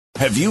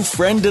Have you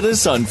friended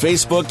us on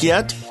Facebook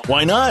yet?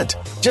 Why not?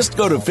 Just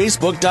go to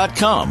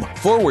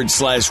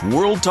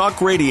facebook.com/World Talk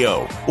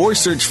Radio or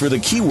search for the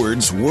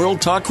keywords World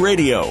Talk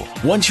Radio.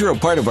 Once you're a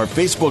part of our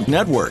Facebook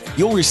network,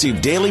 you'll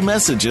receive daily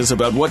messages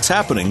about what's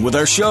happening with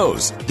our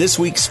shows, this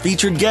week's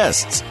featured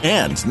guests,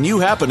 and new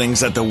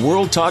happenings at the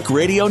World Talk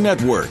Radio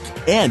Network.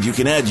 And you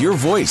can add your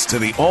voice to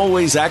the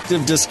always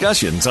active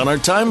discussions on our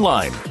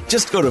timeline.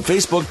 Just go to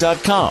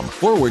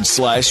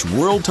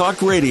facebook.com/World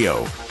Talk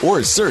Radio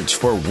or search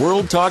for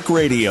World Talk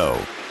Radio.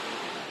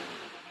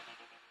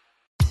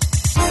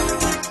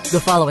 The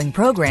following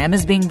program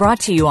is being brought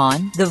to you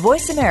on the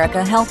Voice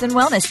America Health and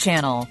Wellness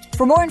Channel.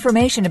 For more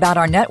information about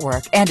our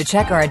network and to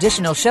check our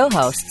additional show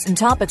hosts and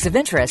topics of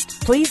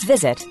interest, please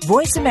visit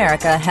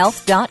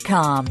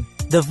voiceamericahealth.com.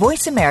 The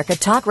Voice America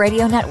Talk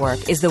Radio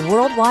Network is the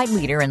worldwide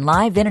leader in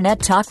live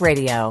Internet talk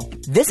radio.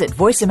 Visit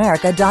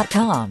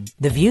voiceamerica.com.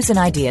 The views and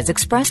ideas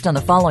expressed on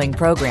the following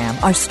program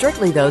are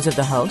strictly those of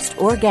the host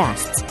or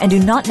guests and do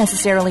not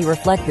necessarily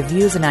reflect the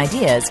views and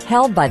ideas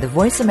held by the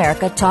Voice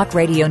America Talk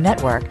Radio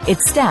Network,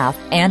 its staff,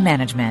 and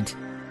management.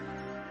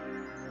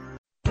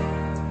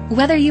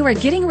 Whether you are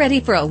getting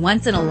ready for a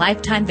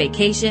once-in-a-lifetime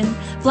vacation,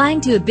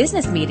 flying to a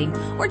business meeting,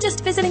 or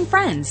just visiting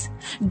friends,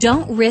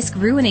 don't risk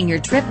ruining your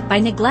trip by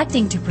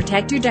neglecting to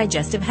protect your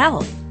digestive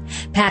health.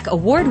 Pack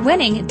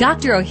award-winning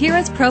Dr.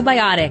 Ohhira's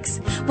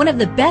Probiotics, one of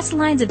the best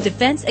lines of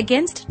defense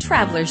against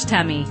traveler's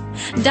tummy.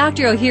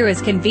 Dr.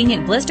 Ohhira's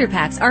convenient blister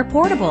packs are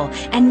portable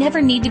and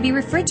never need to be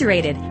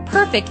refrigerated,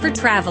 perfect for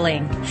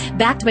traveling.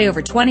 Backed by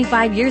over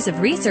 25 years of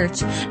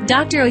research,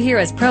 Dr.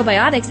 Ohhira's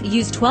Probiotics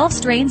use 12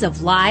 strains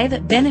of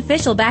live,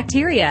 beneficial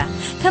bacteria,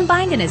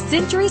 combined in a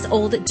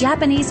centuries-old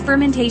Japanese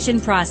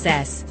fermentation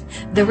process.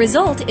 The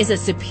result is a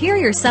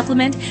superior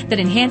supplement that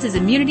enhances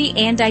immunity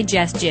and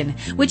digestion,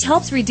 which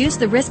helps reduce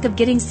the risk of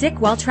getting sick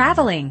while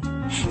traveling.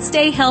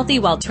 Stay healthy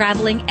while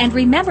traveling and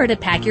remember to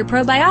pack your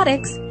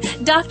probiotics.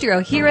 Dr.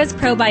 Ohhira's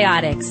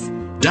Probiotics.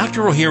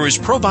 Dr. Ohhira's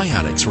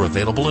Probiotics are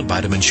available at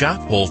Vitamin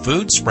Shoppe, Whole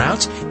Foods,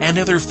 Sprouts, and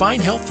other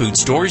fine health food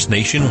stores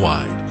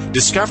nationwide.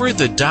 Discover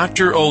the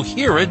Dr.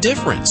 Ohhira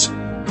difference.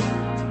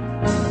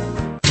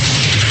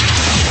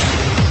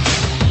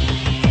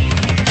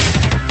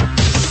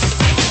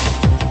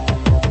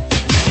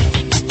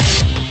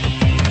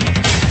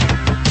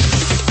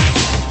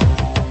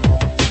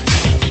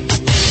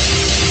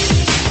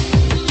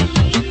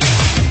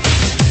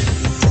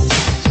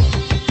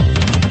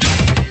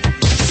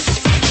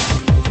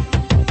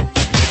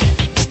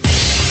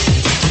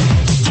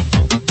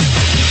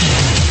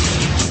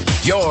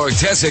 Your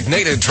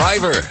designated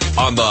driver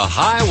on the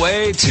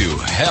highway to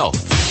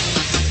health.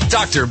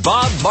 Dr.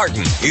 Bob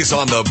Martin is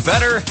on the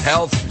Better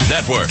Health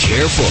Network.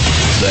 Careful.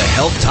 The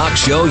health talk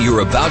show you're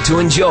about to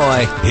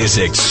enjoy is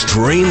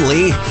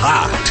extremely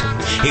hot.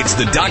 It's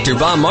the Dr.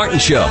 Bob Martin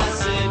Show.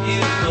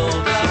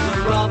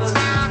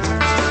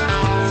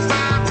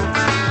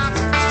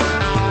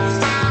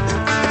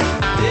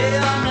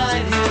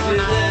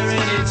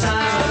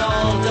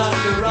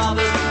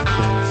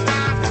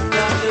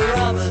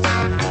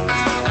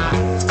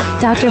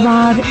 Dr.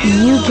 Bob,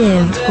 you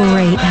give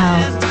great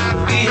help.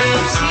 He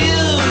helps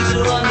you to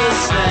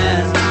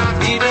understand.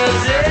 He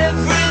does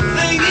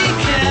everything he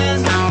can.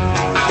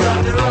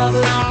 Dr.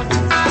 Robert,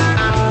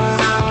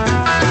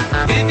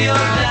 if you're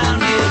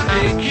down, he'll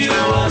pick you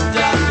up.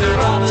 Dr.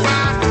 Robert,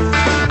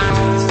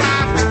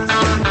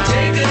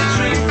 take a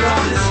drink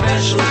from his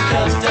special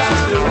cup.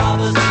 Dr.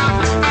 Robert,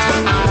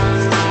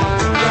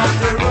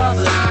 Dr.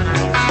 Robert,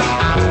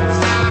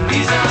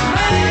 he's a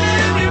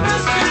man you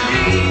must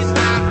believe.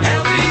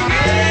 Helping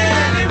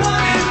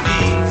anyone in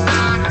need.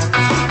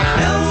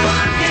 No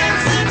one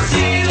can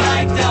succeed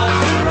like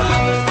Dr.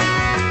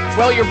 Robert.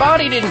 Well, your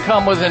body didn't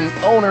come with an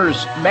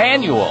owner's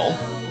manual,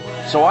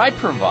 so I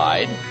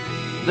provide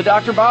the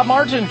Dr. Bob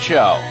Martin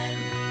Show.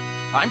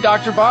 I'm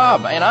Dr.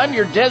 Bob, and I'm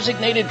your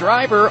designated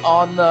driver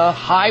on the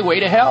highway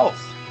to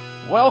health.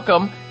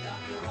 Welcome,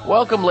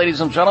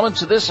 ladies and gentlemen,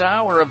 to this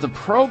hour of the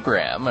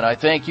program, and I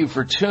thank you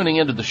for tuning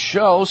into the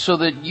show so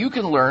that you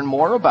can learn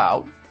more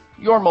about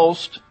your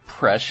most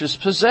precious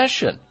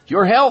possession,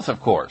 your health, of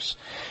course.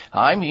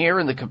 I'm here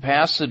in the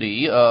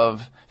capacity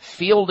of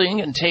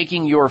fielding and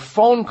taking your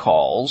phone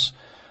calls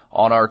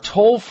on our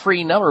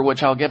toll-free number,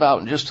 which I'll give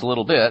out in just a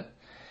little bit,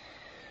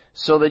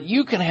 so that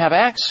you can have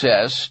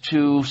access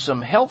to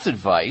some health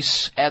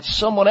advice at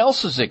someone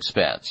else's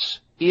expense.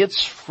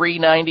 It's free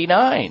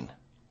 99.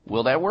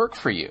 Will that work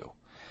for you?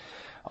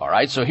 All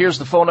right, so here's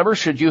the phone number.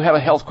 Should you have a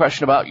health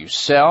question about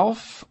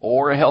yourself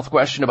or a health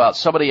question about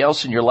somebody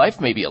else in your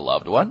life, maybe a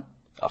loved one,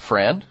 a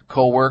friend,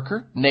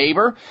 coworker,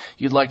 neighbor,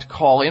 you'd like to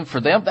call in for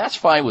them, that's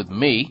fine with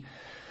me.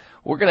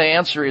 We're going to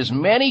answer as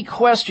many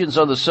questions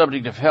on the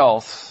subject of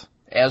health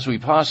as we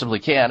possibly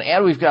can,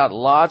 and we've got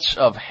lots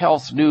of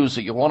health news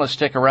that you'll want to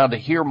stick around to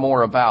hear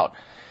more about.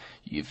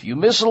 If you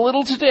miss a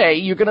little today,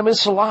 you're going to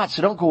miss a lot,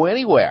 so don't go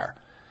anywhere.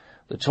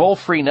 The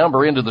toll-free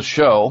number into the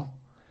show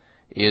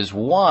is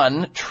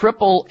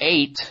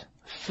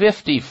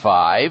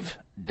 1-888-55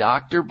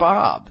 Dr.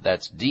 Bob.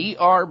 That's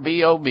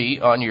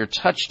DRBOB on your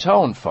touch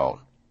tone phone.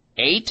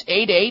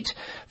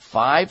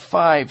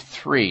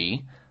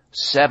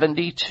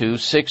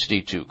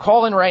 888-553-7262.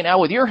 Call in right now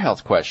with your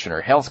health question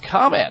or health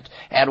comment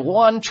at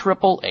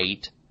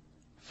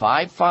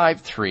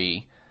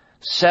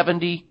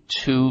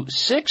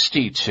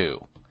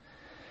 1-888-553-7262.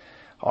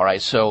 All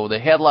right, so the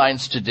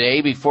headlines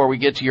today, before we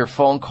get to your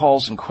phone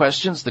calls and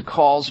questions, the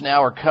calls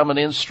now are coming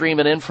in,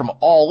 streaming in from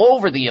all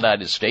over the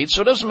United States.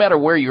 So it doesn't matter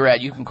where you're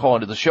at, you can call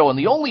into the show. And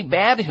the only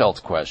bad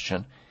health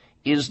question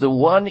is the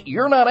one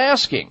you're not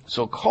asking.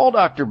 So call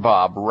Dr.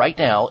 Bob right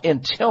now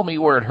and tell me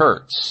where it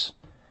hurts.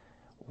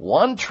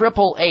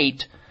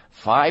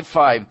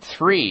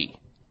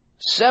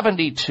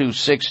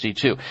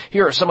 1-888-553-7262.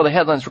 Here are some of the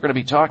headlines we're going to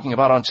be talking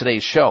about on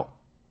today's show.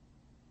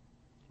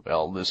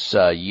 Well, this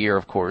year,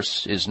 of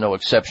course, is no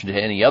exception to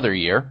any other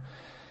year.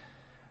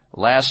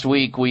 Last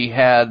week, we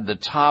had the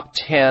top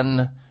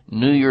 10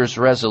 New Year's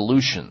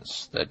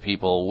resolutions that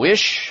people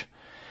wish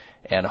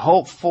and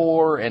hope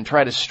for and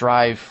try to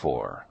strive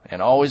for.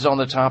 And always on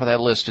the top of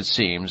that list, it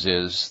seems,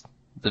 is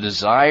the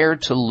desire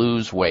to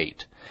lose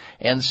weight.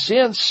 And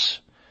since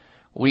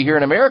we here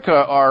in America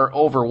are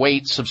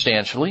overweight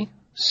substantially,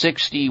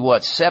 70,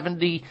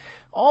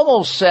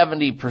 almost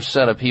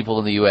 70% of people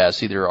in the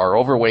U.S. either are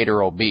overweight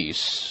or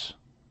obese.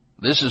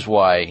 This is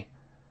why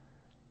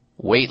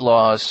weight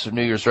loss,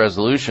 New Year's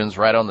resolutions,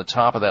 right on the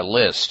top of that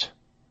list.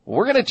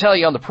 We're going to tell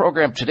you on the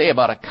program today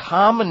about a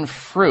common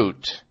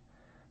fruit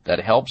that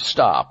helps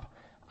stop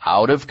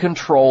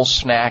out-of-control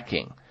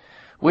snacking,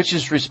 which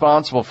is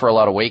responsible for a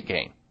lot of weight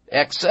gain.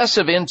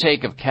 Excessive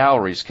intake of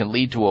calories can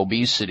lead to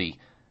obesity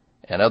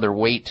and other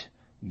weight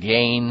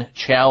gain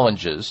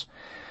challenges.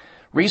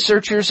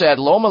 Researchers at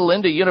Loma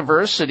Linda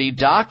University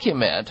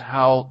document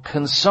how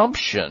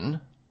consumption,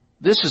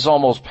 this is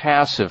almost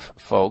passive,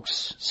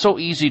 folks, so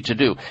easy to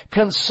do,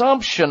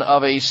 consumption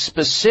of a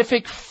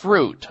specific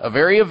fruit, a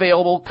very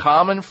available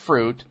common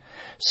fruit,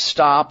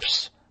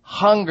 stops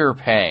hunger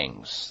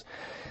pangs.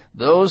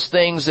 Those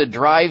things that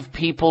drive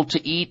people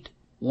to eat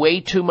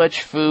way too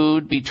much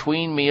food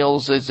between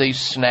meals as they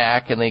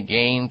snack and they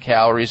gain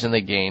calories and they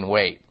gain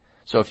weight.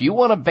 So if you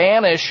want to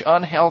banish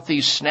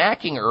unhealthy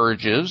snacking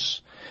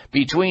urges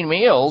between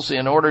meals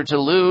in order to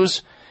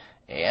lose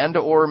and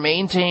or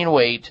maintain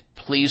weight,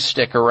 please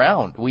stick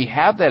around. We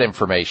have that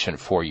information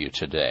for you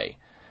today.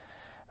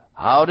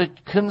 How to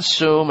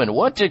consume and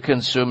what to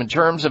consume in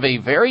terms of a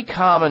very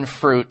common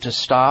fruit to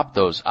stop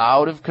those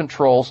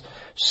out-of-control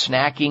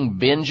snacking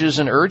binges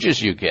and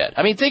urges you get.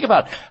 I mean, think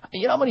about it.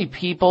 You know how many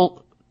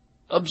people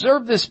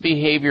observe this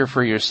behavior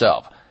for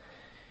yourself.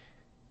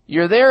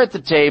 You're there at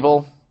the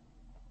table.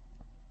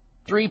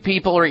 3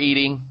 people are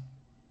eating.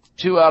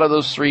 2 out of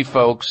those 3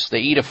 folks, they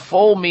eat a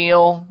full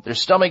meal, their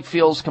stomach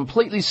feels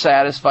completely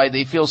satisfied,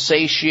 they feel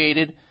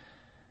satiated,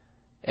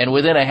 and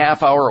within a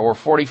half hour or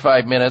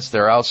 45 minutes,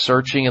 they're out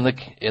searching in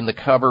the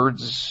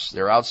cupboards,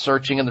 they're out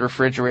searching in the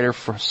refrigerator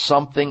for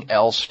something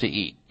else to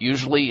eat,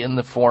 usually in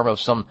the form of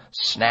some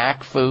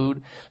snack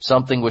food,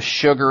 something with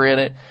sugar in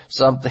it,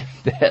 something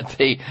that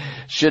they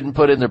shouldn't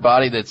put in their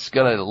body that's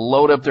going to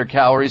load up their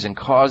calories and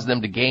cause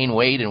them to gain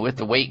weight, and with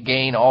the weight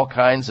gain, all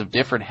kinds of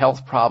different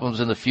health problems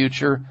in the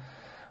future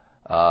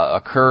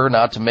occur,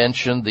 not to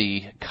mention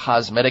the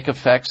cosmetic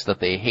effects that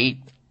they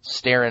hate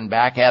staring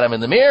back at them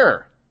in the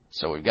mirror.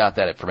 So we've got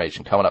that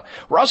information coming up.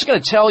 We're also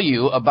going to tell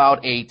you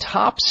about a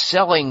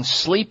top-selling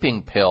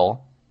sleeping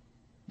pill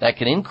that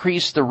can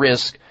increase the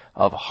risk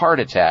of heart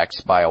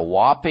attacks by a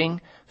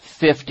whopping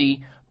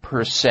 50%.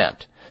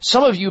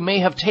 Some of you may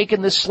have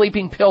taken this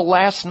sleeping pill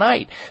last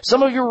night.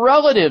 Some of your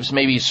relatives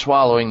may be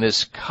swallowing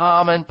this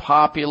common,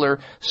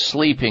 popular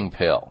sleeping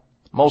pill.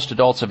 Most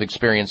adults have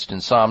experienced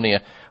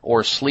insomnia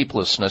or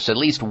sleeplessness at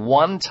least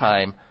one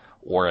time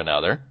or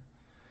another.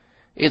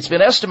 It's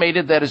been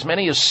estimated that as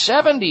many as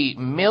 70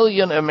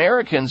 million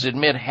Americans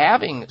admit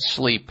having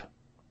sleep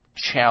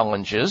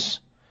challenges.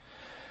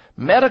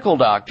 Medical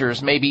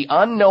doctors may be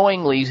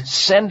unknowingly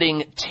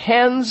sending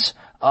tens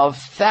of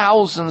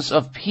thousands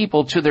of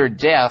people to their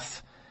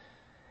death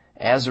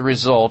as a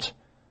result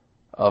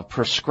of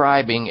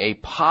prescribing a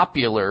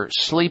popular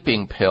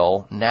sleeping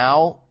pill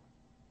now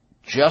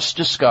just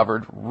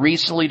discovered,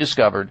 recently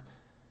discovered,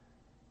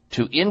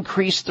 to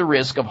increase the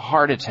risk of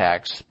heart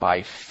attacks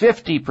by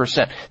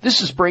 50%.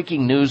 This is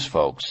breaking news,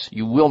 folks.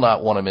 You will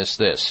not want to miss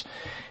this.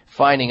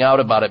 Finding out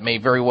about it may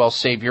very well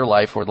save your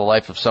life or the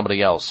life of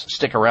somebody else.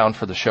 Stick around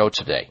for the show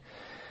today.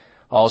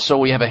 Also,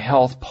 we have a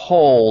health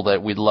poll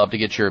that we'd love to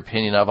get your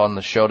opinion of on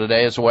the show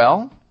today as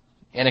well.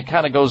 And it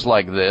kind of goes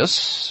like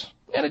this.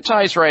 And it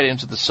ties right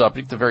into the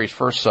subject, the very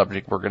first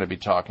subject we're going to be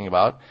talking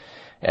about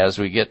as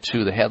we get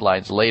to the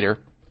headlines later,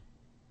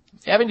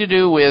 having to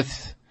do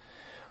with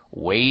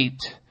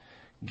weight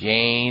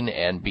gain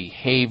and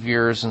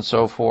behaviors and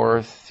so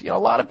forth. You know, a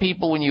lot of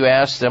people, when you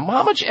ask them,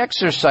 how much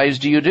exercise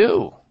do you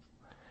do?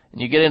 And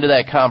you get into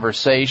that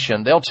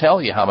conversation, they'll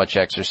tell you how much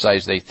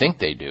exercise they think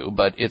they do,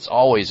 but it's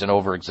always an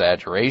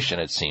over-exaggeration,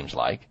 it seems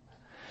like.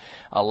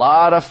 A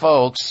lot of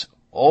folks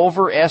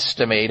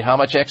overestimate how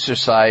much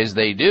exercise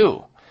they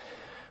do.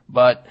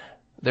 But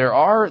there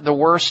are the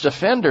worst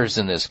offenders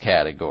in this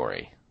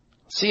category.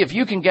 See if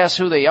you can guess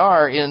who they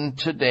are in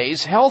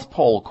today's health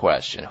poll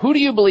question. Who do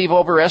you believe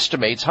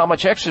overestimates how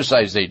much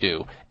exercise they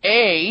do?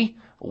 A,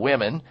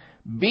 women,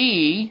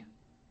 B,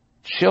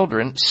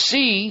 children,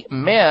 C,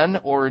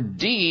 men, or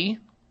D,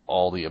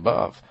 all the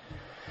above?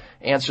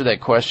 Answer that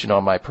question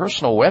on my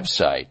personal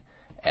website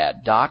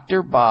at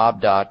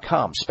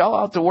drbob.com. Spell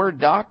out the word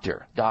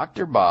doctor,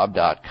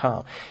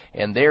 drbob.com.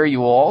 And there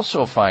you will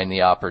also find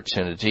the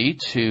opportunity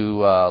to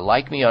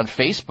like me on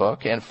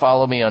Facebook and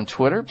follow me on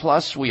Twitter.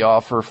 Plus, we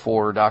offer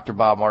for Dr.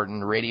 Bob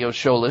Martin radio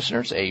show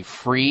listeners a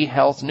free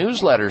health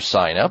newsletter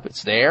sign-up.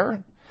 It's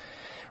there,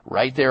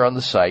 right there on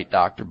the site,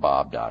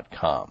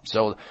 drbob.com.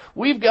 So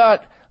we've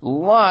got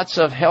lots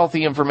of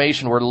healthy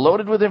information. We're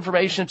loaded with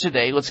information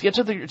today. Let's get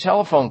to the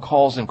telephone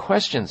calls and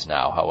questions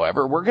now,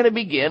 however. We're going to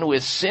begin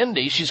with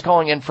Cindy. She's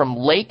calling in from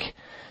Lake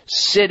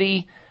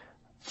City,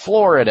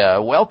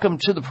 Florida. Welcome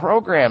to the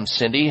program,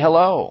 Cindy.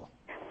 Hello.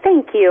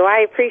 Thank you.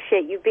 I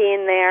appreciate you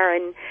being there,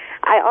 and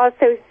I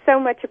also so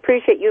much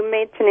appreciate you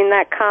mentioning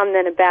that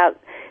comment about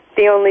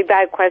the only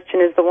bad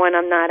question is the one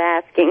I'm not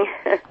asking.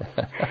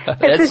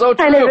 That's so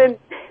true.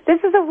 This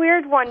is a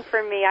weird one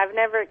for me. I've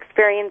never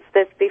experienced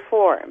this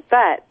before.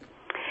 But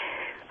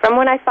from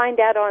what I find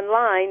out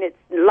online, a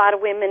lot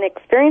of women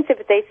experience it,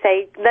 but they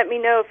say, let me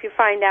know if you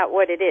find out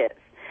what it is.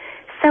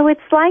 So it's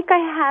like I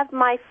have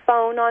my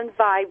phone on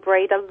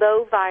vibrate, a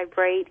low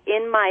vibrate,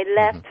 in my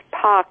left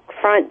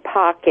front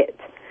pocket.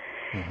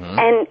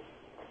 And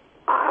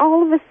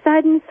all of a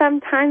sudden,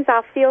 sometimes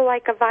I'll feel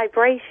like a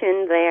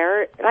vibration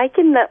there, like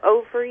in the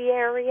ovary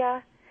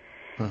area.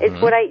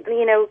 It's what I,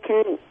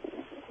 can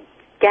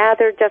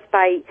gather just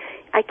by,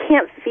 I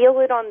can't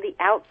feel it on the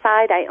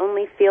outside, I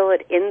only feel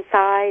it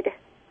inside.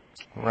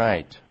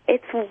 Right.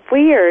 It's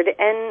weird,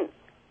 and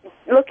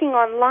looking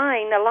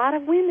online, a lot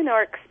of women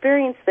are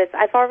experiencing this.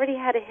 I've already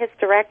had a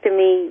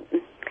hysterectomy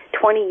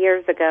 20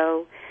 years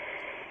ago,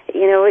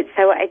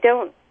 so I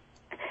don't,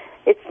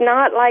 it's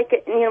not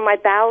like, my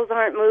bowels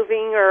aren't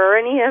moving or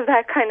any of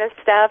that kind of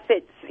stuff.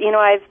 It's,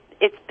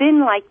 it's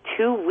been like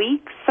 2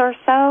 weeks or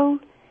so.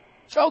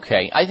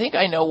 Okay, I think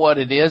I know what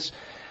it is.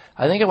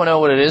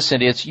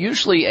 Cindy. It's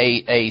usually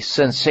a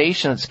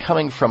sensation that's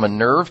coming from a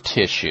nerve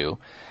tissue,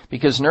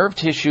 because nerve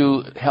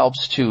tissue help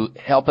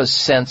us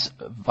sense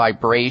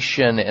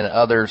vibration and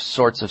other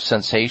sorts of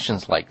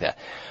sensations like that.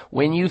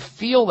 When you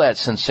feel that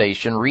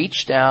sensation,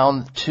 reach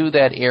down to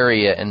that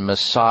area and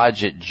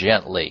massage it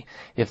gently.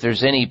 If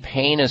there's any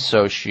pain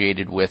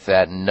associated with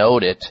that,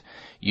 note it.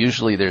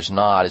 Usually there's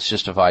not. It's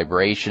just a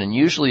vibration, and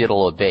usually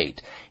it'll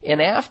abate. And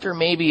after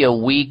maybe a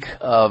week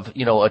of,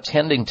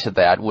 attending to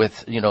that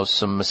with,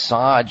 some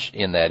massage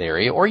in that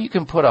area, or you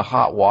can put a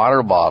hot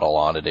water bottle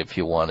on it if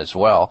you want as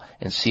well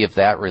and see if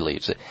that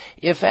relieves it.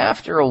 If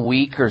after a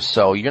week or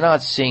so you're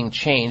not seeing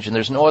change and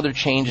there's no other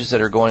changes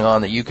that are going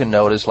on that you can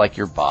notice, like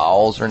your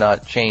bowels are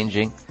not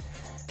changing,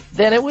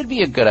 then it would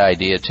be a good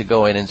idea to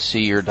go in and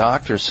see your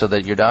doctor so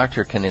that your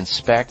doctor can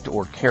inspect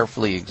or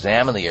carefully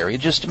examine the area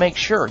just to make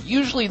sure.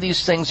 Usually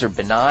these things are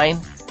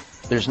benign.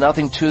 There's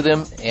nothing to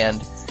them, and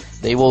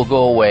they will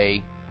go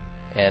away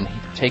and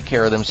take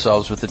care of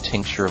themselves with the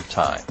tincture of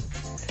time.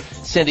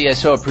 Cindy, I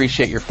so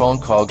appreciate your phone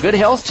call. Good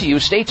health to you.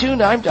 Stay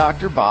tuned. I'm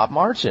Dr. Bob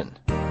Martin.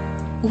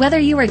 Whether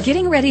you are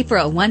getting ready for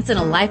a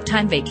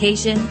once-in-a-lifetime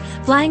vacation,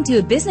 flying to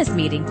a business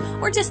meeting,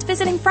 or just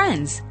visiting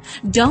friends,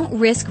 don't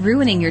risk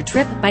ruining your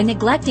trip by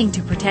neglecting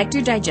to protect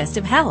your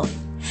digestive health.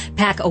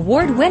 Pack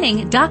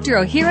award-winning Dr.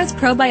 Ohhira's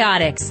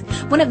Probiotics,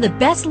 one of the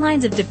best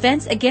lines of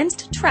defense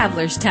against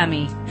traveler's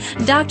tummy.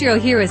 Dr.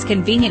 Ohhira's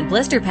convenient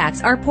blister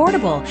packs are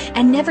portable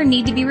and never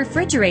need to be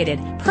refrigerated,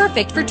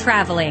 perfect for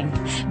traveling.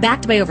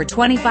 Backed by over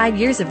 25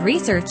 years of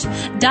research,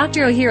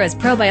 Dr. Ohhira's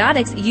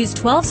Probiotics use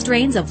 12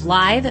 strains of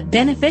live,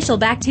 beneficial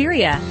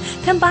bacteria,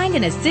 combined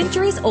in a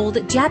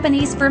centuries-old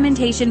Japanese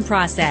fermentation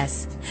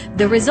process.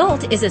 The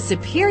result is a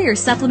superior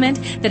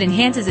supplement that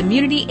enhances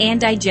immunity and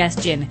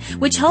digestion,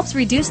 which helps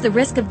reduce the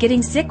risk of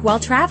getting sick while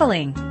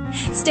traveling.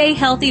 Stay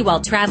healthy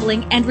while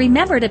traveling, and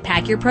remember to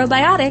pack your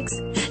probiotics.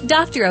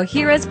 Dr.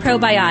 Ohhira's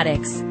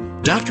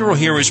Probiotics. Dr.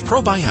 Ohhira's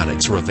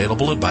Probiotics are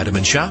available at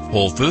Vitamin Shop,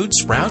 Whole Foods,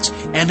 Sprouts,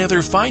 and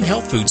other fine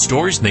health food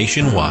stores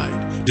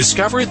nationwide.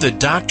 Discover the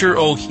Dr.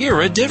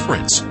 Ohhira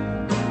difference.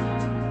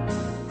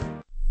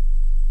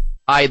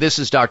 Hi, this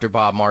is Dr.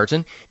 Bob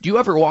Martin. Do you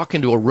ever walk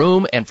into a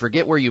room and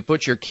forget where you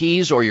put your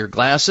keys or your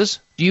glasses?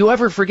 Do you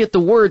ever forget the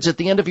words at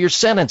the end of your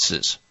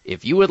sentences?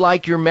 If you would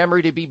like your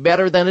memory to be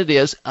better than it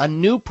is, a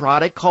new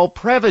product called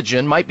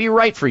Prevagen might be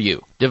right for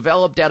you.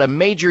 Developed at a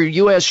major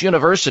U.S.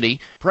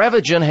 university,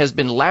 Prevagen has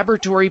been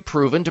laboratory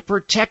proven to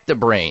protect the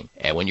brain.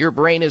 And when your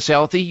brain is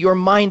healthy, your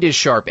mind is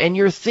sharp and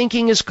your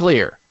thinking is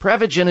clear.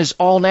 Prevagen is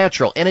all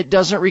natural and it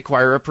doesn't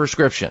require a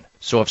prescription.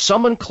 So if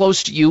someone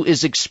close to you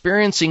is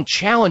experiencing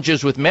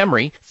challenges with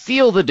memory,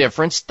 feel the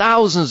difference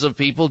thousands of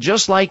people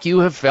just like you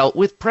have felt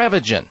with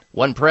Prevagen.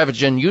 One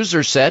Prevagen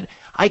user said,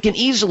 I can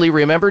easily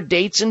remember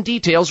dates and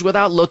details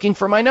without looking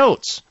for my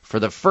notes. For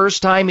the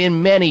first time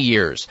in many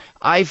years,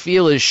 I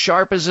feel as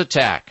sharp as a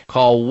tack.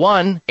 Call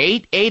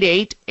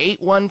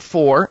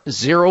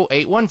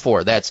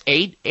 1-888-814-0814. That's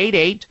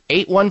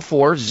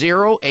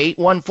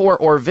 888-814-0814,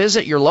 or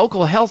visit your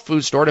local health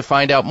food store to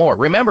find out more.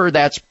 Remember,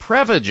 that's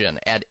Prevagen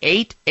at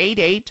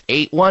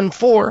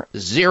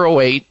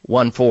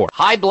 888-814-0814.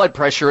 High blood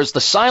pressure is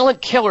the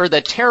silent killer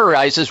that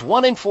terrorizes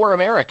 1 in 4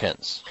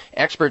 Americans.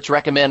 Experts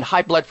recommend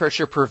high blood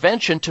pressure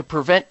prevention to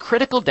prevent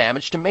critical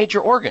damage to major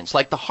organs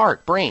like the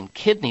heart, brain,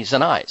 kidneys,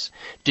 and eyes.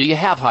 Do you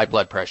have high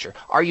blood pressure?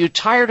 Are you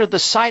tired of the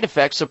side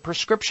effects of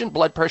prescription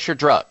blood pressure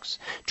drugs?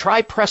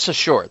 Try Press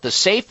Assure, the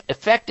safe,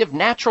 effective,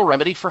 natural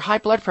remedy for high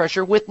blood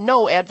pressure with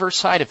no adverse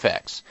side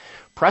effects.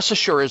 Press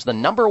Assure is the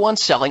 #1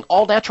 selling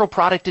all-natural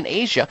product in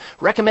Asia,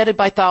 recommended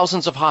by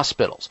thousands of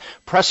hospitals.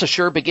 Press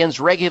Assure begins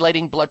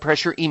regulating blood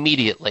pressure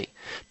immediately.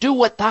 Do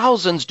what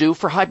thousands do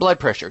for high blood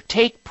pressure.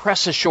 Take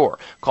Press Assure.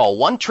 Call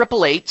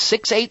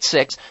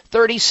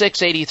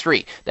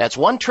 1-888-686-3683. That's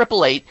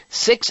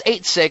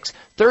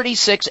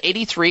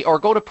 1-888-686-3683, or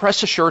go to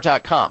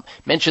PressAssure.com.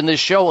 Mention this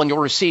show and you'll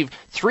receive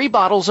 3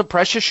 bottles of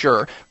Press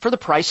Assure for the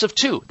price of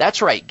 2.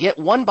 That's right. Get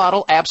 1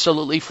 bottle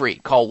absolutely free.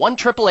 Call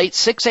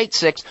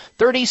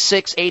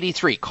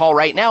 1-888-686-3683. Call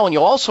right now and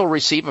you'll also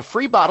receive a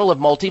free bottle of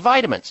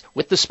multivitamins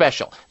with the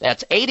special.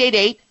 That's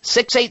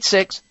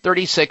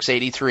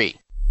 888-686-3683.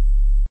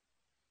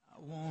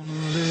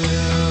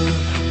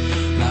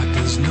 Like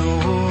there's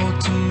no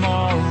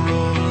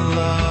tomorrow,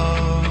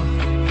 love.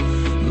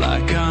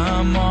 Like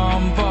I'm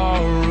on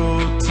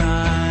borrowed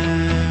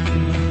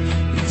time.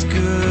 It's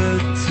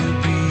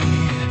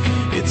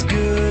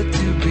good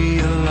to be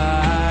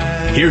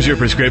alive. Here's your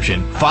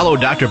prescription. Follow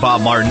Dr.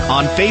 Bob Martin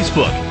on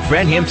Facebook.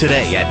 Friend him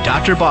today at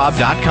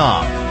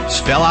drbob.com.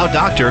 Spell out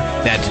doctor,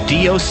 that's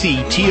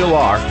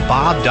D-O-C-T-O-R,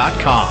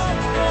 bob.com.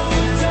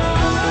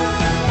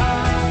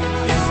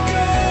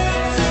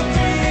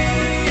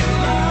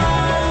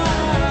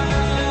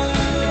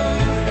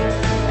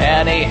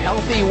 And a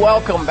healthy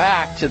welcome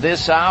back to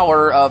this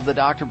hour of the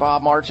Dr.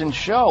 Bob Martin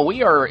Show.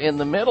 We are in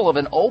the middle of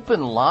an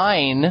open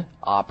line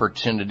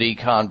opportunity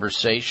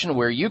conversation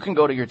where you can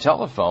go to your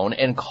telephone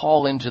and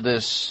call into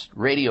this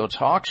radio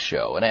talk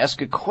show and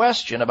ask a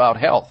question about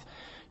health,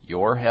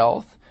 your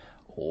health,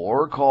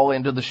 or call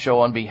into the show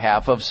on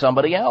behalf of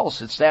somebody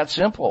else. It's that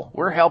simple.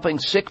 We're helping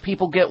sick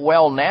people get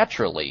well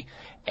naturally,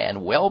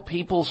 and well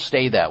people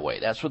stay that way.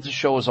 That's what the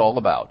show is all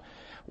about.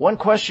 1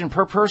 question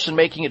per person,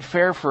 making it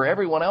fair for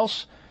everyone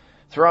else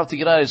throughout the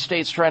United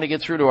States trying to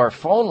get through to our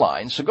phone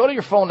line. So go to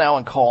your phone now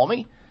and call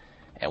me,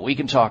 and we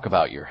can talk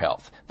about your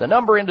health. The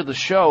number into the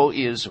show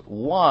is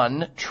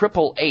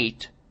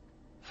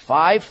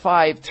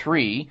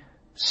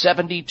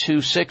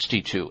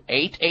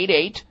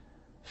 1-888-553-7262.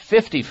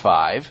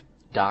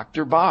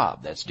 888-55-Dr.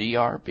 Bob. That's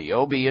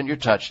D-R-B-O-B in your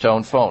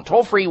touch-tone phone.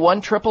 Toll free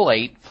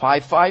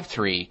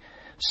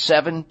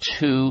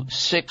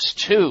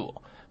 1-888-553-7262.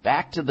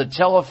 Back to the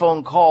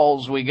telephone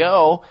calls we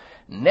go.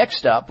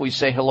 Next up, we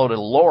say hello to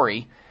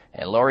Lori,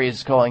 and Lori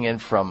is calling in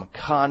from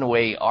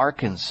Conway,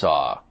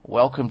 Arkansas.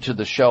 Welcome to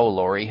the show,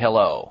 Lori.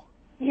 Hello.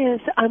 Yes,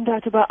 I'm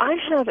Dr. Bob. I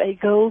have a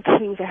gold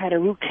tooth. I had a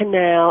root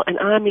canal, and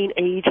I mean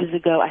ages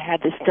ago I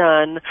had this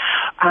done.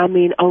 I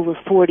mean over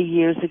 40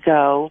 years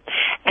ago.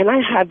 And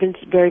I have been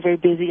very, very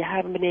busy. I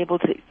haven't been able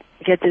to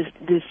get this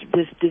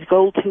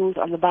gold tooth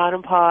on the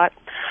bottom part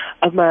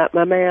of my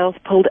mouth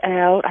pulled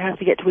out. I have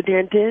to get to a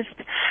dentist.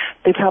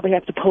 They probably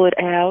have to pull it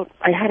out.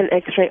 I had an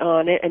x-ray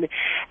on it, and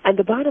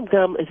the bottom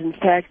gum is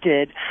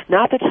infected.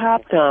 Not the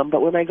top gum,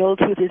 but where my gold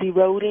tooth is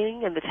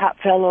eroding and the top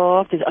fell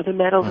off. There's other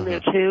metals in there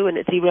too, and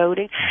it's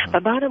eroding. My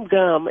bottom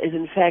gum is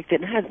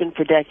infected and has been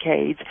for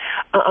decades,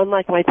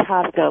 unlike my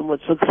top gum,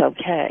 which looks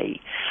okay.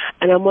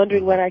 And I'm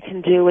wondering what I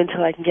can do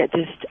until I can get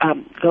this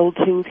gold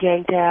tooth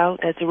yanked out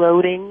that's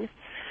eroding.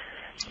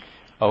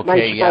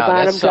 Okay, my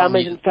bottom gum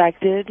is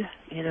infected,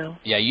 you know.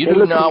 Yeah, you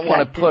do not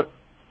want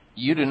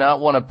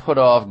to put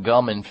off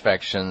gum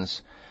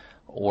infections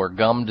or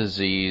gum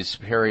disease,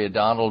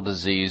 periodontal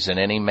disease in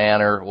any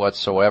manner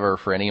whatsoever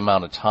for any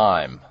amount of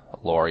time,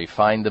 Lori.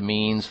 Find the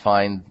means,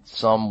 find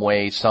some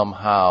way,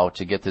 somehow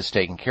to get this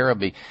taken care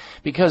of,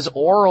 because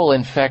oral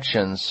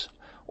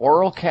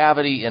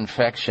cavity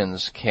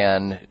infections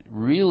can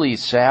really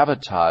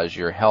sabotage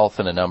your health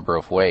in a number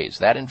of ways.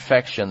 That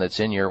infection that's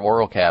in your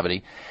oral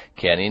cavity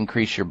can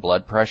increase your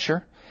blood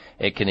pressure.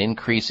 It can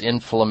increase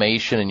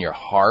inflammation in your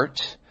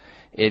heart.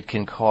 It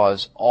can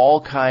cause all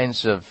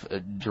kinds of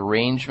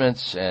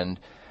derangements and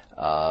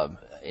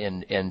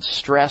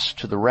stress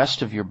to the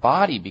rest of your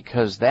body,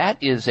 because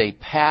that is a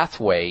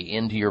pathway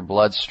into your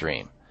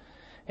bloodstream.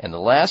 And the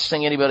last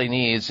thing anybody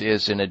needs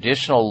is an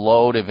additional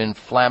load of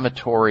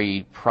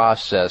inflammatory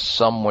process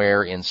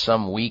somewhere in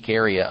some weak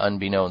area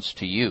unbeknownst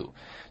to you.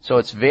 So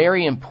it's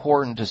very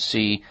important to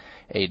see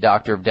a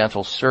doctor of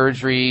dental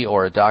surgery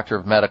or a doctor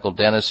of medical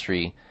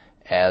dentistry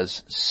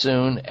as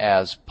soon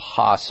as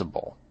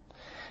possible.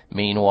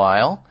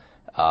 Meanwhile,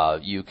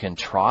 you can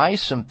try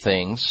some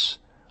things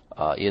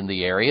in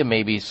the area,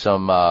 maybe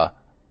some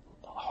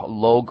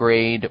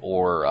low-grade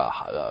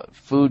or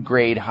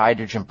food-grade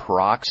hydrogen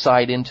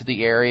peroxide into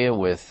the area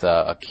with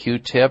a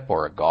Q-tip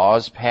or a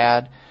gauze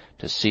pad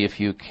to see if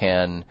you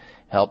can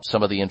help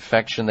some of the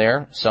infection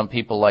there. Some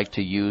people like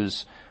to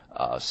use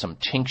some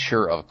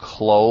tincture of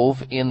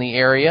clove in the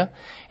area.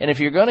 And if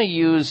you're going to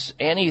use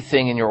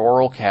anything in your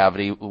oral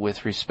cavity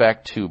with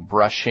respect to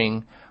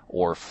brushing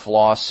or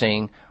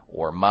flossing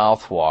or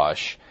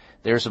mouthwash,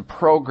 there's a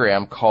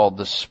program called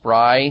the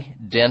Spry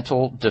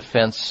Dental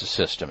Defense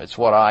System. It's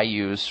what I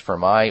use for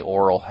my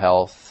oral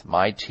health,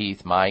 my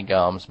teeth, my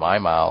gums, my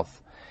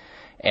mouth,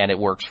 and it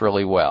works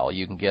really well.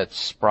 You can get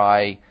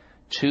Spry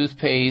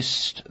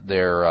toothpaste,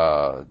 their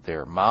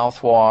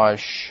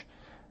mouthwash,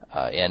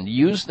 and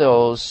use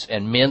those,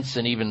 and mints,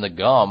 and even the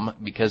gum,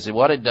 because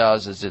what it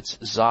does is it's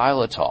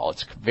xylitol.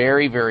 It's a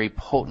very, very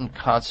potent,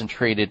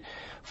 concentrated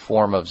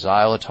form of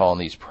xylitol in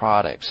these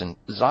products. And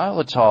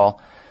xylitol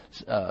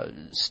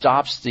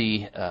stops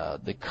the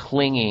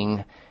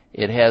clinging.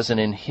 It has an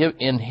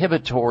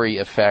inhibitory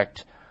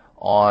effect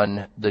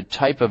on the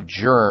type of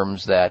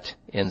germs that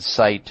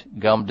incite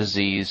gum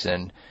disease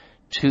and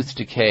tooth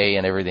decay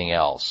and everything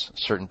else,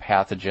 certain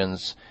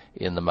pathogens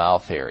in the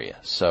mouth area.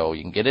 So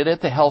you can get it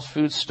at the health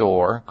food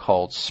store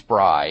called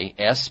Spry,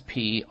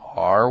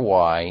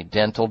 S-P-R-Y,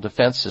 Dental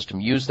Defense System.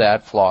 Use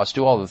that, floss,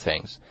 do all the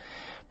things.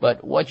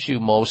 But what you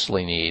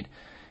mostly need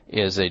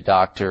is a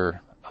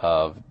doctor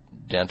of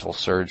dental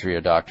surgery,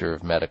 a doctor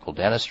of medical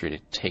dentistry to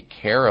take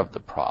care of the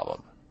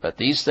problem. But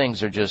these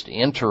things are just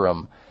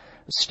interim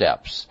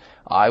steps.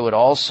 I would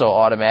also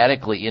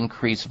automatically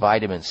increase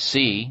vitamin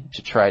C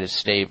to try to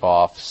stave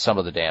off some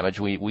of the damage.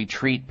 We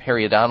treat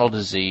periodontal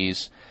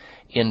disease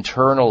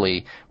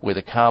internally with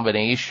a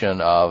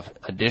combination of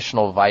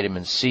additional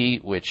vitamin C,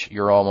 which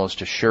you're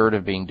almost assured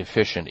of being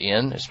deficient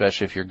in,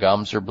 especially if your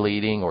gums are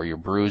bleeding or you're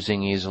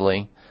bruising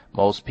easily.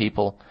 Most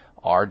people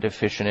are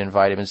deficient in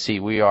vitamin C.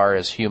 We are,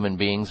 as human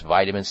beings,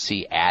 vitamin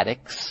C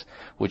addicts,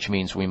 which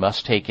means we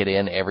must take it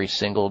in every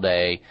single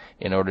day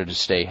in order to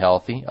stay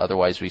healthy.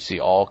 Otherwise, we see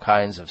all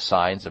kinds of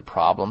signs of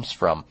problems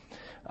from,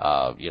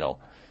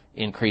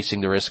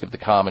 increasing the risk of the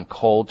common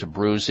cold to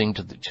bruising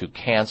to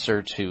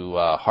cancer to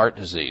heart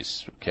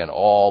disease can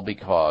all be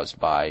caused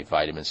by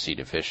vitamin C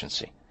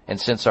deficiency. And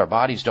since our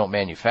bodies don't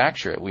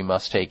manufacture it, we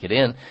must take it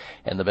in,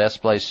 and the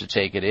best place to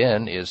take it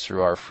in is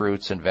through our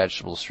fruits and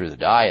vegetables through the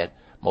diet.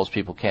 Most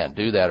people can't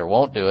do that or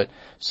won't do it,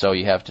 so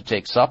you have to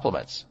take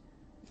supplements.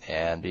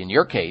 And in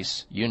your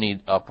case, you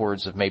need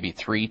upwards of maybe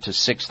 3,000 to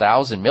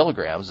 6,000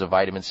 milligrams of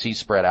vitamin C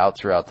spread out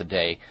throughout the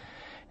day.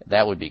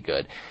 That would be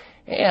good.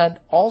 And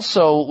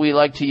also, we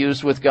like to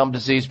use with gum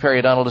disease,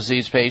 periodontal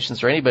disease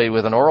patients, or anybody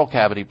with an oral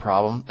cavity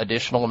problem,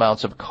 additional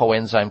amounts of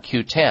coenzyme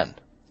Q10.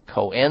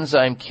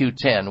 Coenzyme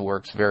Q10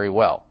 works very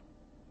well.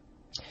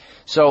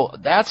 So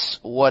that's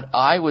what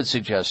I would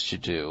suggest you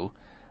do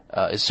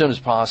as soon as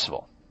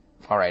possible.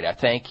 All right, I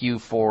thank you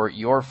for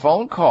your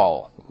phone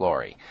call,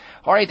 Lori.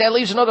 All right, that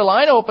leaves another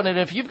line open, and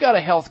if you've got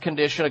a health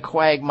condition, a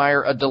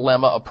quagmire, a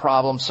dilemma, a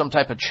problem, some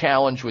type of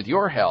challenge with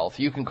your health,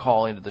 you can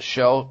call into the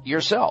show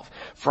yourself.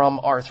 From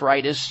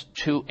arthritis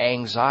to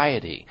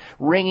anxiety,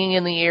 ringing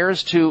in the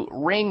ears to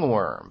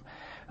ringworm,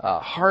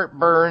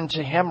 heartburn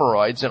to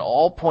hemorrhoids, and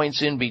all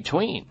points in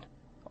between.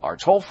 Our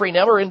toll-free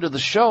number into the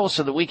show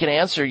so that we can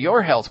answer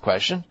your health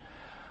question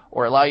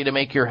or allow you to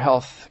make your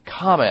health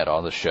comment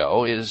on the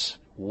show is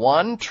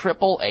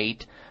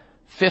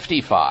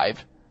 1-888-55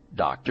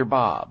 Dr.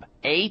 Bob.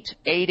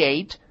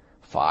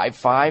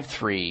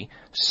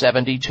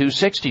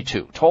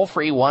 888-553-7262. Toll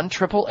free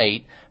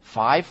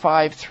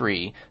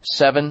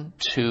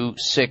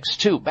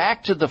 1-888-553-7262.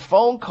 Back to the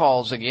phone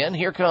calls again.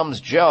 Here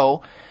comes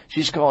Joe.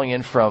 She's calling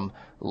in from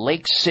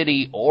Lake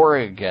City,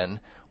 Oregon.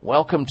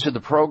 Welcome to the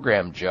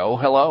program, Joe.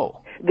 Hello.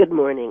 Good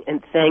morning,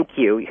 and thank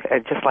you.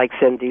 Just like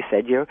Cindy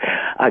said, you're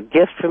a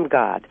gift from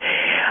God.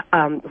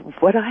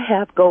 What I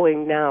have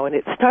going now, and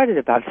it started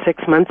about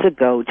 6 months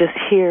ago, just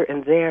here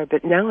and there,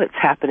 but now it's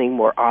happening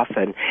more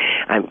often.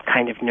 I'm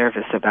kind of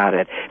nervous about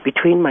it.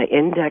 Between my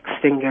index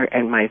finger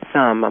and my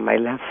thumb on my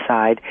left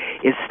side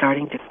is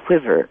starting to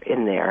quiver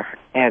in there,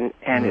 and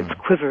it's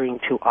quivering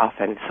too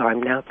often, so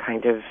I'm now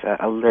kind of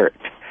alert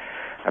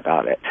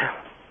about it.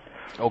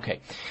 Okay.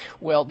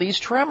 Well, these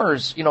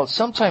tremors,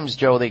 sometimes,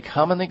 Joe, they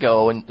come and they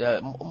go, and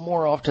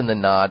more often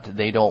than not,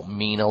 they don't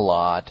mean a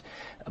lot.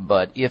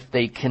 But if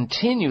they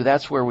continue,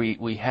 that's where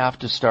we have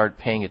to start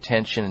paying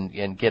attention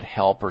and get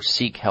help or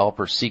seek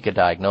a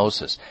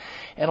diagnosis.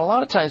 And a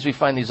lot of times we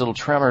find these little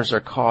tremors are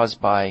caused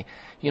by,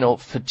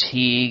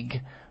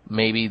 fatigue,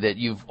 maybe that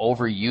you've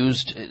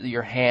overused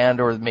your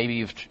hand, or maybe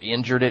you've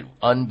injured it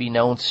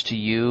unbeknownst to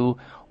you,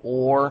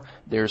 or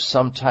there's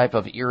some type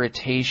of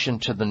irritation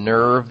to the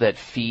nerve that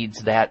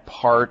feeds that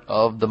part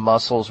of the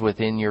muscles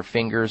within your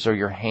fingers or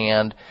your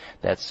hand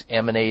that's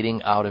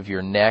emanating out of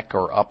your neck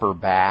or upper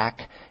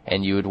back,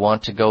 and you would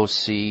want to go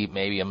see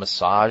maybe a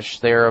massage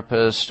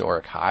therapist or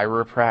a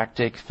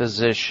chiropractic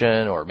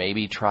physician, or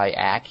maybe try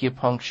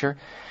acupuncture.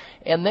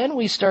 And then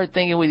we start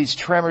thinking with these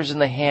tremors in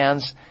the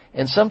hands,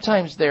 And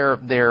sometimes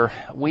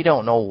we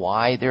don't know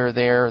why they're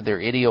there.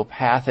 They're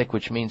idiopathic,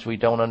 which means we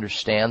don't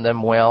understand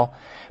them well.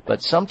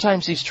 But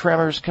sometimes these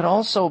tremors can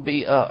also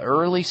be an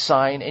early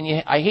sign,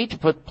 and I hate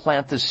to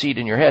plant the seed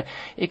in your head.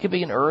 It could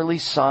be an early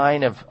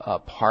sign of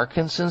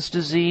Parkinson's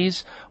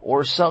disease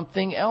or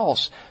something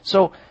else.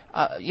 So,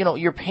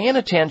 you're paying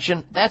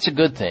attention. That's a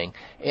good thing.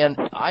 And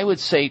I would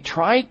say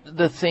try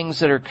the things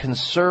that are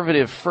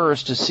conservative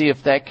first to see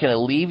if that can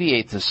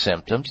alleviate the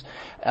symptoms.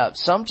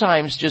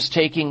 Sometimes just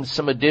taking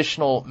some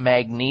additional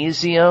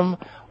magnesium,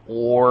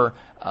 or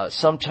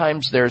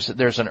sometimes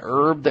there's an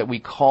herb that we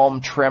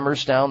calm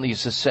tremors down,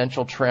 these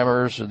essential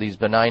tremors or these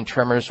benign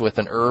tremors, with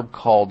an herb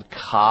called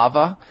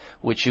kava,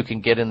 which you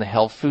can get in the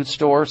health food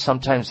store.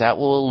 Sometimes that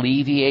will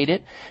alleviate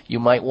it. You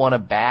might want to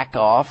back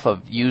off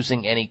of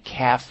using any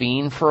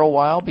caffeine for a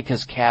while,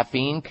 because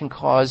caffeine can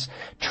cause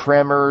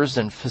tremors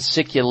and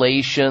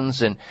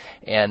fasciculations and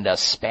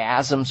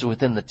spasms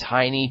within the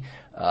tiny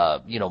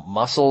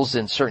muscles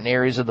in certain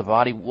areas of the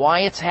body.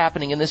 Why it's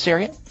happening in this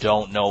area?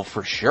 Don't know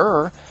for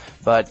sure,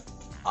 but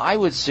I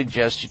would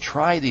suggest you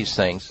try these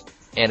things,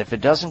 and if it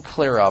doesn't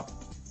clear up,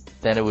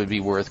 then it would be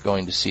worth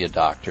going to see a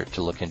doctor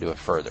to look into it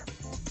further.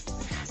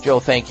 Joe,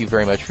 thank you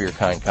very much for your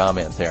kind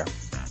comment there,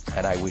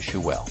 and I wish you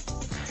well.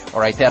 All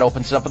right, that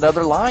opens up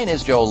another line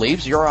as Joe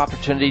leaves. Your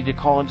opportunity to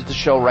call into the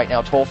show right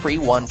now, toll free,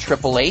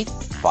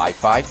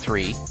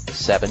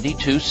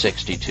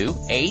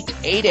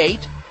 1-888-553-7262,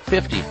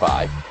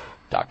 888-55,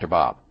 Dr.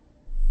 Bob.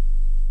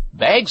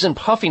 Bags and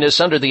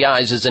puffiness under the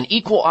eyes is an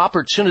equal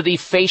opportunity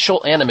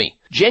facial enemy.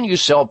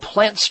 Genucell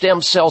Plant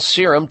Stem Cell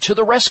Serum to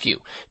the rescue.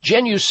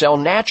 Genucell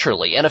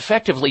naturally and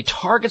effectively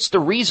targets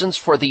the reasons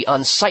for the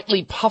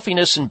unsightly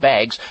puffiness and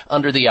bags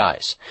under the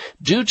eyes.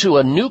 Due to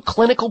a new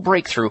clinical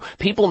breakthrough,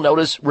 people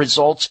notice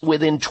results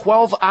within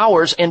 12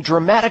 hours and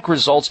dramatic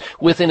results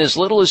within as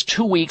little as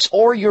 2 weeks,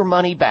 or your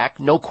money back,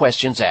 no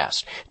questions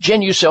asked.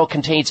 Genucell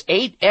contains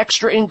 8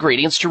 extra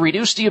ingredients to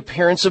reduce the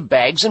appearance of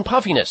bags and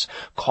puffiness.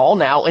 Call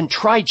now and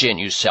try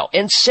Genucell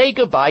and say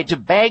goodbye to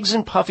bags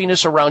and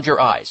puffiness around your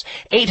eyes.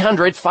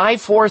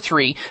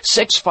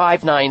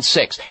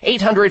 800-543-6596.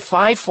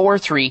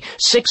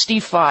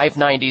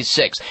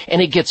 800-543-6596.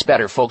 And it gets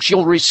better, folks.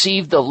 You'll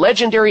receive the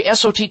legendary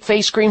Esotique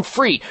face cream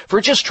free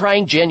for just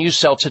trying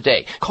Genucell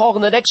today. Call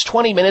in the next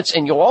 20 minutes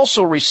and you'll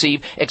also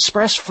receive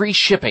express free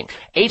shipping.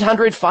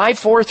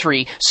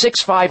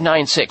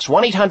 800-543-6596.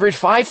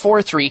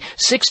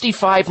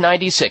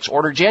 1-800-543-6596.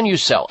 Order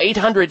Genucell.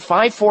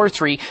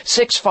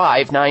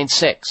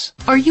 800-543-6596.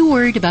 Are you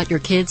worried about your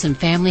kids and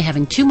family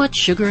having too much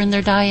sugar in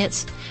their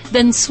diets?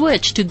 Then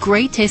switch to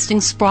great-tasting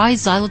Spry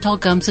Xylitol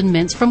Gums and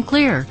Mints from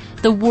Clear,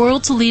 the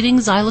world's leading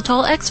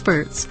xylitol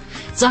experts.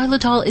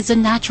 Xylitol is a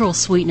natural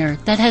sweetener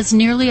that has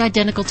nearly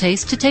identical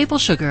taste to table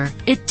sugar.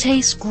 It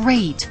tastes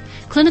great.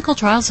 Clinical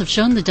trials have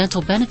shown the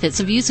dental benefits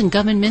of using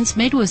gum and mints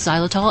made with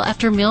xylitol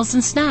after meals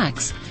and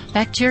snacks.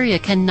 Bacteria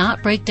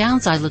cannot break down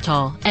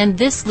xylitol, and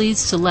this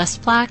leads to less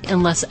plaque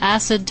and less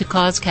acid to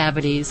cause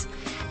cavities.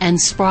 And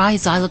Spry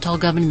Xylitol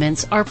Gum and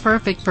Mints are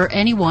perfect for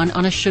anyone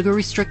on a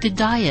sugar-restricted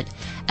diet,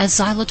 as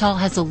xylitol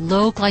has a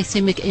low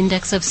glycemic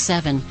index of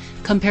 7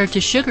 compared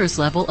to sugar's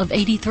level of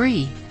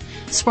 83.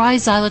 Spry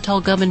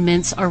Xylitol Gum and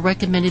Mints are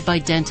recommended by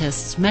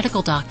dentists,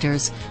 medical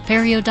doctors,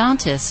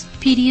 periodontists,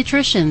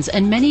 pediatricians,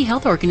 and many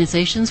health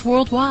organizations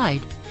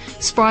worldwide.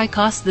 Spry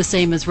costs the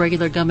same as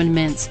regular gum and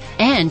mints,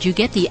 and you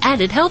get the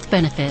added health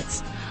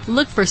benefits.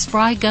 Look for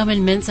Spry Gum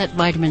and Mints at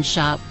Vitamin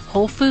Shop,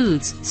 Whole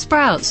Foods,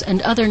 Sprouts,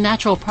 and other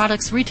natural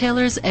products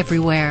retailers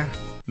everywhere.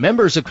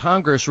 Members of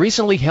Congress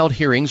recently held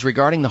hearings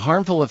regarding the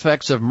harmful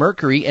effects of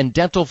mercury in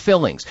dental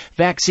fillings,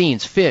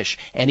 vaccines, fish,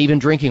 and even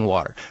drinking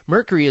water.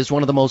 Mercury is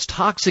one of the most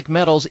toxic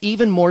metals,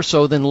 even more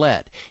so than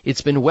lead. It's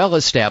been well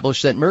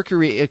established that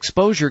mercury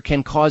exposure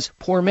can cause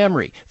poor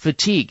memory,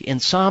 fatigue,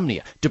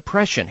 insomnia,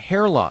 depression,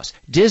 hair loss,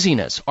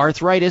 dizziness,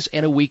 arthritis,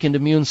 and a weakened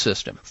immune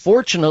system.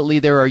 Fortunately,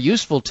 there are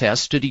useful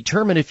tests to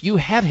determine if you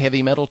have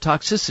heavy metal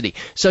toxicity,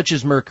 such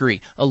as mercury,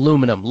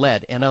 aluminum,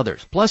 lead, and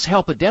others. Plus,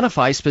 help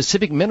identify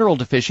specific mineral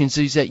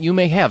deficiencies that you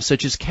may have,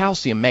 such as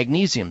calcium,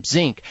 magnesium,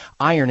 zinc,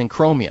 iron, and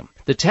chromium.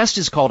 The test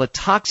is called a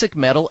toxic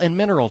metal and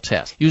mineral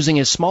test. Using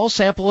a small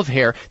sample of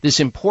hair, this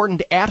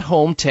important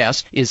at-home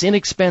test is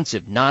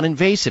inexpensive,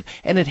 non-invasive,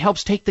 and it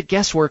helps take the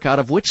guesswork out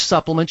of which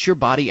supplements your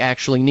body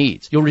actually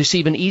needs. You'll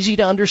receive an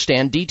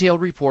easy-to-understand, detailed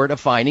report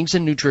of findings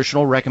and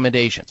nutritional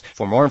recommendations.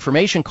 For more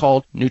information,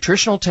 call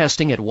Nutritional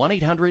Testing at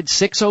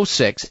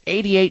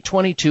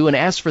 1-800-606-8822 and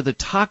ask for the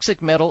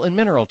toxic metal and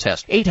mineral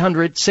test.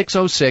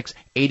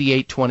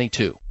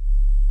 800-606-8822.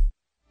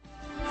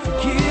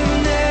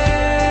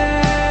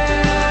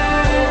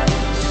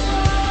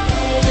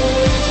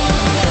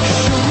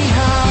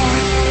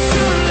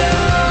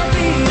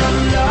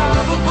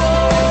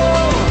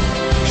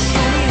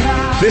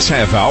 This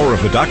half hour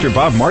of the Dr.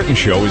 Bob Martin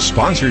Show is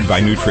sponsored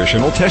by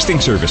Nutritional Testing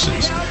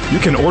Services. You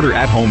can order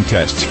at-home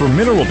tests for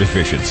mineral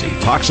deficiency,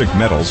 toxic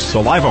metals,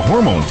 saliva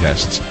hormone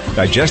tests,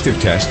 digestive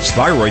tests,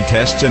 thyroid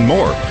tests, and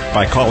more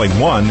by calling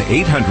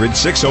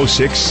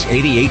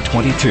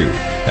 1-800-606-8822.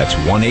 That's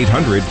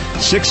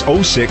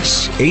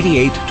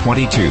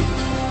 1-800-606-8822.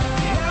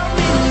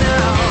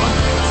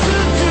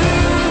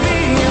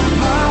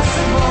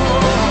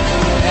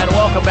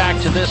 Welcome back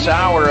to this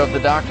hour of the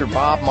Dr.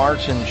 Bob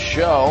Martin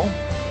Show.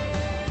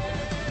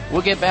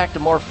 We'll get back to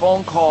more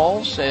phone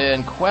calls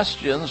and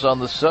questions on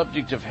the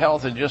subject of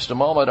health in just a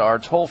moment. Our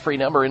toll-free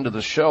number into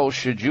the show,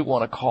 should you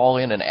want to call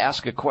in and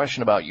ask a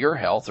question about your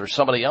health or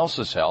somebody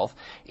else's health,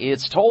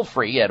 it's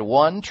toll-free at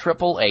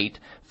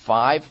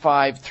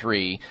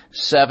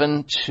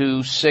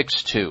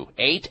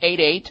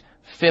 1-888-553-7262.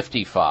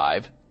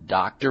 888-55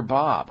 Dr.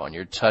 Bob on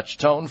your touch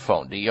tone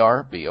phone,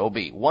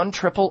 D-R-B-O-B.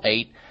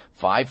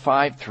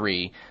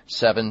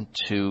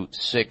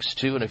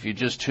 1-888-553-7262. And if you're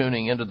just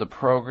tuning into the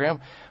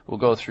program, we'll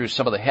go through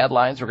some of the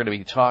headlines we're going to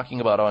be talking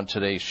about on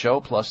today's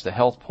show, plus the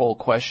health poll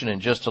question in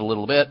just a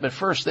little bit. But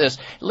first this,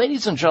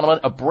 ladies and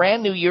gentlemen, a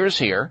brand new year's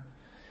here.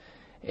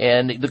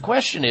 And the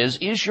question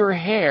is your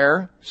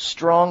hair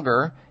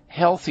stronger,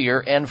 healthier,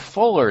 and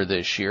fuller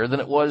this year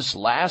than it was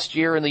last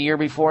year and the year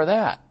before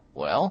that?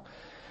 Well,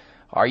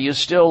 are you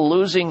still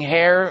losing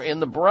hair in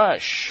the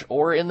brush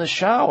or in the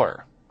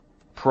shower?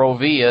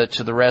 Provia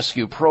to the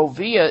rescue.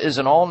 Provia is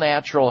an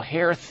all-natural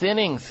hair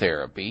thinning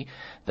therapy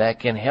that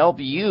can help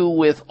you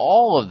with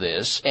all of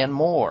this and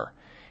more.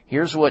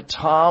 Here's what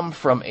Tom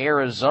from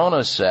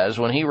Arizona says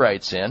when he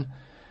writes in.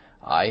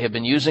 I have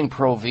been using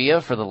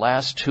Provia for the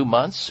last 2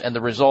 months, and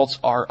the results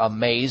are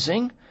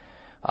amazing.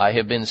 I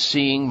have been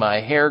seeing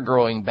my hair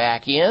growing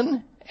back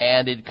in,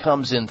 and it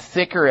comes in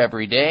thicker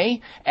every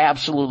day.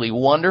 Absolutely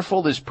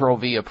wonderful, this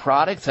Provia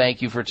product.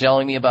 Thank you for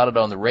telling me about it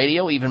on the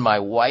radio. Even my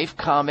wife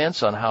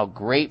comments on how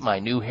great my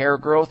new hair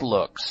growth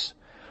looks.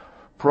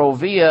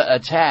 Provia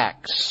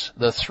attacks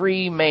the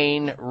 3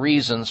 main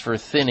reasons for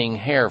thinning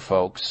hair,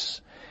 folks,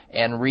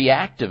 and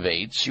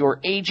reactivates your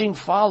aging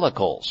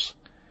follicles.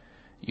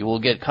 You will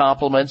get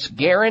compliments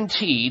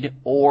guaranteed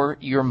or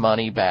your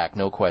money back,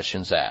 no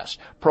questions asked.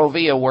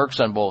 Provia works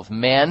on both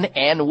men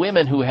and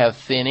women who have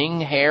thinning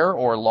hair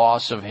or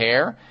loss of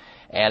hair,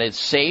 and it's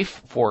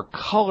safe for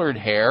colored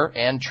hair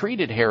and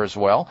treated hair as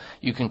well.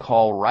 You can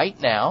call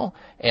right now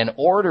and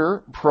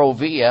order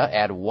Provia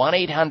at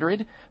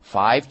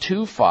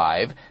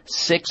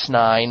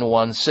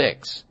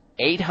 1-800-525-6916.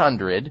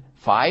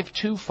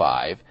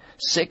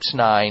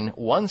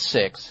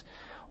 800-525-6916.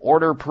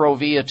 Order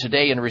Provia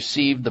today and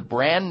receive the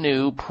brand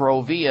new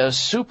Provia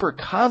Super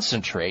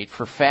Concentrate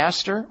for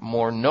faster,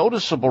 more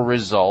noticeable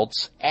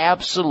results,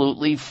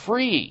 absolutely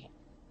free.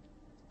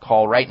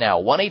 Call right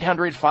now,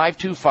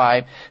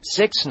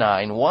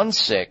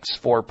 1-800-525-6916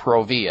 for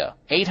Provia.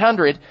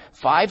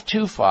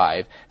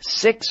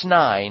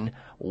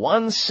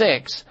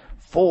 800-525-6916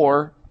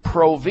 for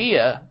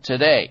Provia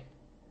today.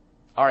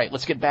 All right,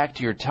 let's get back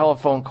to your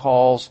telephone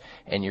calls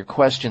and your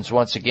questions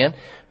once again.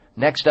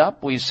 Next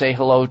up, we say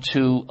hello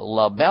to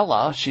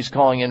LaBella. She's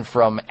calling in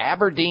from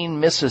Aberdeen,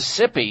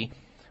 Mississippi.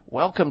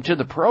 Welcome to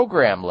the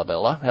program,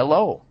 LaBella.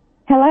 Hello.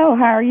 Hello,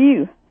 how are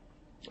you?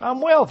 I'm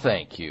well,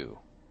 thank you.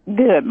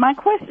 Good. My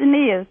question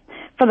is,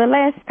 for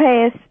the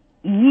past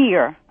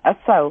year or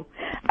so,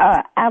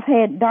 I've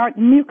had dark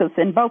mucus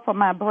in both of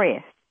my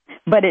breasts,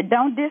 but it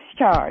don't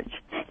discharge.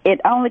 It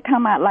only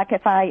come out like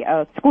if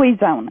I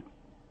squeeze on it.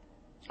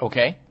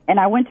 Okay. And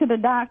I went to the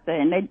doctor,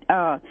 and they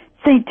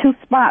see 2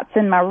 spots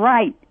in my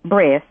right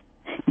breast,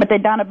 but they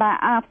done a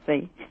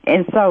biopsy,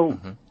 and so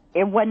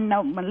it wasn't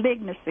no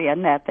malignancy or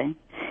nothing.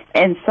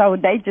 And so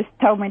they just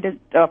told me to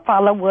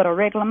follow with a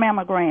regular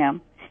mammogram,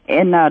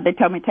 and they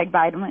told me to take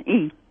vitamin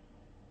E.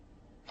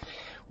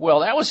 Well,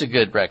 that was a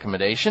good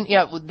recommendation.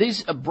 Yeah,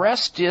 these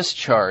breast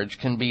discharge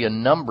can be a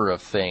number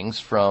of things,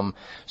 from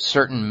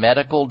certain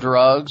medical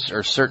drugs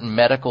or certain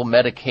medical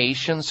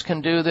medications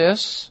can do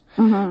this.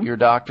 Your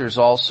doctors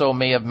also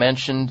may have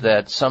mentioned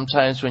that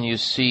sometimes when you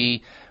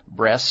see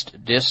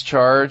breast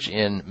discharge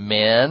in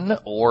men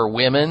or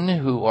women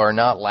who are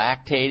not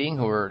lactating,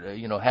 who are,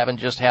 haven't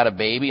just had a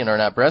baby and are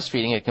not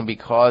breastfeeding, it can be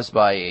caused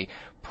by a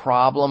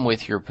problem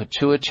with your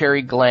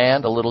pituitary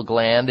gland, a little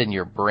gland in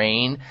your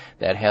brain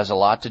that has a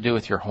lot to do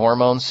with your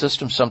hormone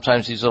system.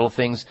 Sometimes these little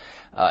things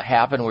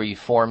happen where you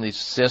form these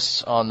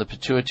cysts on the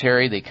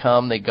pituitary. They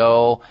come, they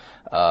go,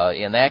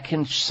 and that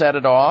can set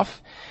it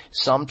off.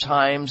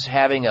 Sometimes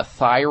having a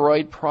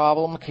thyroid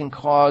problem can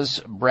cause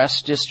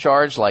breast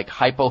discharge, like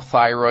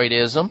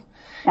hypothyroidism,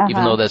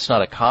 even though that's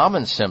not a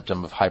common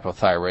symptom of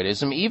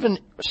hypothyroidism. Even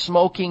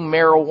smoking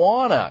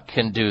marijuana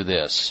can do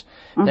this.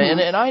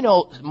 And I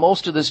know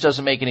most of this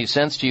doesn't make any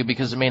sense to you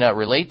because it may not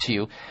relate to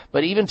you,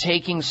 but even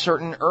taking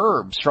certain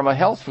herbs from a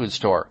health food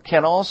store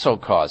can also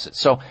cause it.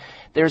 So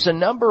There's a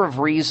number of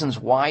reasons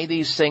why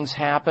these things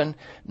happen,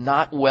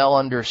 not well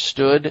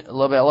understood,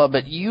 Lavella,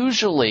 but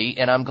usually,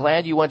 and I'm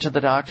glad you went to the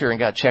doctor and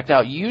got checked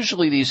out,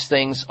 usually these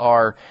things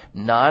are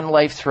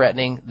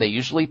non-life-threatening. They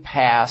usually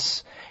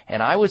pass,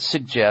 and I would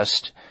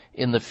suggest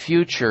in the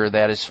future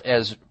that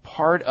as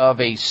part of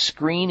a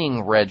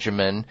screening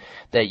regimen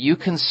that you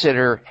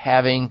consider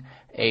having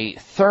a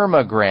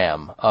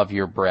thermogram of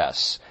your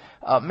breasts.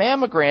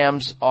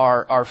 Mammograms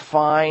are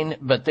fine,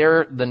 but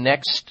they're the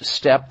next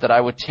step that I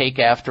would take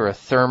after a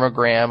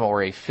thermogram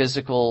or a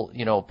physical,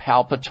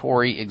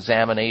 palpatory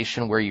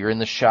examination where you're in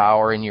the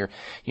shower and you're,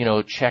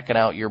 checking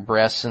out your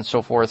breasts and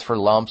so forth for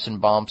lumps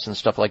and bumps and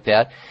stuff like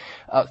that.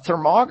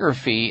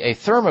 Thermography, a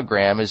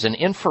thermogram, is an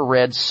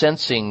infrared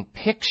sensing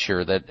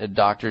picture that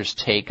doctors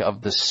take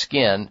of the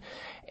skin,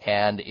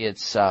 and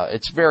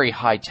it's very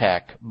high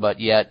tech,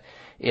 but yet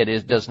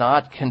it does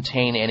not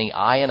contain any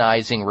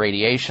ionizing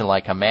radiation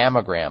like a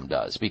mammogram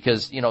does,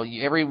 because,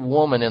 every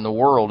woman in the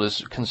world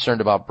is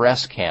concerned about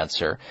breast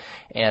cancer,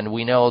 and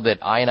we know that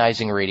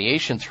ionizing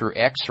radiation through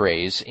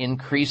X-rays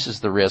increases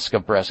the risk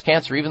of breast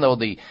cancer, even though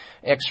the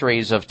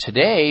X-rays of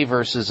today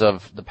versus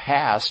of the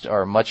past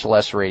are much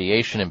less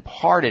radiation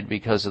imparted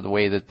because of the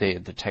way that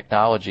the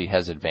technology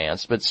has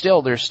advanced. But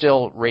still, there's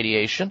still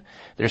radiation,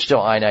 there's still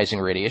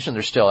ionizing radiation,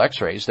 there's still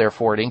X-rays.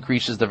 Therefore, it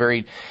increases the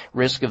very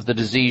risk of the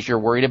disease you're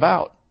worried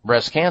about,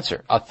 breast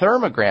cancer. A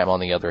thermogram, on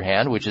the other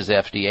hand, which is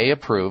FDA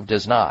approved,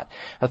 does not.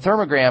 A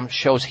thermogram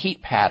shows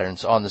heat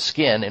patterns on the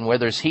skin, and where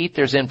there's heat,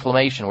 there's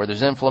inflammation. Where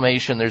there's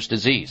inflammation, there's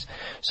disease.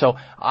 So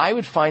I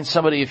would find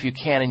somebody, if you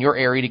can, in your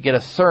area to get a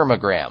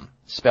thermogram,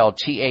 spelled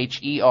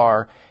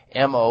Thermogram,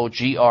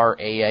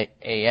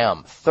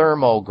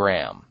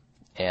 thermogram.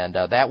 And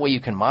that way you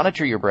can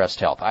monitor your breast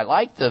health. I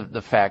like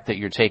the fact that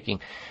you're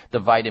taking the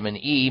vitamin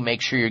E.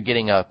 Make sure you're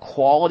getting a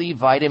quality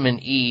vitamin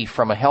E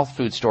from a health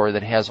food store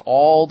that has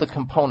all the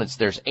components.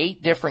 There's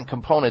 8 different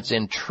components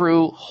in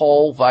true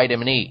whole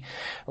vitamin E.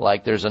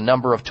 Like there's a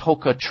number of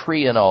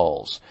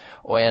tocotrienols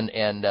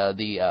and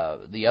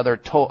the other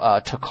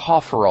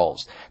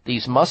tocopherols.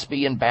 These must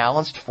be in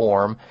balanced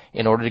form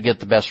in order to get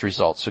the best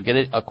results. So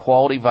get a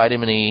quality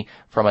vitamin E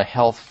from a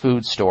health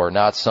food store,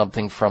 not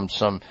something from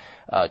some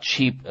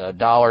cheap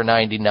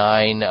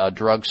 $1.99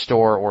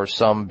 drugstore or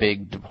some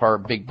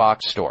big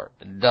box store.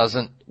 It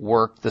doesn't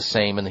work the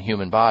same in the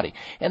human body.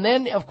 And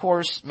then, of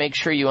course, make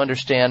sure you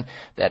understand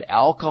that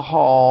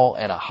alcohol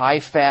and a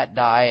high-fat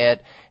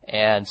diet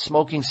and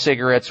smoking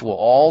cigarettes will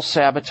all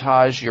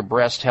sabotage your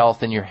breast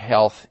health and your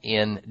health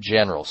in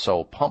general.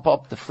 So pump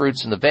up the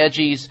fruits and the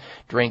veggies,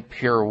 drink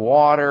pure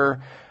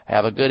water,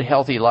 have a good,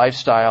 healthy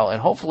lifestyle,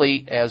 and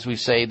hopefully, as we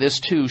say, this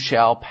too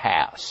shall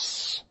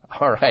pass.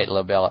 All right,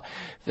 Labella.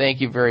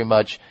 Thank you very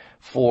much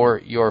for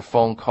your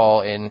phone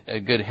call, and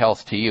good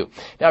health to you.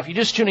 Now, if you're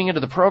just tuning into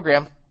the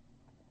program,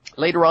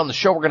 later on in the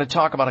show, we're going to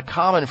talk about a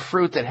common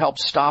fruit that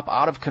helps stop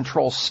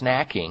out-of-control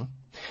snacking.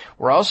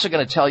 We're also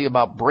going to tell you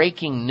about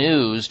breaking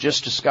news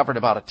just discovered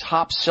about a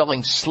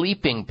top-selling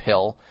sleeping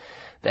pill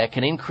that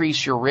can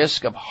increase your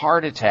risk of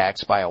heart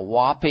attacks by a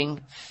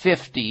whopping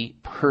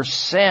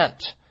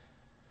 50%.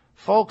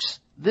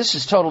 Folks, this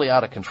is totally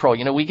out of control.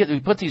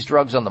 We put these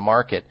drugs on the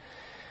market,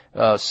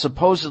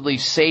 supposedly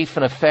safe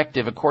and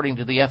effective according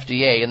to the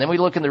FDA, and then we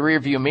look in the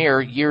rearview mirror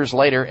years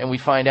later and we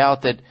find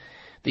out that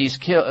these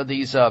pills,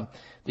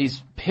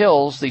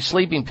 these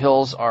sleeping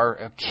pills,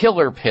 are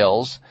killer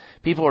pills.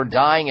 People are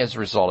dying as a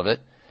result of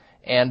it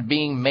and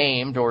being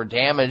maimed or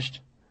damaged,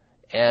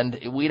 and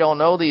we don't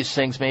know these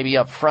things maybe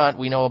up front.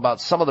 We know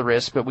about some of the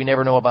risks, but we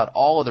never know about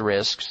all of the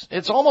risks.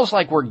 It's almost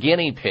like we're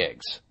guinea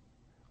pigs.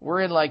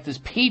 We're in like this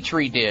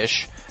petri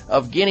dish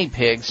of guinea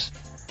pigs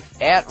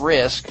at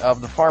risk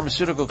of the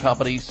pharmaceutical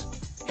companies,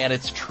 and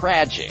it's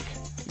tragic.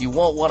 You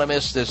won't want to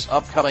miss this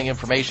upcoming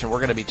information we're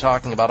going to be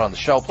talking about on the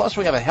show. Plus,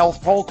 we have a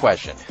health poll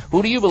question.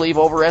 Who do you believe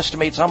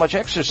overestimates how much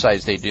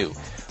exercise they do?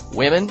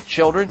 Women,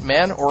 children,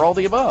 men, or all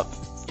the above?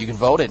 You can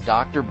vote at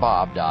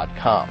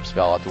drbob.com.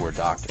 Spell out the word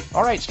doctor.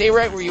 All right, stay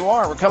right where you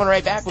are. We're coming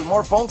right back with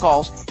more phone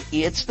calls.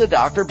 It's the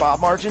Dr. Bob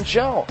Martin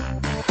Show.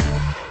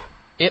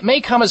 It may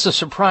come as a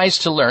surprise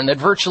to learn that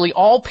virtually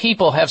all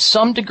people have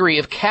some degree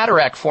of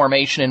cataract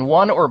formation in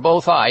one or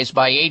both eyes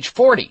by age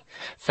 40.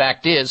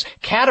 Fact is,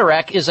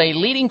 cataract is a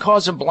leading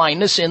cause of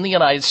blindness in the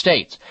United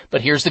States.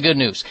 But here's the good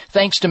news.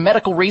 Thanks to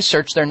medical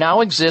research, there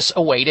now exists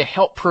a way to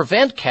help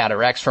prevent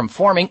cataracts from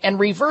forming and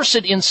reverse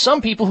it in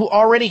some people who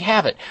already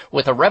have it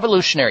with a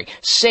revolutionary,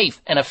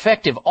 safe, and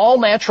effective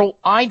all-natural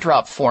eye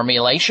drop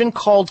formulation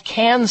called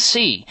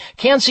Can-C.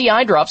 Can-C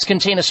eye drops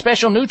contain a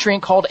special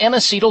nutrient called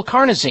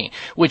N-acetylcarnosine,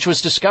 which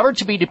was discovered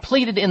to be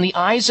depleted in the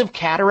eyes of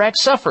cataract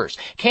sufferers.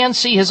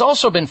 Can-C has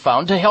also been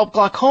found to help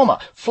glaucoma,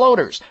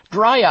 floaters,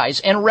 dry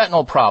eyes, and retinal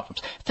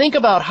problems. Think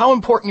about how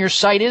important your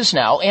sight is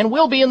now and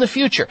will be in the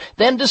future.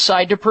 Then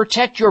decide to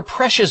protect your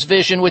precious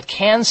vision with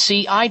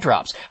Can-C eye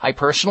drops. I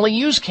personally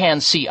use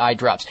Can-C eye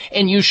drops,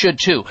 and you should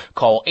too.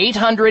 Call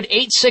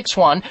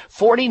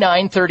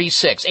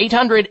 800-861-4936.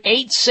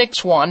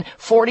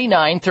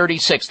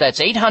 800-861-4936.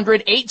 That's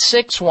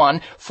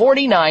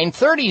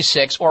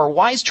 800-861-4936 or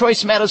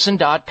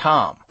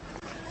wisechoicemedicine.com.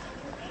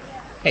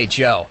 Hey,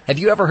 Joe, have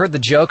you ever heard the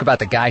joke about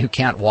the guy who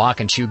can't walk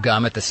and chew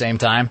gum at the same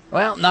time?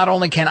 Well, not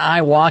only can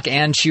I walk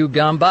and chew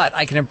gum, but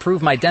I can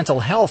improve my dental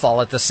health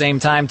all at the same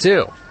time,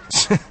 too.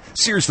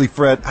 Seriously,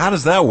 Fred, how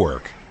does that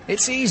work?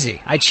 It's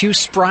easy. I chew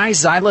Spry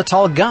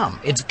xylitol gum.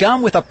 It's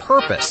gum with a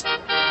purpose.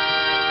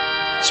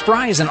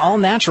 Spry is an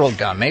all-natural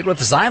gum made with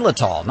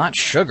xylitol, not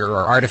sugar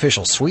or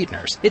artificial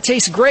sweeteners. It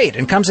tastes great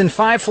and comes in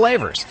 5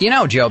 flavors. You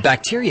know, Joe,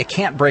 bacteria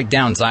can't break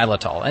down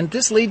xylitol, and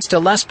this leads to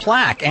less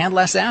plaque and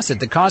less acid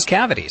that cause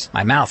cavities.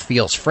 My mouth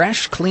feels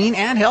fresh, clean,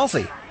 and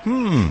healthy.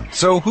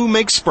 So who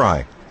makes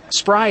Spry?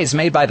 Spry is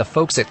made by the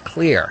folks at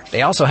Clear.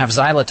 They also have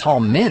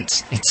xylitol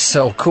mints. It's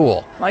so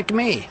cool. Like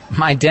me.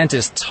 My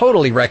dentist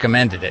totally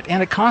recommended it,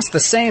 and it costs the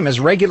same as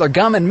regular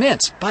gum and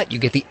mints, but you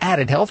get the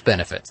added health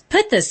benefits.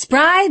 Put the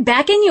Spry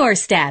back in your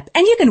step,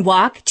 and you can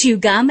walk, chew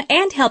gum,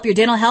 and help your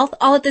dental health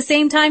all at the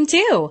same time,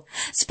 too.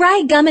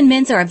 Spry gum and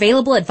mints are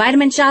available at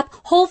Vitamin Shop,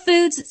 Whole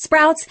Foods,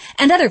 Sprouts,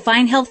 and other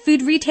fine health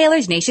food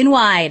retailers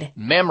nationwide.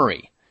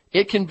 Memory.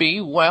 It can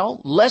be, well,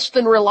 less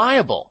than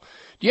reliable.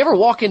 Do you ever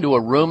walk into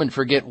a room and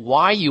forget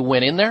why you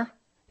went in there?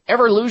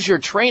 Ever lose your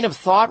train of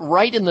thought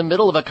right in the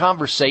middle of a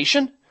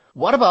conversation?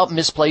 What about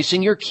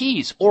misplacing your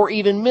keys or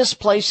even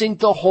misplacing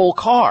the whole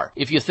car?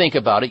 If you think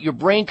about it, your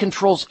brain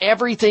controls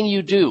everything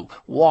you do,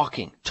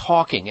 walking,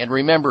 talking, and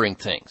remembering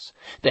things.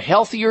 The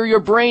healthier your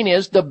brain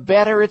is, the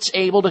better it's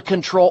able to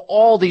control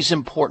all these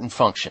important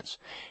functions.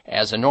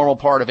 As a normal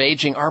part of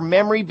aging, our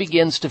memory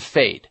begins to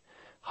fade.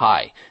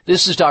 Hi,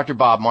 this is Dr.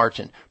 Bob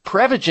Martin.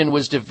 Prevagen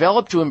was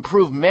developed to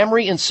improve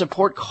memory and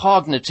support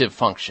cognitive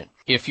function.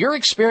 If you're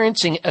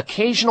experiencing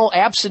occasional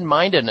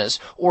absent-mindedness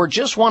or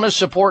just want to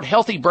support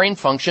healthy brain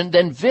function,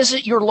 then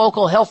visit your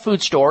local health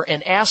food store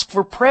and ask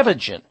for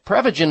Prevagen.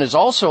 Prevagen is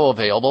also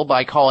available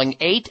by calling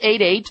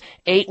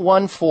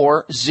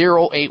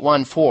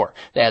 888-814-0814.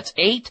 That's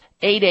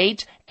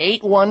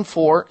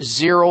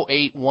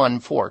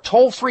 888-814-0814.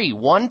 Toll free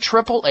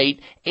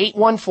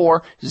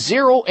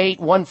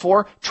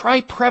 1-888-814-0814.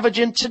 Try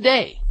Prevagen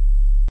today.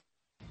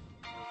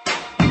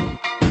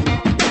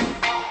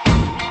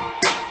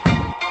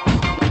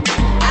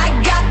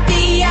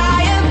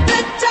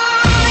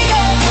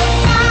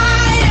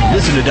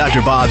 Listen to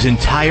Dr. Bob's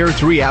entire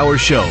 3-hour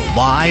show,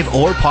 live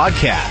or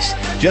podcast.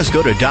 Just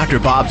go to Dr.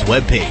 Bob's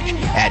webpage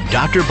at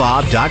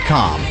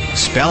drbob.com.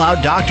 Spell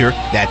out doctor,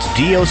 that's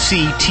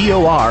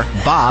D-O-C-T-O-R,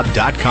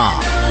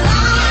 bob.com.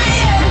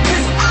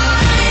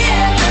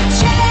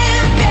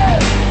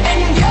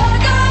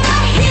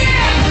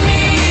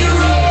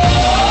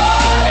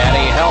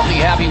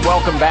 Happy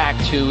welcome back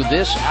to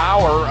this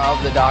hour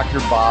of the Dr.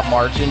 Bob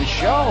Martin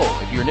Show.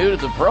 If you're new to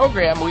the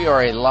program, we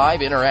are a live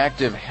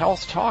interactive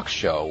health talk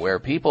show where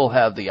people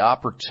have the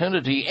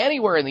opportunity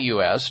anywhere in the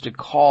U.S. to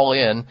call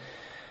in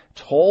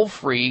toll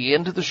free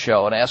into the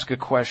show and ask a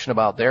question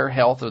about their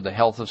health or the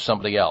health of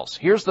somebody else.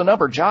 Here's the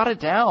number. Jot it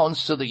down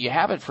so that you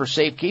have it for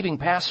safekeeping.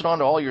 Pass it on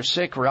to all your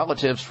sick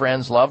relatives,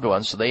 friends, loved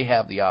ones, so they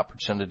have the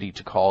opportunity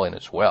to call in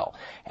as well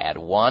at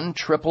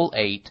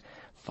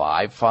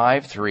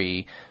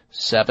 1-888-553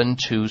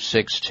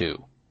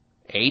 7262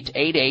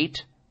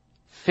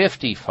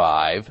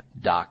 888-55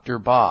 Dr.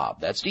 Bob.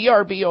 That's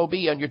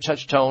DRBOB on your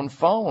touch tone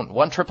phone.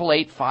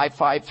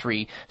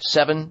 1-888-553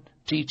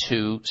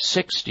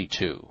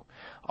 7262.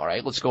 All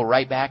right, let's go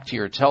right back to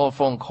your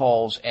telephone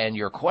calls and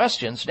your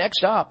questions.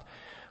 Next up,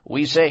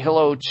 we say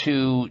hello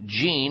to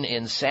Jean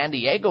in San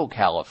Diego,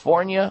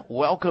 California.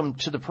 Welcome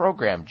to the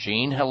program,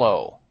 Jean.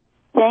 Hello.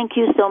 Thank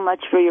you so much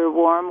for your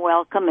warm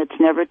welcome. It's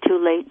never too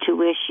late to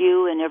wish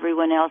you and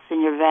everyone else in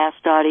your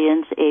vast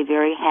audience a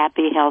very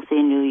happy,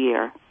 healthy new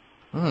year.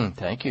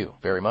 Thank you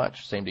very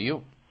much. Same to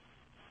you.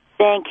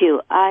 Thank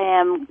you. I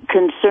am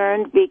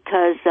concerned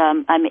because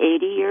I'm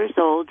 80 years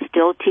old,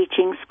 still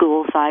teaching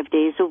school 5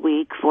 days a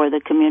week for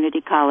the community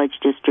college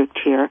district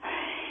here,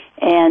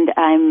 and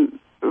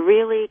I'm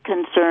really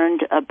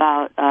concerned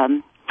about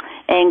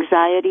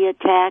anxiety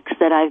attacks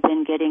that I've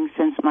been getting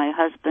since my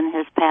husband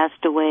has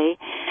passed away.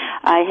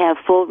 I have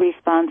full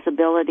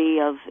responsibility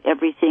of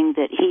everything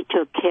that he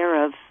took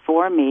care of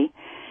for me,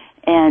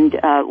 and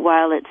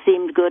while it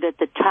seemed good at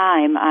the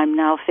time, I'm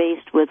now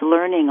faced with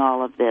learning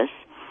all of this.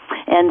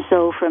 And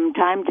so from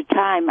time to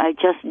time, I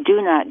just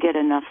do not get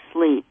enough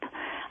sleep.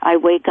 I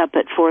wake up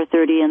at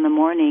 4:30 in the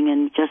morning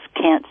and just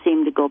can't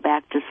seem to go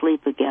back to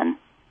sleep again.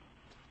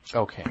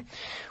 Okay.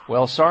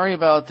 Well, sorry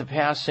about the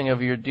passing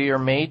of your dear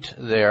mate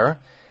there,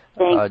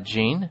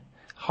 Jean.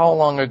 How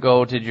long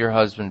ago did your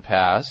husband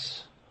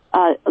pass?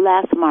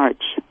 Last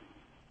March.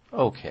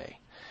 Okay.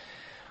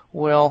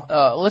 Well,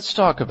 let's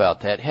talk about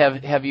that.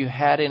 Have you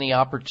had any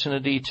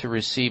opportunity to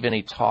receive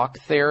any talk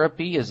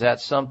therapy? Is that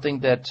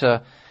something that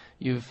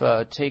you've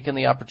taken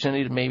the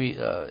opportunity to maybe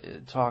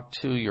talk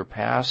to your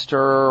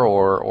pastor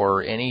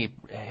or any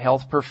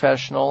health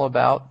professional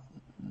about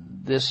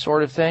this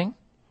sort of thing?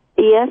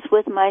 Yes,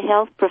 with my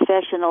health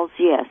professionals,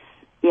 yes.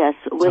 Yes,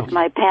 with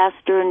my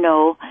pastor,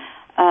 no.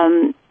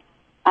 I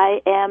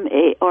am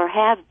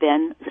have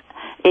been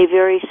a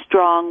very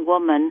strong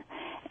woman,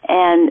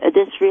 and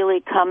this really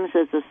comes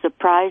as a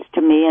surprise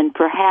to me, and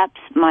perhaps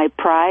my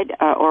pride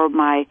or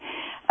my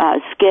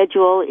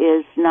schedule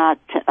is not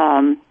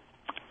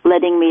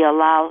letting me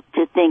allow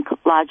to think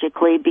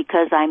logically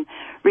because I'm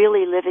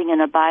really living in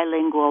a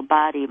bilingual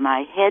body.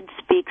 My head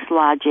speaks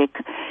logic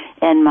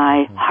and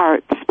my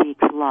heart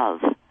speaks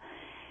love.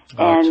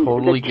 And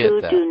totally the two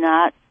get that. do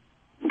not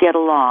get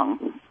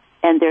along.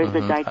 And there's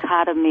a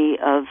dichotomy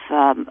of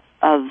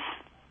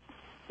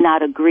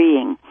not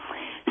agreeing.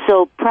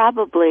 So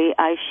probably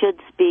I should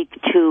speak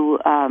to,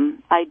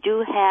 I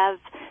do have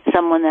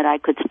someone that I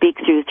could speak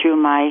through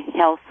my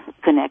health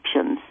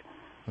connections.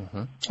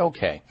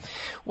 Okay.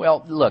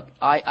 Well, look,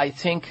 I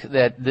think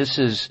that this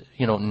is,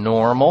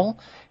 normal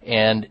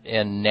and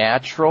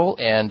natural,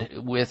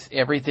 and with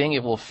everything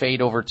it will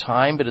fade over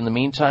time, but in the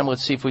meantime,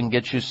 let's see if we can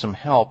get you some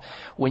help.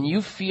 When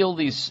you feel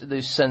these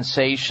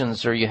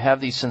sensations, or you have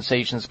these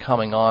sensations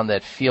coming on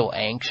that feel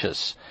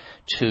anxious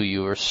to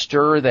you, or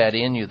stir that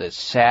in you, that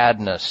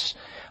sadness,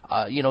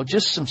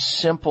 just some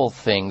simple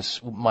things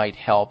might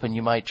help, and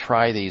you might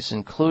try these,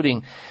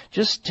 including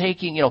just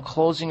taking,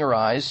 closing your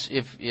eyes,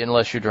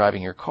 unless you're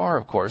driving your car,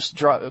 of course,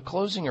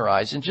 closing your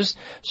eyes and just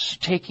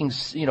taking,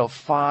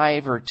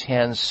 5 or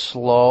 10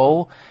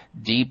 slow,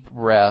 deep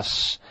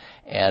breaths,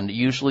 and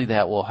usually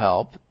that will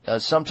help.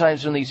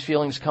 Sometimes when these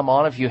feelings come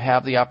on, if you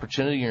have the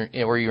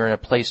opportunity or you're in a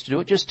place to do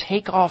it, just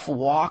take off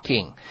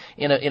walking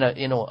in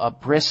a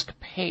brisk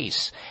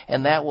pace,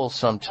 and that will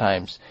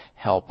sometimes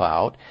help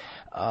out.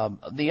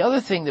 The other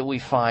thing that we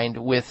find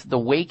with the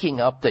waking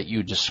up that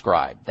you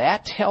described,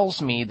 that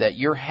tells me that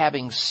you're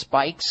having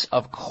spikes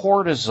of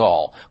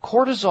cortisol.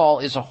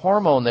 Cortisol is a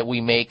hormone that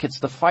we make. It's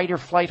the fight or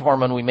flight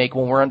hormone we make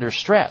when we're under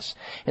stress.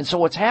 And so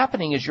what's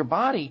happening is your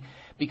body,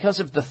 because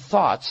of the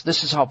thoughts,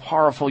 this is how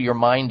powerful your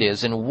mind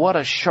is, and what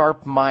a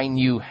sharp mind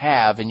you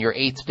have in your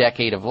 8th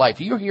decade of life.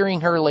 You're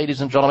hearing her,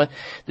 ladies and gentlemen.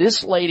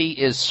 This lady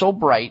is so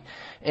bright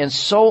and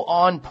so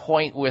on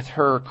point with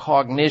her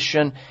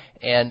cognition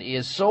and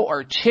is so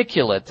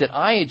articulate that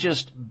I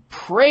just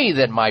pray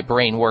that my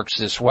brain works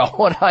this well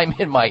when I'm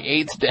in my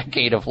 8th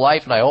decade of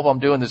life, and I hope I'm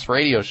doing this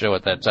radio show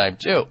at that time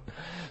too.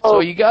 So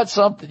you got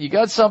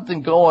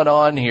something going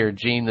on here,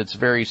 Jean, that's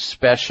very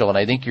special, and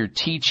I think your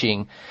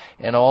teaching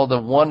and all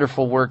the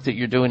wonderful work that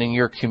you're doing in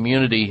your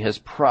community has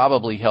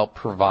probably helped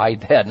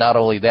provide that. Not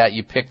only that,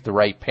 you picked the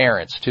right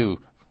parents too.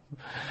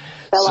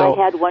 Well,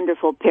 I had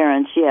wonderful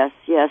parents, yes,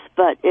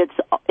 but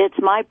it's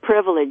my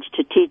privilege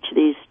to teach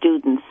these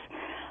students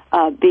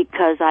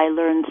because I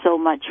learned so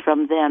much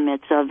from them.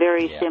 It's a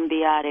very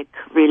symbiotic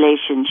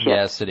relationship.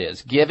 Yes, it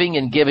is. Giving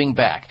and giving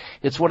back.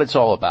 It's what it's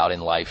all about in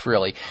life,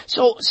 really.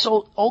 So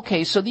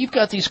you've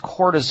got these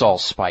cortisol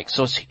spikes.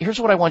 So here's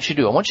what I want you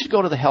to do. I want you to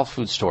go to the health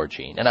food store,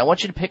 Jean, and I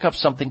want you to pick up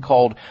something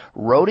called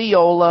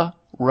Rhodiola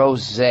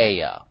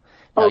rosea.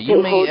 Now, okay,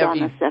 hold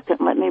on a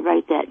second. Let me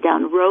write that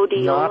down.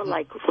 Rhodiola,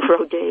 like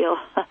rodeo.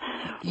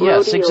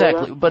 Yes,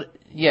 exactly. But,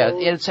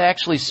 it's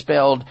actually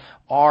spelled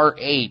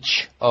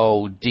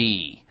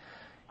RHOD.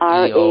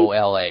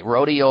 EOLA.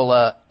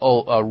 Rhodiola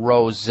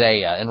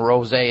rosea, and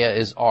rosea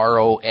is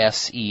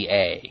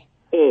ROSEA.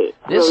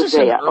 This is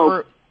an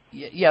herb.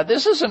 Yeah,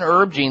 this is an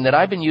herb, Gene, that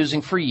I've been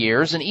using for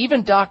years, and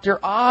even Dr.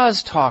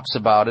 Oz talks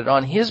about it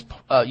on his,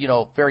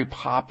 very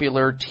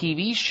popular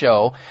TV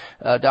show,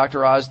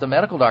 Dr. Oz, the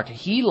medical doctor.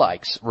 He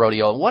likes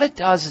rhodiola. What it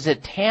does is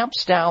it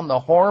tamps down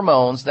the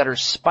hormones that are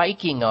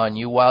spiking on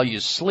you while you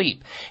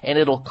sleep, and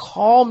it'll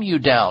calm you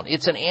down.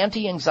 It's an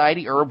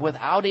anti-anxiety herb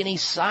without any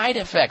side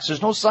effects.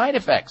 There's no side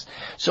effects.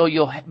 So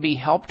you'll be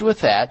helped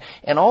with that.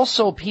 And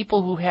also,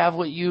 people who have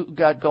what you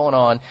got going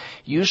on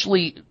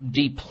usually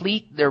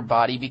deplete their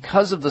body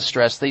because of the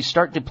stress. They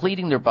start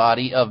depleting their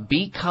body of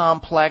B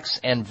complex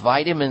and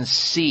vitamin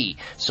C.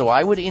 So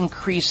I would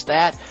increase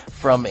that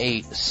from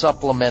a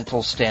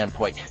supplemental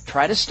standpoint.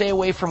 Try to stay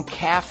away from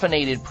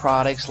caffeinated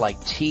products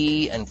like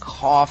tea and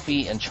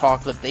coffee and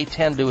chocolate. They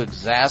tend to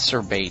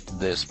exacerbate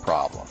this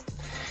problem.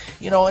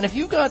 And if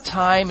you've got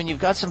time and you've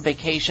got some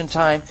vacation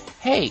time,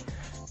 hey,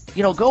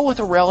 go with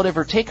a relative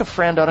or take a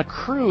friend on a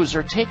cruise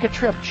or take a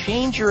trip.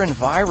 Change your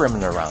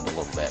environment around a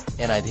little bit,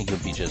 and I think you'll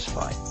be just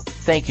fine.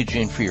 Thank you,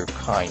 Gene, for your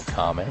kind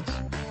comments.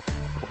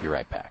 We'll be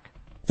right back.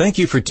 Thank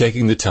you for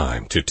taking the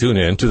time to tune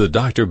in to the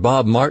Dr.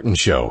 Bob Martin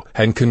Show,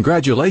 and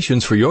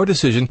congratulations for your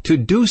decision to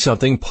do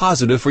something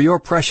positive for your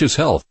precious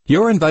health.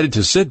 You're invited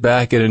to sit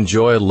back and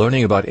enjoy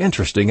learning about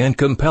interesting and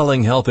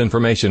compelling health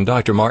information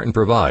Dr. Martin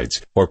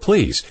provides. Or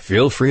please,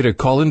 feel free to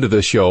call into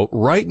the show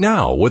right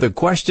now with a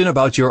question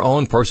about your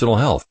own personal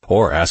health,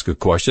 or ask a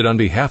question on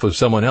behalf of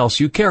someone else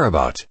you care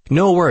about.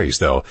 No worries,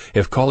 though.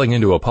 If calling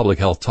into a public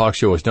health talk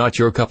show is not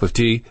your cup of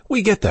tea,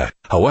 we get that.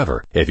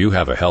 However, if you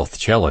have a health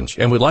challenge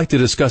and would like to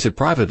discuss it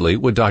privately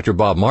with Dr.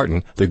 Bob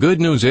Martin, the good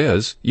news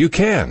is you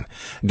can.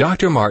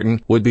 Dr.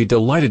 Martin would be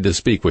delighted to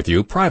speak with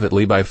you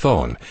privately by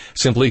phone.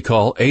 Simply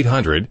call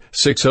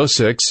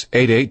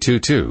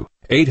 800-606-8822.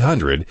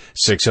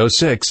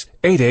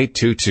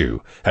 800-606-8822.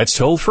 That's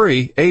toll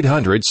free,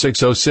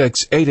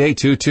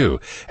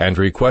 800-606-8822. And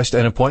request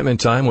an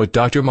appointment time with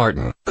Dr.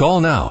 Martin.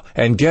 Call now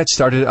and get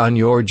started on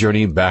your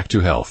journey back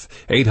to health.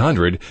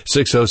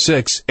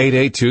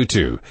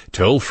 800-606-8822.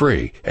 Toll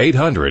free,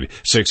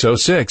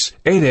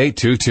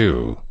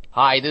 800-606-8822.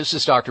 Hi, this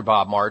is Dr.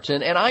 Bob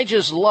Martin, and I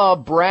just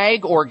love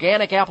Bragg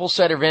Organic Apple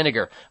Cider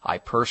Vinegar. I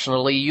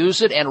personally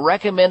use it and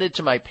recommend it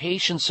to my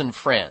patients and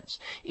friends.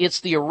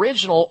 It's the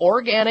original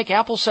organic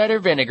apple cider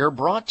vinegar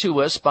brought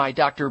to us by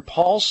Dr.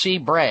 Paul C.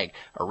 Bragg,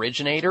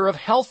 originator of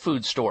health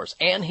food stores,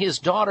 and his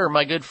daughter,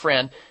 my good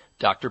friend,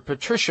 Dr.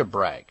 Patricia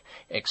Bragg.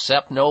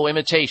 Accept no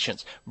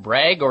imitations.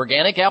 Bragg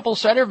Organic Apple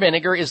Cider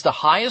Vinegar is the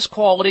highest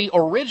quality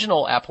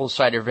original apple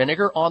cider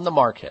vinegar on the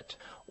market.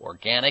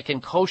 Organic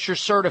and kosher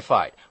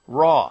certified,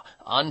 raw,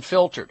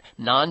 unfiltered,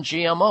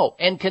 non-GMO,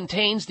 and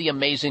contains the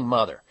amazing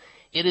mother.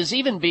 It is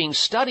even being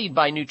studied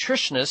by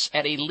nutritionists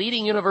at a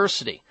leading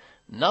university.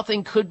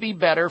 Nothing could be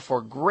better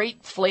for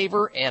great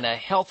flavor and a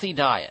healthy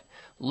diet.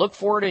 Look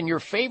for it in your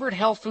favorite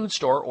health food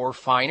store or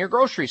finer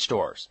grocery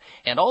stores.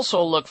 And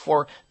also look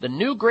for the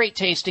new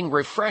great-tasting,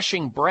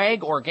 refreshing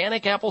Bragg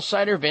Organic Apple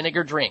Cider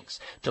Vinegar drinks.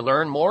 To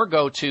learn more,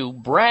 go to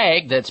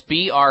Bragg, that's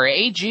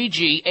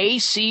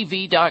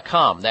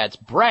BRAGGACV.com. That's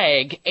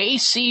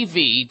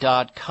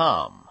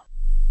BraggACV.com.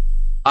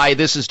 Hi,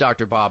 this is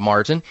Dr. Bob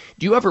Martin.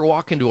 Do you ever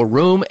walk into a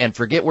room and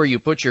forget where you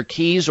put your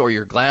keys or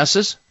your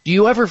glasses? Do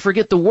you ever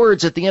forget the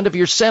words at the end of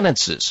your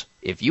sentences?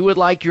 If you would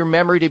like your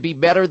memory to be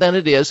better than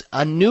it is,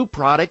 a new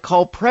product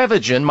called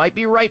Prevagen might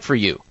be right for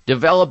you.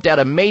 Developed at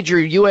a major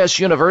U.S.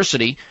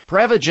 university,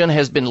 Prevagen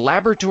has been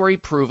laboratory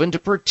proven to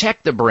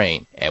protect the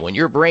brain. And when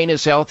your brain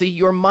is healthy,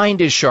 your mind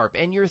is sharp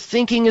and your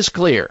thinking is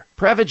clear.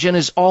 Prevagen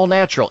is all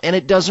natural and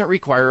it doesn't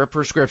require a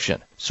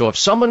prescription. So if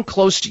someone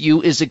close to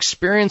you is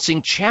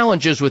experiencing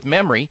challenges with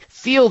memory,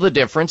 feel the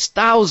difference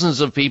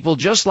thousands of people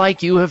just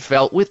like you have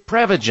felt with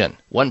Prevagen.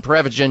 One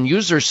Prevagen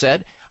user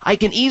said, "I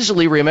can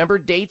easily remember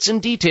dates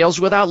and details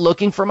without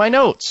looking for my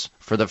notes.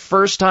 For the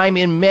first time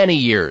in many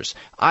years,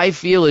 I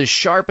feel as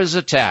sharp as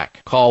a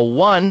tack." Call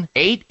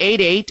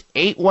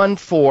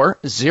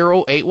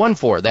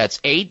 1-888-814-0814. That's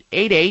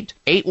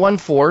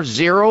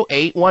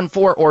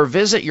 888-814-0814, or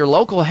visit your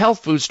local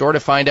health food store to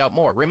find out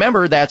more.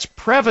 Remember, that's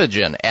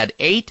Prevagen at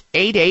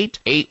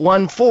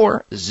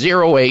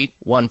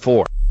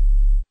 888-814-0814.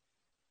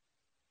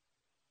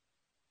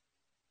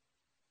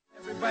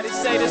 Everybody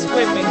say this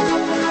with me.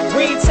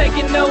 We ain't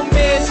taking no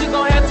meds, you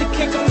gon' have to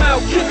kick 'em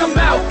out, kick 'em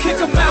out, kick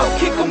 'em out,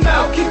 kick 'em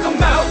out, kick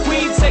 'em out. We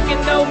ain't taking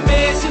no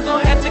meds, you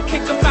gon' have to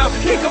kick 'em out,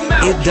 kick 'em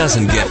out. It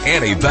doesn't get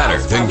any better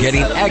than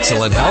getting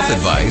excellent health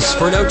advice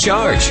for no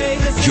charge.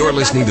 You're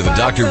listening to the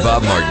Dr.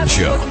 Bob Martin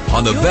Show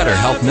on the Better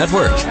Health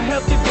Network. A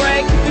healthy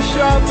brain, keep you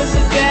sharp as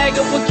a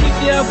dagger. We'll keep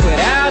you up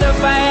without a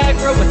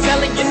Viagra. We're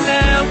telling you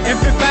now.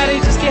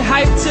 Everybody just get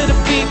hyped to the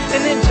beat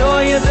and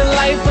enjoy the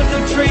life of the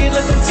tree.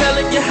 Look, I'm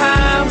telling you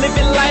how.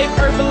 Living life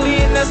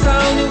herbally, and that's the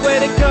only way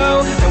to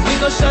go. And we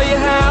gonna show you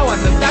how on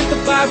the Dr.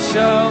 Bob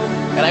Show.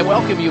 And I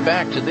welcome you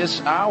back to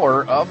this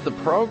hour of the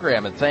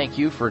program, and thank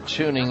you for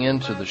tuning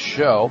into the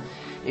show.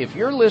 If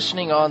you're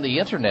listening on the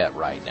internet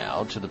right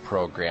now to the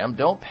program,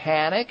 don't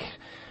panic.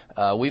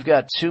 We've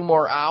got 2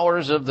 more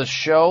hours of the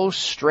show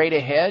straight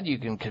ahead. You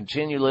can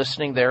continue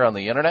listening there on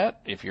the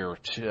internet. If you're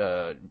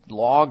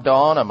logged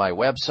on my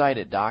website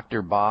at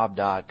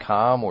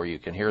drbob.com, where you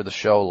can hear the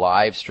show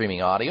live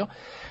streaming audio,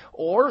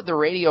 or the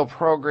radio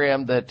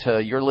program that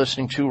you're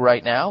listening to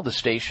right now, the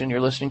station you're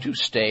listening to,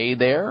 stay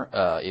there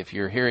if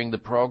you're hearing the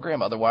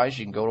program. Otherwise,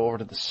 you can go over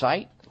to the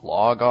site,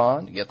 log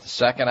on, get the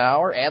second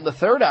hour, and the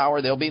third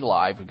hour, they'll be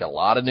live. We've got a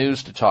lot of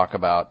news to talk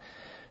about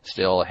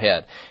still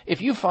ahead.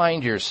 If you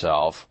find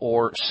yourself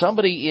or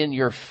somebody in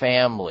your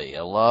family,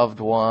 a loved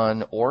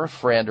one or a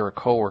friend or a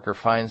coworker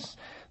finds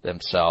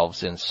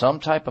themselves in some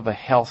type of a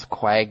health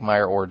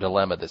quagmire or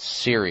dilemma that's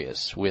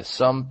serious, with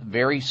some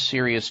very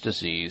serious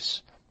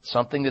disease,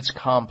 something that's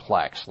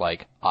complex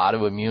like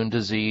autoimmune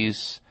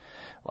disease,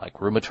 like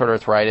rheumatoid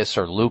arthritis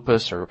or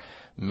lupus, or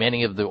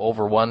many of the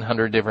over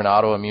 100 different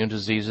autoimmune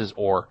diseases,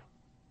 or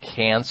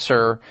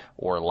cancer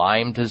or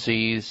Lyme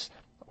disease,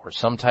 or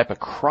some type of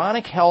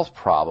chronic health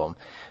problem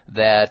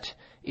that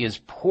is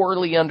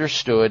poorly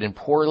understood and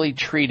poorly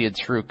treated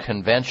through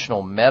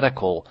conventional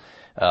medical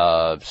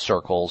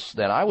circles,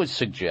 then I would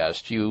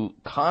suggest you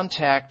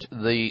contact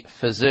the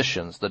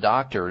physicians, the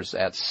doctors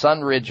at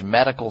Sunridge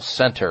Medical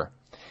Center,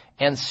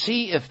 and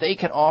see if they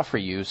can offer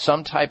you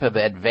some type of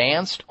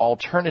advanced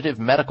alternative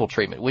medical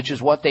treatment, which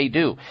is what they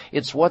do.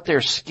 It's what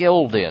they're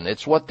skilled in.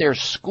 It's what they're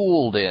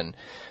schooled in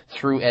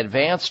through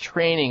advanced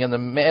training in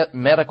the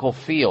medical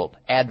field,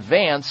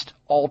 advanced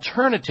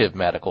alternative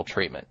medical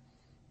treatment.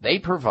 They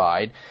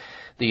provide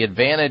the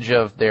advantage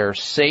of their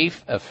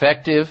safe,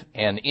 effective,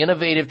 and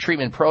innovative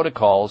treatment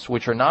protocols,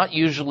 which are not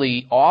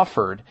usually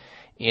offered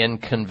in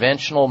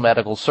conventional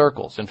medical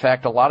circles. In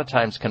fact, a lot of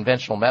times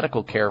conventional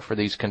medical care for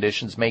these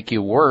conditions make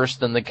you worse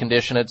than the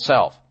condition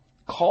itself.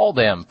 Call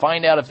them.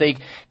 Find out if they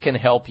can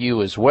help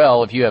you as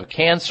well. If you have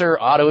cancer,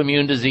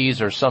 autoimmune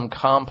disease, or some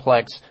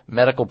complex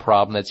medical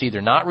problem that's either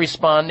not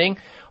responding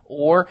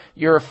or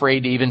you're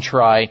afraid to even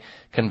try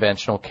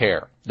conventional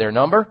care. Their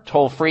number,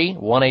 toll free,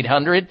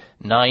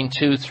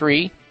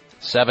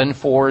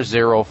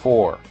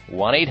 1-800-923-7404.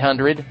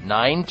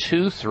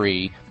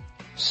 1-800-923-7404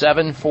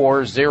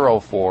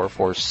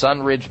 for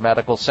Sunridge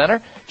Medical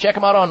Center. Check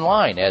them out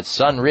online at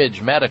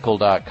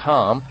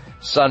sunridgemedical.com,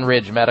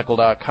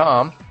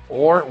 sunridgemedical.com,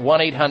 or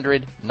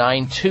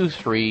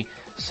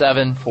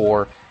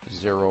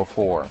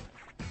 1-800-923-7404.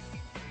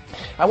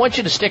 I want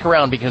you to stick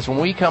around because when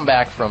we come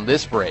back from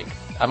this break,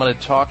 I'm going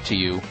to talk to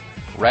you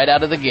right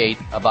out of the gate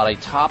about a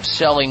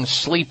top-selling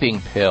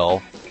sleeping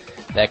pill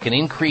that can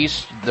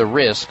increase the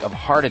risk of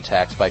heart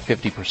attacks by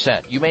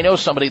 50%. You may know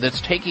somebody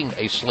that's taking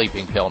a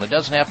sleeping pill, and it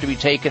doesn't have to be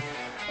taken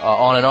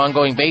on an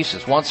ongoing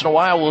basis. Once in a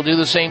while, we'll do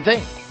the same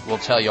thing. We'll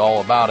tell you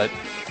all about it,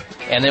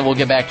 and then we'll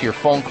get back to your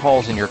phone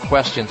calls and your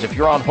questions. If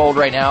you're on hold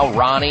right now,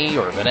 Ronnie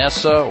or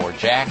Vanessa or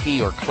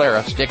Jackie or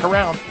Clara, stick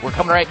around. We're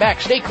coming right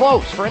back. Stay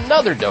close for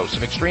another dose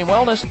of extreme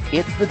wellness.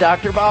 It's the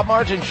Dr. Bob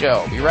Martin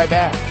Show. Be right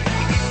back.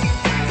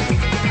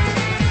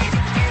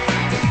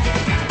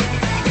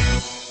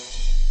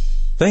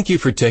 Thank you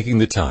for taking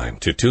the time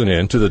to tune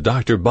in to the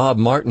Dr. Bob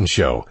Martin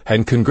Show,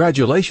 and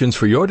congratulations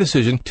for your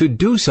decision to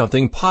do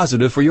something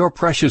positive for your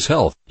precious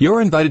health.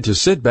 You're invited to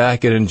sit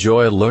back and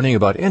enjoy learning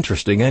about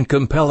interesting and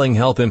compelling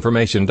health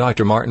information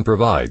Dr. Martin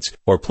provides.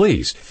 Or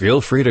please,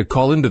 feel free to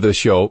call into the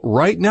show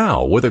right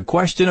now with a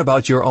question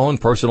about your own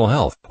personal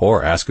health,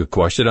 or ask a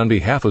question on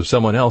behalf of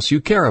someone else you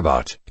care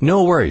about.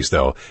 No worries,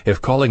 though.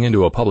 If calling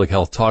into a public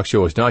health talk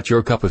show is not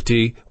your cup of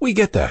tea, we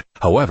get that.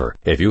 However,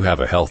 if you have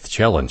a health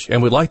challenge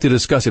and would like to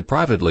discuss it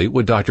privately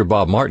with Dr.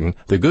 Bob Martin,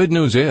 the good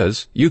news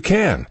is you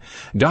can.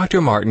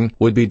 Dr. Martin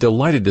would be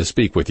delighted to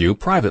speak with you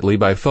privately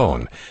by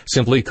phone.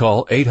 Simply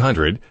call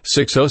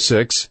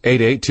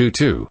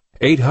 800-606-8822.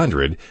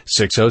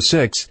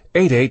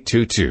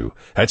 800-606-8822.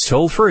 That's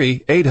toll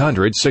free,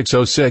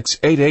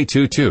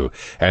 800-606-8822,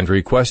 and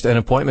request an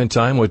appointment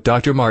time with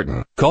Dr.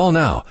 Martin. Call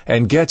now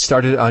and get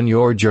started on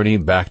your journey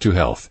back to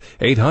health.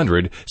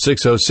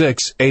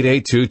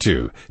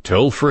 800-606-8822.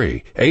 Toll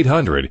free,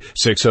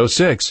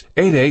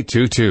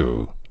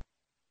 800-606-8822.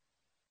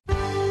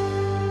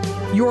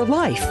 Your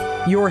life,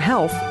 your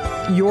health,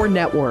 your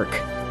network.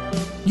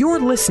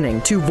 You're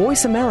listening to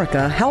Voice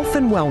America Health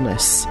and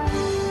Wellness.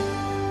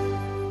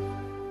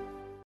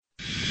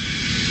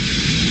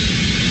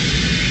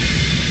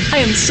 I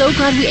am so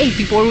glad we ate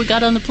before we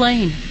got on the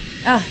plane.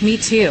 Me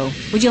too.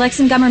 Would you like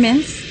some gum or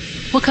mints?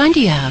 What kind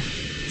do you have?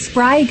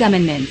 Spry Gum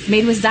and Mints,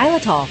 made with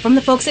xylitol from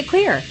the folks at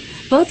Clear.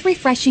 Both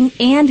refreshing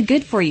and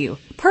good for you.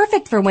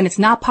 Perfect for when it's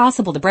not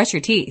possible to brush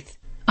your teeth.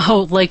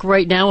 Oh, like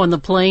right now on the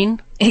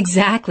plane?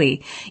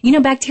 Exactly. You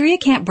know, bacteria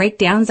can't break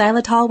down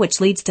xylitol,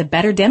 which leads to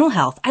better dental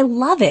health. I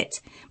love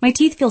it. My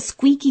teeth feel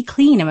squeaky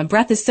clean and my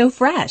breath is so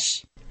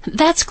fresh.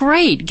 That's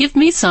great. Give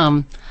me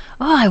some.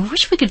 Oh, I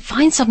wish we could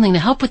find something to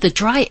help with the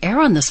dry air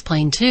on this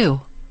plane,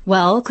 too.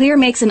 Well, Clear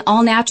makes an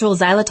all-natural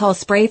xylitol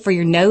spray for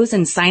your nose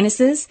and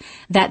sinuses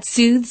that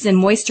soothes and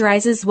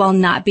moisturizes while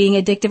not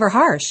being addictive or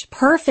harsh.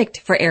 Perfect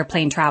for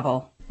airplane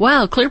travel.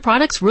 Wow, Clear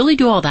products really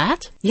do all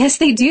that? Yes,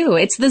 they do.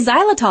 It's the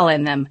xylitol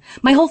in them.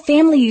 My whole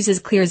family uses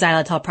Clear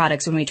xylitol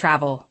products when we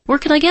travel. Where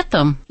can I get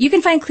them? You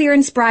can find Clear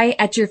and Spry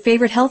at your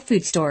favorite health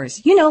food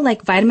stores. You know,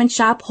 like Vitamin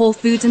Shop, Whole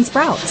Foods, and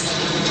Sprouts.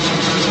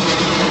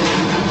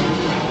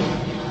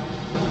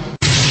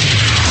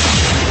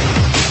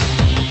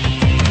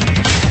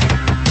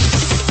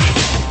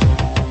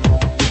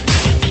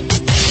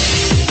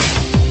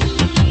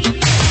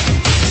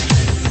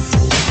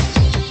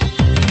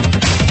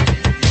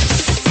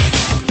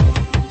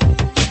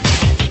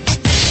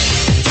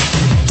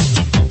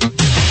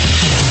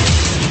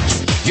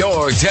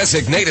 Your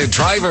designated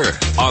driver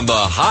on the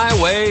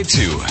highway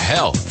to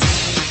health.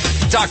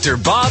 Dr.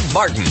 Bob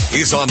Martin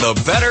is on the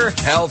Better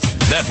Health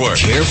Network.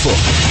 Careful.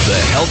 The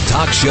health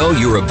talk show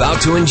you're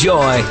about to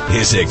enjoy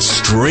is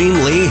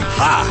extremely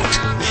hot.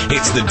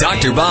 It's the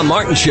Dr. Bob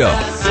Martin Show.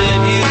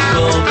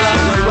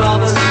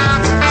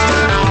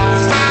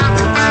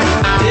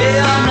 Day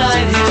or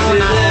night, he'll be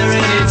there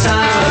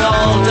anytime at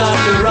all.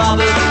 Dr.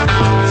 Robert,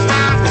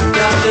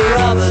 Dr.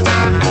 Robert.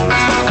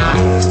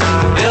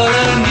 You're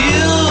a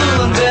new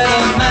and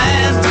better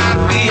man.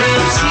 He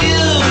helps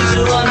you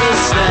to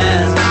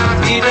understand.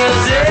 He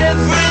does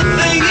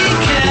everything he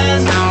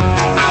can.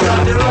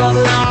 Dr.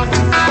 Robert.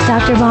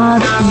 Dr. Bob,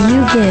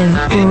 you give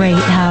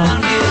great help.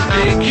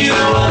 Pick you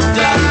up,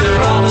 Dr.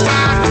 Robert.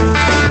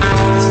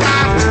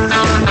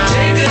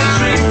 Take a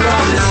drink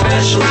from his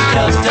special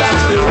cup,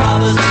 Dr.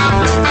 Robert.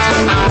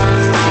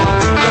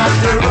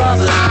 Dr.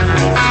 Robert.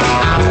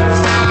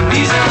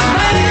 He's a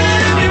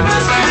man you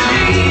must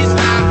believe,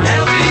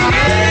 helping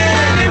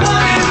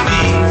anyone in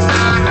need.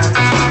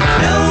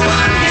 No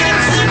one can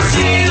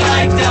succeed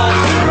like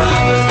Dr.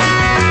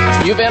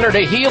 Robert. You've entered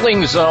a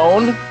healing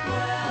zone.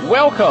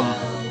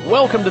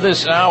 Welcome to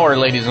this hour,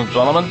 ladies and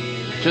gentlemen,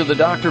 to the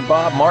Dr.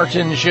 Bob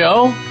Martin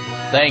Show.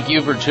 Thank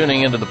you for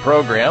tuning into the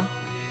program.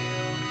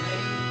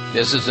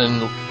 This is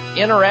an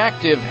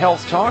interactive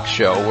health talk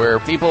show where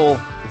people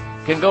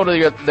can go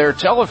to their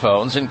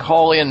telephones and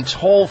call in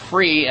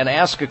toll-free and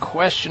ask a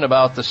question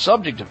about the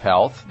subject of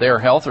health, their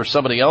health or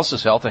somebody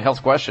else's health, a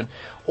health question,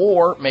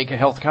 or make a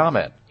health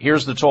comment.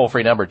 Here's the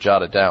toll-free number.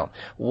 Jot it down.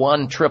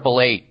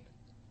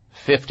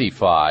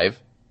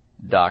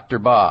 1-888-55-Dr.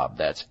 Bob.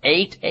 That's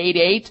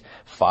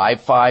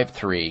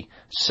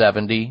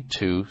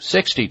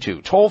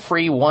 888-553-7262.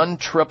 Toll-free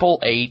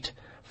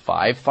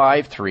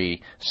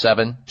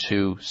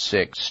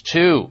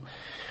 1-888-553-7262.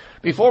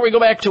 Before we go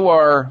back to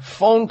our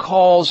phone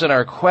calls and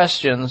our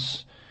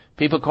questions,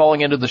 people calling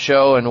into the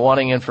show and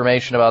wanting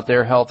information about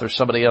their health or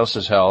somebody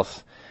else's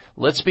health,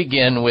 let's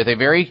begin with a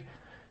very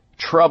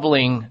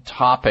troubling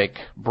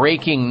topic,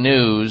 breaking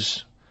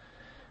news.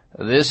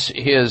 This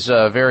is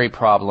very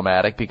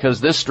problematic because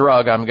this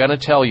drug I'm going to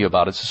tell you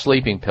about, it's a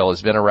sleeping pill,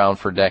 has been around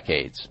for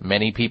decades.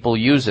 Many people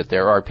use it.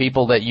 There are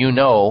people that you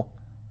know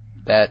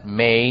that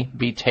may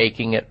be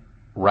taking it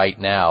right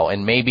now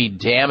and may be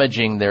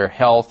damaging their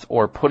health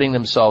or putting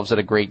themselves at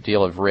a great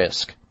deal of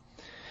risk.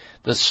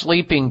 The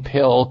sleeping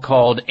pill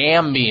called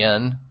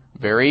Ambien,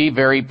 very,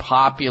 very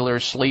popular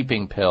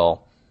sleeping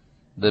pill,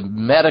 the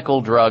medical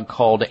drug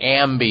called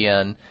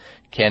Ambien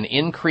can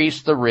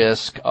increase the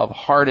risk of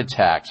heart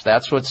attacks.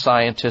 That's what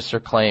scientists are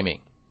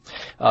claiming.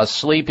 A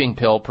sleeping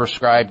pill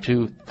prescribed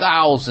to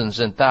thousands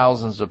and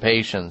thousands of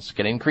patients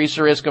can increase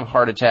the risk of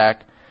heart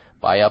attack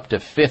by up to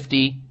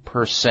 50%.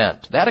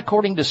 That,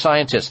 according to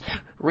scientists.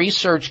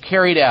 Research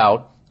carried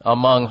out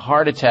among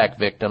heart attack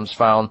victims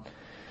found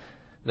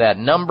that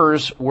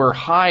numbers were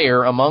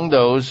higher among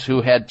those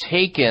who had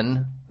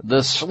taken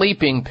the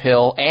sleeping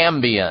pill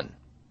Ambien.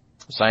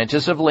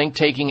 Scientists have linked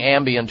taking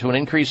Ambien to an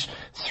increased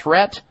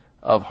threat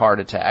of heart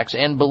attacks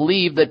and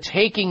believe that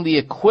taking the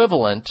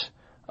equivalent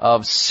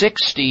of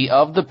 60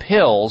 of the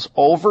pills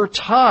over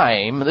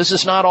time, this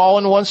is not all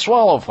in one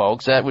swallow,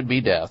 folks, that would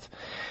be death.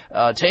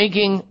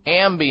 Taking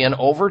Ambien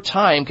over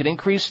time can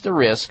increase the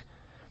risk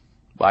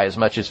by as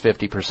much as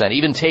 50%.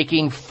 Even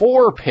taking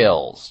 4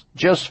 pills,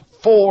 just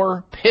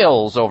 4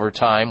 pills over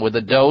time with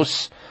a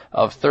dose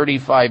of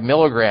 35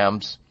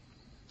 milligrams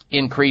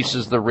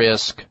increases the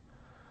risk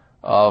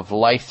of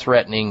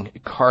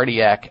life-threatening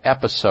cardiac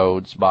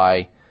episodes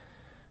by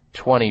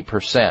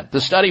 20%.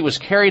 The study was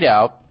carried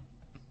out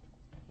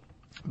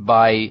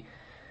by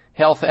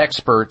health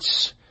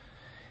experts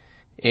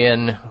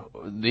in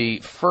the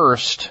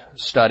first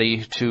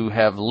study to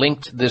have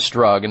linked this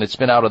drug, and it's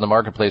been out in the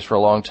marketplace for a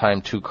long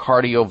time, to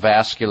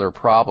cardiovascular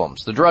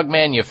problems. The drug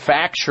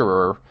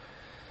manufacturer,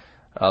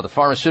 the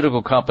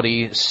pharmaceutical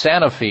company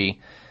Sanofi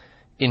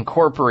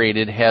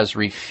Incorporated, has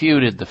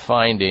refuted the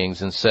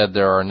findings and said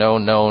there are no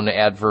known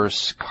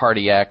adverse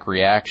cardiac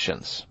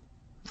reactions.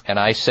 And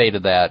I say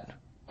to that,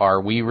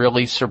 are we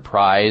really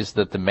surprised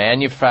that the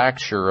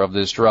manufacturer of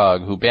this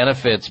drug, who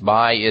benefits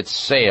by its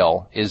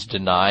sale, is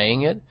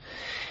denying it?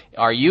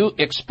 Are you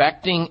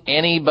expecting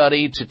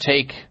anybody to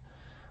take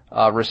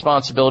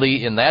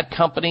responsibility in that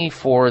company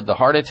for the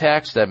heart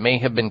attacks that may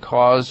have been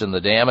caused and the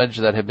damage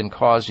that have been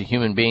caused to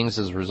human beings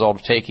as a result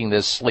of taking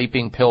this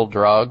sleeping pill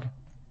drug?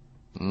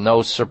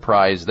 No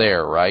surprise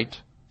there, right?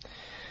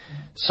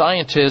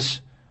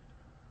 Scientists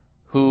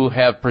who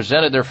have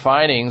presented their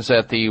findings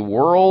at the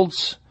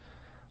world's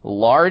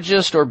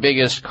largest or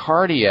biggest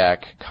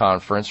cardiac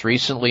conference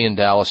recently in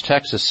Dallas,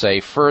 Texas, say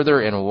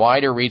further and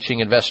wider-reaching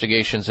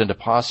investigations into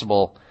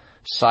possible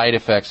side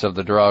effects of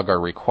the drug are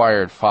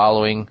required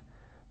following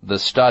the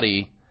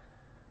study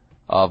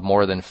of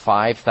more than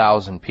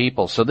 5,000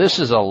 people. So this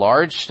is a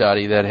large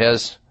study that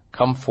has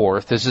come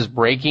forth. This is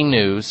breaking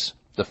news.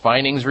 The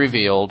findings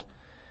revealed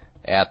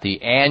at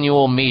the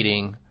annual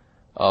meeting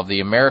of the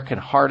American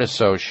Heart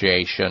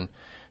Association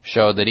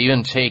show that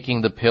even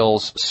taking the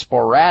pills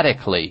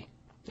sporadically,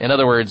 in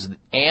other words,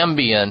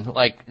 Ambien,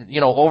 like,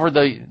 over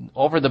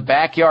the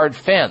backyard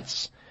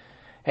fence.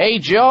 Hey,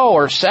 Joe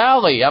or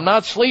Sally, I'm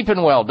not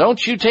sleeping well.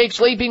 Don't you take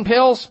sleeping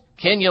pills?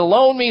 Can you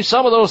loan me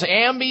some of those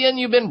Ambien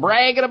you've been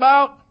bragging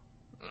about?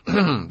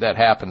 That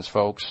happens,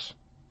 folks.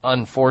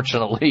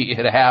 Unfortunately,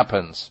 it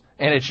happens.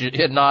 And it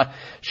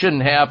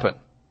shouldn't happen.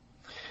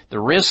 The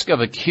risk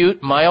of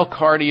acute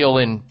myocardial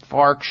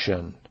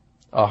infarction,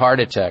 a heart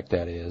attack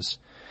that is,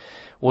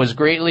 was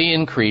greatly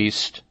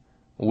increased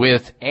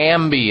with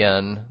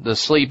Ambien, the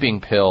sleeping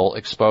pill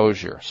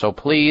exposure. So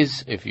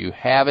please, if you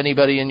have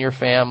anybody in your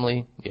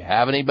family, you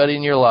have anybody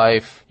in your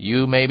life,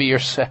 you maybe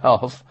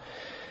yourself,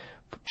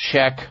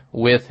 check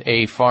with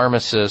a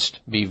pharmacist.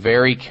 Be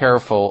very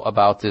careful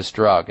about this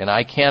drug. And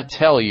I can't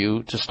tell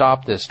you to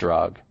stop this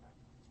drug.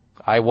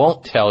 I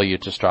won't tell you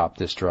to stop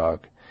this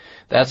drug.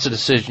 That's a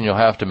decision you'll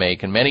have to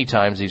make. And many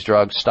times these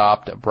drugs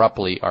stopped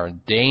abruptly are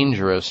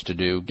dangerous to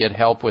do. Get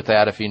help with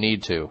that if you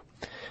need to.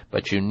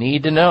 But you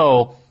need to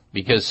know,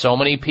 because so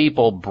many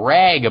people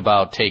brag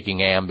about taking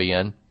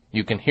Ambien.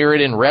 You can hear it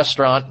in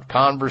restaurant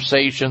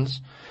conversations.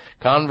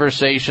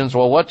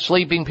 Well, what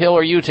sleeping pill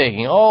are you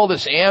taking? Oh,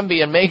 this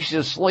Ambien makes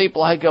you sleep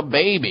like a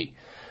baby.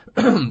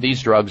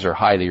 These drugs are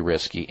highly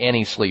risky,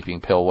 any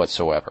sleeping pill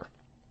whatsoever.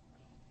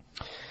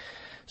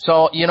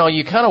 So,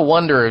 you kind of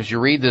wonder as you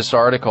read this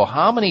article,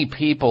 how many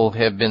people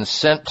have been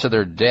sent to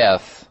their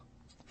death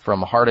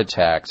from heart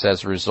attacks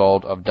as a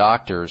result of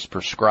doctors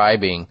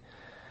prescribing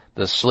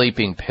the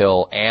sleeping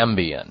pill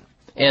Ambien.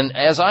 And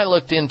as I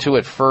looked into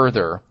it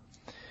further,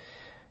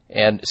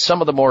 and some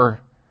of the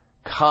more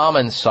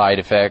common side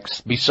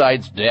effects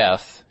besides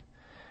death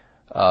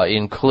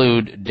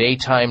include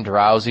daytime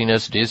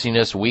drowsiness,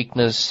 dizziness,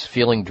 weakness,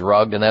 feeling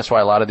drugged, and that's why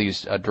a lot of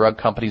these drug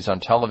companies on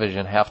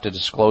television have to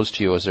disclose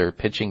to you as they're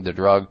pitching the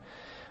drug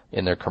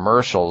in their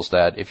commercials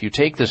that if you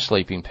take this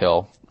sleeping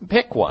pill,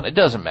 pick one, it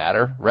doesn't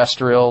matter,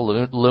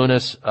 Restoril,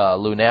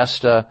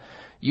 Lunesta,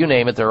 you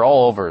name it, they're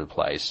all over the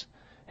place.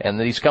 And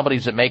these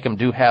companies that make them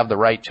do have the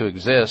right to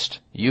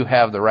exist. You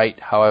have the right,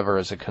 however,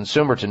 as a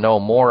consumer to know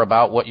more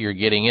about what you're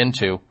getting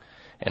into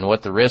and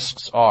what the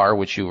risks are,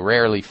 which you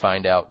rarely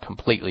find out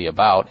completely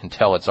about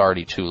until it's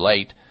already too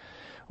late,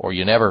 or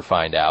you never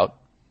find out.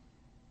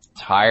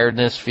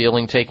 Tiredness,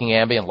 feeling taking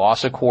Ambien,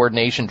 loss of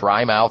coordination,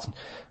 dry mouth,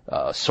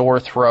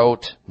 sore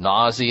throat,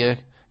 nausea,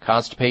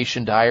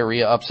 constipation,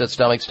 diarrhea, upset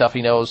stomach,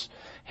 stuffy nose,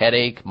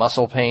 headache,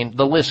 muscle pain.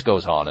 The list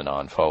goes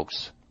on,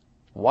 folks.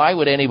 Why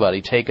would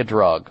anybody take a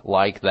drug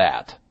like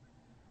that?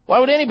 Why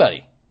would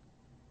anybody?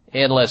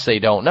 Unless they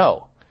don't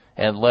know.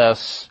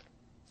 Unless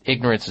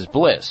ignorance is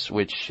bliss,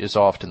 which is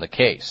often the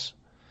case.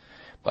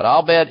 But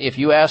I'll bet if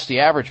you ask the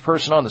average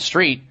person on the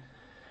street,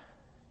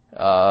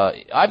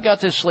 I've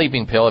got this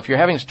sleeping pill. If you're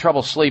having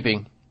trouble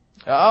sleeping,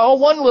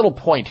 one little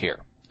point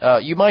here.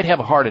 You might have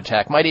a heart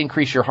attack, might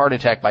increase your heart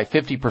attack by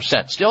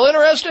 50%. Still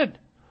interested?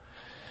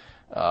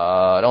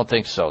 I don't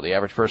think so. The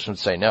average person would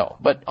say no.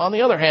 But on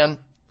the other hand,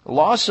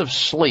 loss of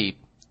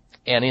sleep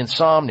and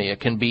insomnia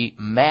can be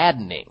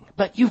maddening.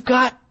 But you've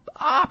got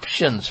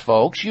options,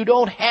 folks. You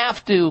don't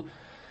have to,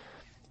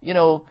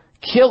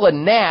 kill a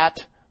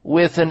gnat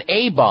with an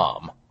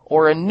A-bomb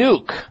or a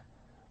nuke.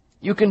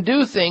 You can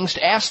do things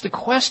to ask the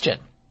question,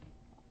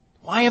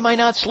 why am I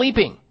not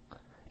sleeping?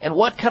 And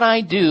what can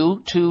I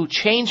do to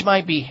change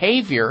my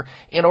behavior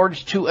in order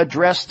to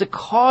address the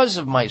cause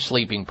of my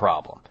sleeping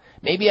problem?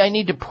 Maybe I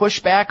need to push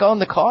back on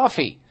the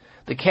coffee,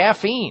 the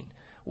caffeine,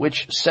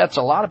 which sets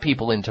a lot of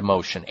people into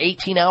motion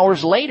 18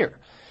 hours later.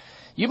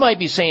 You might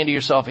be saying to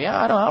yourself,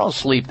 I don't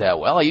sleep that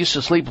well. I used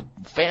to sleep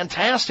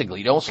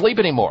fantastically. Don't sleep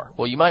anymore.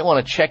 Well, you might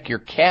want to check your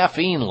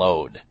caffeine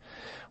load,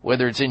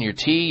 whether it's in your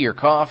tea, your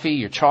coffee,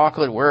 your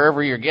chocolate,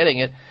 wherever you're getting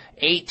it.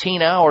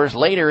 18 hours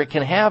later, it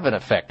can have an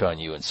effect on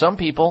you. And some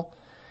people,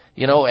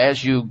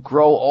 as you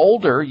grow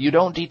older, you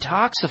don't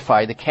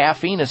detoxify the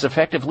caffeine as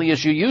effectively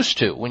as you used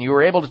to when you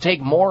were able to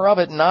take more of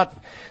it and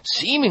not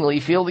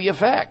seemingly feel the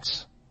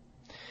effects.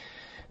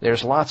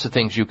 There's lots of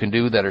things you can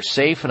do that are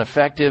safe and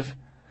effective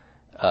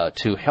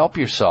to help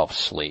yourself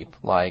sleep,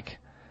 like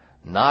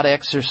not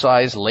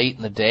exercise late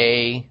in the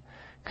day,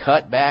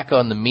 cut back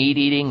on the meat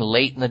eating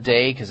late in the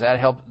day, because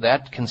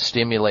that can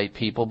stimulate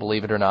people,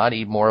 believe it or not.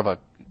 Eat more of a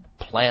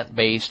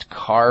plant-based,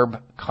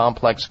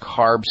 complex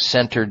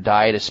carb-centered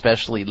diet,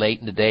 especially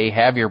late in the day.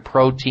 Have your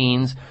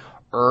proteins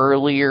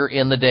earlier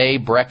in the day,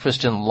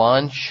 breakfast and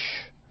lunch.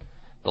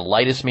 The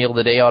lightest meal of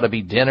the day ought to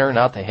be dinner,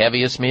 not the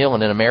heaviest meal.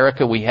 And in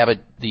America, we have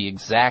it the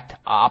exact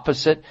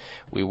opposite.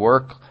 We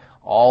work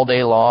all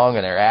day long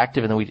and are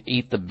active, and then we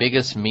eat the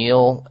biggest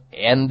meal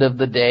end of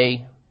the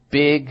day.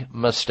 Big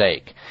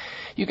mistake.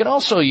 You can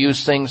also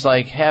use things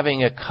like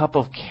having a cup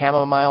of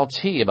chamomile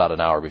tea about an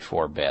hour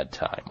before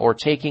bedtime, or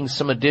taking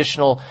some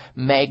additional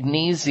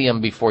magnesium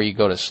before you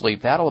go to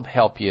sleep. That'll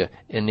help you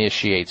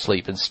initiate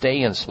sleep and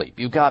stay in sleep.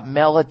 You've got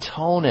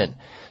melatonin,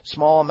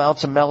 small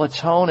amounts of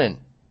melatonin,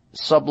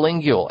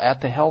 sublingual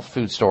at the health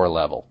food store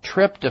level,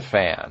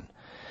 tryptophan,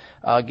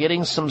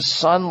 getting some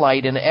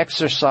sunlight and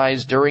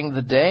exercise during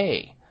the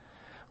day,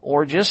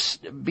 or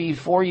just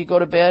before you go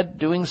to bed,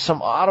 doing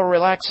some auto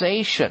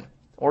relaxation,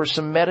 or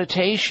some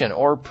meditation,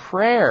 or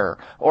prayer,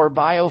 or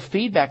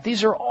biofeedback.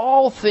 These are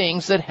all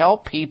things that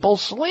help people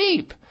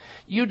sleep.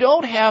 You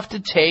don't have to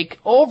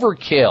take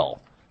overkill.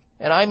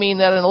 And I mean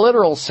that in a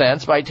literal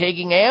sense by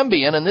taking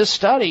Ambien, and this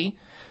study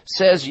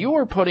says you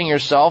are putting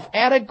yourself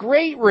at a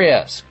great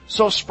risk.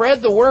 So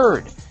spread the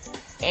word.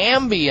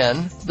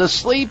 Ambien, the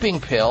sleeping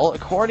pill,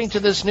 according to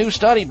this new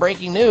study,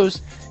 breaking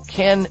news,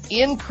 can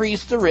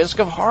increase the risk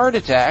of heart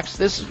attacks.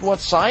 This is what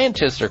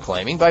scientists are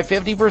claiming, by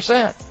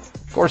 50%.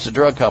 Of course, the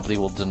drug company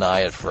will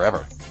deny it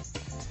forever.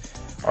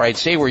 All right,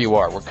 stay where you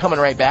are. We're coming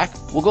right back.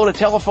 We'll go to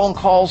telephone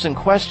calls and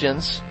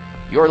questions.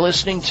 You're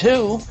listening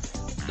to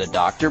The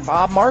Dr.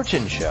 Bob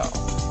Martin Show.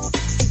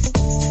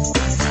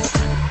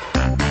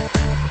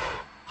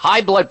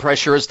 High blood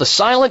pressure is the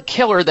silent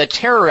killer that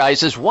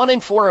terrorizes 1 in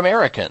 4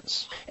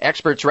 Americans.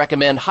 Experts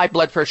recommend high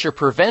blood pressure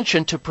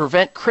prevention to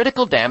prevent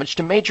critical damage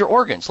to major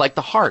organs like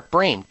the heart,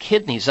 brain,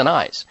 kidneys, and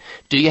eyes.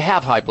 Do you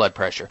have high blood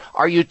pressure?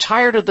 Are you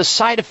tired of the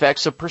side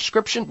effects of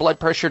prescription blood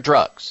pressure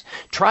drugs?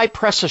 Try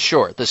Press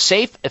Assure, the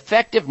safe,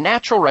 effective,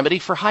 natural remedy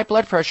for high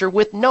blood pressure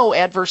with no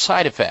adverse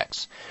side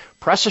effects.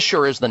 Press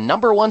Assure is the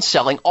 #1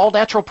 selling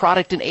all-natural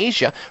product in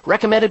Asia,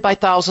 recommended by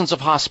thousands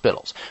of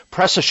hospitals.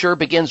 Press Assure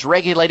begins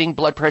regulating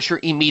blood pressure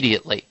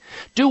immediately.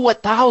 Do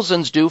what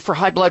thousands do for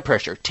high blood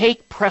pressure.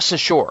 Take Press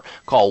Assure.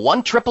 Call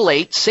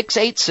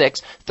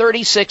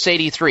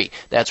 1-888-686-3683.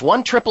 That's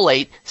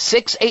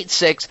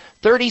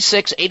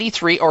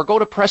 1-888-686-3683, or go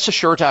to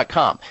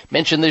PressAssure.com.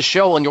 Mention this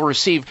show and you'll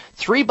receive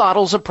 3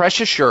 bottles of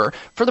Press Assure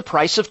for the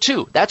price of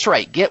 2. That's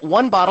right. Get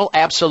 1 bottle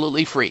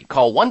absolutely free.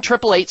 Call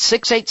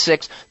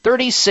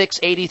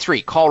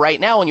 1-888-686-3683. Call right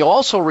now and you'll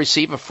also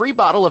receive a free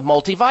bottle of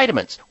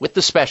multivitamins with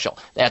the special.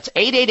 That's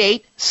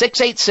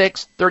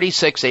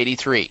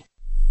 888-686-3683.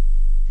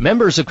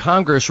 Members of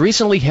Congress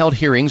recently held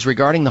hearings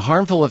regarding the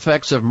harmful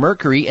effects of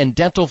mercury in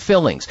dental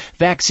fillings,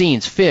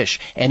 vaccines, fish,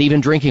 and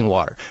even drinking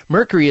water.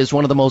 Mercury is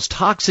one of the most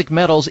toxic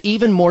metals,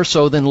 even more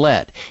so than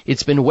lead.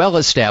 It's been well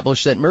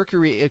established that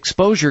mercury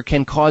exposure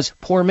can cause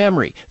poor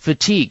memory,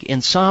 fatigue,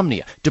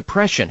 insomnia,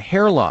 depression,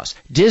 hair loss,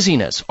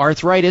 dizziness,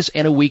 arthritis,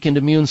 and a weakened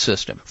immune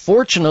system.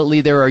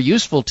 Fortunately, there are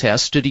useful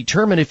tests to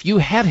determine if you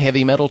have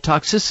heavy metal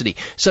toxicity,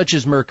 such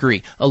as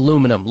mercury,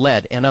 aluminum,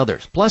 lead, and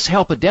others. Plus,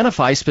 help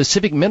identify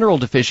specific mineral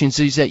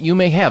deficiencies that you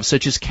may have,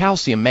 such as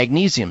calcium,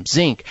 magnesium,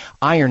 zinc,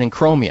 iron, and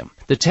chromium.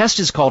 The test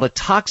is called a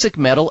toxic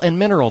metal and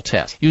mineral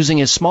test.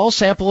 Using a small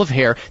sample of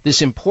hair,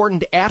 this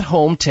important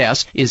at-home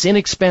test is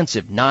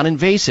inexpensive,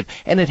 non-invasive,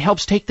 and it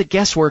helps take the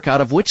guesswork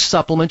out of which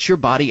supplements your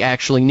body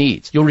actually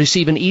needs. You'll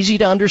receive an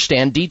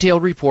easy-to-understand,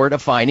 detailed report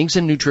of findings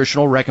and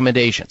nutritional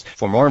recommendations.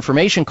 For more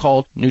information,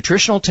 call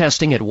Nutritional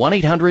Testing at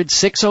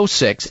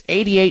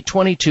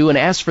 1-800-606-8822 and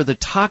ask for the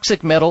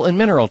toxic metal and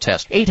mineral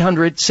test.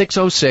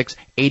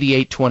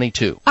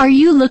 800-606-8822. Are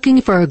you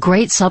looking for a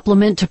great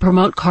supplement to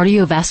promote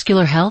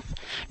cardiovascular health?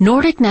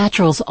 Nordic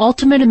Naturals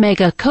Ultimate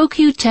Omega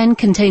CoQ10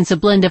 contains a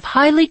blend of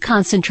highly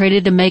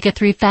concentrated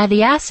omega-3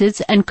 fatty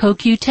acids and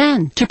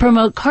CoQ10 to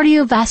promote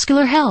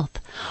cardiovascular health.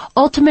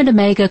 Ultimate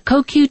Omega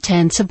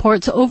CoQ10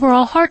 supports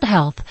overall heart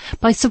health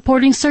by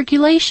supporting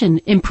circulation,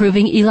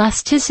 improving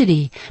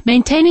elasticity,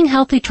 maintaining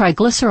healthy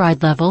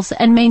triglyceride levels,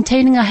 and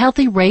maintaining a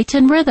healthy rate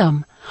and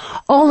rhythm.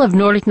 All of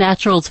Nordic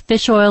Naturals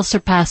fish oil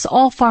surpass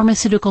all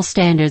pharmaceutical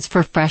standards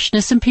for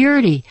freshness and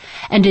purity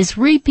and is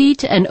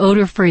repeat and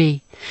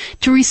odor-free.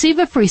 To receive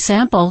a free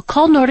sample,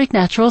 call Nordic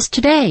Naturals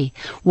today,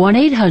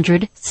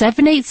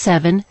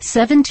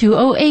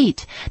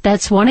 1-800-787-7208.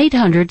 That's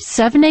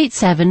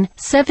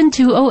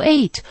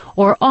 1-800-787-7208,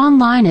 or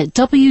online at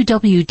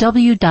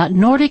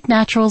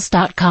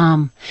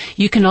www.nordicnaturals.com.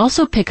 You can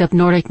also pick up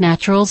Nordic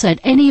Naturals at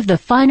any of the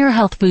finer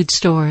health food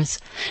stores.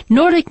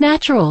 Nordic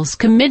Naturals,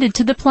 committed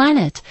to the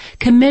planet,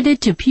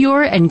 committed to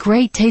pure and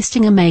great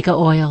tasting omega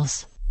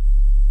oils.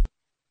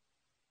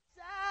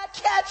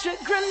 Catch a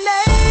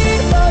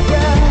grenade for ya.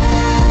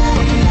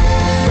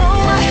 Throw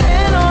my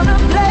hand on a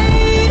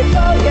blade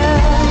for ya.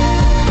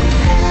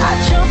 I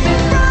jump in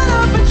front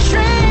of a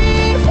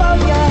train for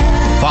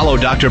ya. Follow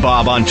Dr.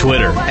 Bob on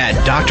Twitter at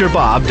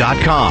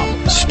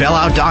drbob.com. Spell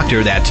out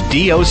doctor, that's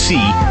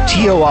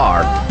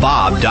D-O-C-T-O-R,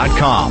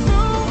 bob.com.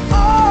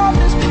 All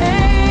this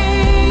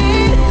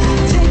pain,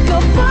 take a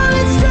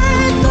bullet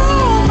straight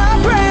through my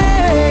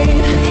brain.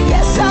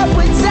 Yes, I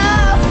would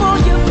die for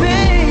you, baby.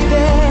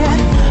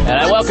 And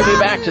I welcome you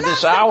back to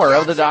this hour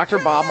of the Dr.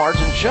 Bob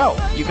Martin Show.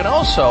 You can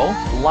also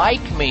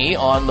like me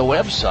on the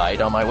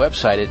website, on my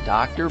website at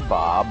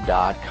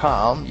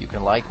drbob.com. You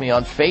can like me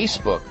on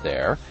Facebook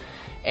there.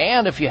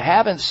 And if you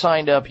haven't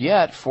signed up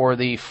yet for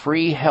the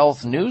free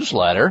health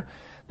newsletter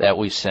that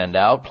we send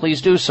out,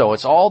 please do so.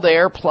 It's all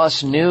there,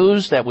 plus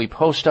news that we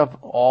post up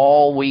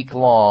all week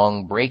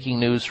long, breaking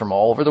news from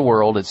all over the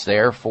world. It's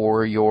there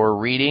for your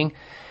reading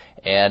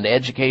and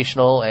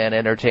educational and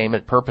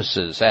entertainment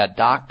purposes at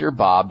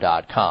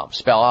drbob.com.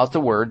 Spell out the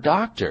word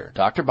doctor,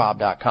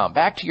 drbob.com.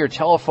 Back to your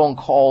telephone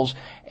calls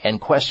and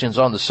questions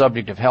on the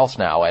subject of health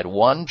now at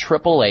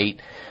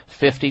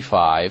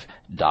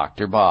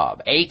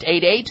 1-888-55-DR-BOB.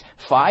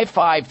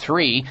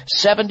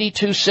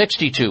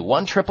 888-553-7262.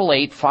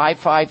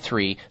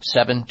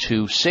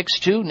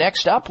 1-888-553-7262.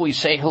 Next up, we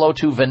say hello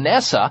to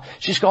Vanessa.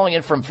 She's calling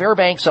in from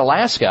Fairbanks,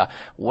 Alaska.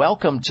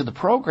 Welcome to the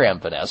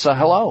program, Vanessa.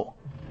 Hello.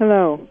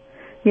 Hello.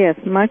 Yes,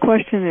 my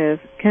question is,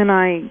 can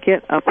I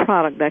get a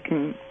product that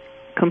can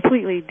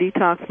completely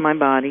detox my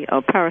body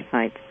of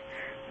parasites?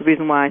 The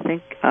reason why I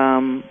think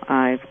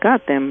I've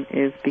got them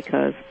is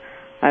because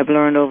I've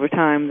learned over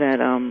time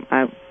that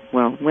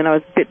when I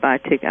was bit by a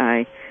tick,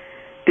 I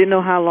didn't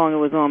know how long it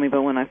was on me,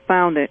 but when I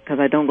found it, because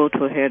I don't go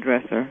to a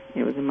hairdresser,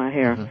 it was in my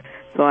hair,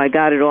 so I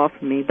got it off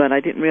of me, but I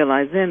didn't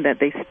realize then that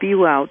they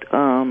spew out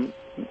a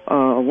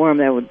worm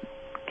that would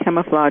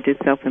camouflage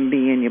itself and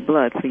be in your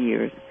blood for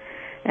years.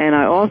 And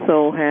I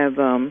also have,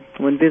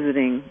 when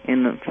visiting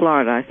in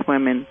Florida, I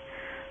swam in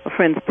a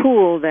friend's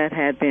pool that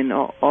had been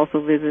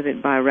also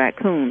visited by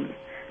raccoons.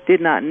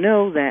 Did not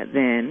know that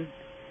then,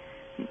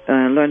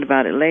 learned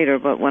about it later,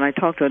 but when I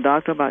talked to a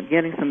doctor about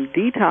getting some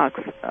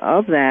detox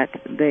of that,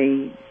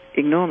 they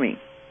ignore me.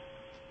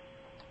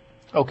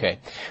 Okay.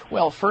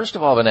 Well, first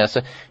of all,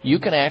 Vanessa, you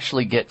can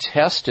actually get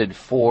tested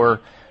for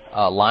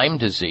Lyme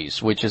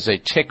disease, which is a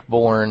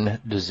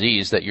tick-borne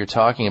disease that you're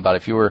talking about.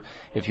 If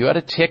you had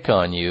a tick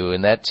on you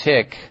and that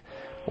tick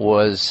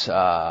was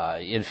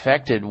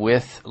infected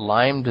with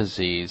Lyme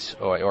disease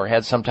or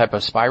had some type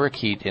of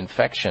spirochete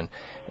infection,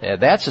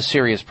 that's a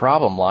serious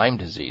problem, Lyme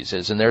disease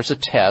is. And there's a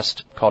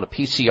test called a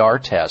PCR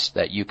test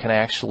that you can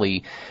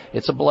actually,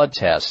 it's a blood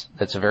test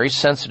that's a very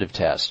sensitive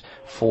test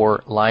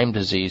for Lyme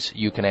disease.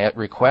 You can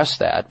request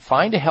that.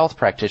 Find a health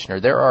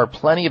practitioner. There are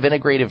plenty of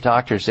integrative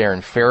doctors there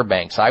in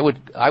Fairbanks. I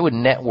would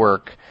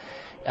network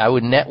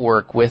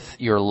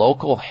with your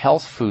local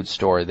health food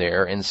store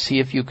there and see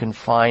if you can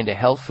find a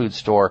health food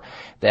store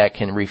that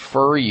can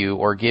refer you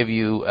or give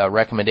you a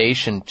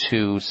recommendation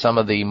to some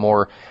of the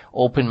more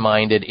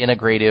open-minded,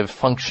 integrative,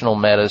 functional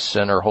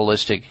medicine or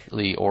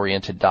holistically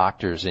oriented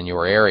doctors in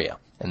your area.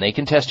 And they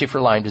can test you for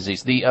Lyme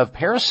disease. The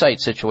parasite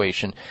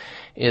situation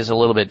is a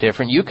little bit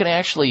different. You can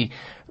actually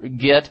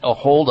get a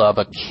hold of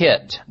a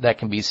kit that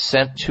can be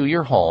sent to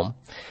your home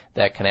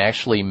that can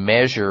actually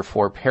measure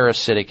for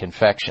parasitic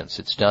infections.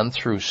 It's done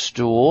through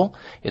stool.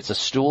 It's a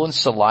stool and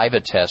saliva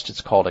test. It's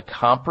called a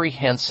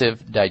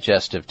comprehensive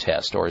digestive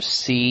test, or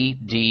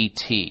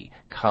CDT,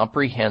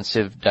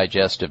 comprehensive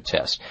digestive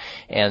test.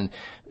 And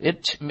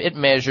it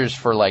measures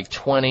for like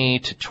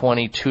 20 to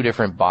 22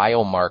 different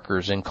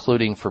biomarkers,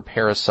 including for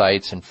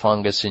parasites and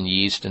fungus and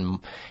yeast and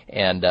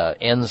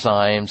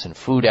enzymes and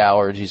food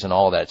allergies and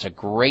all that. It's a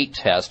great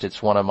test.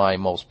 It's one of my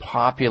most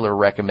popular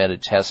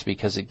recommended tests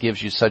because it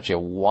gives you such a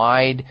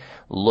wide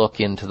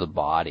look into the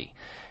body.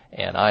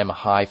 And I'm a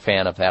high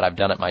fan of that. I've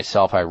done it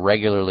myself. I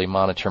regularly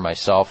monitor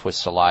myself with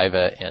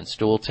saliva and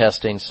stool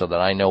testing so that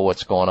I know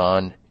what's going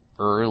on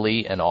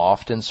early and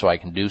often so I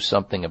can do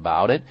something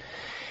about it.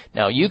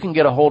 Now, you can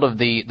get a hold of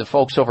the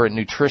folks over at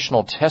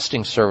Nutritional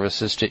Testing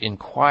Services to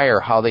inquire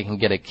how they can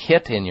get a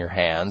kit in your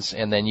hands,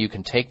 and then you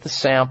can take the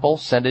sample,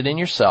 send it in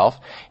yourself,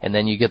 and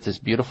then you get this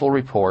beautiful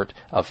report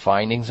of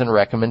findings and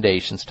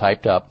recommendations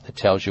typed up that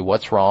tells you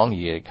what's wrong.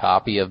 You get a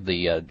copy of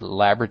the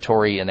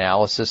laboratory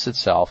analysis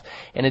itself,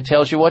 and it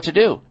tells you what to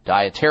do.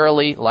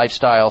 Dietarily,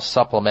 lifestyle,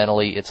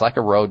 supplementally. It's like a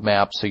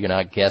roadmap so you're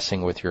not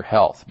guessing with your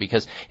health.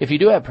 Because if you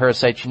do have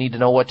parasites, you need to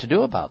know what to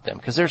do about them.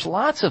 Because there's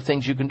lots of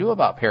things you can do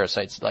about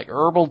parasites, like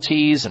herbal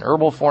teas and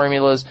herbal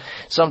formulas.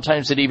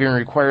 Sometimes it even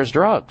requires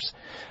drugs.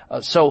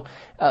 So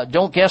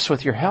don't guess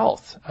with your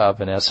health,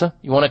 Vanessa.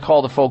 You want to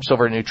call the folks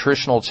over at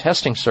Nutritional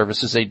Testing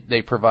Services.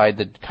 They provide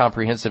the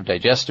comprehensive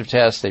digestive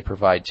test. They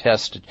provide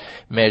tests to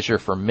measure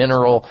for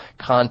mineral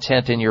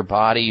content in your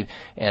body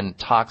and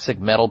toxic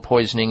metal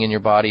poisoning in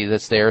your body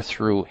that's there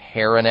through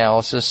hair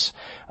analysis.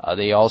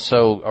 They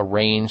also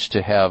arrange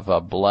to have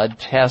blood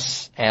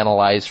tests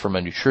analyzed from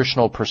a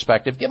nutritional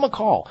perspective. Give them a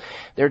call.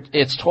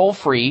 It's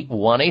toll-free,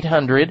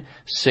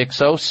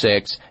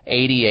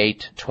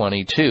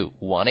 1-800-606-8822.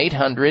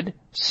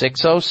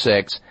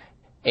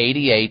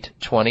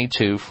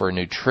 1-800-606-8822 for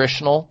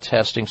nutritional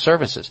testing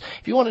services.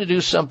 If you want to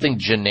do something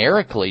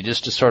generically,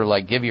 just to sort of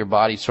like give your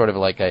body sort of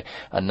like a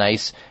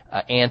nice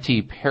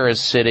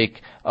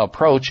anti-parasitic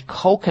approach,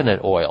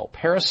 coconut oil.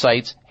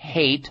 Parasites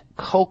hate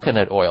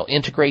coconut oil.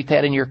 Integrate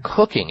that in your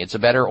cooking. It's a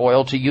better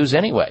oil to use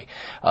anyway.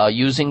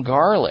 Using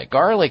garlic.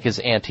 Garlic is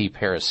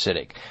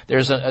anti-parasitic.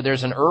 There's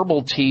an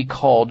herbal tea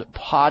called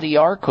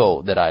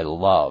Podiarco that I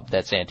love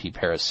that's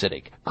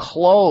anti-parasitic.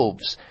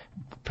 Cloves.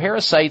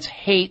 Parasites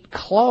hate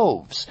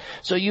cloves.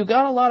 So you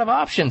got a lot of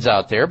options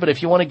out there, but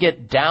if you want to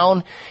get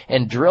down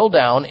and drill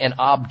down and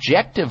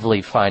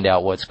objectively find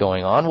out what's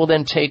going on, well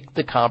then take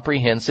the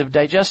comprehensive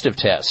digestive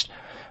test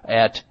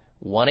at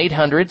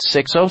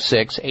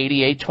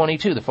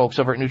 1-800-606-8822. The folks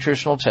over at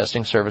Nutritional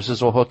Testing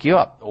Services will hook you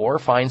up, or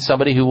find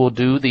somebody who will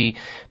do the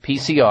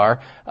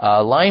PCR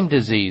Lyme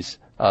disease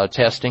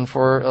testing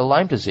for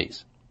Lyme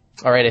disease.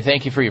 All right, I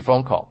thank you for your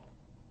phone call.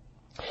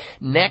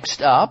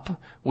 Next up,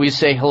 we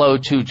say hello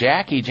to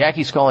Jackie.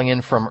 Jackie's calling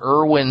in from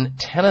Irwin,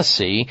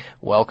 Tennessee.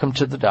 Welcome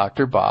to the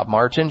Dr. Bob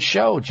Martin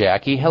Show.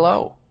 Jackie,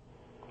 hello.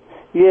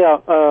 Yeah,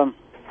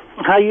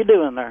 how you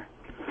doing there?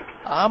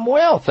 I'm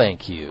well,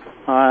 thank you.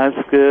 That's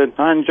good.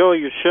 I enjoy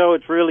your show.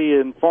 It's really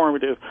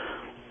informative.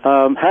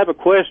 Have a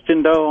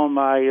question, though, on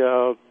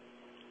my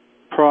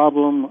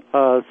problem.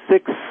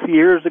 6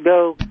 years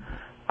ago,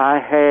 I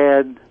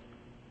had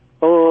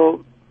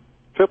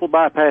triple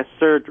bypass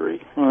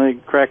surgery. They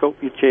crack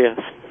open your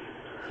chest.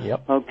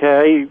 Yep.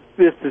 Okay,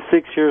 this is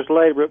 6 years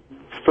later, but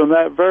from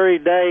that very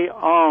day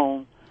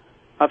on,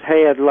 I've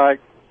had like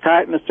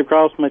tightness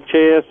across my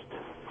chest,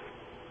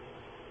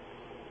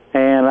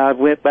 and I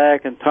went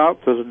back and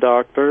talked to the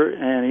doctor,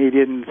 and he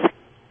didn't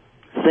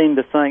seem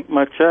to think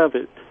much of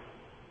it.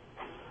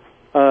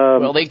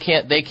 Well, they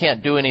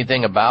can't do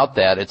anything about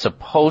that. It's a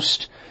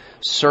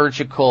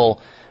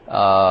post-surgical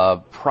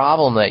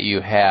problem that you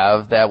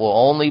have that will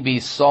only be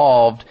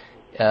solved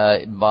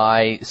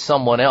by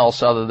someone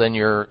else other than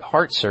your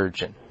heart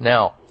surgeon.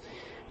 Now,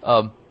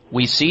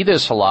 we see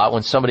this a lot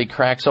when somebody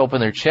cracks open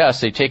their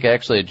chest. They take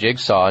actually a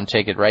jigsaw and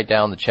take it right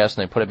down the chest,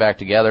 and they put it back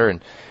together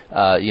and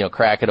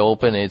crack it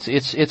open.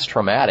 It's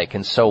traumatic.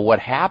 And so what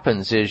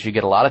happens is you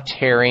get a lot of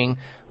tearing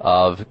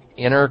of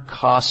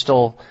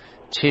intercostal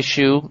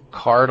tissue,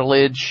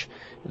 cartilage,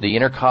 the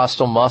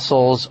intercostal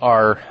muscles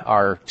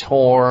are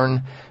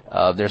torn.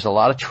 There's a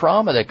lot of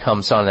trauma that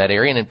comes on that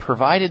area, and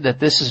provided that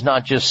this is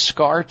not just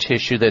scar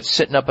tissue that's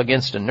sitting up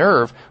against a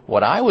nerve,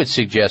 what I would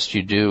suggest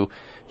you do,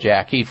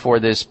 Jackie, for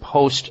this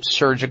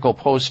post-surgical,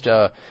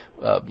 plumbing,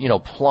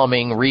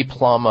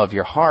 replumb of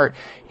your heart,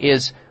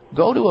 is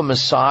go to a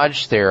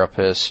massage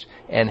therapist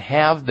and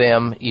have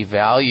them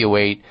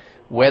evaluate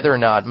whether or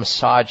not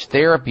massage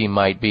therapy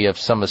might be of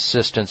some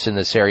assistance in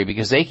this area,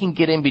 because they can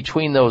get in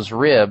between those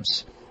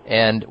ribs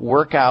and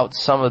work out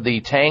some of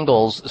the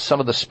tangles, some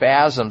of the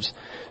spasms,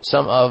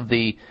 some of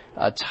the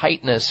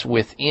tightness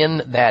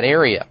within that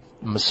area.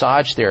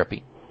 Massage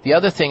therapy. The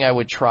other thing I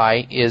would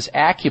try is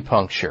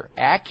acupuncture.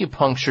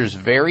 Acupuncture is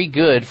very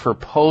good for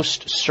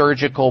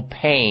post-surgical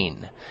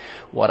pain.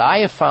 What I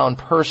have found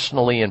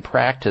personally in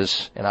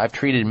practice, and I've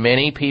treated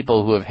many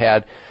people who have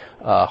had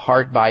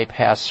heart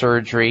bypass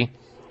surgery,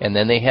 and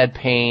then they had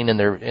pain in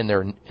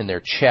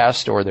their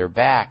chest or their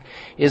back,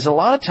 is a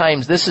lot of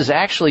times this is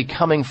actually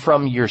coming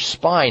from your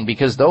spine,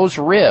 because those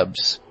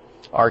ribs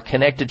are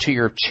connected to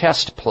your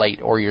chest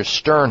plate or your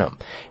sternum.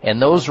 And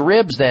those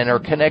ribs then are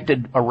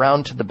connected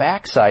around to the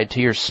backside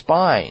to your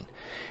spine.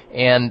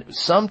 And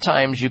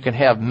sometimes you can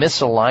have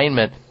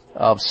misalignment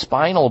of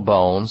spinal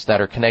bones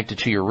that are connected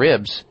to your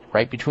ribs,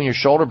 right between your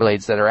shoulder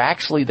blades, that are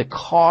actually the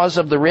cause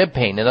of the rib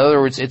pain. In other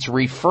words, it's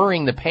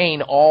referring the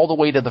pain all the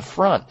way to the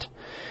front,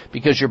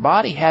 because your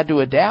body had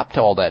to adapt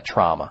to all that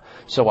trauma.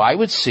 So I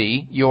would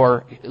see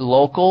your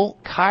local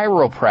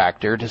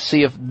chiropractor to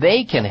see if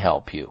they can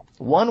help you.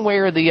 One way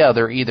or the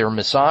other, either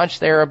massage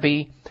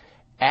therapy,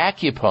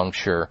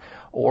 acupuncture,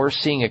 or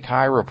seeing a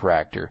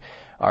chiropractor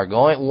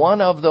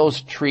one of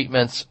those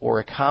treatments or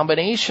a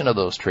combination of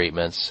those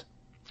treatments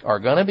are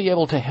going to be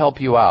able to help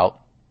you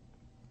out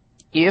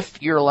if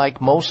you're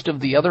like most of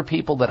the other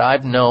people that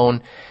I've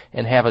known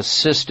and have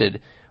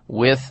assisted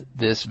with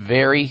this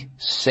very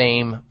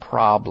same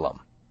problem.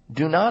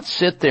 Do not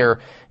sit there,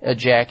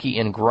 Jackie,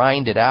 and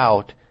grind it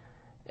out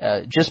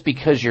just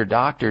because your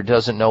doctor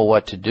doesn't know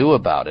what to do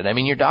about it. I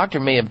mean, your doctor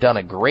may have done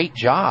a great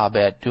job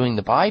at doing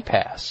the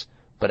bypass,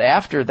 but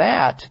after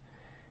that,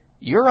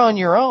 you're on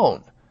your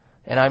own.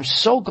 And I'm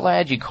so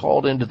glad you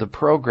called into the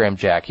program,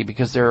 Jackie,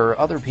 because there are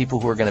other people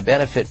who are going to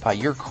benefit by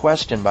your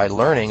question, by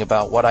learning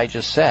about what I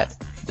just said.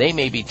 They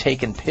may be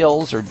taking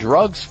pills or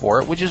drugs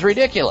for it, which is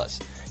ridiculous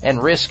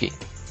and risky.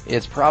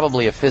 It's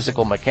probably a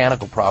physical,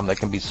 mechanical problem that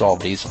can be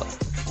solved easily.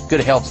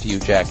 Good health to you,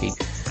 Jackie.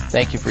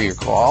 Thank you for your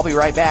call. I'll be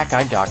right back.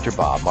 I'm Dr.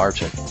 Bob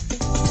Martin.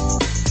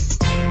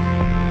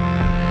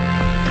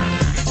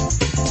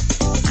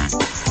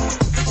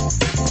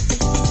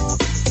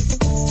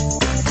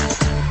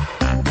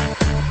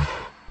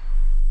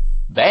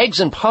 Bags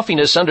and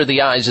puffiness under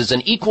the eyes is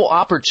an equal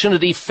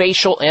opportunity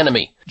facial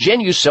enemy.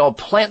 Genucell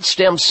Plant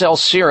Stem Cell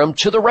Serum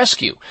to the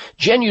rescue.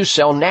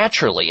 Genucell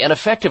naturally and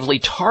effectively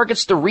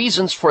targets the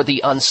reasons for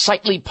the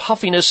unsightly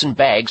puffiness and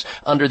bags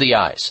under the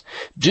eyes.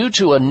 Due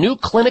to a new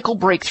clinical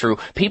breakthrough,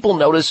 people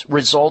notice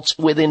results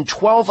within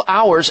 12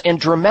 hours and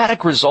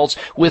dramatic results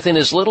within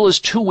as little as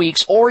 2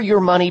 weeks, or your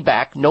money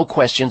back, no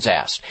questions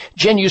asked.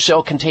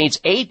 Genucell contains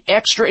 8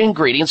 extra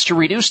ingredients to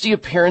reduce the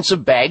appearance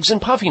of bags and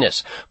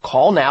puffiness.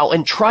 Call now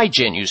and try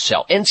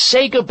Genucell and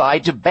say goodbye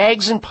to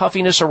bags and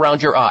puffiness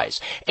around your eyes.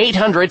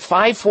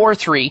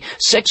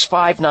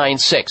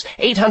 800-543-6596.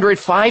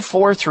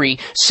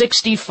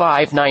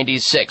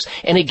 800-543-6596.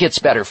 And it gets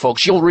better,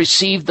 folks. You'll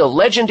receive the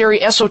legendary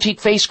Esotique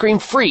face cream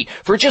free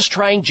for just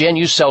trying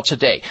Genucell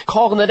today.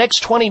 Call in the next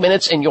 20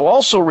 minutes and you'll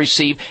also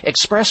receive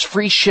express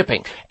free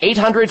shipping.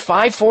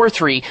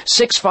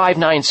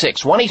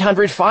 800-543-6596.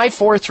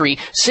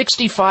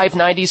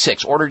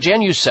 1-800-543-6596. Order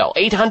Genucell.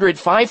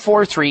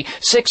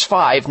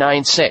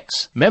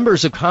 800-543-6596.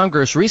 Members of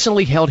Congress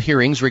recently held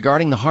hearings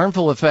regarding the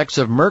harmful effects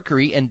of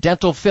mercury and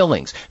dental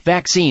fillings,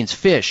 vaccines,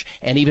 fish,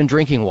 and even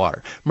drinking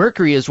water.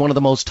 Mercury is one of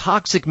the most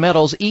toxic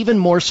metals, even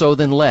more so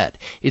than lead.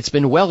 It's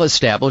been well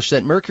established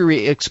that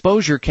mercury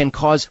exposure can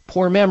cause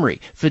poor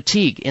memory,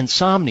 fatigue,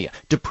 insomnia,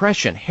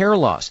 depression, hair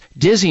loss,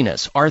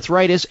 dizziness,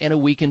 arthritis, and a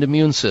weakened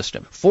immune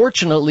system.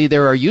 Fortunately,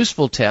 there are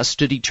useful tests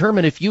to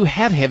determine if you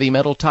have heavy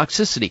metal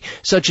toxicity,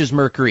 such as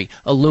mercury,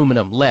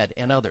 aluminum, lead,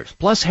 and others.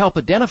 Plus, help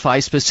identify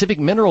specific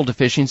mineral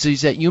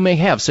deficiencies that you may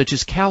have, such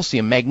as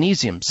calcium,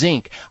 magnesium,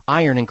 zinc,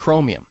 iron, and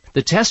chromium.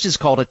 The test is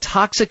called a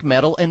toxic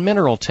metal and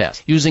mineral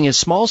test. Using a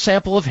small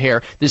sample of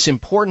hair, this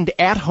important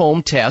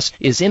at-home test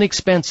is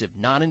inexpensive,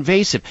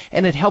 non-invasive,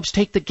 and it helps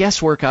take the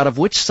guesswork out of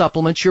which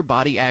supplements your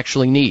body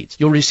actually needs.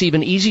 You'll receive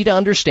an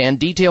easy-to-understand,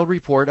 detailed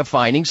report of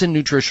findings and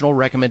nutritional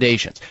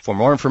recommendations. For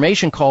more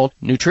information, call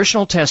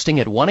Nutritional Testing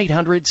at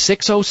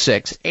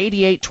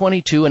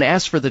 1-800-606-8822 and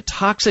ask for the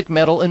toxic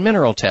metal and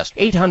mineral test.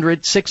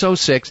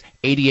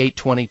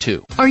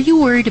 800-606-8822. Are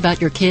you worried about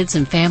your kids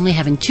and family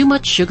having too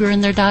much sugar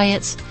in their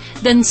diets?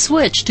 Then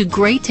switch to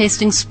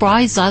great-tasting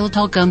Spry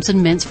Xylitol gums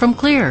and mints from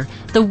Clear,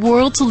 the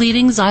world's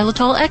leading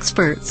xylitol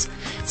experts.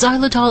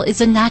 Xylitol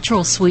is a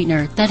natural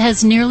sweetener that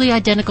has nearly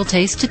identical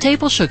taste to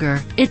table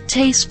sugar. It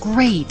tastes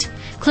great.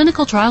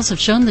 Clinical trials have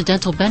shown the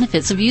dental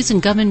benefits of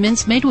using gum and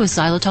mints made with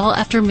xylitol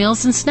after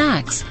meals and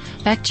snacks.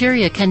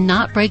 Bacteria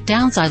cannot break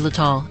down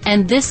xylitol,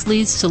 and this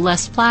leads to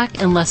less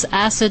plaque and less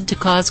acid to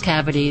cause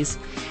cavities.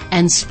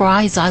 And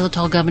Spry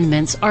xylitol gum and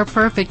mints are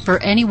perfect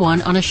for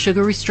anyone on a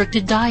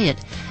sugar-restricted diet,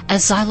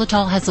 as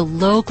xylitol has a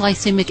low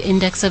glycemic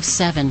index of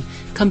 7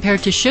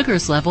 compared to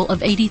sugar's level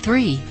of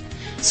 83.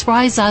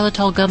 Spry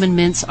xylitol gum and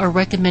mints are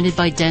recommended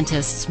by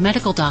dentists,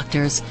 medical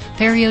doctors,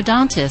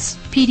 periodontists,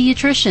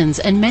 pediatricians,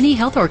 and many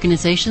health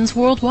organizations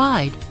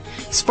worldwide.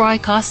 Spry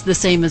costs the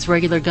same as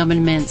regular gum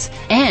and mints,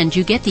 and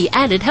you get the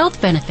added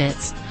health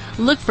benefits.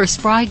 Look for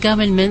Spry gum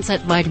and mints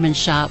at Vitamin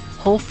Shop,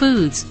 Whole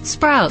Foods,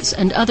 Sprouts,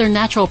 and other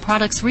natural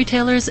products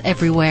retailers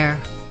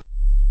everywhere.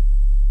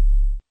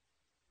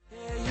 You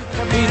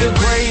can be the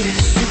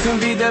greatest, you can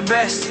be the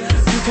best,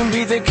 you can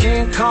be the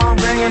King Kong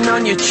banging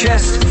on your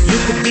chest. You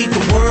can beat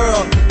the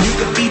world, you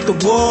can beat the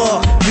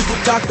war, you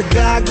can talk the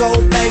guy,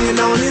 go banging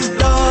on his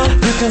door.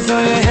 You can throw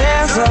your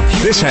hands up.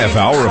 This half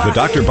hour of the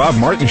Dr. Bob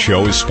Martin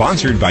Show is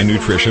sponsored by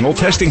Nutritional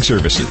Testing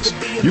Services.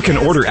 You can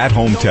order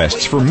at-home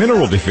tests for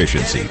mineral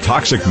deficiency,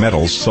 toxic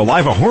metals,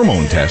 saliva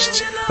hormone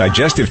tests,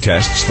 digestive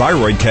tests,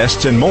 thyroid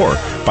tests, and more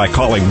by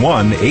calling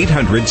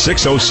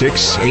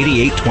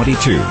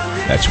 1-800-606-8822.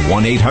 That's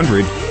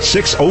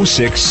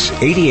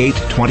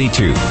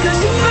 1-800-606-8822.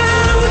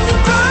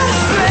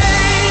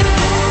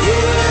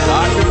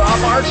 Dr.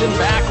 Bob Martin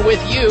back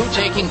with you,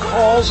 taking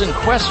calls and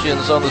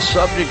questions on the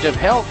subject of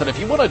health. And if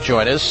you want to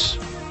join us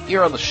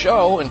here on the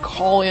show and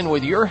call in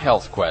with your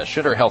health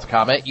question or health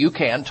comment, you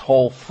can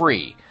toll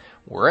free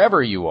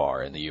wherever you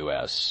are in the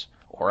U.S.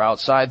 or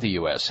outside the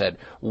U.S. at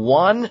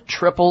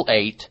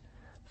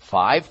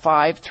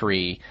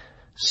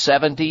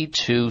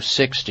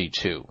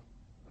 1-888-553-7262.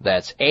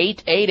 That's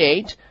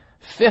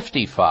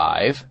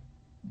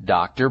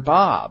 888-55-Dr.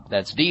 Bob.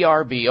 That's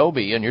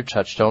D-R-B-O-B on your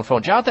touchtone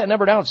phone. Jot that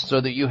number down so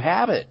that you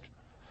have it.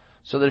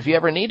 So that if you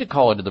ever need to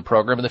call into the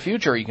program in the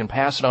future, you can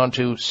pass it on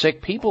to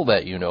sick people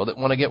that you know that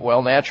want to get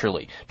well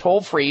naturally.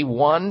 Toll free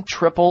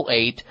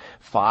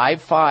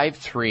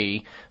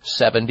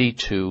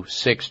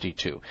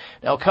 1-888-553-7262.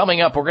 Now coming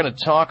up, we're going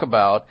to talk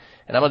about,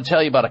 and I'm going to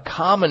tell you about a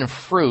common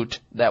fruit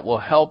that will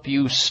help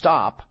you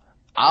stop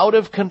out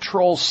of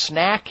control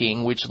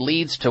snacking, which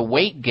leads to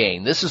weight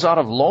gain. This is out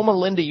of Loma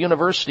Linda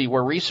University,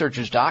 where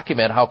researchers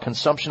document how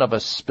consumption of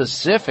a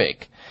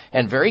specific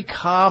and very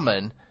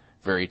common,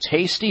 very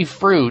tasty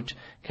fruit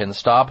can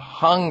stop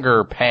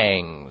hunger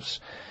pangs.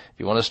 If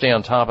you want to stay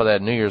on top of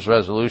that New Year's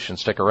resolution,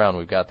 stick around.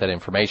 We've got that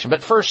information.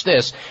 But first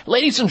this,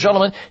 ladies and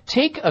gentlemen,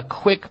 take a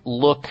quick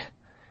look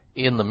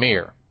in the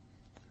mirror.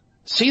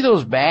 See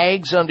those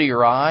bags under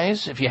your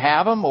eyes, if you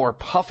have them, or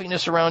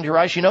puffiness around your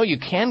eyes? You know, you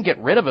can get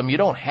rid of them. You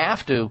don't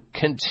have to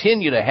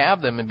continue to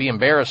have them and be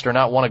embarrassed or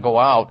not want to go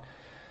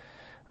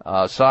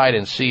outside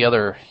and see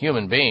other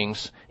human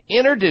beings.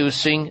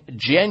 Introducing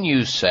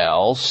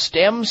Genucell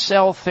stem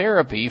cell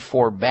therapy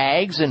for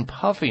bags and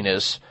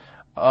puffiness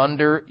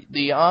under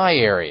the eye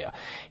area.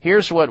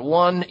 Here's what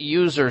one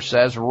user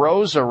says.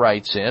 Rosa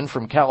writes in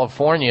from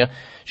California.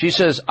 She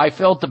says, I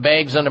felt the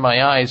bags under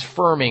my eyes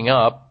firming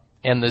up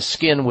and the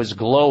skin was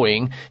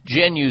glowing.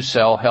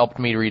 Genucell helped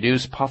me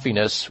reduce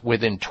puffiness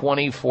within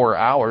 24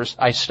 hours.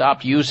 I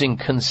stopped using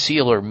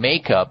concealer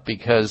makeup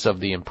because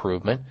of the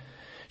improvement.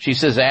 She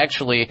says,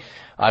 actually,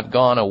 I've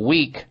gone a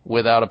week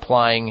without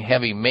applying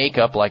heavy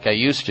makeup like I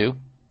used to.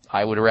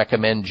 I would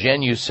recommend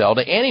Genucell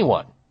to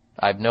anyone.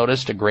 I've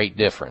noticed a great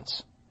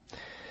difference.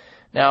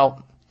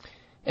 Now,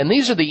 and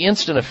these are the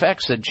instant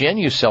effects that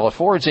Genucell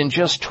affords in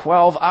just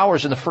 12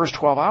 hours. In the first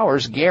 12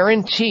 hours,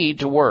 guaranteed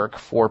to work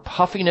for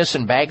puffiness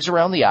and bags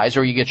around the eyes,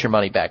 or you get your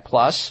money back.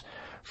 Plus,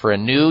 for a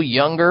new,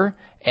 younger,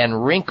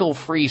 and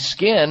wrinkle-free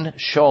skin,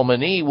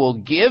 Chamonix will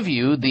give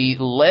you the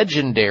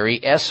legendary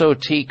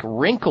Esotique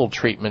Wrinkle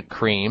Treatment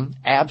Cream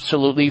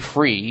absolutely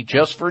free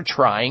just for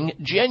trying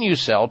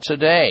Genucell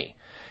today.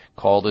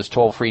 Call this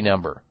toll-free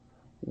number,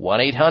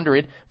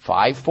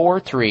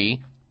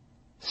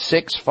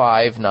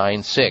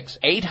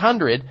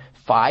 1-800-543-6596.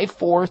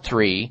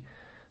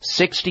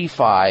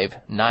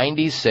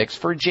 800-543-6596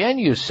 for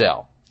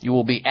Genucell. You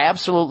will be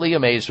absolutely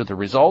amazed with the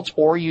results,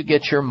 or you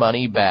get your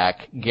money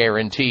back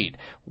guaranteed.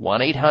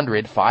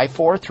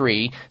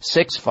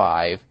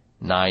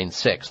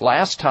 1-800-543-6596.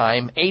 Last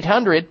time,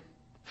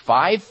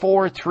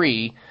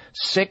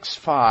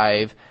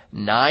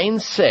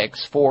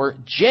 800-543-6596 for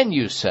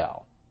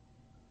Genucell.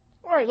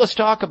 All right, let's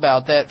talk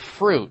about that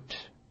fruit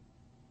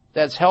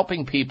that's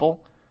helping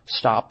people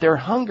stop their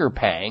hunger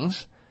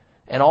pangs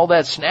and all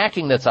that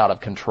snacking that's out of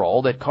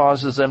control that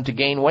causes them to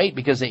gain weight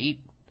because they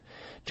eat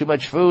too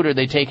much food or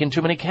they take in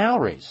too many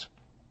calories.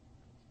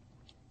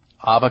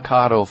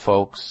 Avocado,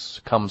 folks,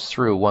 comes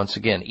through once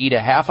again. Eat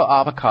a half an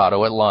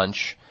avocado at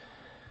lunch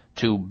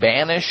to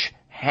banish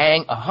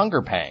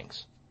hunger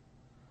pangs.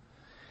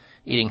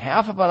 Eating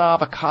half of an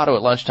avocado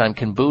at lunchtime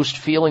can boost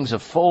feelings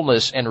of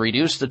fullness and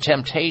reduce the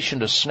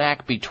temptation to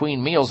snack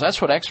between meals.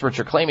 That's what experts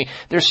are claiming.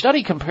 Their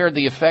study compared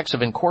the effects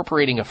of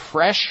incorporating a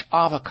fresh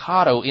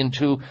avocado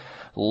into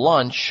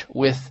lunch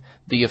with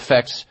the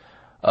effects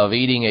of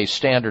eating a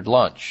standard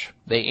lunch.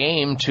 They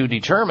aim to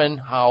determine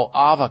how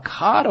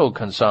avocado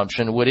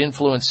consumption would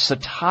influence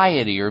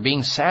satiety or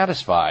being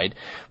satisfied,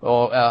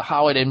 or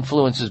how it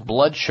influences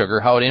blood sugar,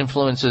 how it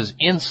influences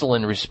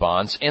insulin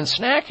response, and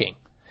snacking.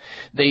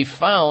 They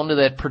found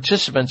that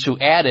participants who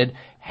added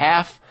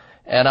half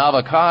an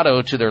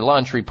avocado to their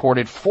lunch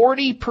reported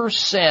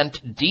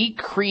 40%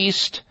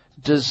 decreased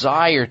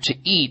desire to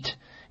eat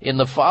in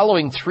the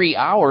following 3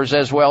 hours,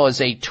 as well as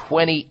a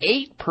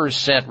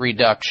 28%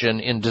 reduction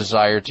in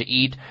desire to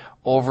eat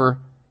over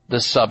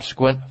the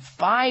subsequent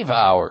 5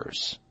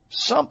 hours.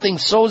 Something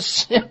so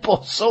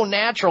simple, so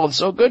natural, and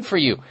so good for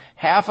you.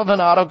 Half of an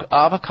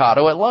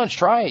avocado at lunch.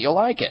 Try it. You'll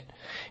like it.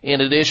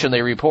 In addition,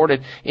 they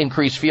reported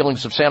increased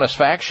feelings of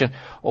satisfaction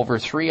over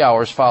 3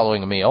 hours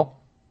following a meal.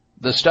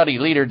 The study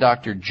leader,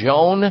 Dr.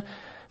 Joan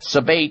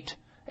Sabate,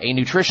 a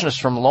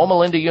nutritionist from Loma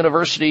Linda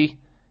University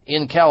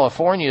in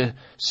California,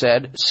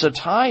 said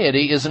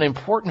satiety is an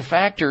important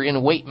factor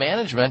in weight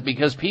management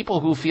because people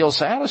who feel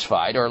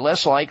satisfied are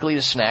less likely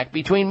to snack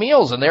between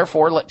meals and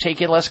therefore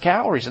take in less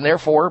calories and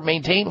therefore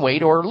maintain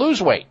weight or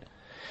lose weight.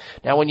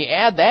 Now, when you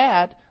add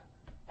that,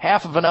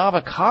 half of an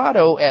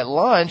avocado at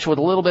lunch with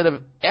a little bit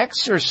of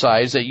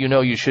exercise that you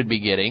know you should be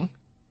getting,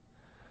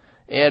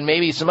 and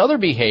maybe some other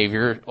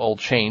behavioral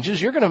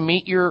changes, you're going to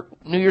meet your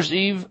New Year's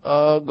Eve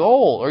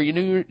goal, or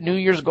your New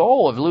Year's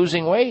goal of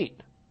losing weight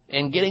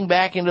and getting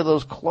back into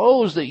those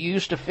clothes that you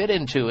used to fit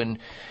into,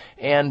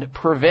 and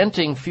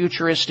preventing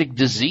futuristic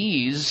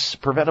disease,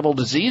 preventable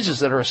diseases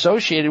that are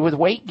associated with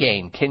weight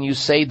gain. Can you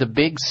say the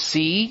big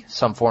C,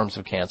 some forms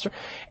of cancer,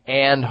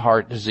 and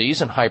heart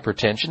disease and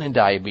hypertension and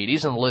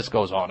diabetes, and the list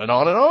goes on and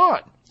on and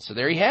on. So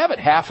there you have it.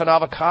 Half an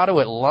avocado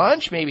at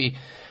lunch, maybe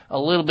a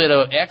little bit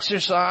of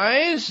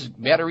exercise,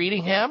 better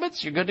eating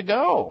habits, you're good to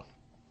go.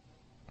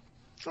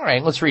 All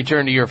right, let's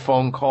return to your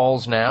phone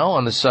calls now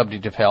on the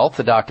subject of health,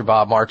 the Dr.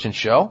 Bob Martin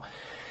Show.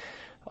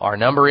 Our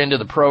number into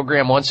the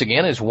program once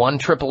again is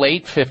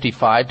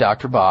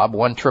 1-888-55-DR-BOB,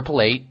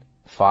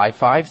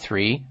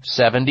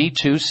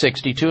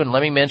 1-888-553-7262. And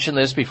let me mention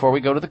this before we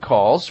go to the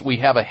calls. We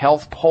have a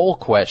health poll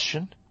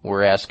question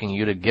we're asking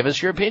you to give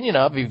us your opinion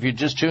of if you're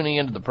just tuning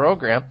into the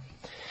program.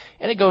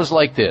 And it goes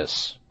like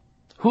this.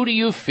 Who do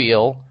you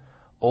feel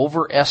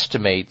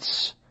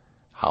overestimates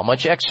how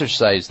much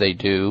exercise they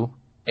do?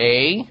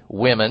 A,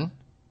 women,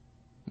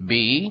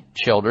 B,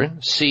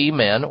 children, C,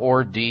 men,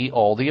 or D,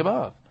 all the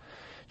above.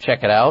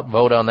 Check it out.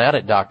 Vote on that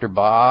at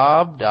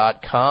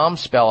drbob.com.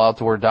 Spell out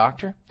the word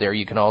doctor. There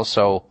you can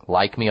also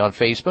like me on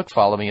Facebook,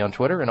 follow me on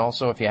Twitter, and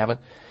also if you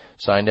haven't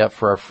signed up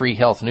for our free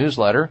health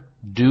newsletter,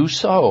 do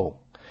so.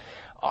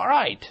 All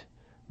right.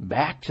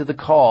 Back to the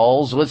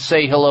calls. Let's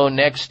say hello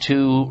next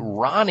to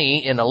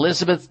Ronnie in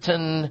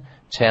Elizabethton,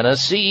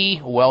 Tennessee.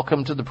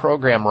 Welcome to the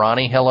program,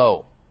 Ronnie.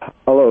 Hello.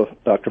 Hello,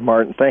 Dr.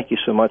 Martin. Thank you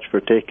so much for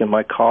taking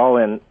my call,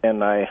 and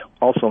I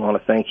also want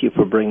to thank you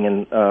for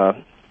bringing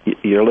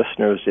your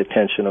listeners'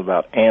 attention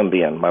about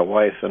Ambien. My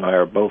wife and I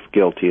are both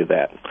guilty of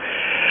that.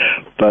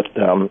 But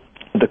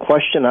the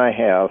question I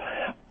have,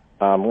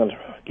 I'm going to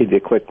give you a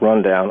quick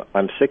rundown.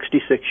 I'm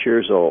 66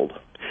 years old,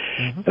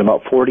 and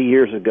about 40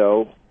 years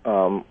ago,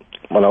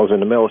 when I was in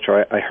the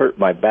military, I hurt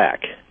my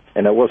back,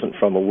 and it wasn't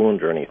from a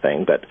wound or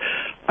anything, but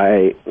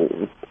I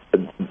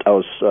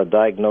was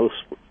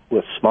diagnosed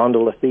with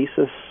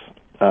spondylolisthesis.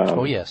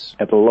 Oh, yes.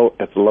 At the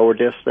lower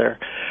disc there.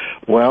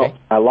 Well, okay.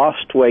 I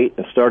lost weight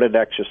and started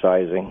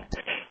exercising,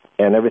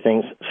 and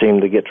everything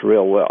seemed to get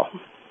real well.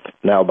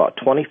 Now, about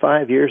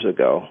 25 years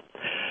ago,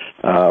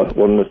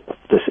 when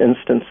this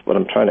instance, what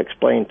I'm trying to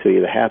explain to you,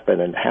 that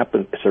happened,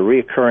 it's a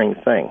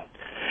reoccurring thing.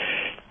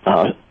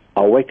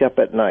 I'll wake up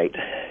at night,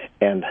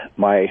 and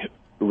my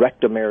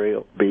rectum area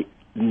will be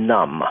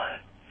numb.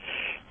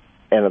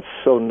 And it's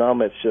so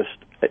numb,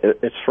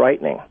 it's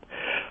frightening.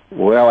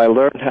 Well, I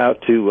learned how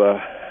to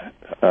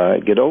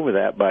get over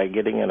that by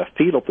getting in a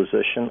fetal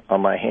position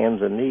on my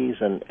hands and knees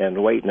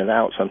and waiting it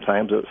out.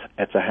 Sometimes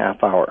it's a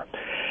half hour.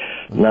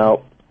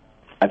 Now,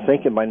 I'm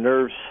thinking my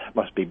nerves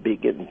must be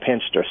getting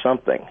pinched or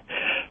something.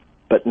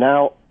 But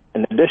now,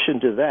 in addition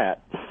to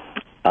that,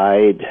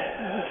 I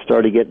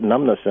started getting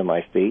numbness in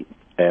my feet,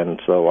 and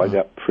so I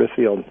got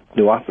peripheral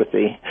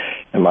neuropathy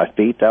in my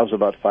feet. That was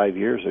about 5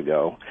 years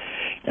ago.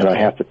 And I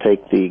have to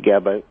take the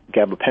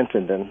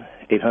gabapentin,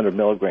 800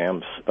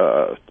 milligrams,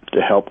 to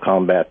help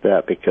combat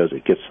that because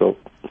it gets so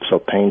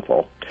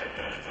painful.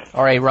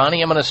 All right,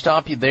 Ronnie, I'm going to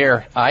stop you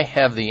there. I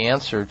have the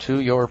answer to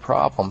your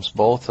problems,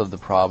 both of the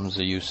problems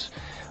that you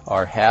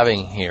are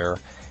having here.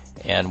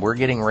 And we're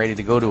getting ready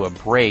to go to a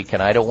break,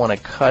 and I don't want to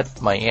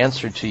cut my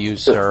answer to you,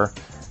 sir,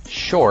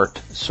 short.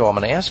 So I'm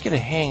going to ask you to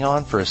hang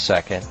on for a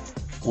second.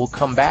 We'll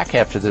come back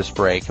after this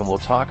break, and we'll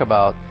talk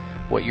about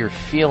what you're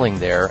feeling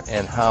there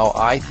and how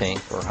I think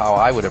or how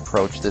I would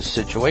approach this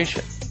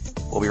situation.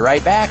 We'll be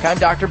right back. I'm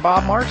Dr.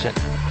 Bob Martin.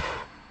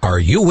 Are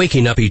you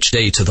waking up each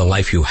day to the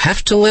life you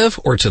have to live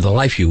or to the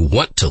life you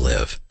want to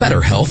live?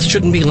 Better health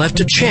shouldn't be left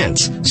to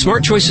chance.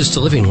 Smart choices to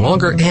living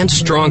longer and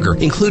stronger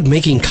include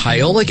making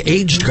Kyolic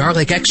Aged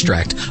Garlic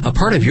Extract a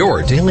part of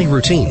your daily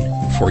routine.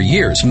 For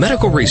years,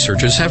 medical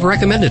researchers have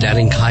recommended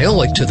adding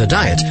Kyolic to the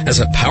diet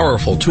as a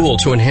powerful tool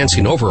to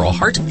enhancing overall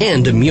heart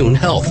and immune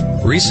health.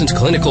 Recent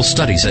clinical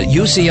studies at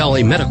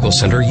UCLA Medical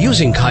Center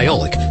using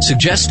Kyolic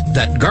suggest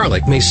that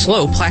garlic may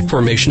slow plaque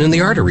formation in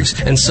the arteries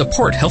and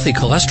support healthy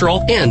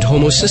cholesterol and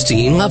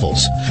homocysteine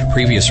levels.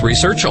 Previous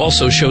research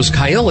also shows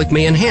Kyolic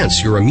may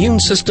enhance your immune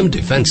system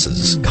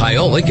defenses.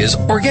 Kyolic is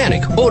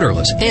organic,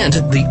 odorless, and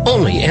the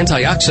only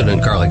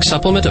antioxidant garlic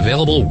supplement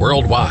available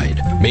worldwide.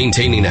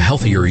 Maintaining a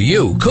healthier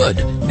you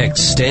could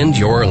extend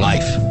your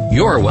life.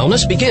 Your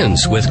wellness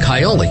begins with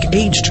Kyolic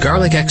Aged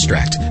Garlic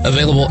Extract.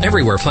 Available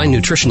everywhere fine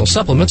nutritional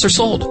supplements are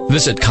sold.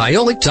 Visit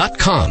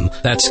Kyolic.com.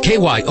 That's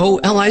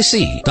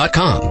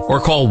KYOLIC.com.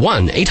 Or call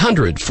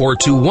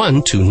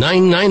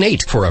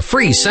 1-800-421-2998 for a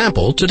free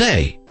sample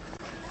today.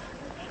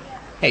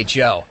 Hey,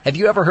 Joe, have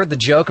you ever heard the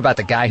joke about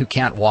the guy who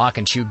can't walk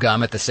and chew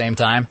gum at the same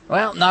time?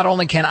 Well, not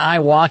only can I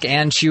walk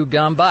and chew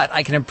gum, but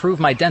I can improve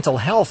my dental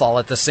health all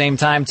at the same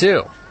time,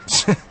 too.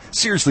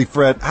 Seriously,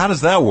 Fred, how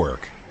does that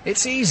work?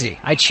 It's easy.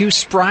 I chew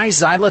Spry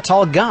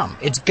Xylitol gum.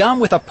 It's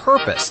gum with a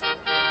purpose.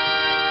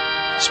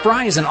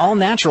 Spry is an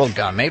all-natural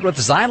gum made with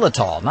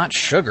xylitol, not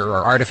sugar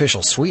or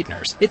artificial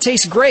sweeteners. It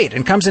tastes great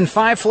and comes in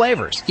 5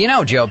 flavors. You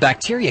know, Joe,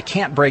 bacteria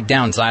can't break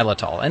down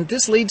xylitol, and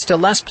this leads to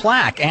less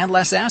plaque and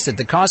less acid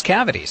that cause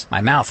cavities.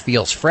 My mouth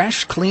feels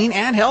fresh, clean,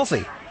 and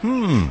healthy.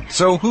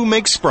 So who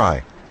makes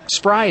Spry?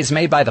 Spry is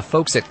made by the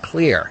folks at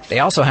Clear. They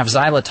also have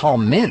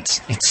xylitol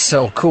mints. It's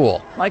so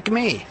cool. Like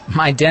me.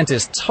 My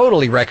dentist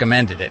totally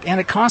recommended it, and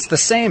it costs the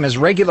same as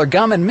regular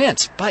gum and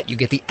mints, but you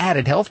get the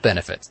added health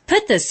benefits.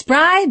 Put the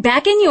Spry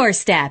back in your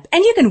step,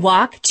 and you can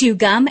walk, chew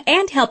gum,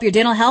 and help your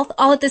dental health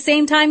all at the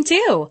same time,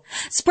 too.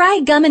 Spry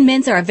gum and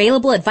mints are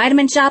available at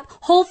Vitamin Shop,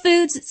 Whole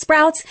Foods,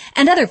 Sprouts,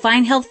 and other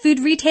fine health food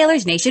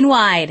retailers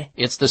nationwide.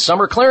 It's the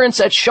summer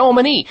clearance at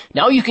Chamonix.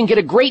 Now you can get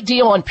a great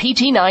deal on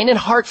PT9 and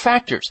Heart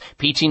Factors.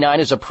 PT9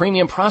 is a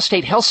premium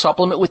prostate health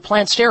supplement with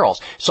plant sterols,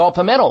 saw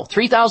palmetto,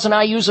 3,000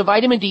 IUs of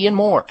vitamin D, and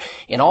more.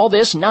 In all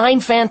this, 9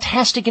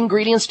 fantastic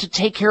ingredients to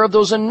take care of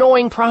those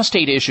annoying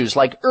prostate issues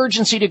like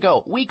urgency to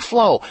go, weak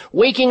flow,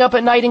 waking up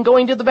at night and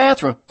going to the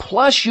bathroom.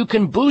 Plus, you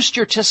can boost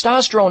your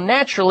testosterone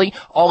naturally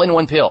all in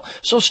one pill.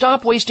 So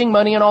stop wasting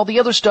money on all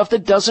the other stuff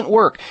that doesn't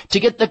work. To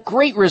get the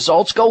great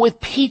results, go with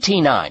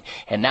PT9.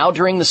 And now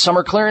during the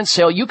summer clearance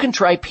sale, you can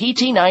try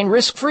PT9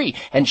 risk-free.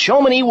 And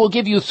Chamonix will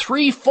give you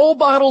 3 full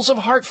bottles of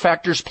Heart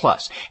Factors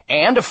Plus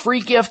and a free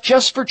gift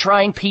just for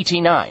trying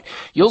PT9.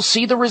 You'll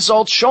see the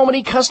results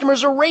Chamonix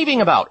customers are raving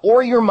about,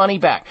 or your money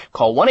back.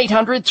 Call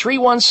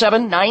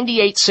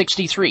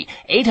 1-800-317-9863.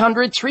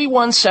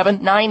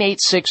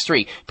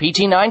 800-317-9863.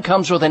 PT9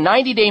 comes with a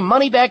 90-day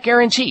money-back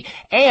guarantee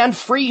and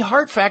free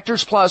Heart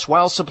Factors Plus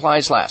while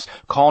supplies last.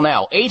 Call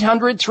now,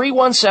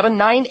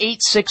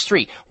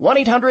 800-317-9863.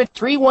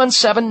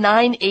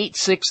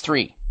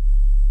 1-800-317-9863.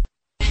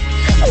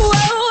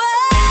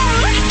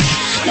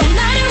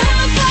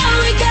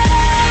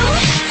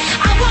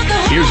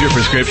 Here's your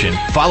prescription.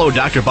 Follow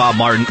Dr. Bob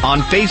Martin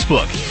on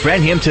Facebook.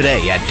 Friend him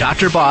today at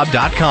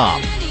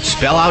drbob.com.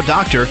 Spell out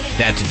doctor,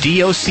 that's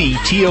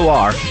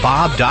D-O-C-T-O-R,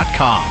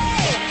 bob.com. And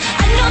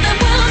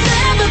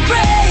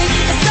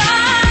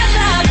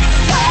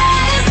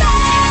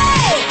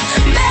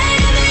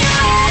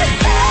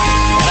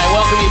I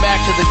welcome you back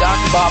to the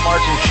Dr. Bob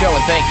Martin Show,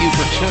 and thank you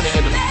for tuning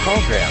into the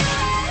program.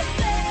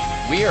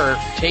 We are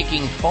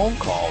taking phone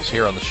calls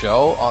here on the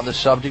show on the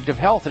subject of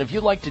health. And if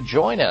you'd like to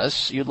join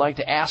us, you'd like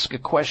to ask a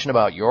question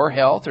about your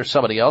health or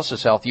somebody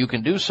else's health, you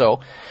can do so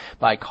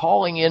by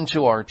calling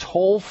into our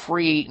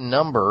toll-free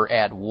number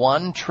at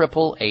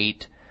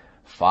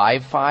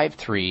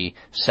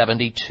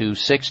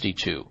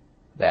 1-888-553-7262.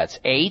 That's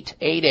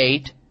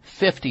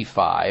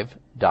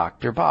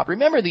 888-55-DR-BOB.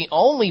 Remember, the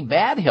only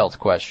bad health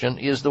question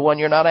is the one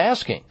you're not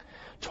asking.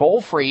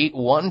 Toll-free,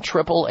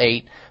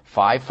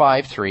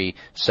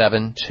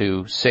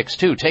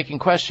 1-888-553-7262. Taking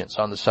questions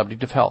on the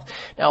subject of health.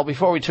 Now,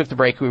 before we took the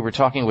break, we were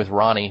talking with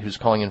Ronnie, who's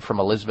calling in from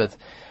Elizabeth,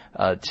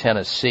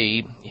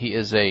 Tennessee. He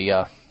is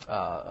a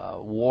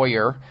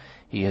warrior.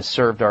 He has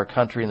served our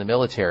country in the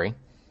military,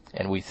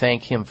 and we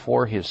thank him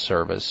for his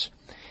service.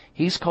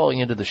 He's calling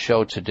into the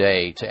show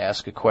today to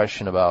ask a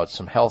question about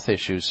some health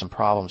issues, some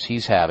problems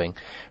he's having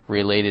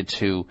related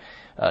to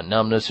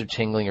numbness or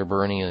tingling or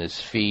burning in his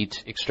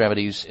feet,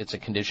 extremities. It's a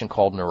condition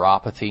called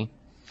neuropathy.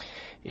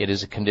 It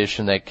is a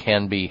condition that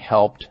can be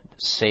helped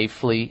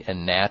safely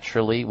and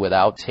naturally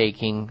without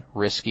taking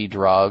risky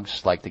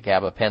drugs like the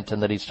gabapentin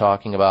that he's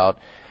talking about,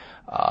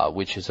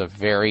 which is a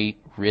very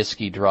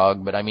risky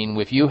drug. But I mean,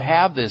 if you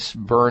have this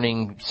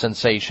burning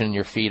sensation in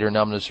your feet or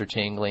numbness or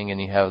tingling and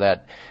you have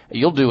that,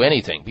 you'll do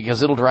anything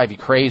because it'll drive you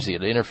crazy.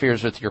 It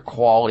interferes with your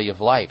quality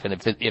of life. And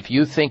if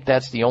you think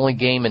that's the only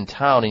game in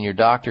town and your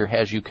doctor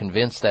has you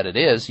convinced that it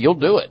is, you'll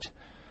do it.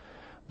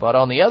 But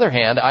on the other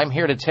hand, I'm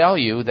here to tell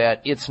you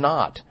that it's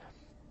not.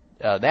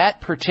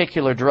 That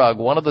particular drug,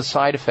 one of the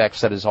side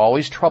effects that has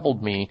always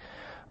troubled me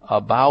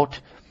about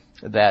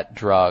that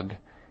drug,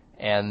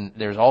 and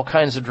there's all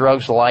kinds of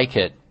drugs like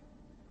it,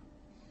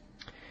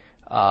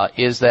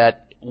 is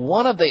that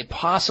one of the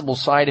possible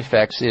side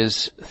effects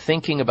is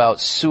thinking about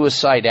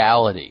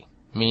suicidality,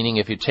 meaning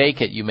if you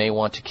take it, you may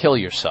want to kill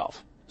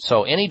yourself.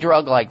 So any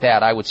drug like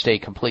that, I would stay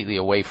completely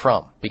away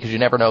from, because you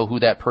never know who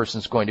that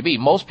person's going to be.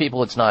 Most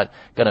people, it's not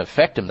going to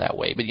affect them that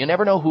way, but you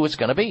never know who it's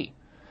going to be.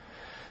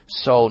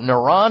 So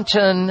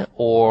Neurontin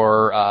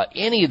or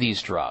any of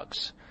these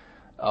drugs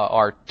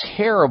are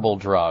terrible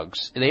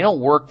drugs. They don't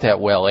work that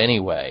well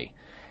anyway.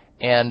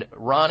 And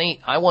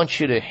Ronnie, I want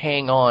you to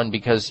hang on,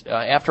 because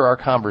after our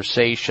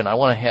conversation, I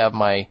want to have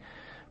my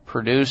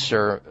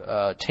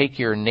producer take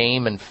your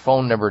name and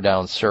phone number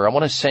down, sir. I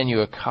want to send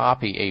you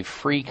a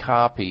free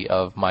copy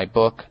of my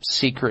book,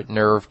 Secret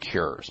Nerve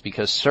Cures,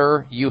 because,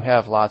 sir, you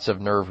have lots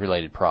of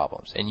nerve-related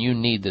problems, and you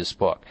need this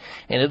book.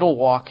 And it'll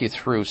walk you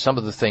through some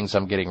of the things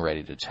I'm getting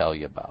ready to tell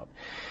you about.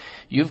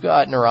 You've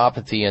got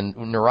neuropathy, and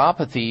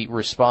neuropathy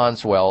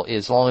responds well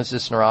as long as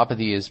this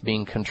neuropathy is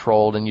being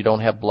controlled and you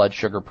don't have blood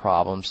sugar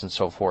problems and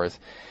so forth.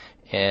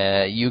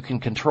 You can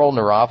control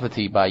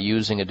neuropathy by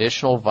using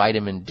additional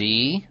vitamin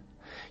D.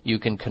 You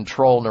can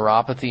control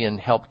neuropathy and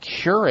help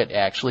cure it,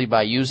 actually,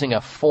 by using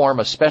a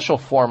special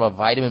form of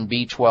vitamin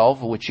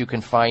B12, which you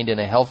can find in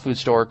a health food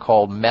store,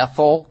 called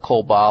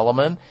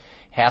methylcobalamin.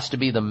 Has to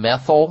be the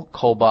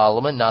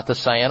methylcobalamin, not the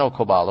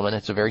cyanocobalamin.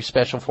 It's a very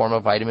special form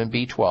of vitamin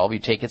B12. You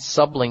take it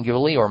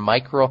sublingually or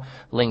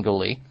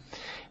microlingually.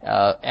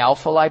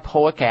 Alpha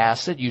lipoic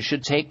acid, you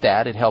should take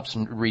that. It helps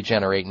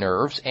regenerate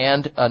nerves.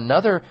 And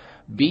another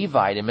B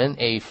vitamin,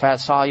 a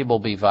fat-soluble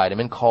B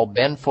vitamin called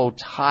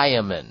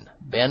benfotiamine.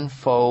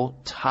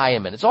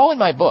 Benfotiamine. It's all in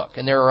my book,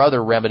 and there are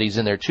other remedies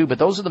in there too, but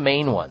those are the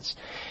main ones.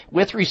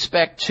 With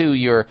respect to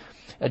your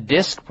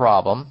disc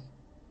problem,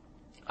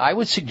 I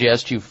would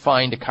suggest you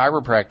find a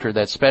chiropractor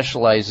that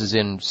specializes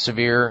in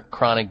severe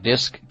chronic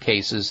disc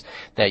cases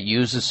that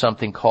uses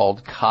something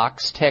called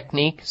Cox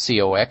technique,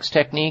 C-O-X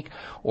technique,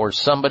 or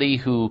somebody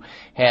who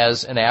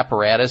has an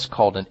apparatus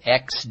called an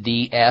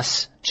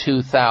XDS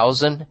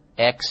 2000.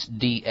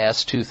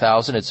 XDS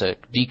 2000. It's a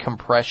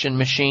decompression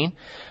machine.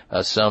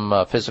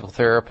 Some physical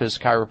therapists,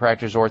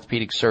 chiropractors,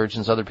 orthopedic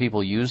surgeons, other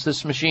people use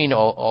this machine.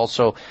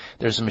 Also,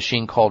 there's a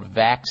machine called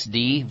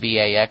VAX-D,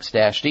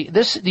 V-A-X-D.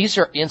 These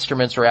are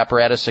instruments or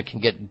apparatus that can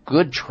get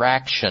good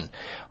traction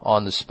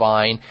on the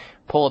spine,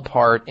 pull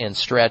apart and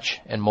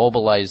stretch and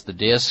mobilize the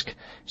disc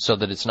so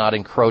that it's not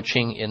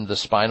encroaching in the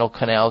spinal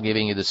canal,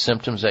 giving you the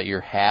symptoms that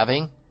you're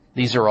having.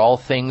 These are all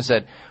things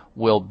that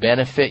will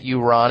benefit you,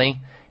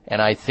 Ronnie,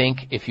 and I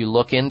think if you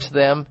look into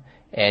them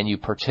and you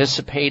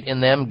participate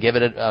in them, give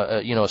it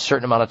a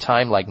certain amount of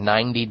time, like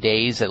 90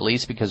 days at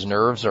least, because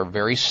nerves are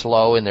very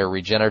slow in their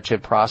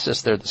regenerative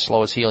process. They're the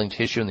slowest healing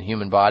tissue in the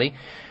human body.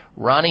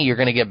 Ronnie, you're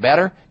going to get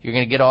better. You're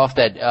going to get off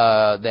that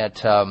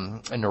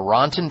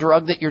Neurontin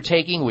drug that you're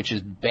taking, which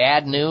is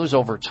bad news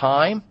over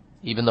time,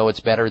 even though it's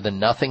better than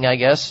nothing, I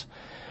guess.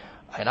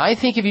 And I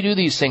think if you do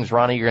these things,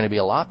 Ronnie, you're going to be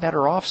a lot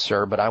better off,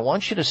 sir, but I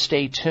want you to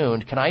stay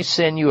tuned. Can I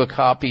send you a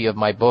copy of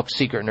my book,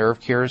 Secret Nerve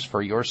Cures,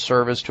 for your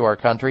service to our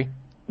country?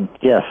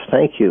 Yes,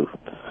 thank you.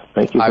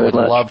 Thank you very much.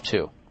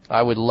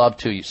 I would love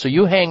to. So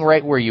you hang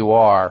right where you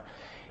are,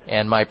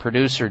 and my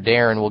producer,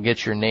 Darren, will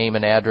get your name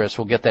and address.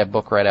 We'll get that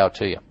book right out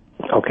to you.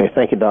 Okay,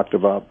 thank you, Dr.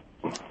 Bob.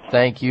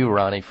 Thank you,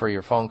 Ronnie, for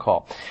your phone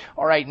call.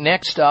 All right,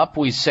 next up,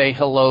 we say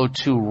hello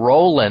to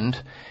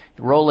Roland.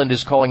 Roland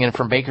is calling in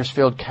from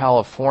Bakersfield,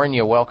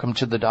 California. Welcome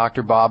to the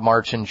Dr. Bob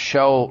Martin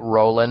Show,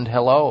 Roland.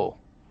 Hello.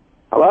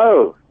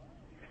 Hello.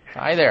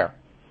 Hi there.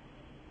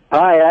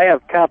 Hi, I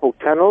have carpal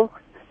tunnel.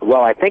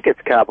 Well, I think it's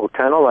carpal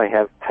tunnel. I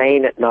have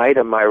pain at night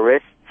on my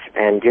wrists,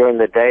 and during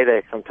the day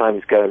they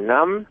sometimes go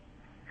numb,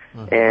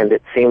 and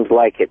it seems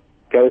like it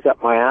goes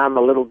up my arm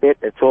a little bit.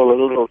 It's all a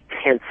little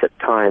tense at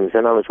times,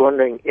 and I was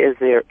wondering, is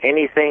there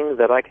anything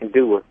that I can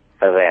do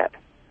for that?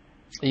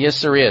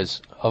 Yes, there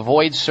is.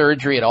 Avoid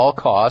surgery at all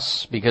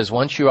costs, because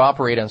once you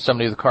operate on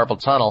somebody with carpal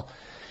tunnel,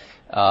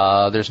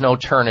 there's no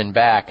turning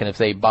back, and if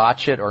they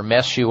botch it or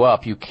mess you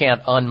up, you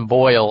can't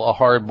unboil a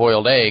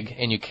hard-boiled egg,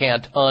 and you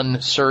can't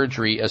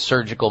unsurgery a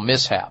surgical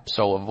mishap,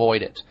 so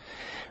avoid it.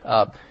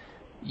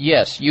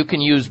 Yes, you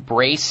can use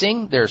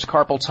bracing. There's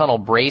carpal tunnel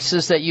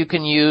braces that you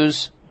can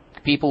use.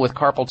 People with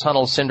carpal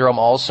tunnel syndrome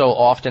also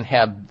often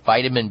have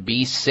vitamin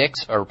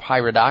B6 or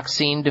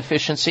pyridoxine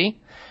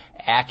deficiency.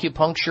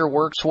 Acupuncture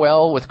works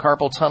well with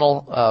carpal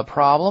tunnel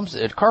problems.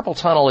 Carpal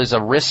tunnel is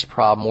a wrist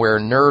problem where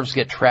nerves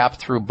get trapped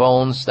through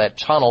bones that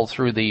tunnel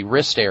through the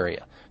wrist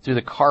area, through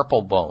the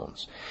carpal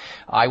bones.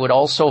 I would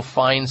also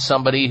find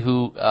somebody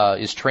who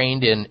is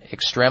trained in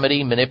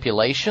extremity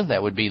manipulation.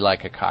 That would be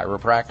like a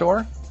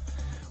chiropractor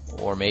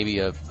or maybe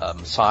a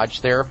massage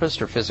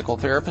therapist or physical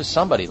therapist,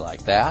 somebody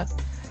like that.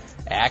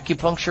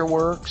 Acupuncture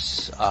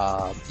works.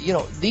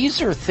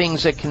 These are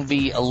things that can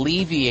be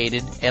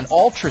alleviated, and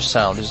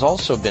ultrasound has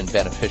also been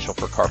beneficial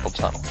for carpal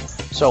tunnel.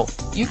 So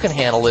you can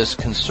handle this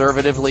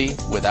conservatively,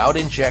 without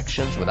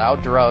injections,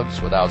 without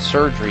drugs, without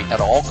surgery,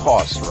 at all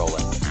costs,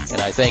 Roland. And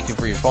I thank you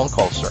for your phone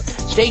call, sir.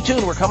 Stay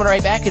tuned. We're coming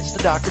right back. It's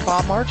the Dr.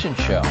 Bob Martin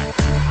Show.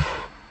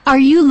 Are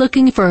you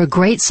looking for a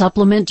great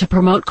supplement to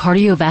promote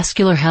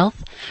cardiovascular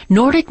health?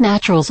 Nordic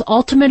Naturals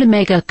Ultimate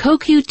Omega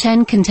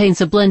CoQ10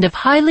 contains a blend of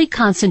highly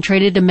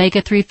concentrated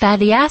omega-3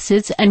 fatty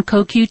acids and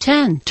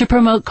CoQ10 to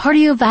promote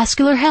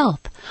cardiovascular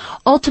health.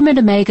 Ultimate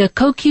Omega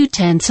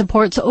CoQ10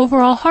 supports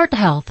overall heart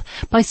health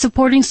by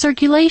supporting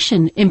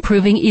circulation,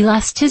 improving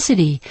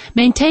elasticity,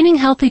 maintaining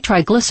healthy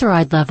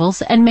triglyceride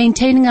levels, and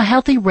maintaining a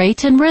healthy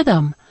rate and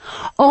rhythm.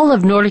 All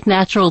of Nordic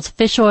Naturals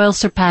fish oil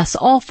surpass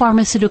all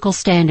pharmaceutical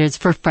standards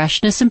for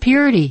freshness and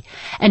purity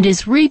and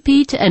is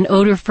repeat and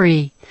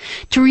odor-free.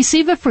 To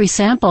receive a free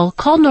sample,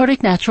 call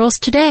Nordic Naturals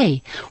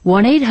today,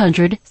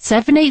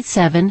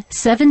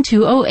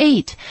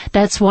 1-800-787-7208.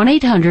 That's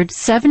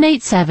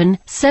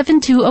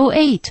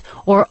 1-800-787-7208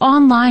 or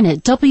online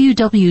at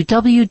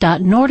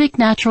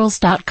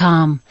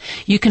www.nordicnaturals.com.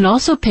 You can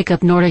also pick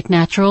up Nordic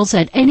Naturals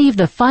at any of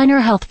the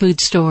finer health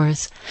food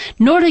stores.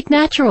 Nordic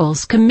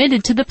Naturals,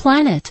 committed to the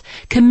planet,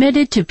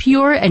 committed to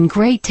pure and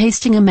great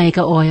tasting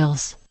omega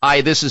oils.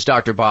 Hi, this is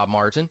Dr. Bob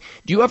Martin.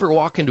 Do you ever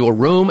walk into a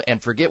room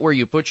and forget where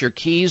you put your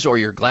keys or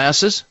your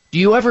glasses? Do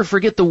you ever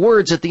forget the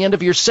words at the end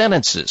of your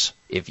sentences?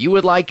 If you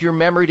would like your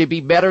memory to be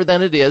better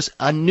than it is,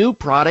 a new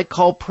product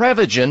called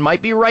Prevagen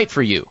might be right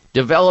for you.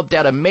 Developed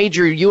at a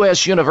major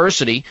U.S.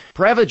 university,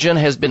 Prevagen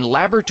has been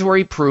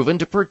laboratory proven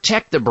to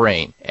protect the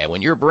brain. And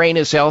when your brain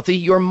is healthy,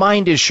 your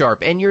mind is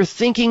sharp and your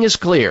thinking is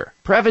clear.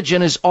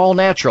 Prevagen is all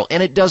natural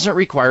and it doesn't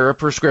require a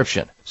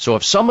prescription. So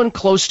if someone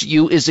close to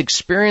you is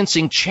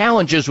experiencing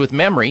challenges with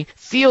memory,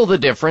 feel the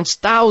difference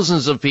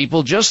thousands of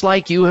people just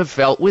like you have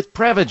felt with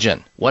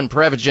Prevagen. One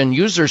Prevagen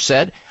user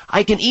said,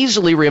 "I can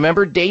easily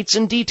remember dates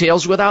and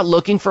details without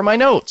looking for my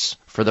notes.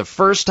 For the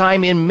first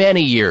time in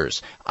many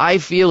years, I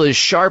feel as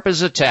sharp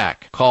as a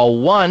tack." Call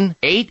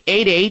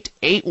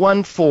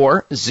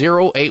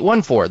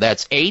 1-888-814-0814.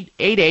 That's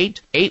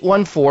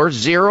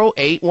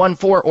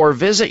 888-814-0814 or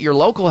visit your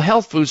local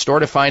health food store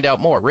to find out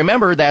more.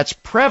 Remember, that's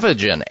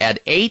Prevagen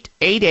at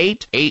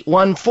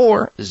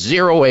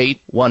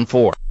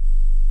 888-814-0814.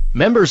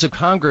 Members of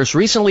Congress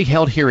recently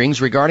held hearings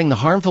regarding the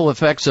harmful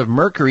effects of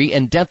mercury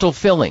in dental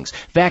fillings,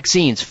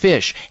 vaccines,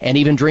 fish, and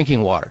even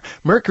drinking water.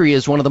 Mercury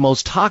is one of the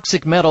most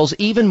toxic metals,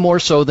 even more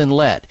so than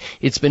lead.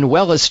 It's been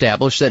well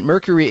established that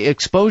mercury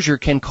exposure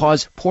can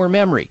cause poor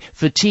memory,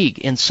 fatigue,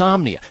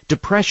 insomnia,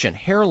 depression,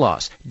 hair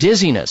loss,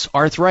 dizziness,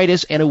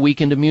 arthritis, and a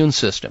weakened immune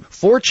system.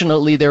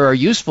 Fortunately, there are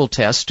useful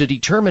tests to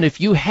determine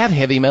if you have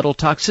heavy metal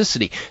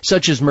toxicity,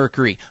 such as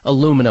mercury,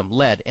 aluminum,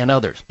 lead, and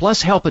others.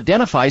 Plus, help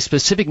identify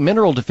specific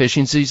mineral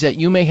deficiencies that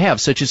you may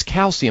have, such as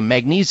calcium,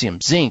 magnesium,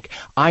 zinc,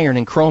 iron,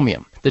 and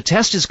chromium. The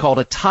test is called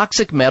a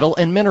toxic metal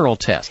and mineral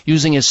test.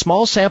 Using a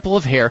small sample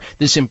of hair,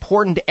 this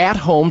important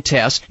at-home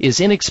test is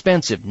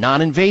inexpensive,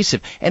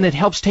 non-invasive, and it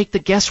helps take the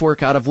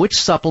guesswork out of which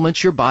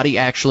supplements your body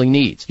actually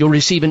needs. You'll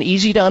receive an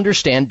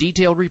easy-to-understand,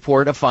 detailed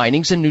report of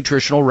findings and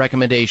nutritional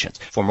recommendations.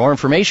 For more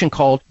information,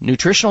 call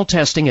nutritional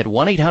testing at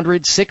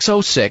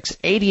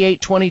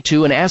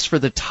 1-800-606-8822 and ask for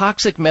the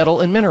toxic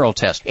metal and mineral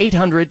test.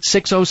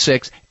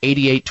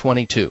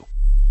 800-606-8822.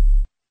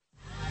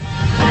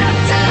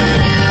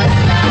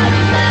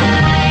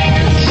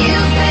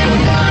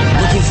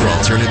 For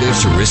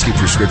alternatives to risky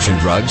prescription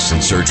drugs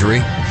and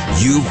surgery?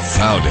 You've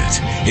found it.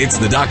 It's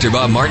the Dr.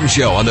 Bob Martin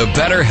Show on the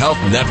Better Health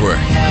Network.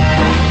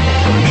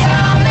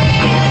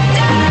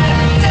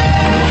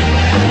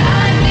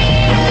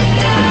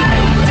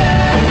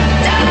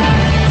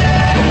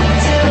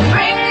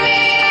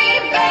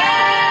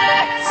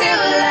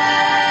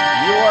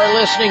 You are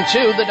listening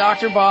to the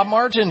Dr. Bob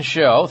Martin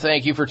Show.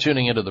 Thank you for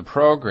tuning into the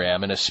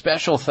program, and a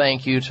special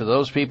thank you to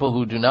those people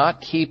who do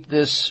not keep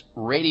this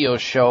radio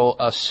show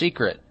a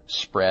secret.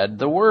 Spread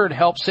the word.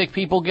 Help sick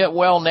people get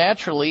well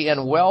naturally,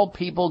 and well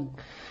people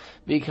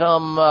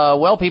become,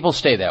 well people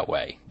stay that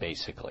way,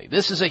 basically.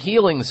 This is a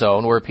healing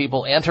zone where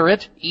people enter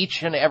it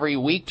each and every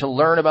week to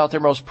learn about their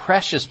most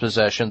precious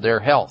possession,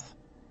 their health.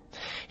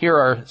 Here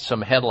are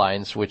some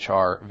headlines which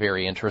are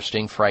very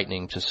interesting,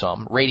 frightening to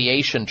some.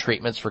 Radiation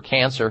treatments for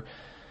cancer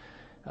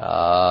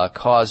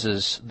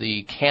causes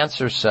the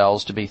cancer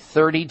cells to be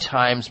 30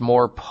 times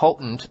more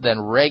potent than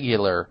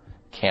regular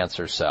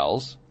cancer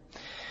cells.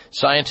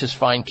 Scientists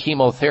find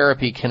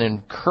chemotherapy can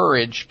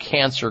encourage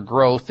cancer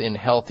growth in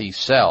healthy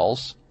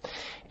cells.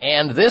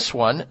 And this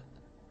one,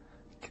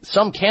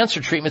 some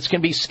cancer treatments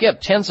can be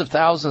skipped. Tens of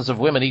thousands of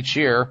women each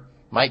year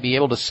might be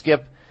able to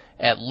skip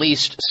at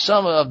least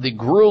some of the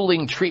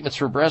grueling treatments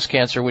for breast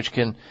cancer, which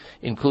can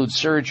include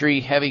surgery,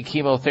 heavy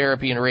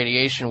chemotherapy, and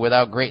radiation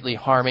without greatly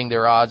harming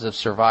their odds of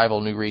survival,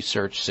 new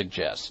research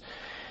suggests.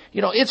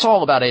 You know, it's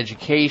all about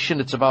education.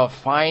 It's about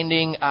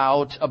finding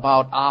out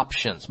about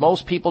options.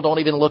 Most people don't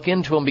even look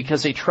into them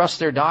because they trust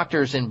their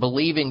doctors in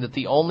believing that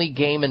the only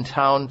game in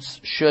town,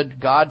 should,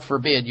 God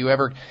forbid, you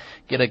ever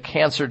get a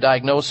cancer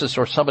diagnosis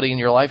or somebody in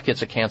your life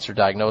gets a cancer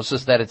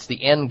diagnosis, that it's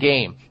the end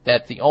game,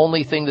 that the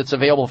only thing that's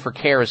available for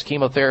care is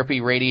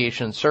chemotherapy,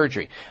 radiation, and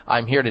surgery.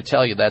 I'm here to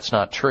tell you that's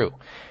not true.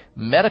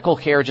 Medical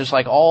care, just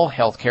like all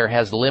health care,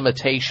 has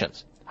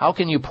limitations. How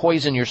can you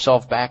poison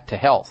yourself back to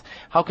health?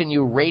 How can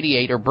you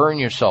radiate or burn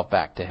yourself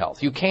back to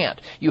health? You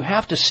can't. You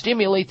have to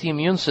stimulate the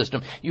immune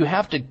system. You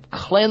have to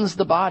cleanse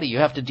the body. You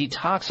have to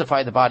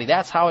detoxify the body.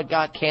 That's how it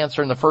got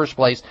cancer in the first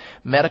place.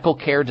 Medical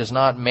care does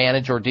not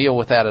manage or deal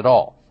with that at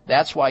all.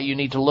 That's why you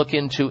need to look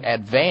into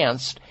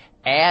advanced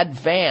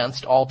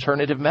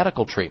alternative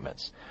medical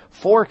treatments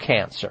for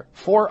cancer,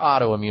 for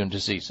autoimmune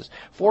diseases,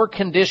 for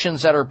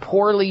conditions that are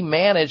poorly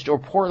managed or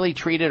poorly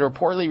treated or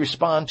poorly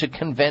respond to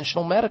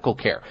conventional medical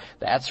care.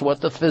 That's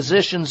what the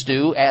physicians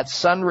do at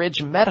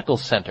Sunridge Medical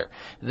Center.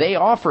 They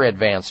offer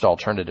advanced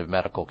alternative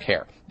medical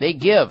care. They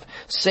give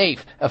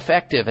safe,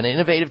 effective, and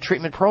innovative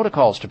treatment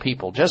protocols to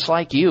people just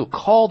like you.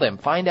 Call them.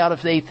 Find out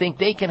if they think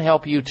they can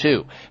help you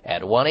too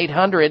at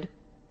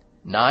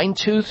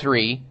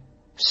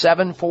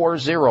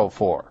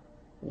 1-800-923-7404.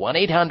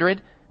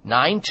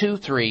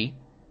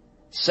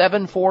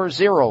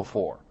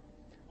 1-800-923-7404.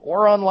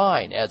 Or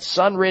online at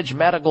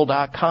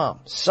sunridgemedical.com.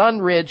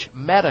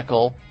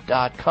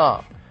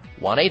 sunridgemedical.com.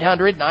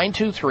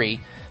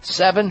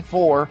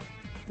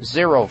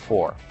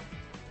 1-800-923-7404.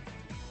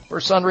 For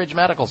Sunridge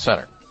Medical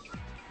Center.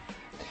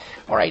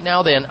 All right,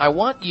 now then, I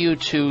want you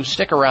to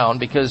stick around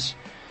because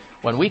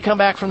when we come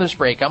back from this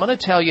break, I'm going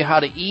to tell you how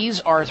to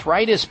ease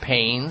arthritis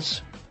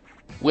pains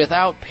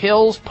without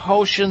pills,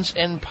 potions,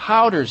 and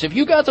powders. If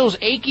you got those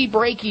achy,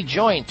 breaky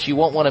joints, you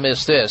won't want to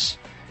miss this.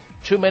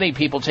 Too many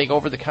people take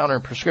over-the-counter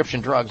and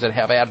prescription drugs that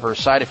have adverse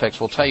side effects.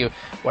 We'll tell you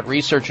what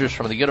researchers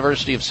from the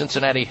University of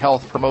Cincinnati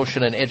Health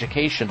Promotion and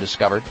Education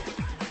discovered.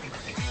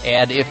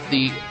 And if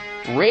the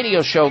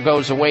radio show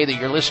goes away that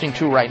you're listening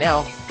to right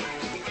now,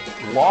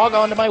 log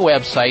on to my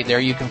website.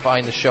 There you can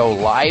find the show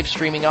live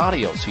streaming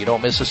audio so you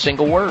don't miss a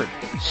single word.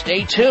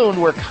 Stay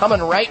tuned. We're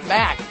coming right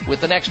back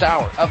with the next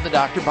hour of the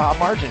Dr. Bob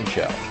Martin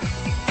Show.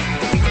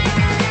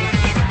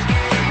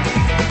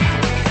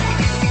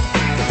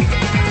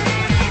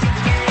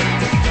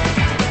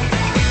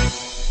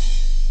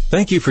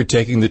 Thank you for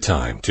taking the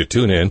time to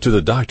tune in to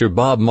the Dr.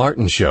 Bob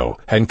Martin Show,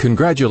 and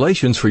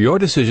congratulations for your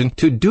decision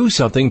to do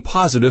something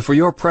positive for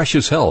your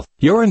precious health.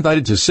 You're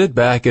invited to sit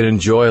back and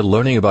enjoy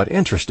learning about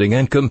interesting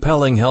and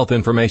compelling health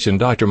information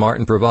Dr.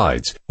 Martin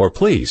provides. Or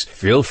please,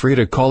 feel free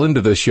to call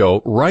into the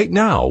show right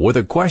now with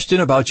a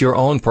question about your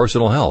own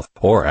personal health,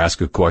 or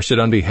ask a question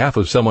on behalf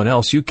of someone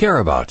else you care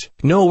about.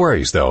 No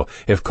worries, though.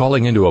 If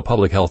calling into a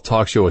public health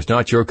talk show is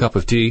not your cup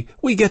of tea,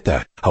 we get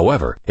that.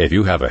 However, if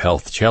you have a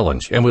health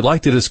challenge and would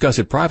like to discuss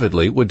it privately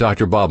with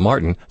Dr. Bob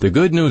Martin, the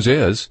good news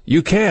is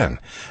you can.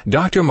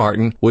 Dr.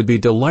 Martin would be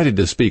delighted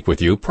to speak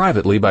with you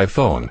privately by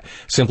phone.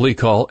 Simply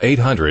call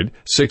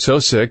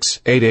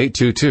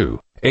 800-606-8822.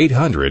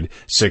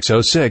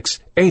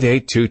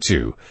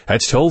 800-606-8822.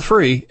 That's toll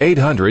free,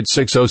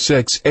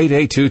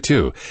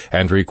 800-606-8822,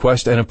 and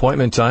request an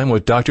appointment time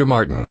with Dr.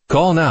 Martin.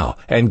 Call now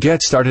and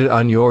get started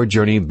on your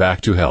journey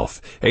back to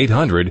health.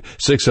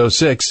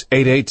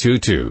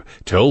 800-606-8822.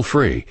 Toll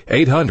free,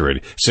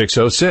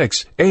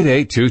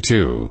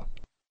 800-606-8822.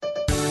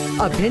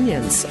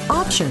 Opinions,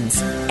 options,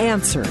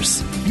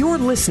 answers. You're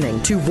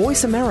listening to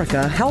Voice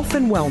America Health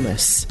and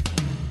Wellness.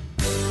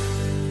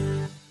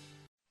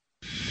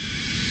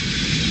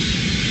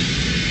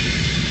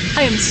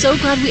 I am so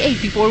glad we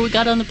ate before we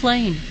got on the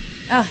plane.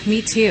 Oh,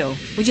 me too.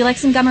 Would you like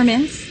some gum or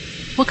mints?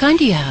 What kind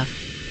do you have?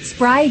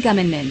 Spry Gum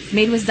and Mints,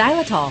 made with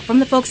xylitol from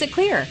the folks at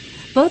Clear.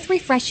 Both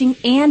refreshing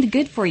and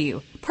good for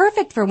you.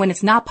 Perfect for when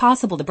it's not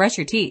possible to brush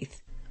your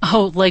teeth.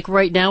 Oh, like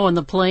right now on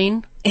the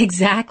plane?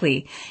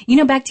 Exactly. You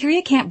know,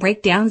 bacteria can't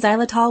break down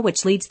xylitol,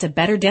 which leads to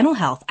better dental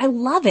health. I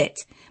love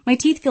it. My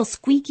teeth feel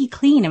squeaky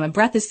clean and my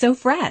breath is so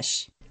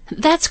fresh.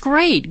 That's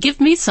great. Give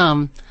me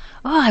some.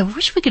 Oh, I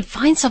wish we could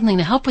find something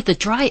to help with the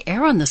dry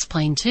air on this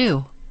plane,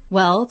 too.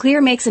 Well, Clear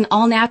makes an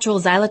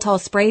all-natural xylitol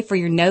spray for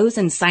your nose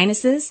and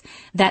sinuses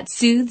that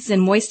soothes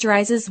and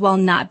moisturizes while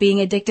not being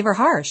addictive or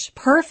harsh.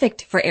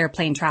 Perfect for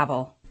airplane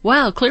travel.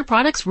 Wow, Clear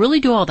products really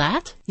do all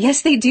that?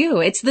 Yes, they do.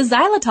 It's the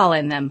xylitol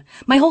in them.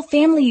 My whole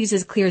family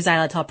uses Clear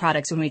xylitol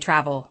products when we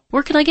travel.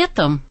 Where can I get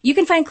them? You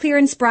can find Clear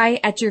and Spry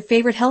at your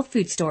favorite health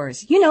food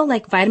stores. You know,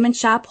 like Vitamin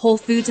Shoppe, Whole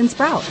Foods, and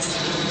Sprouts.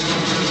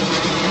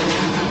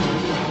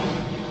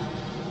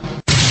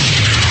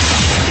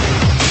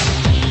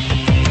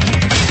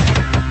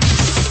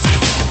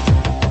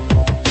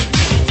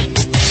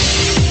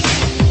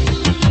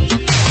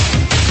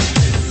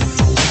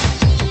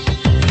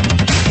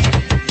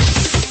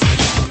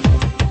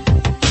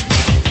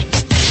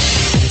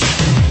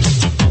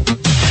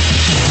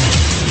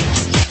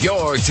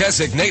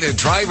 Designated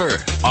driver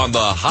on the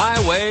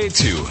highway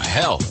to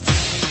health.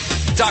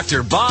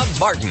 Dr. Bob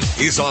Martin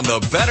is on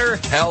the Better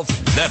Health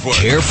Network.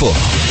 Careful.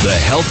 The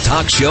health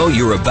talk show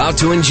you're about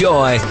to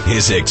enjoy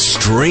is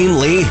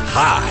extremely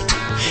hot.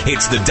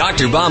 It's the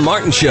Dr. Bob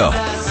Martin Show.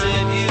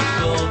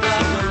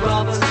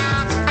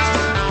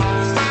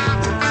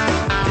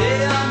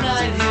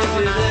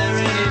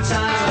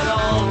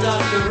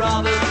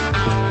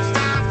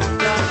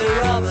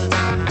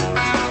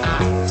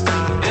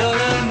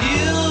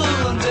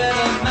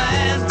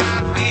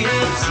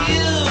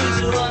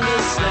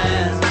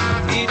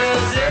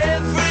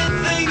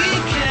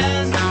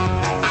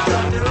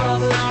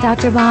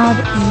 Dr. Bob,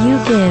 you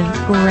give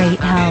great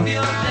help.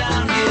 Take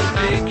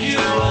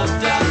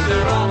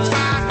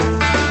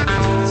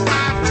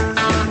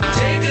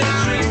a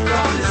drink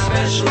from this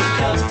special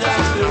cup,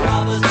 Dr.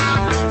 Robert.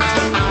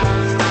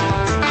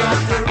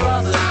 Dr.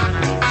 Robert.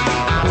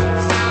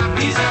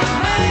 He's a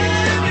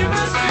man you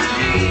must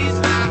believe,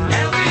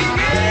 helping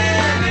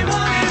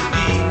anyone in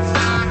need.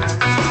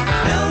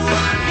 No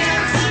one can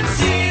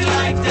succeed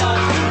like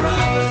Dr.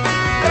 Robert.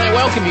 And I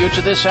welcome you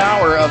to this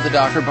hour of the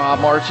Dr.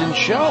 Bob Martin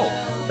Show.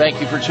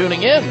 Thank you for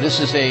tuning in. This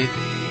is a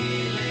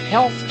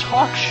health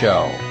talk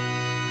show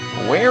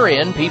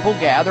wherein people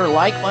gather,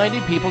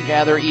 like-minded people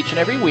gather each and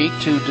every week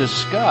to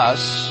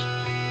discuss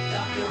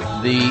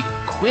the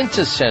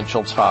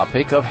quintessential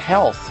topic of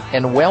health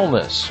and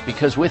wellness.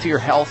 Because with your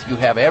health, you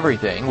have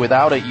everything.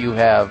 Without it, you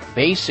have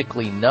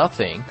basically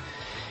nothing.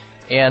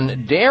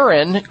 And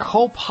Darren,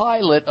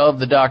 co-pilot of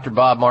the Dr.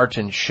 Bob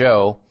Martin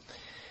Show,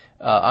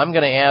 I'm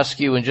going to ask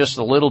you in just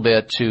a little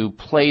bit to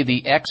play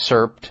the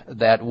excerpt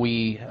that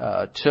we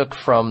took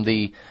from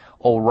the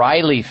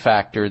O'Reilly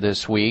Factor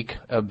this week.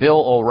 Bill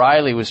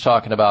O'Reilly was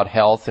talking about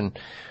health and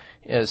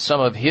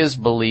some of his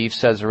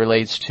beliefs as it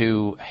relates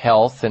to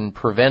health and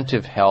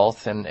preventive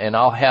health, and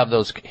I'll have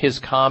his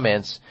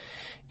comments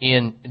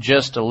in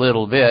just a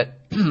little bit.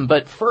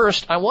 But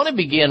first, I want to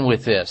begin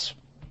with this.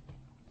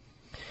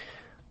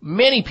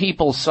 Many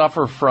people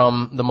suffer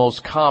from the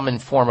most common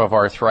form of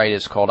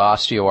arthritis called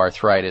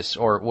osteoarthritis,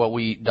 or what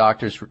we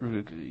doctors,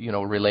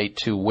 relate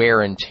to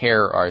wear and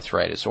tear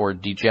arthritis or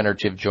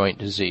degenerative joint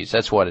disease.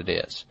 That's what it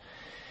is.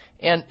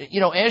 And,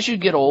 as you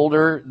get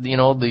older,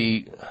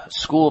 the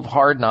school of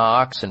hard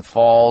knocks and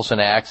falls and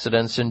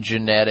accidents and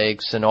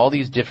genetics and all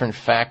these different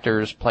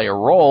factors play a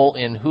role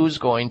in who's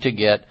going to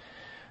get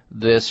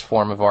this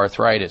form of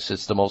arthritis.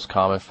 It's the most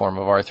common form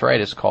of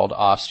arthritis called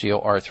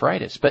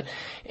osteoarthritis.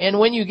 And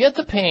when you get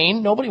the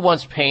pain, nobody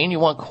wants pain. You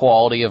want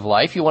quality of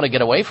life. You want to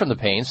get away from the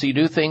pain, so you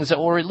do things that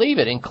will relieve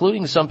it,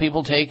 including some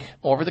people take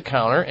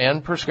over-the-counter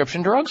and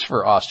prescription drugs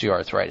for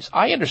osteoarthritis.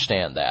 I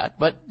understand that,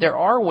 but there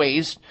are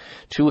ways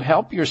to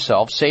help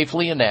yourself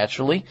safely and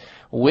naturally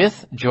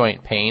with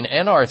joint pain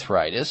and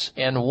arthritis,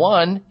 and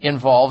one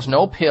involves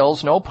no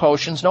pills, no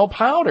potions, no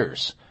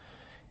powders.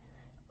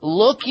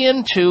 Look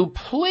into,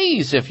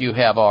 please, if you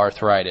have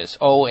arthritis,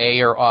 OA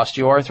or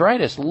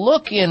osteoarthritis,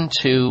 look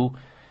into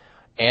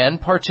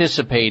and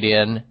participate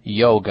in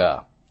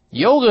yoga.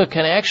 Yoga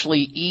can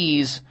actually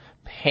ease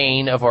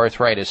pain of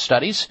arthritis.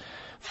 Studies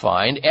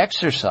find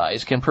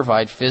exercise can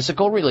provide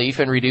physical relief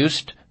and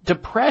reduced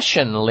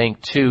depression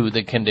linked to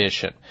the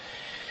condition.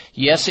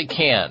 Yes, it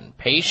can.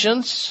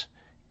 Patients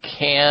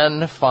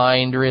can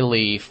find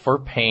relief for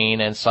pain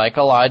and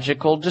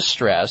psychological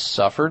distress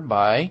suffered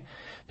by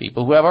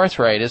people who have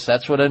arthritis.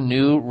 That's what a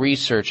new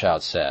research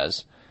out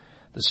says.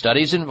 The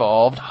studies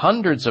involved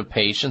hundreds of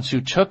patients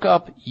who took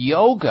up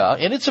yoga,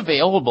 and it's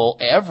available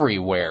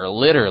everywhere,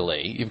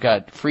 literally. You've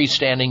got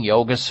freestanding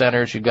yoga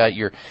centers. You've got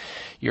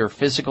your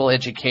physical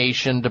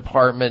education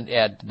department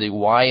at the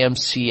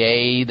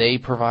YMCA. They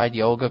provide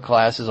yoga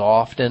classes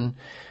often.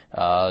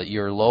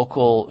 Your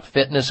local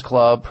fitness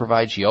club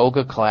provides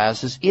yoga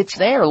classes. It's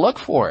there. Look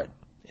for it.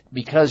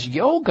 Because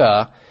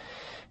yoga,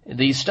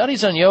 these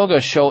studies on yoga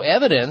show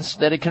evidence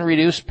that it can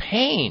reduce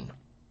pain.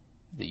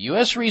 The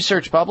U.S.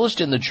 research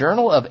published in the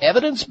Journal of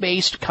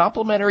Evidence-Based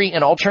Complementary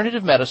and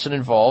Alternative Medicine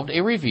involved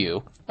a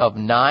review of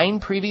 9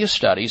 previous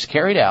studies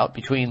carried out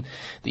between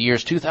the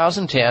years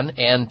 2010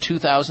 and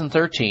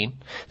 2013.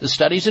 The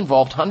studies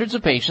involved hundreds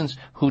of patients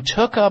who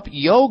took up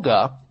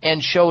yoga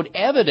and showed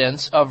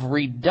evidence of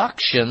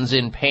reductions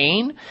in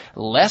pain,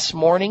 less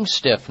morning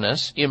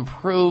stiffness,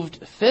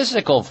 improved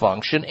physical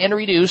function, and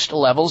reduced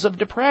levels of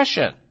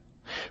depression.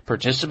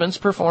 Participants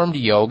performed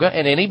yoga,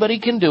 and anybody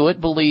can do it,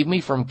 believe me,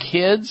 from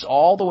kids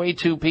all the way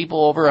to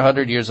people over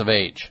 100 years of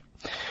age,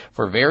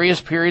 for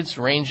various periods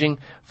ranging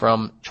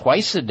from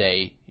twice a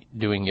day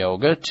doing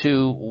yoga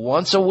to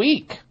once a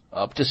week,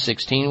 up to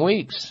 16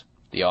 weeks.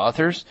 The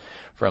authors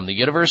from the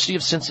University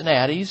of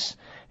Cincinnati's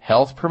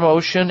Health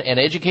Promotion and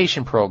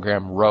Education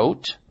Program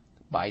wrote,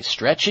 by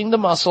stretching the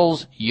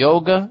muscles,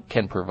 yoga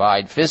can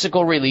provide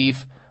physical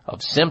relief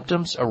of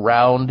symptoms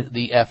around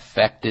the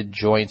affected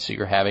joints that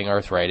you're having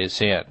arthritis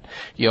in.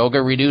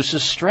 Yoga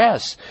reduces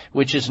stress,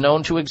 which is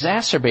known to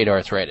exacerbate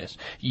arthritis.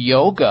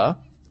 Yoga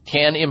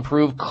can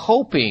improve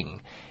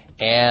coping,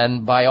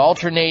 and by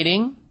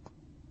alternating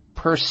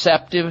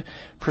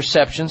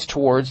perceptions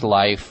towards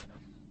life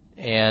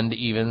and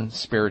even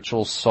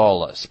spiritual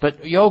solace.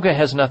 But yoga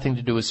has nothing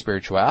to do with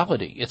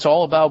spirituality. It's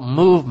all about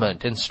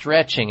movement and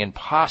stretching and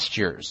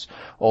postures.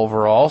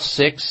 Overall,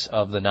 6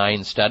 of the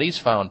 9 studies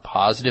found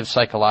positive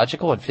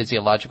psychological and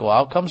physiological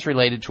outcomes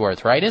related to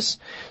arthritis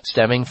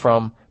stemming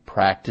from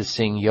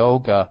practicing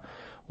yoga,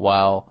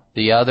 while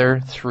the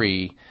other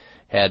 3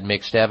 had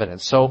mixed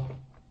evidence. So,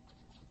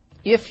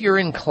 if you're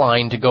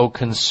inclined to go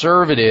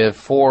conservative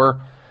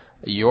for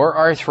your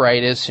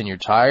arthritis and you're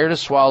tired of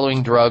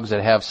swallowing drugs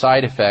that have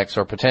side effects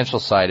or potential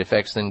side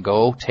effects, then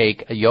go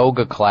take a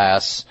yoga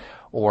class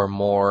or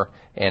more.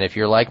 And if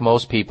you're like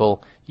most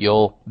people,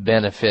 you'll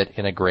benefit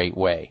in a great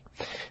way.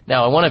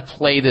 Now, I want to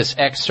play this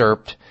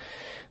excerpt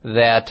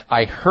that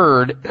I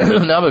heard.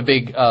 I'm a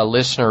big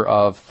listener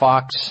of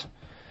Fox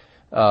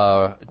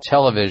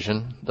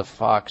television, the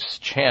Fox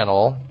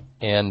channel,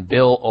 and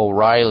Bill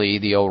O'Reilly,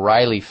 the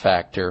O'Reilly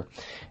Factor.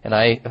 And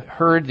I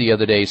heard the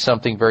other day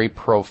something very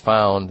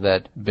profound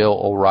that Bill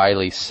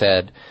O'Reilly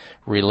said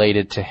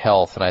related to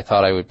health, and I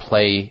thought I would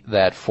play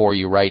that for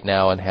you right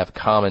now and have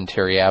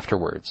commentary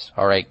afterwards.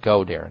 All right,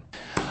 go, Darren.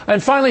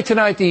 And finally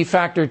tonight, the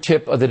Factor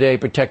tip of the day,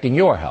 protecting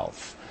your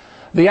health.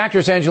 The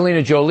actress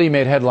Angelina Jolie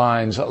made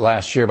headlines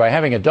last year by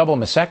having a double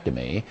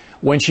mastectomy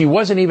when she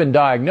wasn't even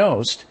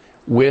diagnosed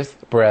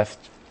with breast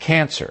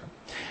cancer.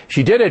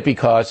 She did it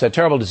because that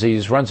terrible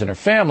disease runs in her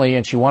family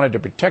and she wanted to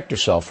protect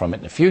herself from it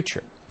in the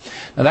future.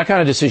 Now, that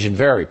kind of decision,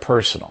 very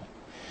personal.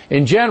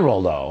 In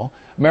general, though,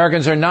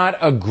 Americans are not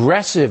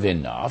aggressive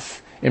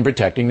enough in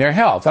protecting their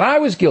health. And I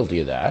was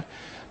guilty of that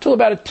until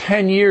about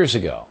 10 years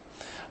ago.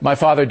 My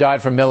father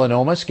died from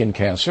melanoma, skin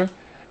cancer,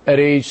 at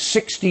age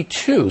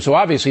 62. So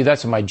obviously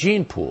that's in my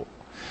gene pool.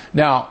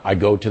 Now, I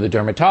go to the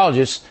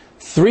dermatologist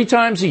 3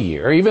 times a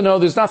year, even though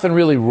there's nothing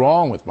really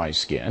wrong with my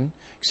skin,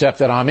 except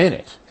that I'm in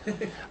it.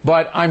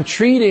 But I'm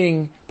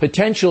treating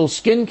potential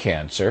skin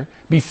cancer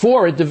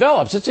before it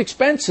develops. It's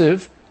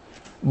expensive,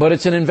 but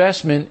it's an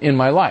investment in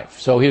my life.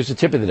 So here's the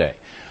tip of the day.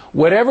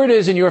 Whatever it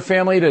is in your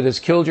family that has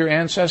killed your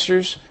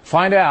ancestors,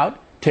 find out,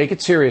 take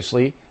it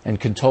seriously,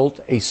 and consult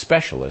a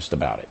specialist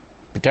about it.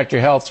 Protect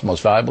your health. It's the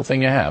most valuable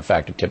thing you have.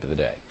 Factor tip of the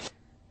day.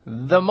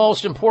 The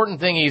most important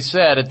thing he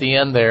said at the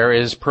end there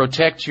is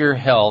protect your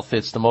health.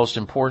 It's the most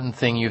important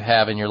thing you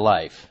have in your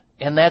life.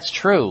 And that's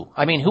true.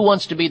 I mean, who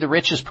wants to be the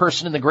richest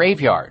person in the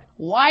graveyard?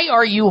 Why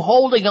are you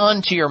holding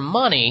on to your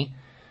money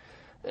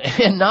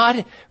and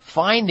not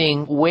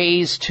finding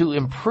ways to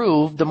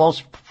improve the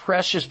most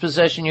precious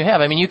possession you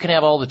have? I mean, you can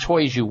have all the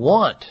toys you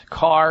want.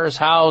 Cars,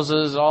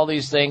 houses, all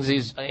these things,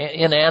 these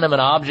inanimate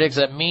objects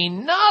that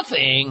mean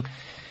nothing.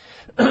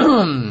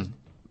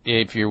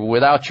 If you're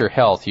without your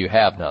health, you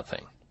have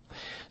nothing.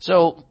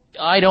 So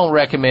I don't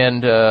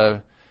recommend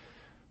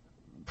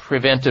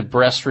preventive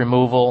breast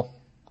removal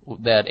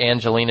that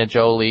Angelina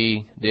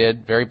Jolie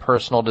did. Very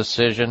personal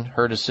decision,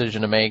 her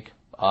decision to make.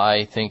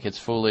 I think it's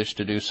foolish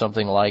to do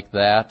something like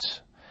that.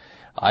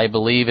 I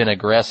believe in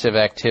aggressive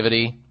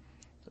activity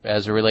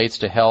as it relates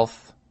to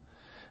health.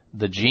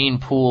 The gene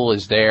pool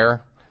is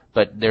there,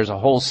 but there's a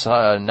whole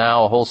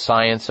now a whole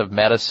science of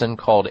medicine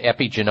called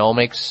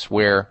epigenomics,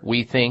 where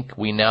we think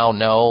we now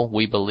know,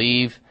 we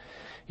believe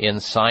in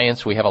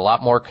science. We have a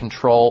lot more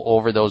control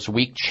over those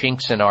weak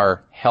chinks in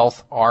our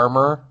health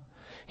armor,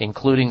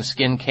 including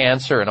skin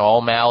cancer and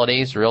all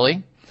maladies,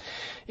 really.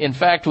 In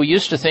fact, we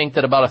used to think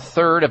that about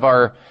 1/3 of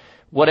our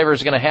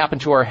whatever's going to happen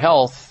to our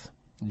health,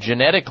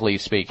 genetically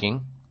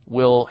speaking,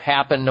 will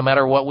happen no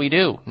matter what we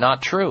do.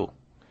 Not true.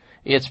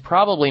 It's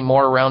probably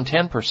more around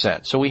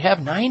 10%. So we have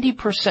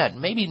 90%,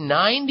 maybe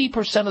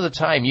 90% of the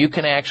time you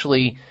can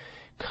actually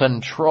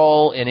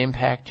control and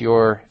impact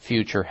your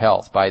future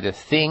health by the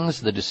things,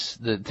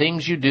 the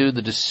things you do,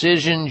 the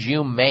decisions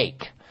you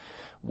make.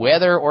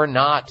 Whether or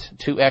not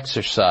to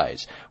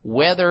exercise,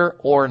 whether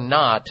or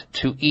not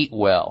to eat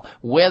well,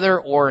 whether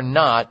or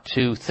not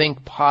to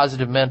think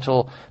positive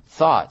mental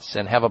thoughts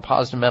and have a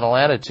positive mental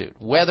attitude,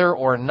 whether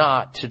or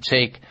not to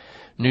take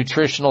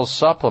nutritional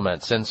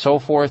supplements, and so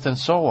forth and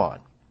so on.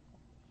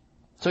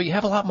 So you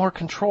have a lot more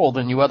control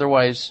than you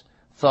otherwise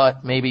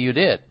thought maybe you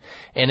did.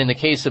 And in the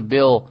case of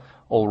Bill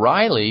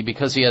O'Reilly,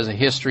 because he has a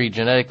history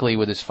genetically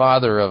with his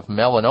father of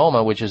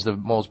melanoma, which is the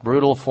most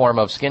brutal form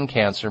of skin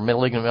cancer,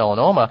 malignant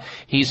melanoma,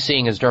 he's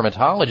seeing his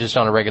dermatologist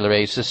on a regular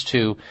basis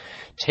to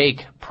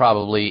take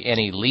probably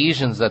any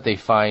lesions that they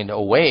find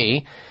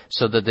away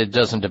so that it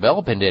doesn't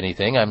develop into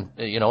anything. And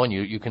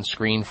you can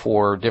screen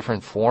for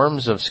different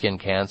forms of skin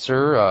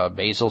cancer,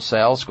 basal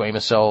cell,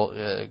 squamous cell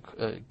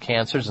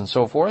cancers, and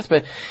so forth.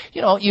 But,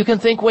 you can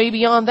think way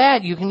beyond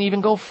that. You can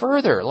even go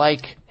further,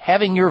 like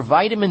having your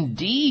vitamin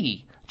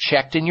D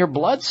checked in your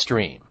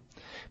bloodstream,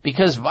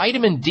 because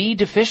vitamin D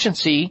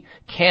deficiency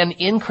can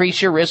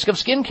increase your risk of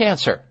skin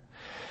cancer.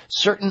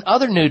 Certain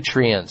other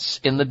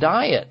nutrients in the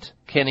diet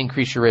can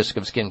increase your risk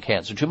of skin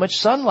cancer. Too much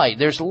sunlight.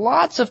 There's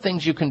lots of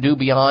things you can do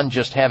beyond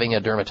just having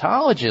a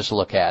dermatologist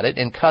look at it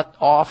and cut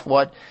off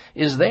what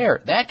is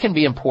there. That can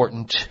be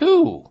important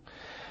too.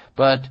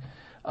 But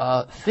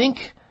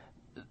think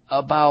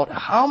about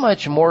how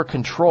much more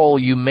control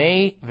you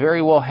may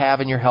very well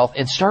have in your health,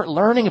 and start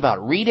learning about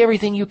it. Read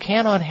everything you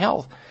can on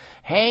health.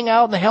 Hang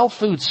out in the health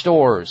food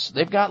stores.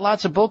 They've got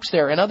lots of books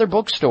there, and other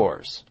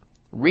bookstores.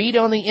 Read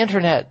on the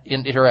internet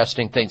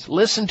interesting things.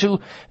 Listen to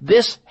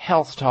this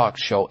health talk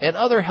show and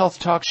other health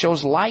talk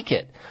shows like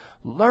it.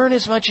 Learn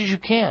as much as you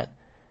can.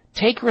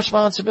 Take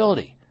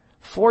responsibility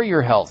for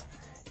your health.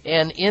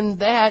 And in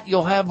that,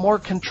 you'll have more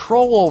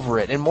control over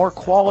it and more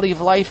quality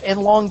of life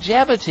and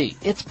longevity.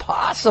 It's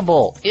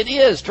possible. It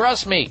is.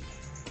 Trust me.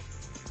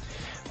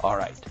 All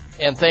right.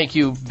 And thank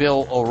you,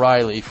 Bill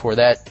O'Reilly, for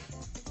that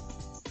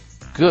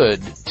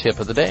good tip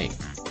of the day.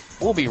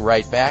 We'll be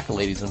right back,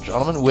 ladies and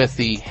gentlemen, with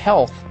the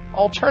health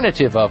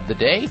alternative of the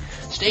day.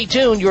 Stay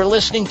tuned. You're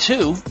listening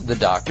to The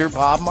Dr.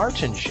 Bob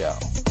Martin Show.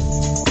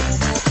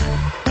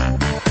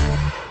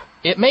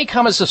 It may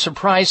come as a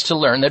surprise to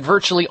learn that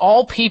virtually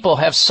all people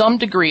have some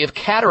degree of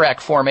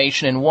cataract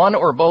formation in one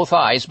or both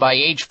eyes by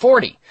age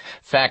 40.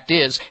 Fact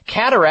is,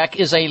 cataract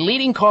is a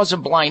leading cause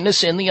of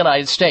blindness in the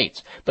United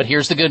States. But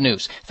here's the good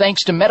news.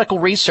 Thanks to medical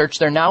research,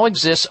 there now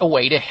exists a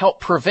way to help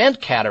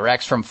prevent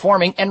cataracts from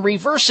forming and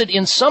reverse it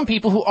in some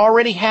people who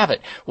already have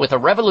it with a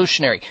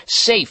revolutionary,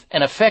 safe,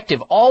 and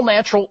effective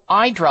all-natural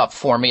eye drop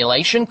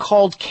formulation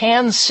called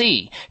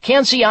Can-C.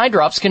 Can-C eye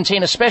drops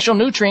contain a special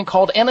nutrient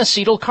called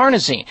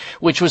N-acetylcarnosine,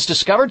 which was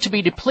discovered to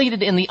be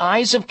depleted in the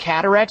eyes of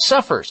cataract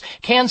sufferers.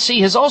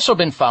 Can-C has also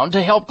been found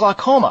to help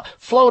glaucoma,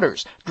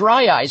 floaters,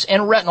 dry eyes,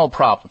 and retinal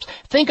problems.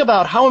 Think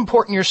about how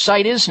important your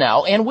sight is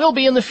now and will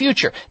be in the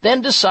future.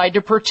 Then decide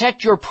to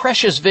protect your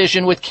precious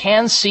vision with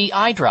Can-C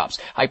eye drops.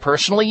 I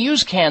personally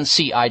use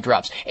Can-C eye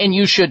drops, and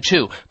you should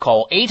too.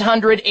 Call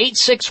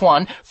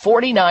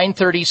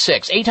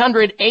 800-861-4936.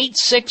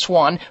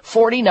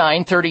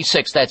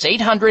 800-861-4936. That's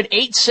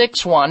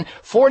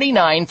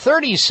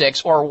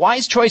 800-861-4936 or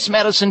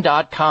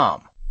wisechoicemedicine.com.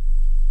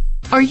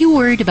 Are you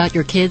worried about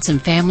your kids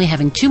and family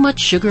having too much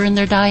sugar in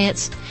their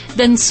diets?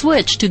 Then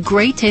switch to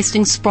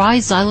great-tasting Spry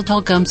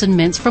Xylitol gums and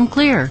mints from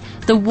Clear,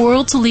 the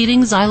world's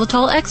leading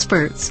xylitol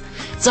experts.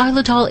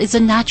 Xylitol is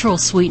a natural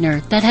sweetener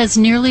that has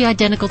nearly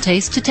identical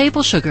taste to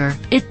table sugar.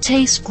 It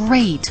tastes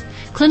great.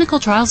 Clinical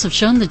trials have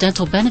shown the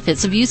dental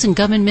benefits of using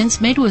gum and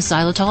mints made with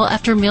xylitol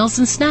after meals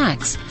and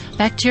snacks.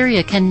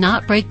 Bacteria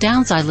cannot break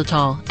down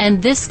xylitol,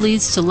 and this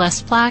leads to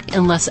less plaque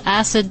and less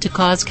acid to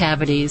cause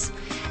cavities.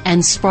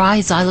 And Spry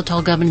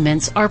Xylitol gum and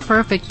mints are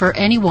perfect for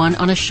anyone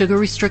on a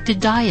sugar-restricted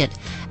diet,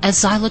 as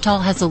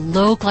xylitol has a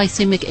low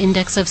glycemic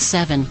index of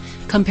 7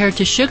 compared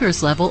to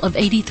sugar's level of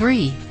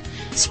 83.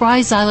 Spry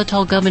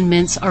Xylitol gum and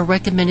mints are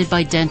recommended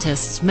by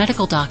dentists,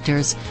 medical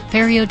doctors,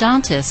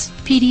 periodontists,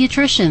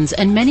 pediatricians,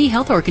 and many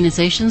health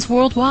organizations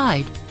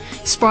worldwide.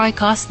 Spry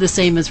costs the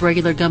same as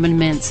regular gum and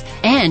mints,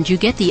 and you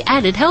get the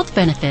added health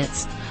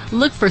benefits.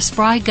 Look for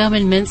Spry gum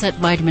and mints at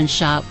Vitamin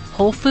Shop,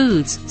 Whole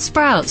Foods,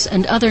 Sprouts,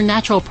 and other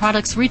natural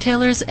products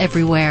retailers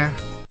everywhere.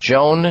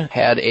 Joan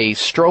had a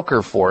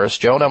stroker for us.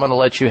 Joan, I'm going to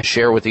let you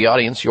share with the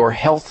audience your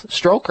health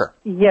stroker.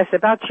 Yes,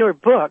 about your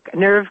book,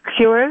 Nerve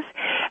Cures.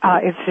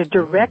 It's a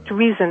direct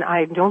reason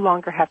I no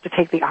longer have to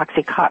take the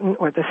OxyContin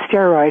or the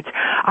steroids.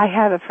 I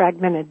have a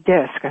fragmented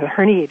disc, a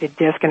herniated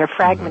disc, and a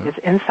fragment is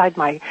inside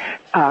my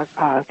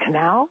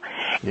canal,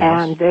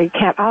 and they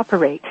can't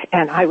operate.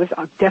 And I was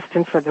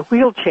destined for the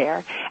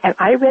wheelchair. And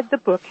I read the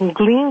book and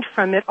gleaned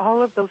from it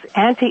all of those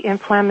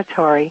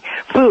anti-inflammatory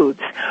foods,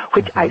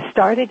 which I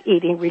started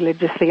eating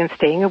religiously and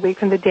staying away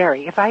from the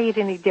dairy. If I eat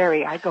any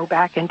dairy, I go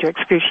back into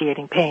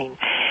excruciating pain.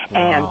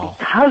 And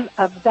because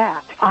of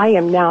that, I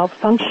am now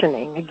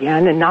functioning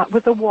again, and not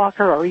with a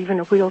walker or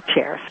even a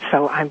wheelchair.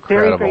 So I'm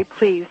very, very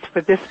pleased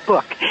for this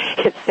book.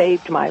 It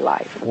saved my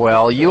life.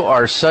 Well, you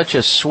are such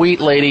a sweet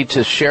lady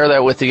to share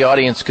that with the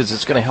audience because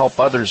it's going to help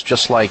others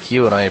just like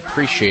you, and I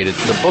appreciate it.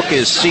 The book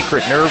is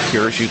Secret Nerve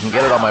Cures. You can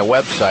get it on my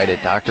website at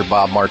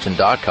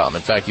drbobmartin.com.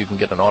 In fact, you can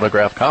get an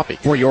autographed copy.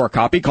 For your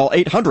copy, call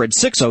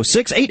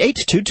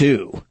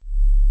 800-606-8822.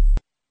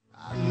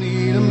 I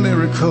need a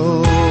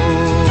miracle.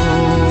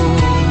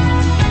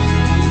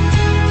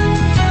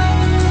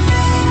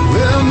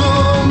 Well,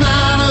 no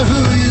matter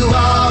who you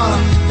are,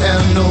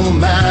 and no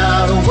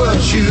matter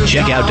what you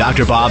Check out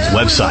Dr. Bob's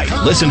website.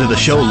 Listen to the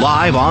show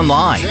live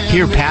online.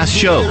 Hear past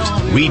shows.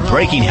 Read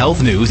breaking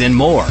health news and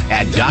more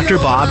at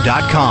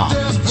drbob.com.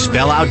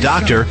 Spell out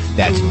doctor,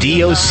 that's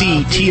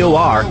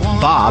D-O-C-T-O-R,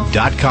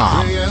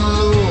 bob.com.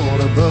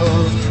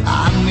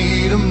 I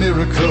need a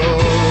miracle.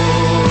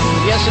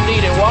 Yes,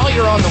 indeed. And while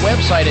you're on the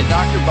website at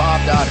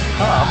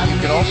drbob.com, you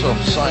can also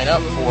sign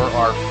up for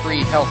our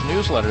free health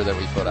newsletter that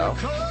we put out.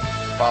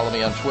 Follow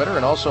me on Twitter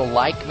and also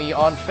like me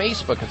on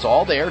Facebook. It's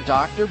all there,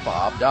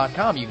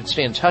 drbob.com. You can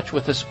stay in touch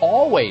with us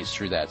always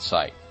through that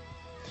site.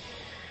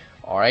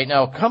 All right,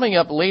 now coming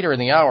up later in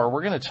the hour,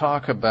 we're going to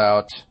talk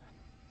about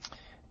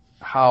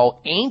how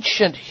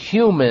ancient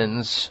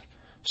humans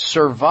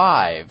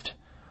survived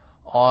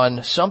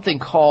on something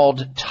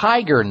called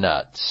tiger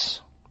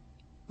nuts.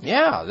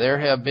 Yeah, there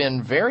have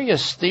been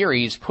various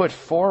theories put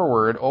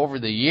forward over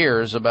the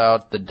years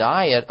about the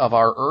diet of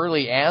our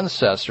early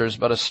ancestors,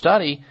 but a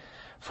study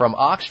from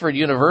Oxford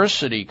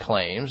University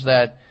claims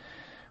that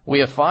we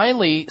have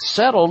finally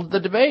settled the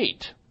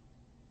debate.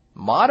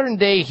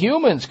 Modern-day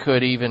humans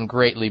could even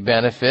greatly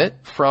benefit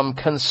from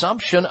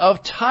consumption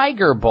of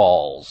tiger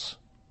balls.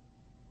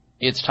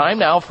 It's time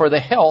now for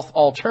the health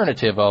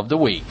alternative of the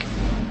week.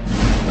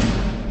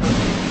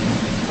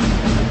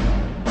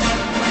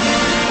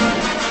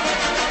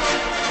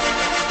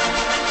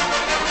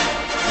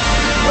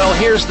 Well,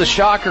 here's the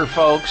shocker,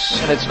 folks,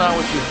 and it's not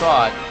what you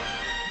thought.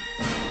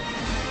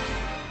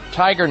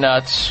 Tiger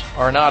nuts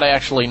are not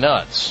actually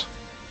nuts.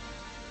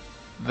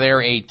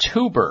 They're a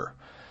tuber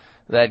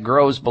that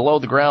grows below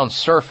the ground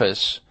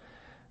surface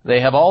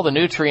They have all the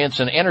nutrients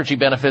and energy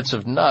benefits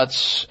of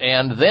nuts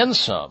and then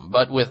some,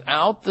 but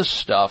without the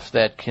stuff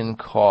that can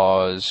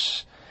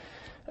cause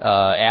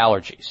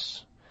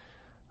allergies.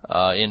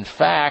 In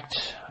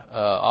fact,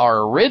 our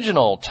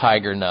original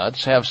tiger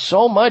nuts have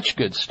so much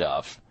good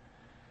stuff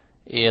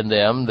in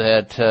them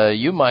that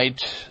you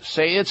might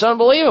say it's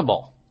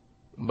unbelievable,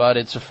 but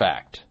it's a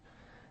fact.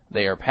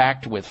 They are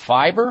packed with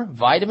fiber,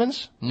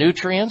 vitamins,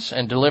 nutrients,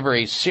 and deliver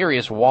a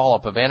serious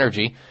wallop of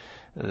energy.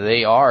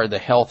 They are the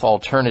health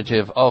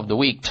alternative of the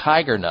week.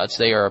 Tiger nuts,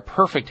 they are a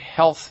perfect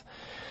health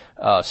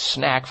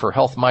snack for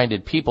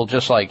health-minded people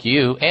just like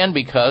you, and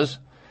because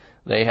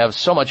they have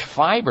so much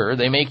fiber,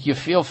 they make you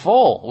feel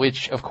full,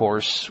 which, of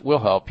course, will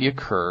help you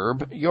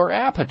curb your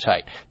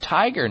appetite.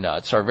 Tiger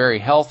nuts are very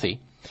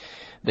healthy.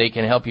 They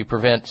can help you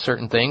prevent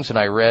certain things, and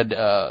I read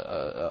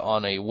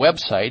on a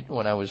website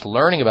when I was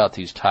learning about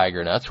these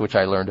tiger nuts, which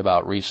I learned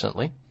about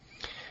recently,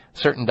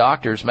 certain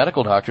doctors,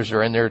 medical doctors,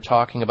 are in there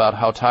talking about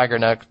how tiger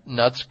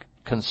nuts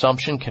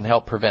consumption can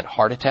help prevent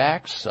heart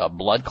attacks,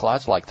 blood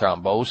clots like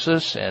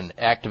thrombosis, and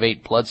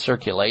activate blood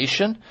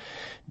circulation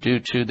due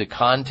to the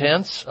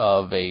contents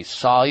of a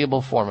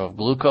soluble form of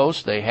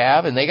glucose they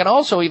have. And they can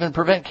also even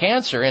prevent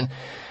cancer. And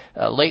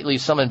lately,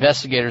 some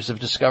investigators have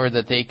discovered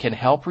that they can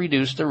help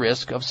reduce the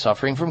risk of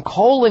suffering from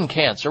colon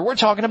cancer. We're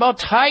talking about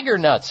tiger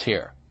nuts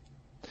here.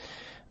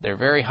 They're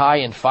very high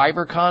in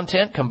fiber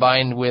content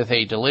combined with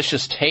a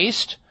delicious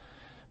taste,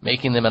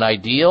 making them an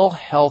ideal,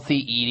 healthy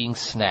eating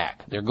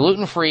snack. They're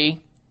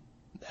gluten-free,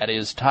 that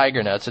is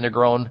tiger nuts, and they're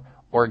grown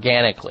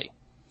organically.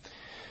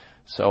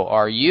 So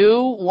are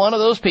you one of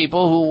those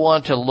people who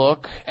want to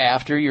look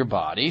after your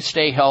body,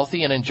 stay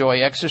healthy, and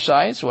enjoy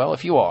exercise? Well,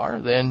 if you are,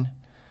 then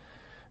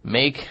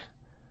make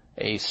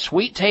a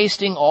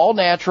sweet-tasting,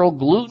 all-natural,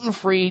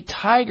 gluten-free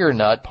tiger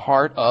nut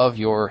part of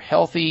your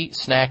healthy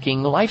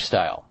snacking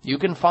lifestyle. You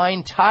can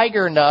find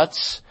tiger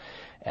nuts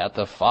at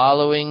the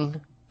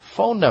following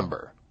phone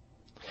number.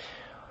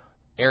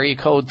 Area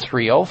code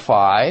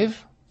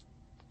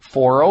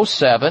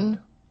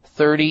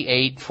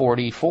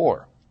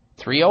 305-407-3844.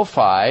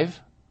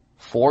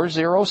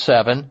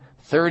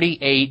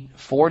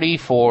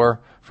 305-407-3844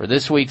 for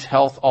this week's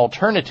health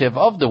alternative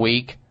of the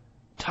week,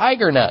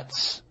 tiger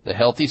nuts, the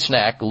healthy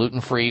snack,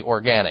 gluten-free,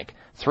 organic.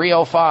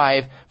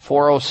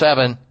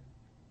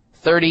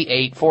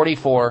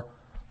 305-407-3844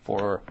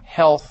 for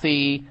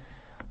healthy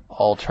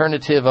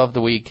alternative of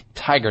the week,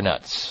 tiger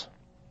nuts.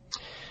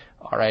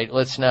 All right,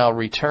 let's now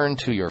return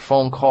to your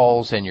phone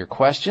calls and your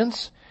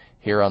questions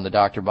here on the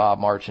Dr. Bob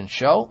Martin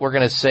Show. We're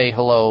going to say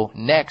hello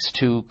next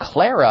to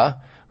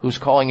Clara, who's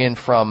calling in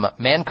from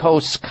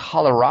Mancos,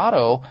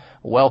 Colorado.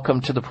 Welcome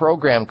to the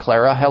program,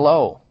 Clara.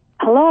 Hello.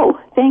 Hello.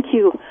 Thank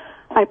you.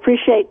 I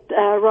appreciate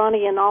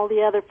Ronnie and all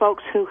the other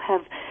folks who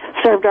have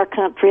served our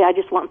country. I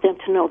just want them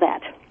to know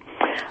that.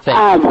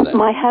 Thank you for that.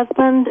 My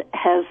husband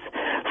has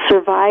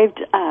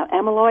survived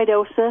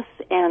amyloidosis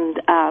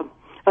and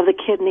of the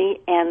kidney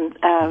and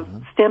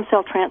stem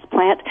cell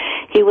transplant.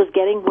 He was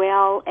getting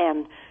well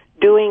and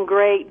doing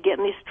great,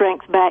 getting his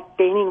strength back,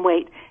 gaining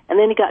weight, and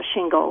then he got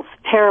shingles,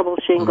 terrible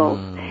shingles.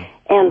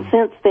 And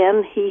since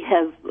then, he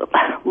has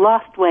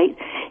lost weight.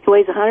 He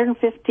weighs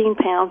 115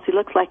 pounds. He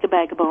looks like a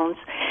bag of bones.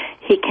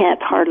 He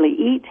can't hardly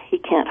eat. He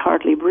can't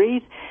hardly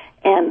breathe.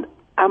 And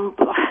I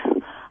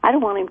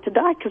don't want him to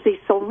die because he's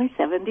only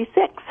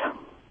 76.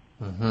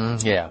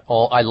 Yeah.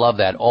 I love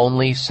that.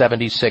 Only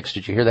 76.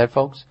 Did you hear that,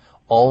 folks?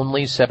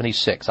 Only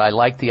 76. I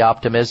like the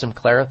optimism,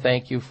 Clara.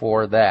 Thank you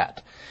for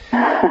that.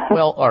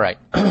 Well, all right.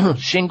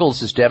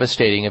 Shingles is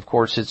devastating. Of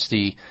course, it's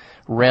the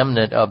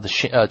remnant of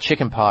the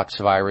chickenpox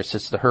virus.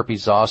 It's the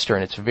herpes zoster,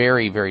 and it's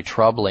very, very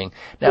troubling.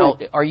 Now,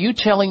 are you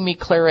telling me,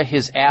 Clara,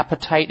 his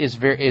appetite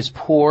is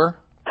poor?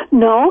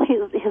 No,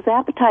 his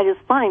appetite is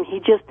fine. He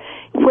just,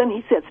 when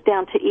he sits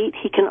down to eat,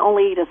 he can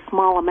only eat a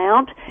small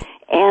amount,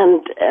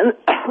 and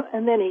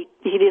then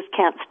he just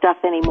can't stuff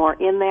any more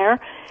in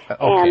there. Okay.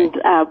 And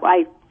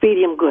I feed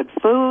him good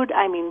food.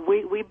 I mean,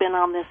 we've been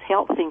on this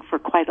health thing for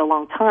quite a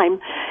long time,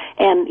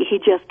 and he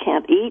just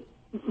can't eat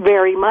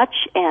very much,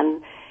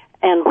 and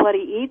what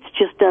he eats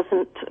just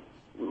doesn't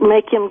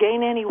make him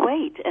gain any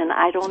weight, and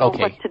I don't know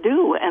what to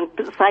do. And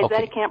besides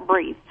that, he can't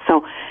breathe.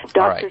 So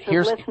doctors have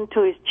listened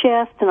to his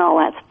chest and all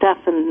that stuff,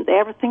 and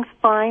everything's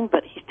fine,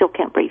 but he still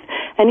can't breathe,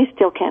 and he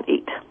still can't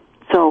eat.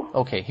 So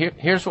okay,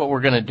 here's what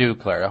we're going to do,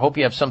 Claire. I hope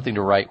you have something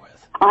to write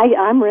with.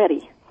 I'm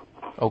ready.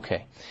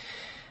 Okay.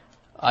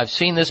 I've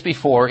seen this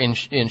before in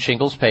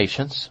shingles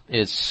patients.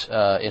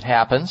 It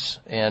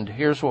happens, and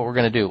here's what we're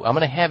going to do. I'm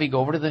going to have you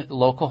go over to the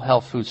local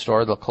health food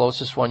store, the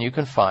closest one you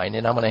can find,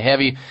 and I'm going to have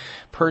you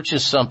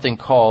purchase something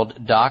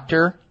called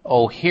Dr.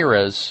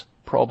 Ohhira's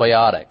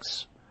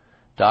Probiotics.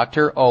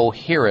 Dr.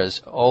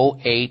 Ohhira's,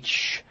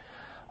 OHIRRAA''S.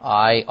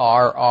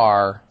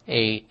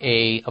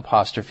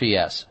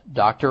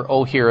 Dr.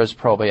 Ohhira's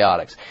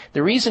Probiotics.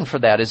 The reason for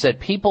that is that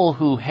people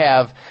who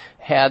have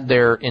had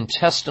their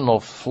intestinal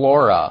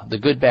flora, the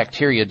good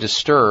bacteria,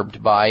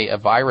 disturbed by a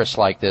virus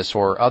like this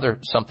or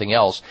something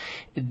else,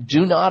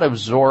 do not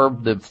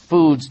absorb the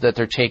foods that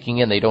they're taking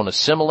in. They don't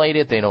assimilate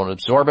it. They don't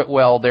absorb it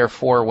well.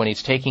 Therefore, when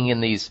he's taking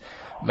in these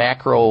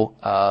macro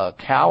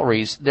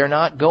calories, they're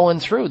not going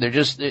through.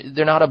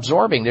 They're not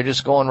absorbing. They're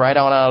just going right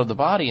on out of the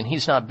body, and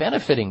he's not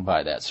benefiting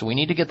by that. So we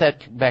need to get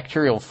that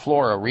bacterial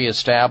flora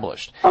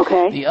reestablished.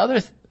 Okay.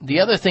 The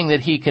other thing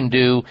that he can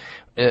do,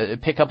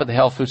 pick up at the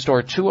health food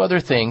store, two other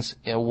things.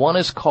 One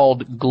is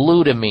called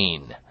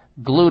glutamine.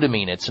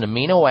 Glutamine, it's an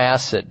amino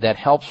acid that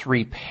helps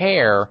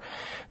repair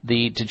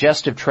the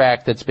digestive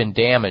tract that's been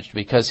damaged,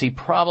 because he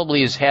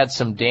probably has had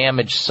some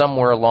damage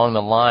somewhere along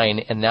the line,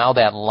 and now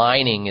that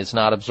lining is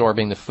not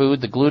absorbing the food.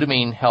 The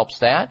glutamine helps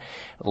that.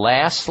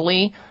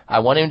 Lastly, I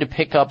want him to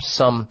pick up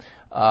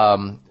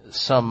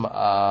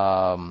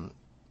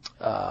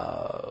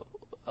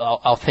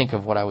I'll think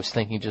of what I was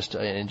thinking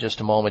in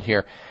just a moment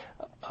here.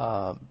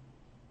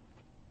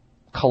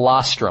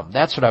 Colostrum.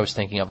 That's what I was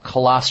thinking of.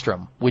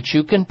 Colostrum, which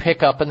you can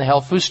pick up in the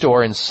health food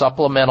store in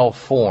supplemental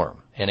form.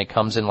 And it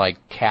comes in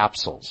like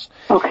capsules.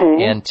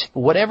 Okay. And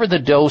whatever the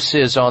dose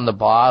is on the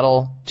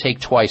bottle, take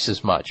twice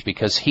as much,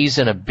 because he's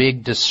in a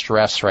big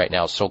distress right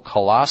now. So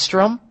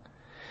colostrum,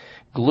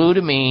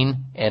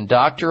 glutamine, and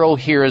Dr.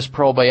 Ohhira's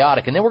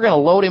probiotic. And then we're going to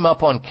load him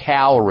up on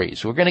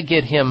calories. We're going to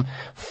get him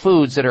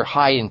foods that are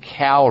high in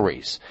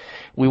calories.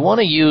 We want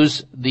to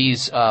use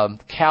these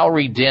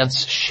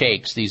calorie-dense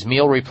shakes, these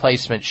meal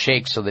replacement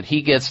shakes, so that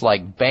he gets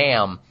like,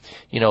 bam,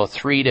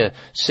 300 to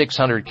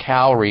 600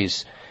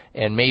 calories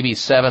and maybe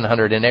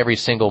 700 in every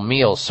single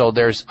meal. So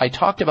I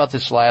talked about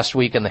this last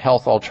week in the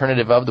Health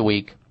Alternative of the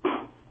Week,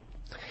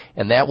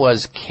 and that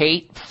was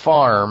Kate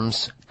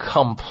Farms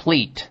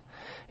Complete.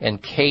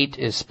 And Kate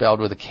is spelled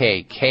with a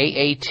K.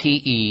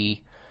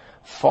 Kate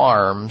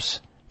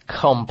Farms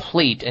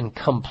Complete. And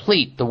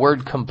complete, the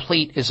word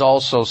complete is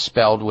also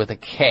spelled with a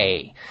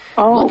K.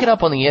 Oh. Look it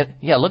up on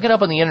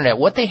the internet.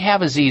 What they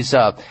have is these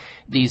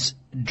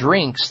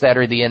drinks that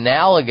are the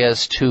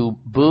analogous to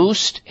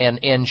Boost and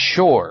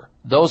Ensure.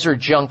 Those are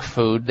junk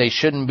food. They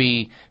shouldn't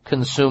be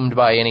consumed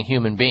by any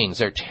human beings.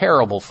 They're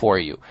terrible for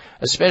you,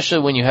 especially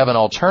when you have an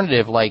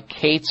alternative like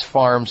Kate's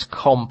Farms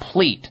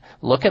Complete.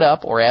 Look it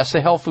up or ask the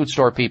health food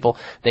store people.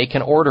 They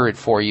can order it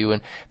for you,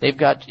 and they've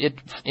got it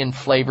in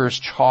flavors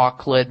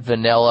chocolate,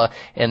 vanilla,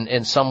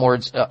 and some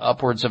words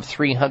upwards of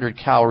 300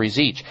 calories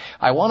each.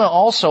 I want to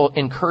also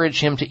encourage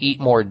him to eat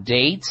more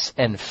dates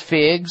and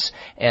figs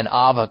and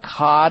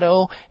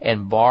avocado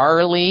and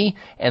barley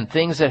and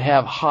things that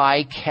have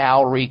high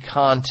calorie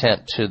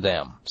content to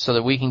them, so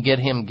that we can get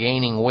him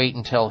gaining weight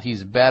until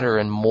he's better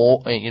and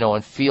more,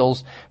 and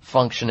feels,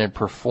 function, and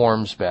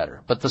performs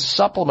better. But the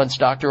supplements,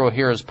 Dr.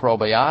 Ohhira's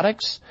probiotics,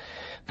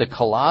 the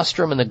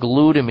colostrum, and the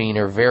glutamine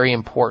are very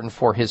important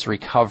for his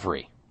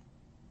recovery.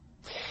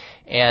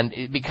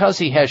 And because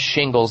he has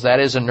shingles, that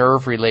is a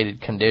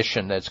nerve-related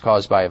condition that's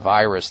caused by a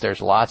virus.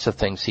 There's lots of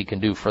things he can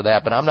do for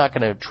that, but I'm not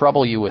going to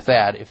trouble you with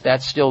that. If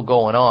that's still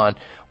going on,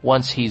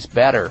 once he's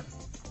better,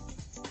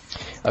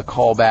 a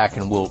call back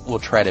and we'll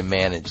try to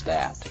manage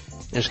that.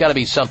 There's got to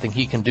be something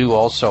he can do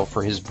also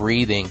for his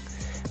breathing.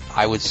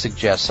 I would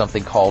suggest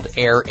something called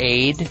Air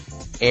Aid.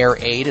 Air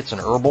Aid, it's an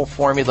herbal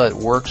formula that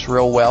works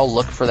real well.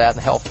 Look for that in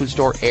the health food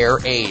store. Air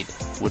Aid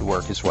would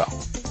work as well.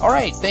 All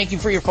right, thank you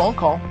for your phone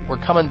call. We're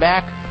coming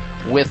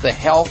back with the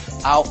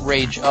health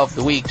outrage of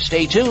the week.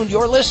 Stay tuned.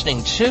 You're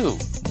listening to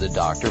the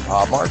Dr.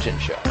 Bob Martin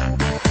Show.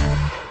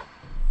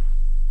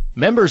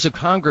 Members of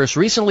Congress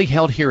recently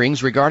held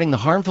hearings regarding the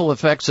harmful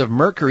effects of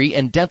mercury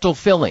in dental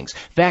fillings,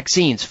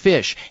 vaccines,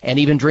 fish, and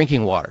even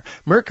drinking water.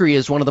 Mercury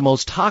is one of the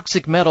most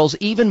toxic metals,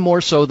 even more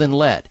so than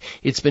lead.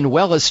 It's been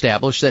well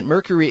established that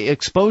mercury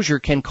exposure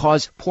can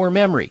cause poor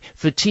memory,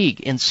 fatigue,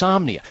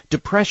 insomnia,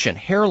 depression,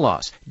 hair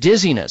loss,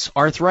 dizziness,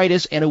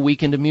 arthritis, and a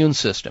weakened immune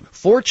system.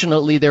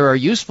 Fortunately, there are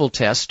useful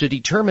tests to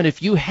determine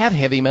if you have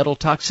heavy metal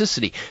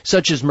toxicity,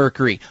 such as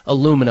mercury,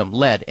 aluminum,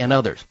 lead, and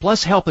others.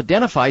 Plus, help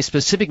identify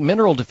specific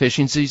mineral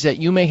deficiencies that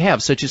you may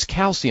have, such as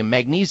calcium,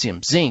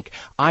 magnesium, zinc,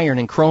 iron,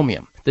 and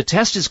chromium. The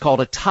test is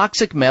called a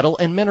toxic metal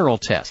and mineral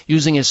test.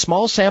 Using a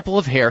small sample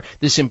of hair,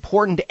 this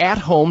important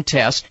at-home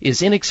test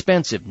is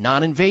inexpensive,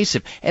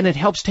 non-invasive, and it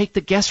helps take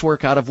the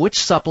guesswork out of which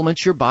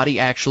supplements your body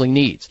actually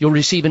needs. You'll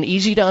receive an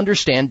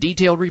easy-to-understand,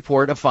 detailed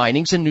report of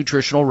findings and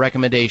nutritional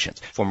recommendations.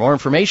 For more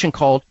information,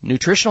 call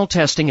Nutritional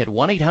Testing at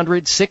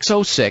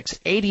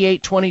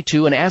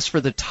 1-800-606-8822 and ask for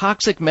the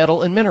toxic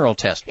metal and mineral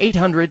test.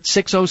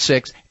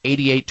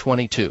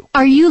 800-606-8822.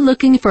 Are you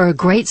looking for a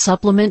great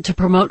supplement to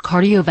promote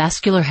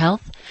cardiovascular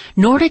health?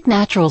 Nordic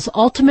Naturals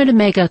Ultimate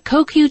Omega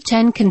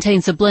CoQ10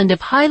 contains a blend of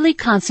highly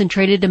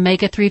concentrated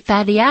omega-3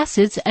 fatty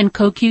acids and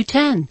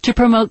CoQ10 to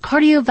promote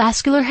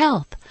cardiovascular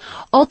health.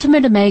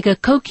 Ultimate Omega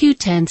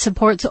CoQ10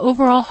 supports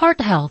overall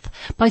heart health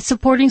by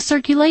supporting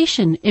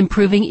circulation,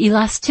 improving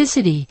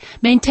elasticity,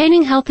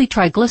 maintaining healthy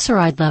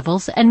triglyceride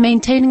levels, and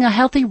maintaining a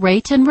healthy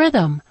rate and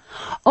rhythm.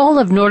 All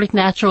of Nordic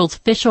Naturals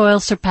fish oil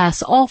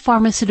surpass all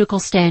pharmaceutical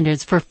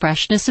standards for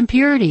freshness and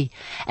purity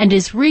and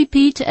is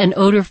repeat and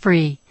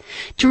odor-free.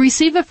 To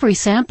receive a free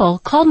sample,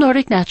 call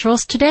Nordic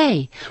Naturals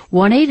today.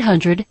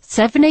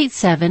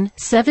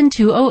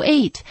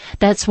 1-800-787-7208.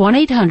 That's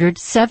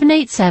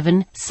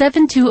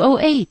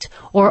 1-800-787-7208.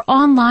 Or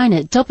online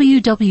at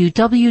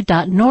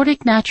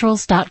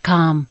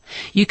www.nordicnaturals.com.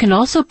 You can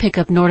also pick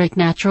up Nordic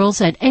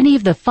Naturals at any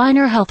of the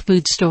finer health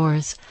food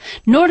stores.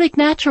 Nordic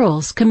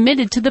Naturals,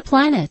 committed to the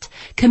planet,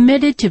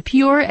 committed to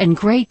pure and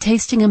great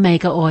tasting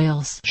omega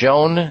oils.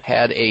 Joan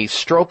had a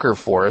stroker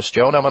for us.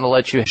 Joan, I'm going to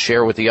let you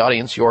share with the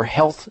audience your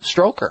health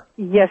stroker.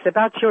 Yes,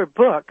 about your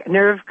book,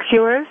 Nerve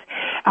Cures.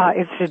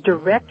 It's a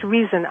direct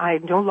reason I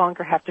no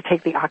longer have to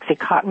take the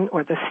OxyContin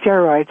or the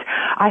steroids.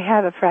 I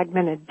have a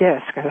fragmented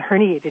disc, a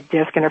herniated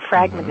disc, and a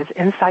fragment is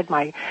inside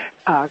my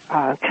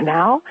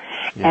canal,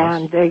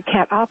 and they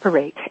can't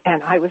operate.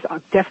 And I was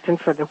destined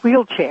for the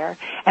wheelchair.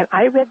 And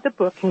I read the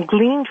book and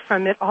gleaned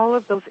from it all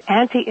of those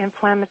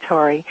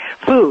anti-inflammatory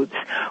foods,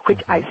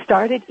 which I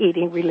started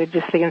eating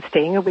religiously and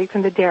staying away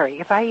from the dairy.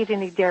 If I eat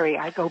any dairy,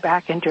 I go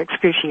back into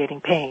excruciating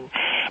pain.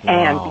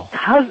 And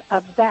because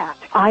of that,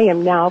 I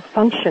am now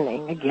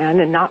functioning again,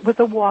 and not with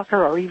a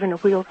walker or even a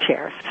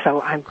wheelchair.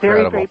 So I'm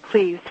very, very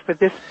pleased with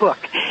this book.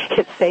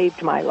 It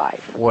saved my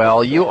life.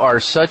 Well, you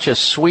are such a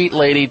sweet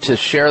lady to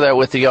share that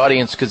with the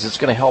audience, because it's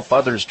going to help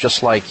others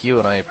just like you,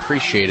 and I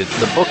appreciate it.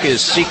 The book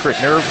is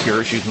Secret Nerve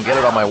Cures. You can get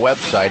it on my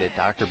website at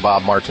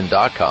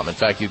drbobmartin.com. In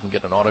fact, you can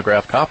get an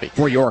autographed copy.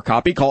 For your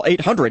copy, call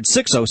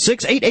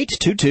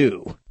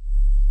 800-606-8822.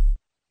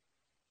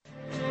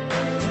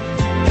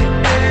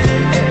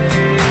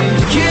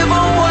 Give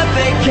them what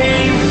they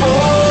came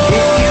for.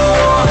 If you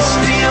want to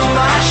steal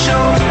my show,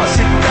 I'll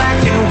sit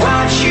back and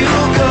watch you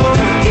go.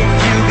 If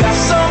you got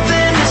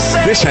something to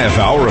say. This half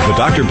hour of the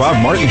Dr.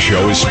 Bob Martin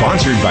Show is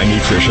sponsored by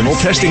Nutritional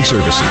Testing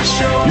Services.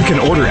 You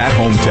can order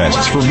at-home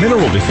tests for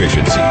mineral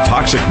deficiency,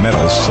 toxic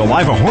metals,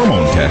 saliva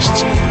hormone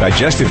tests,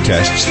 digestive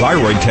tests,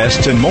 thyroid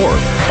tests, and more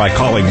by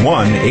calling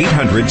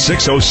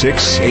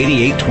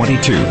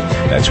 1-800-606-8822.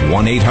 That's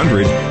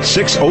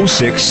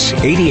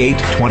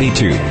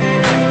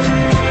 1-800-606-8822.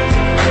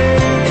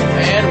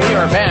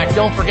 Back.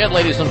 Don't forget,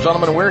 ladies and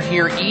gentlemen, we're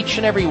here each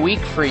and every week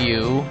for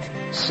you.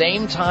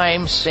 Same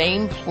time,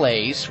 same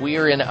place. We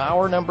are in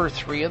hour number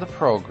 3 of the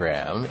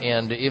program.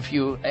 And if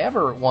you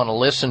ever want to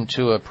listen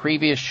to a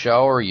previous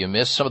show or you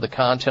miss some of the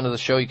content of the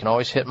show, you can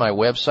always hit my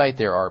website.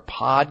 There are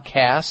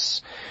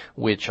podcasts,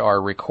 which are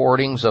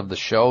recordings of the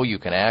show. You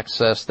can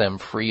access them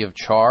free of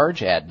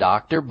charge at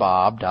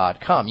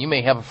drbob.com. You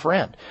may have a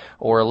friend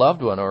or a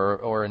loved one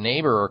or a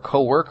neighbor or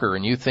coworker,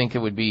 and you think it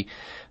would be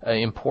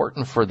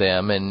important for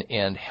them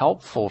and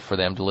helpful for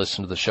them to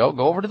listen to the show.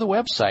 Go over to the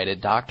website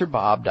at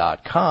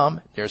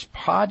drbob.com. There's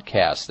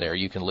podcasts there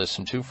you can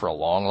listen to for a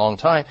long, long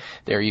time.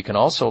 There you can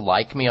also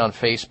like me on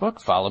Facebook,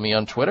 follow me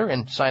on Twitter,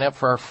 and sign up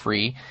for our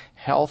free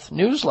health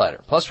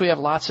newsletter. Plus, we have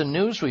lots of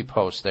news we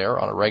post there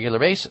on a regular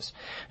basis.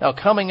 Now,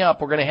 coming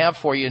up, we're going to have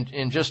for you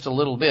in just a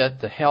little bit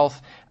the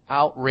health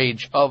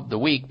outrage of the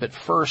week. But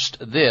first,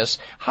 this: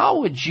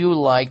 how would you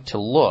like to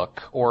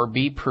look or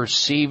be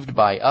perceived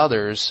by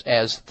others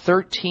as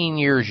 13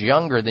 years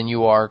younger than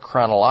you are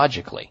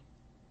chronologically?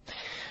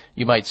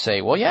 You might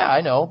say, well, yeah,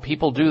 I know.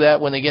 People do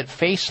that when they get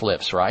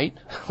facelifts, right?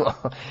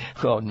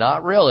 Well,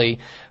 not really.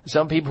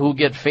 Some people who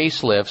get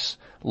facelifts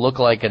look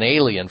like an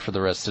alien for the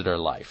rest of their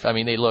life. I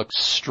mean, they look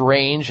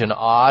strange and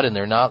odd, and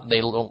they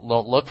don't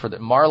look for the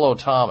Marlo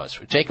Thomas.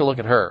 Take a look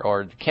at her,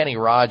 or Kenny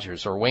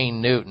Rogers, or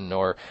Wayne Newton,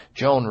 or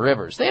Joan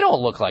Rivers. They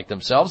don't look like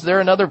themselves.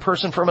 They're another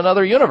person from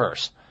another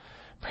universe.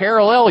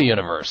 Parallel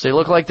universe. They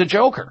look like the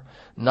Joker.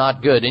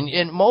 Not good.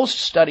 And most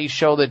studies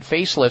show that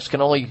facelifts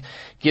can only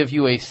give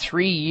you a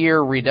 3-year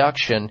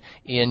reduction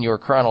in your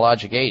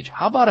chronologic age.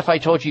 How about if I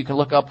told you can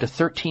look up to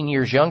 13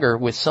 years younger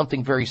with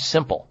something very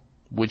simple?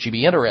 Would you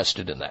be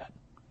interested in that?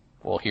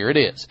 Well, here it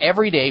is.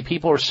 Every day,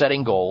 people are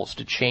setting goals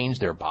to change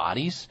their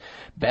bodies,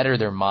 better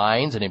their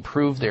minds, and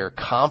improve their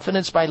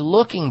confidence by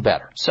looking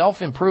better.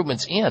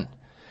 Self-improvement's in.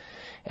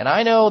 And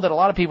I know that a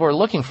lot of people are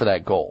looking for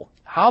that goal.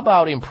 How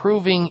about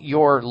improving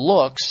your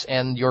looks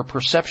and your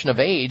perception of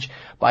age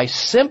by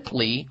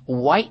simply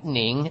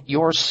whitening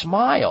your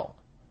smile?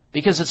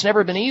 Because it's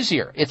never been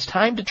easier. It's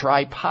time to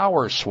try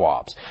Power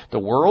Swabs, the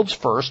world's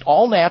first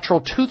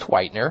all-natural tooth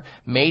whitener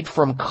made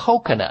from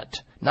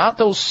coconut. Not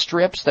those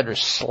strips that are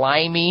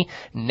slimy,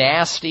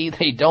 nasty,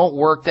 they don't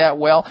work that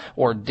well,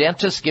 or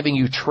dentists giving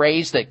you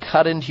trays that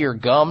cut into your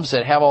gums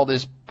that have all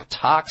this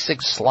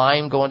toxic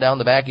slime going down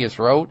the back of your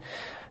throat.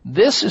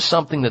 This is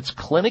something that's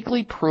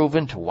clinically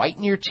proven to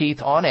whiten your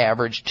teeth on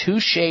average 2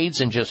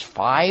 shades in just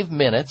 5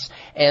 minutes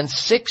and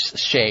 6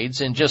 shades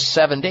in just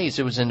 7 days.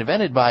 It was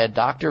invented by a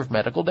doctor of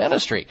medical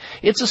dentistry.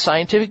 It's a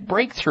scientific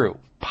breakthrough.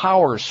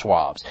 Power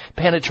Swabs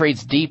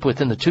penetrates deep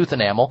within the tooth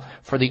enamel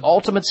for the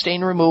ultimate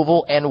stain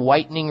removal and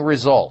whitening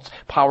results.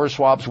 Power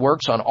Swabs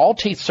works on all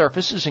teeth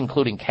surfaces,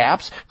 including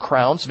caps,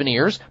 crowns,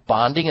 veneers,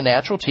 bonding, and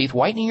natural teeth,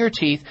 whitening your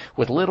teeth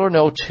with little or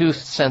no tooth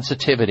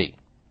sensitivity.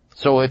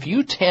 So if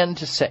you tend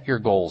to set your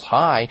goals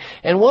high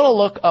and want to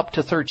look up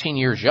to 13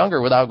 years younger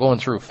without going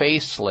through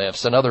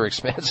facelifts and other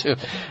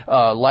expensive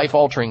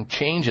life-altering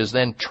changes,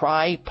 then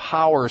try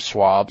Power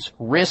Swabs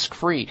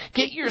risk-free.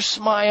 Get your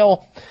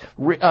smile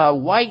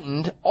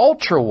whitened,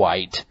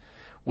 ultra-white,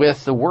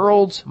 with the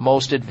world's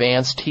most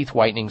advanced teeth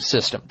whitening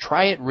system.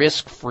 Try it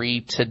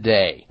risk-free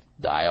today.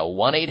 Dial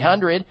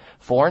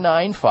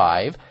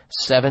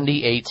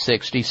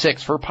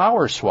 1-800-495-7866 for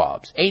Power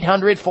Swabs.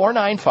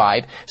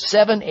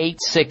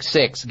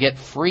 800-495-7866. Get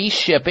free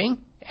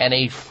shipping and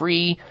a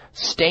free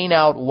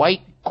stain-out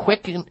white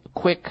quick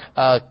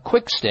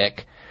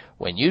stick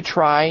when you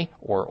try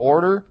or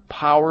order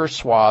Power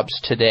Swabs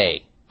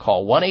today.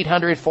 Call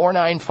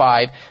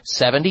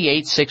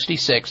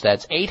 1-800-495-7866.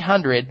 That's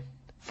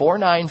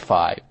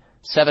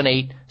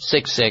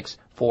 800-495-7866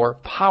 for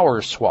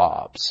Power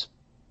Swabs.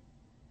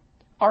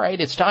 All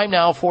right, it's time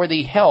now for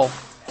the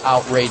health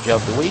outrage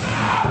of the week.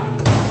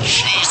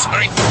 Jeez,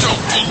 I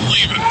don't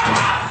believe it.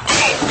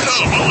 Oh,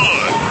 come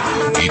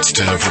on. It's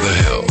time for the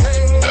health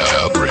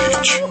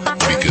outrage,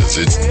 because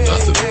it's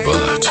nothing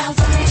but.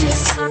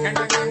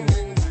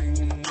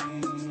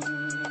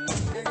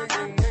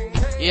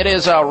 It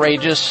is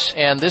outrageous,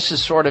 and this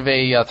is sort of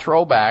a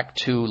throwback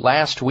to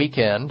last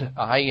weekend.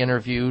 I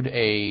interviewed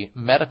a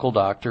medical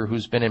doctor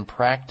who's been in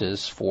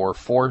practice for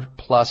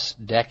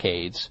 4+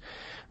 decades,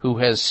 who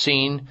has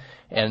seen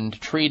and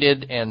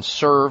treated and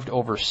served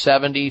over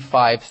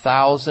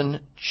 75,000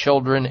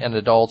 children and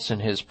adults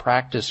in his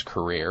practice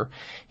career.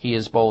 He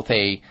is both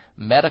a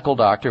medical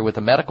doctor with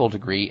a medical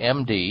degree,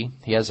 MD.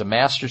 He has a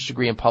master's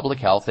degree in public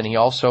health, and he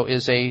also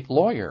is a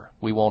lawyer.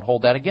 We won't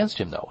hold that against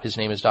him, though. His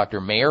name is Dr.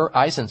 Meir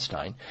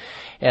Eisenstein.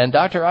 And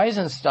Dr.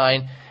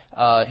 Eisenstein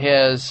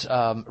has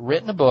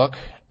written a book,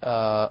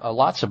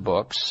 lots of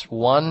books,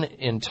 one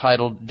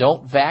entitled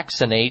Don't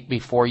Vaccinate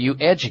Before You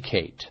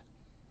Educate.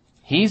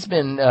 He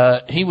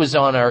was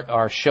on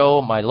our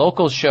show, my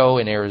local show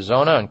in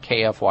Arizona on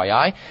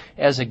KFYI,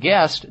 as a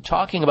guest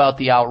talking about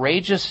the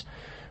outrageous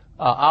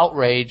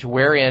outrage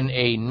wherein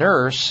a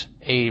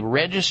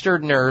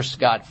registered nurse,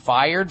 got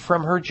fired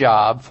from her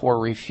job for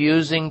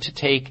refusing to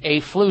take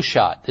a flu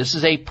shot. This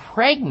is a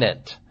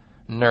pregnant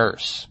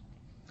nurse.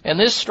 And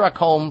this struck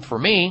home for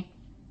me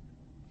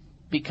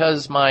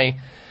because my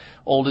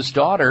oldest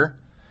daughter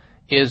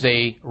is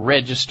a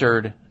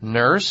registered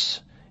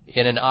nurse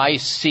in an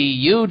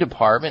ICU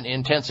department,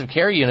 intensive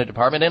care unit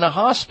department in a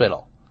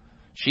hospital.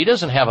 She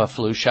doesn't have a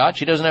flu shot.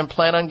 She doesn't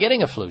plan on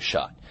getting a flu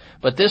shot.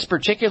 But this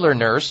particular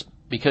nurse,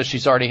 because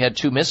she's already had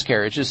 2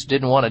 miscarriages,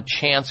 didn't want a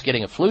chance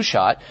getting a flu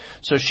shot,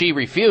 so she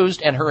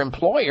refused, and her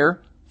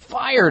employer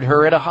fired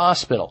her at a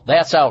hospital.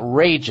 That's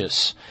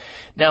outrageous.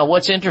 Now,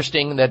 what's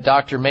interesting that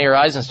Dr. Meir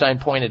Eisenstein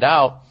pointed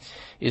out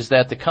is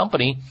that the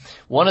company,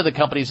 one of the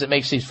companies that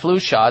makes these flu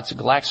shots,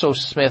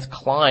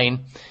 GlaxoSmithKline,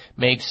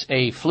 makes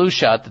a flu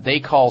shot that they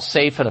call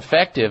safe and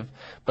effective,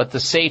 but the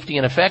safety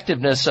and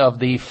effectiveness of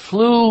the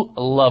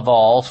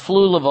Flulavol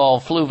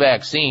flu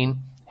vaccine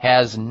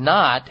have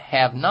not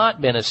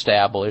been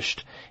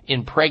established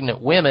in pregnant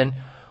women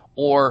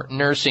or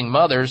nursing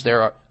mothers.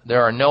 There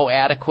are no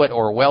adequate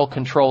or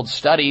well-controlled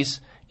studies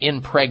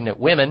in pregnant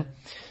women.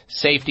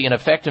 Safety and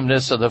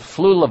effectiveness of the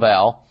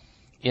Flulavol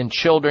in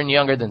children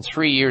younger than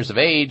 3 years of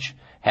age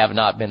have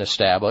not been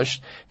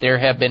established. There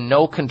have been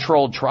no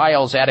controlled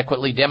trials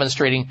adequately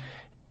demonstrating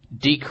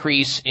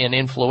decrease in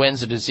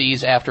influenza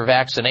disease after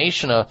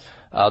vaccination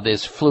of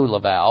this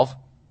Flulavol.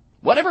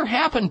 Whatever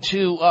happened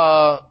to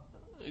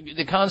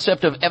the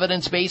concept of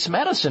evidence-based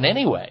medicine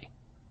anyway?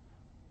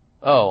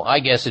 Oh, I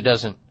guess it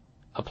doesn't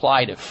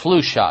apply to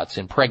flu shots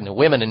in pregnant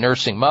women and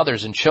nursing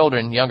mothers and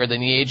children younger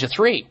than the age of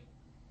 3.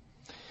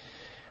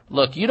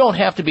 Look, you don't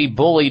have to be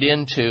bullied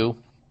into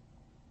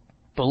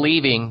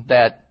believing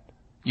that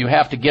you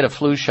have to get a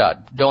flu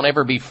shot. Don't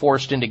ever be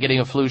forced into getting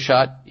a flu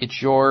shot. It's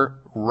your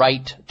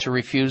right to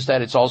refuse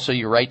that. It's also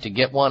your right to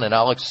get one, and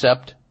I'll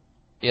accept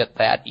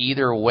that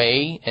either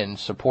way and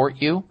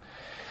support you.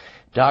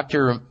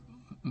 Dr.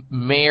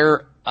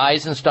 Meir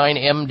Eisenstein,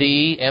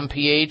 MD,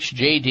 MPH,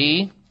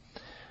 JD,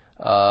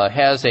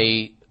 has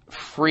a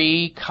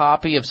free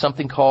copy of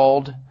something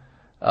called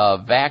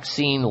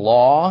Vaccine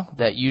Law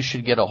that you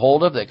should get a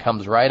hold of, that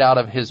comes right out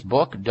of his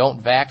book,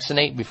 Don't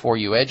Vaccinate Before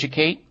You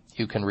Educate.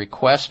 You can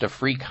request a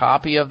free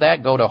copy of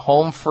that. Go to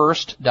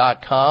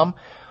homefirst.com,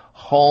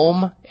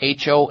 home,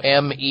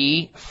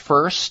 H-O-M-E,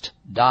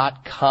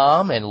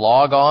 first.com, and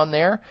log on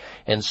there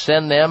and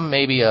send them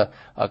maybe a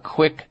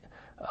quick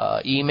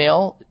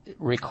email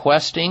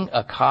requesting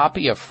a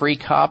free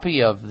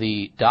copy of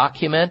the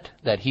document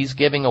that he's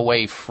giving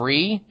away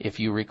free, if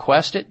you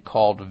request it,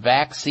 called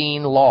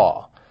Vaccine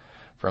Law,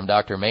 from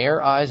Dr.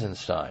 Meir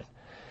Eisenstein,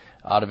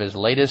 out of his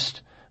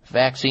latest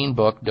vaccine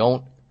book,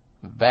 Don't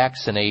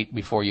Vaccinate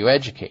Before You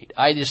Educate.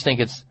 I just think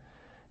it's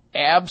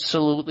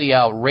absolutely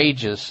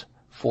outrageous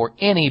for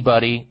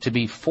anybody to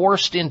be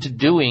forced into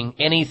doing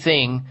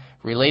anything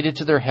related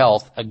to their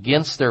health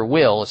against their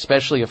will,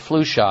 especially a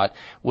flu shot,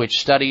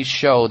 which studies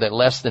show that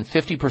less than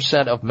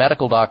 50% of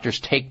medical doctors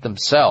take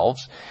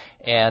themselves,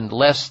 and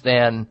less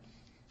than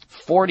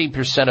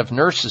 40% of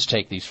nurses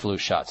take these flu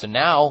shots. And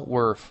now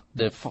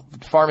the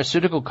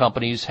pharmaceutical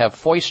companies have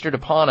foisted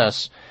upon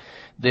us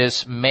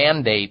this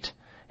mandate,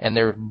 and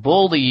they're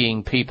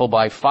bullying people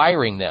by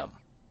firing them.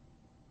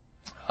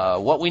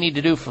 What we need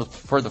to do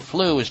for the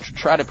flu is to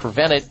try to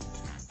prevent it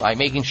by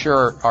making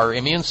sure our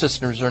immune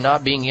systems are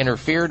not being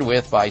interfered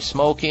with by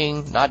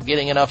smoking, not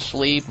getting enough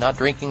sleep, not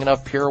drinking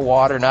enough pure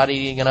water, not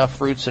eating enough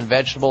fruits and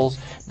vegetables,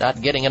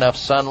 not getting enough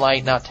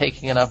sunlight, not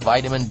taking enough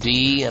vitamin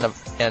D and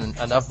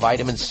enough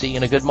vitamin C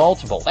and a good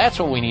multiple. That's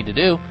what we need to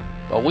do,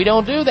 but we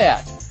don't do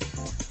that.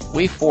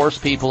 We force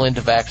people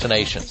into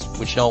vaccinations,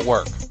 which don't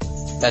work.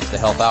 That's the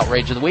Health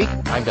Outrage of the Week.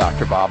 I'm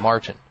Dr. Bob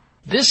Martin.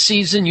 This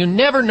season, you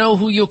never know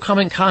who you'll come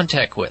in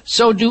contact with,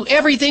 so do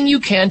everything you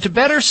can to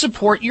better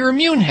support your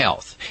immune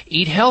health.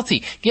 Eat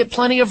healthy, get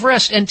plenty of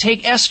rest, and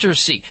take Ester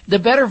C, the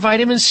better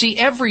vitamin C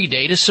every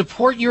day to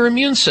support your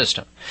immune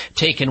system.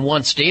 Taken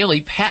once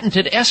daily,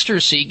 patented Ester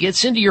C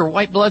gets into your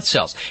white blood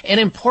cells, an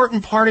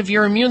important part of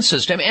your immune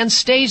system, and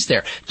stays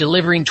there,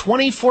 delivering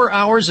 24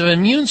 hours of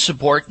immune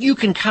support you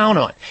can count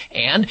on.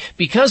 And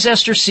because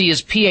Ester C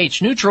is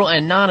pH neutral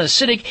and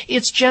non-acidic,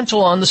 it's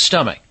gentle on the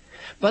stomach.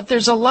 But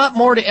there's a lot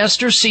more to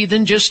Ester C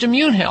than just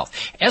immune health.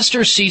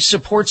 Ester C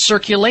supports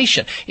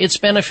circulation. It's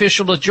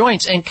beneficial to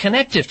joints and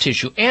connective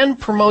tissue and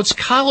promotes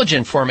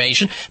collagen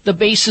formation, the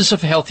basis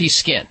of healthy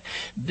skin.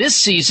 This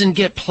season,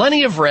 get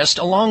plenty of rest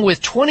along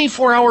with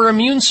 24-hour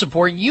immune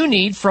support you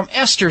need from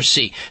Ester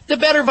C, the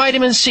better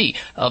vitamin C,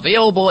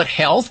 available at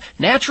health,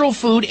 natural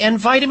food, and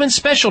vitamin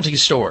specialty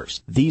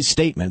stores. These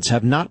statements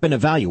have not been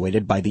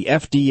evaluated by the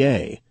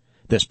FDA.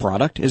 This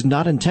product is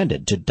not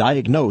intended to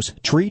diagnose,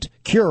 treat,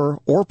 cure,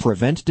 or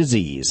prevent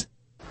disease.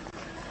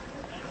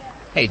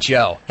 Hey,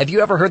 Joe, have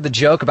you ever heard the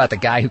joke about the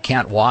guy who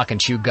can't walk and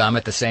chew gum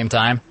at the same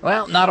time?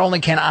 Well, not only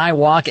can I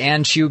walk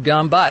and chew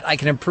gum, but I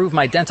can improve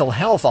my dental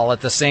health all at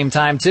the same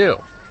time,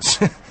 too.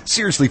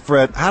 Seriously,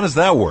 Fred, how does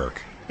that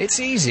work? It's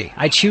easy.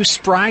 I chew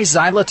Spry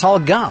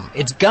Xylitol gum.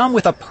 It's gum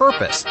with a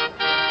purpose.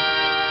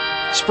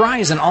 Spry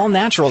is an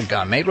all-natural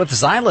gum made with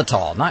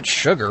xylitol, not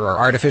sugar or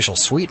artificial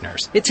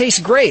sweeteners. It tastes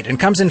great and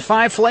comes in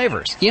 5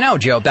 flavors. You know,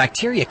 Joe,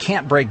 bacteria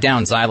can't break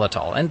down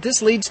xylitol, and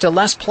this leads to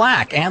less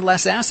plaque and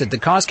less acid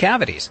that cause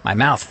cavities. My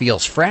mouth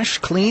feels fresh,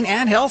 clean,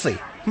 and healthy.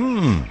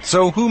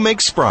 So who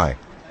makes Spry?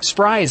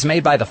 Spry is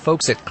made by the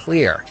folks at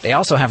Clear. They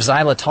also have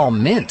xylitol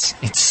mints.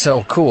 It's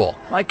so cool.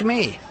 Like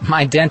me.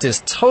 My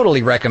dentist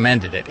totally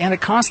recommended it, and it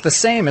costs the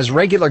same as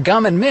regular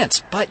gum and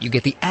mints, but you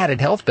get the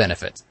added health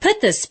benefits. Put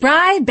the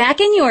Spry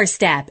back in your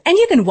step, and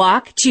you can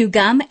walk, chew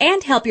gum,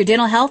 and help your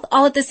dental health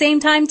all at the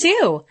same time,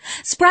 too.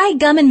 Spry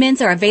gum and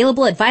mints are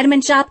available at Vitamin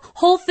Shop,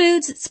 Whole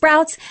Foods,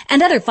 Sprouts,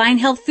 and other fine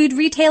health food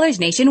retailers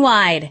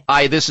nationwide.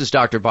 Hi, this is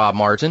Dr. Bob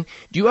Martin.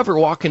 Do you ever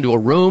walk into a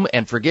room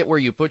and forget where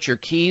you put your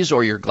keys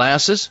or your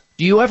glasses?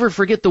 Do you ever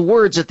forget the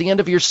words at the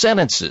end of your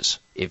sentences?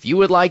 If you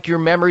would like your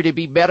memory to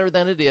be better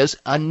than it is,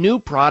 a new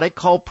product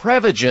called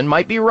Prevagen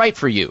might be right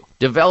for you.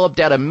 Developed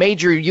at a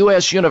major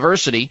U.S.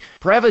 university,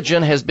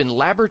 Prevagen has been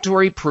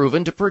laboratory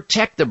proven to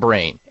protect the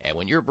brain. And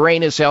when your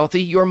brain is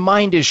healthy, your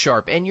mind is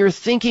sharp and your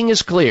thinking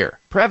is clear.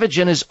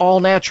 Prevagen is all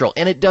natural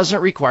and it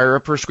doesn't require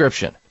a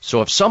prescription.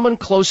 So if someone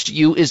close to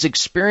you is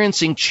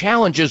experiencing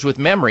challenges with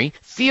memory,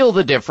 feel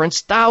the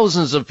difference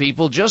thousands of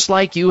people just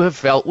like you have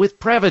felt with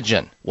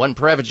Prevagen. One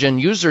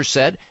Prevagen user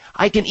said,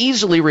 "I can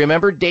easily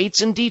remember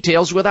dates and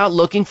details without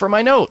looking for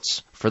my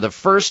notes. For the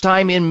first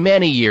time in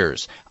many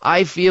years,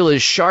 I feel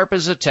as sharp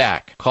as a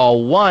tack."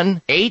 Call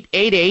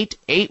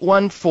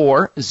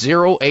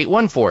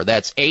 1-888-814-0814.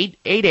 That's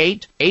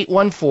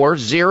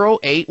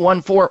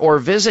 888-814-0814, or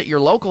visit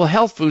your local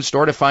health food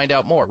store to find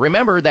out more.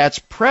 Remember, that's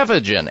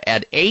Prevagen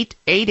at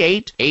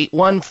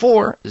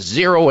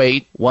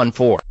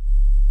 888-814-0814.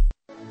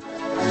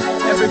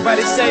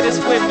 Everybody say this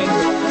with me.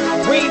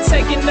 We ain't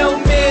taking no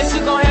meds,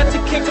 you gon' have to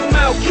kick 'em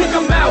out, kick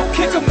 'em out,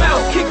 kick 'em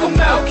out, kick 'em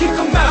out, kick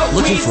 'em out.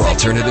 Looking for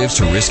alternatives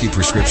to risky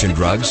prescription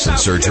drugs and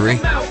surgery?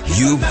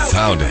 You've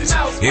found it.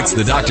 It's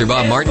the Dr.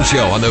 Bob Martin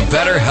Show on the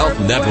Better Health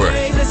Network.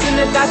 Listen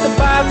to Dr.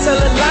 Bob tell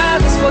a lie,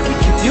 that's what can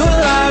keep you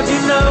alive,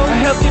 you know. A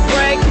healthy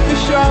brain, keep you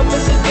sharp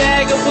as a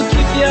dagger, will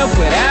keep you up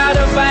without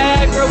a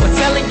Viagra, we're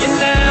telling you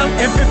now.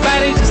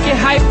 Everybody just get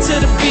hyped to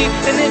the beat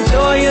and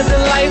enjoy the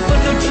life of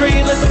the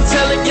dream. Look, I'm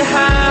telling you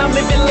how, I'm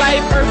living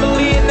life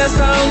verbally, and that's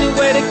the only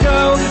way to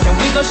go. And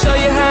we gon' show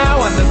you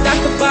how on the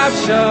Dr. Bob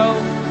Show.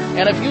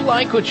 And if you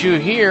like what you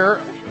hear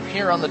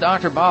here on the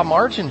Dr. Bob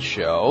Martin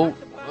Show,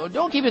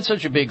 don't keep it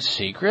such a big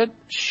secret.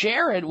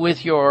 Share it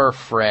with your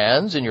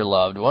friends and your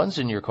loved ones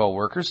and your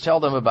coworkers. Tell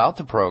them about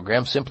the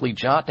program. Simply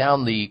jot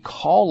down the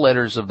call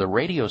letters of the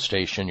radio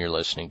station you're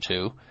listening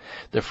to,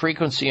 the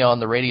frequency on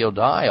the radio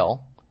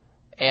dial,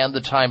 and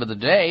the time of the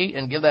day,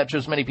 and give that to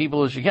as many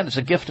people as you can. It's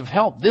a gift of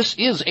help. This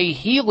is a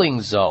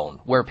healing zone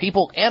where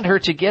people enter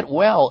to get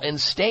well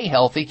and stay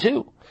healthy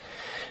too.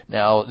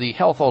 Now, the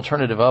health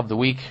alternative of the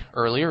week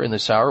earlier in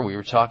this hour, we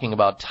were talking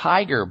about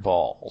tiger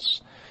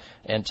balls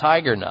and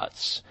tiger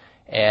nuts.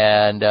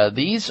 And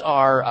these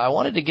are, I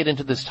wanted to get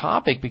into this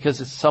topic because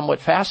it's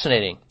somewhat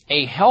fascinating.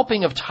 A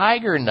helping of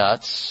tiger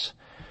nuts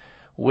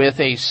with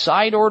a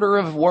side order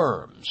of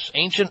worms.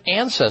 Ancient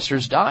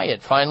ancestors'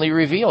 diet finally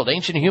revealed.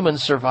 Ancient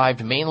humans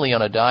survived mainly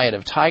on a diet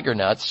of tiger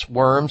nuts,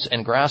 worms,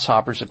 and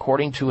grasshoppers,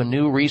 according to a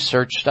new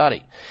research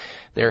study.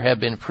 There have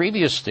been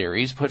previous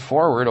theories put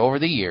forward over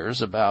the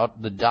years about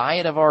the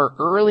diet of our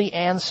early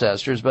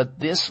ancestors, but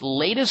this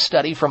latest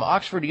study from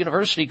Oxford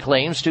University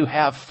claims to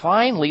have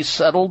finally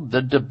settled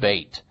the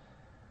debate.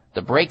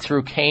 The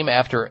breakthrough came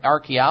after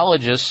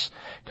archaeologists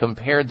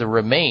compared the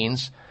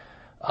remains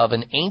of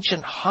an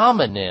ancient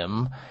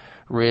homonym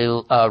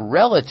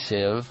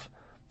relative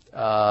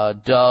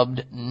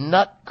dubbed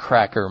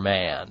Nutcracker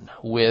Man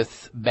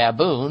with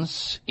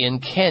baboons in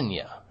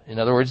Kenya. In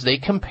other words, they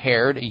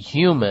compared a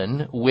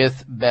human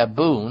with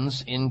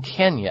baboons in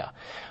Kenya.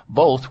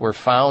 Both were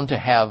found to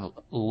have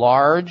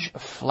large,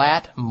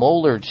 flat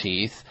molar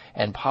teeth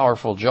and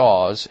powerful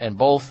jaws, and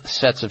both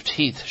sets of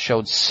teeth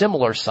showed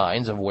similar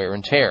signs of wear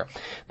and tear.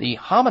 The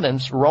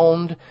hominins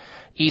roamed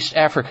East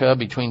Africa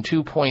between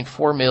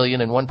 2.4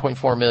 million and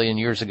 1.4 million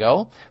years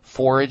ago,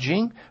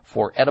 foraging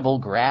for edible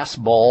grass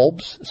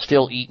bulbs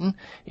still eaten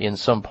in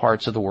some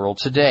parts of the world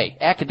today.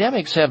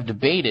 Academics have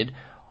debated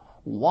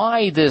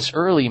why this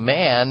early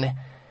man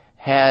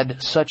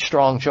had such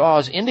strong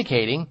jaws,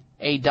 indicating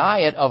a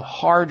diet of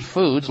hard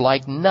foods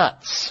like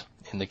nuts,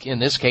 in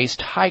this case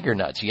tiger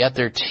nuts, yet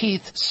their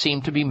teeth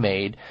seem to be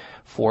made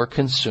for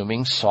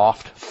consuming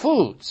soft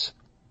foods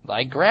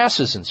like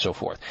grasses and so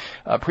forth.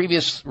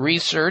 Previous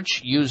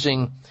research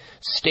using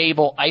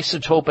stable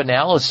isotope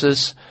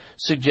analysis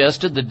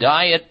suggested the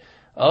diet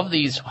of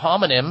these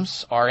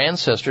homonyms, our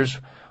ancestors,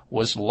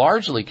 was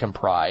largely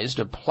comprised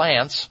of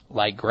plants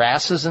like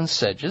grasses and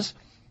sedges.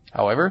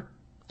 However,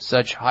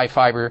 such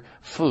high-fiber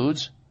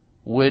foods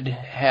would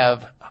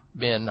have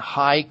been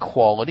high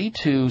quality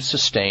to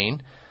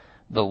sustain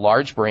the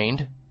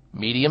large-brained,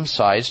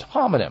 medium-sized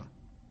hominin.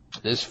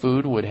 This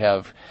food would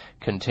have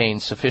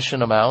contained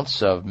sufficient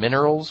amounts of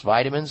minerals,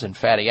 vitamins, and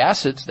fatty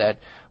acids that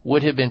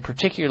would have been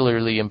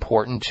particularly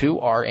important to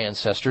our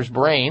ancestors'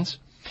 brains.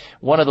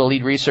 One of the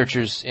lead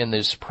researchers in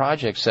this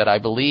project said, "I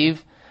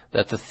believe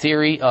that the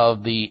theory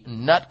of the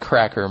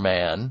Nutcracker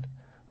Man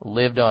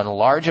lived on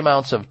large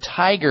amounts of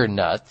tiger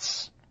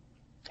nuts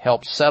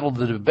helped settle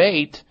the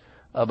debate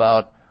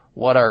about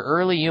what our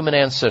early human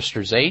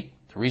ancestors ate."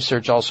 The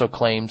research also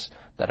claims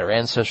that our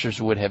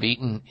ancestors would have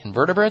eaten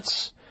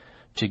invertebrates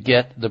to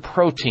get the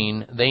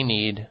protein they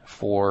need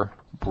for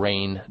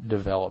brain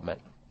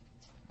development.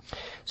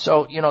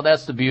 So,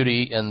 that's the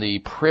beauty and the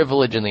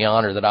privilege and the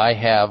honor that I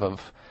have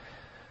of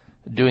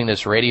doing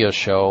this radio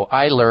show.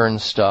 I learn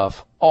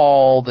stuff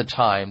all the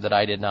time that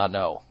I did not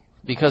know.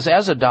 Because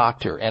as a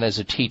doctor and as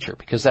a teacher,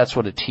 because that's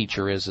what a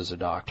teacher is as a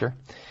doctor,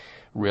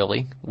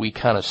 really, we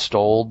kind of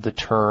stole the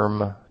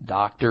term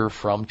doctor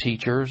from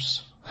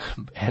teachers,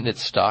 and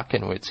it's stuck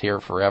and it's here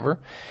forever.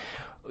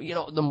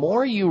 The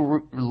more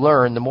you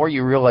learn, the more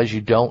you realize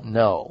you don't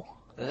know.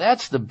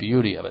 That's the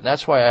beauty of it.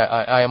 That's why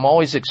I am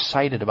always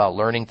excited about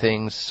learning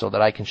things so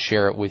that I can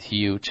share it with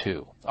you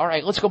too. All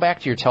right, let's go back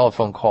to your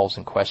telephone calls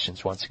and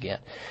questions once again.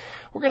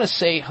 We're going to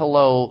say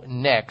hello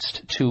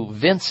next to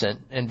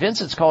Vincent, and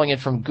Vincent's calling in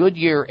from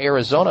Goodyear,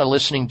 Arizona,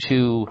 listening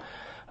to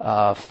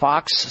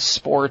Fox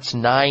Sports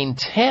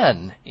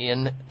 910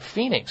 in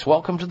Phoenix.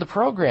 Welcome to the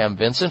program,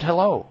 Vincent.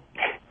 Hello.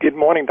 Good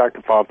morning,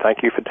 Dr. Bob.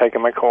 Thank you for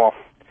taking my call.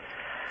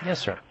 Yes,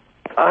 sir.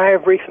 I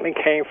have recently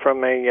came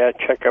from a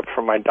checkup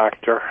from my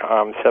doctor.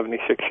 I'm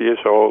 76 years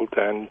old,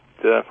 and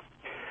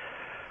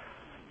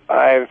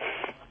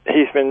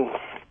he's been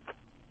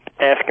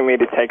asking me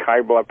to take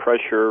high blood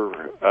pressure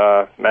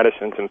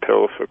medicines and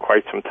pills for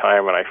quite some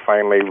time, and I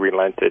finally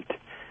relented.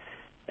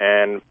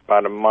 And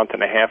about a month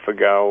and a half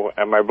ago,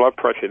 and my blood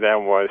pressure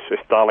then was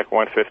systolic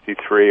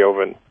 153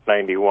 over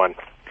 91.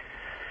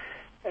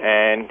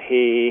 And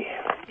he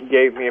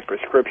gave me a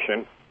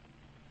prescription.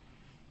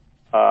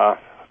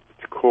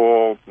 It's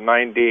called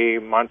 90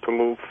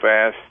 Montelukast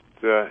fast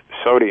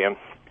sodium.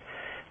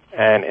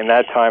 And in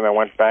that time, I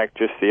went back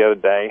just the other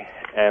day,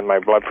 and my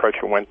blood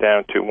pressure went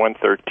down to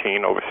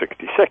 113 over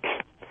 66.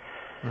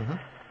 Mm-hmm.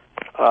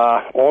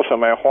 Also,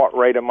 my heart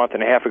rate a month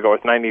and a half ago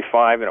was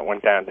 95, and it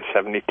went down to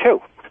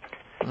 72.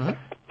 Mm-hmm.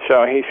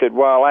 So he said,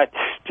 well, that's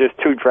just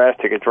too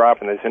drastic a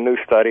drop, and there's a new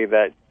study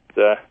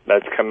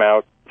that's come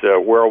out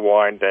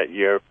worldwide that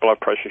your blood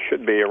pressure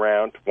should be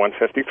around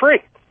 153.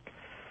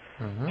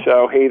 Mm-hmm.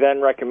 So he then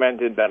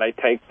recommended that I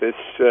take this,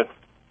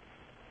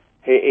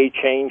 he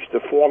changed the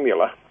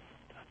formula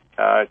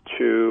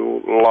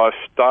to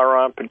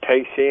Lostaron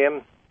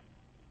potassium,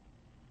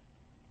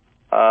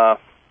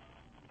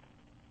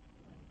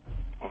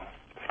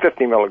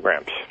 50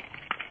 milligrams.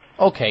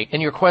 Okay,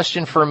 and your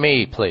question for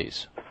me,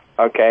 please.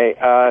 Okay,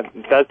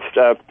 that's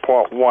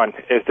part one.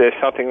 Is there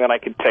something that I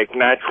can take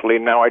naturally?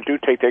 Now, I do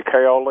take the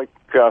Kyolic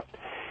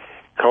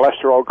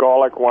cholesterol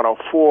garlic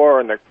 104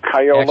 and the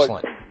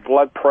Kyolic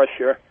blood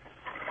pressure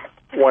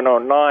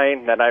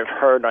 109 that I've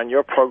heard on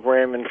your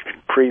program in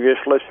previous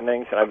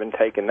listenings, and I've been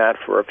taking that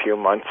for a few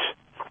months.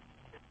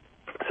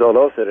 So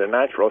those are the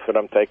naturals that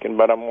I'm taking,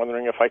 but I'm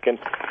wondering if I can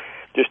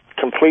just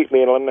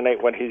completely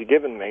eliminate what he's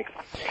given me.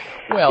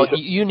 Well,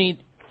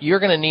 you're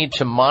going to need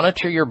to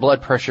monitor your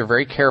blood pressure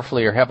very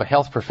carefully or have a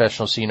health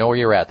professional so you know where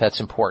you're at.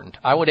 That's important.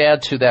 I would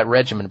add to that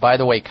regimen, by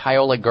the way,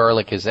 Kyolic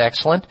Garlic is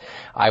excellent.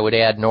 I would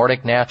add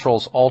Nordic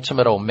Naturals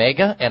Ultimate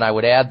Omega, and I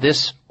would add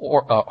this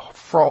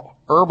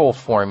herbal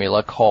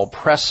formula called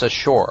Press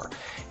Assure.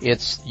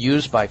 It's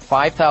used by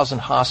 5,000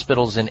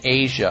 hospitals in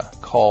Asia,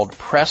 called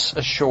Press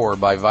Assure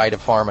by Vita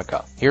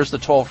Pharmaca. Here's the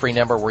toll-free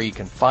number where you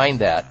can find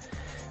that.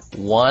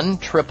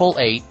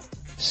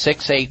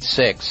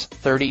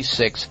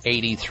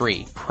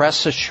 1-888-686-3683.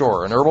 Press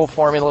Assure, an herbal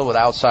formula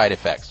without side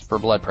effects for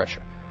blood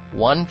pressure.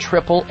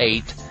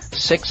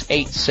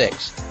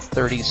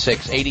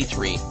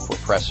 1-888-686-3683 for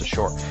Press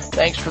Assure.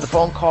 Thanks for the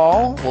phone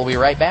call. We'll be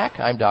right back.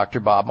 I'm Dr.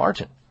 Bob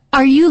Martin.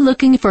 Are you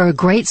looking for a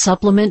great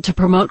supplement to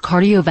promote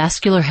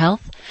cardiovascular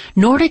health?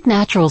 Nordic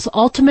Naturals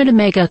Ultimate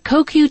Omega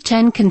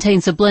CoQ10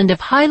 contains a blend of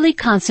highly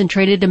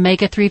concentrated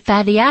omega-3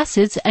 fatty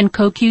acids and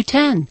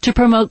CoQ10 to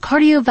promote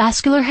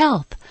cardiovascular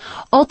health.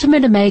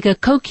 Ultimate Omega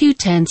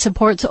CoQ10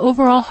 supports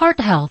overall heart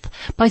health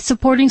by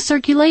supporting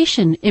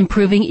circulation,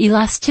 improving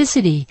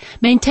elasticity,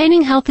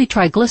 maintaining healthy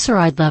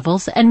triglyceride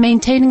levels, and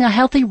maintaining a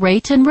healthy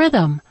rate and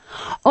rhythm.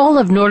 All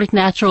of Nordic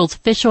Naturals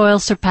fish oil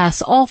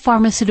surpass all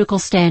pharmaceutical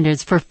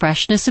standards for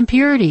freshness and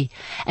purity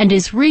and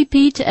is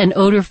repeat and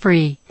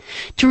odor-free.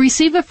 To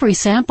receive a free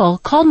sample,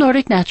 call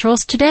Nordic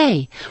Naturals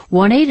today,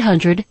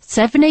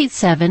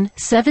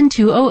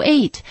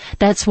 1-800-787-7208.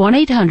 That's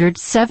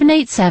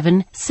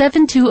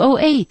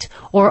 1-800-787-7208,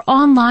 or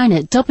online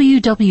at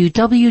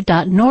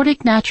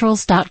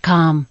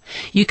www.nordicnaturals.com.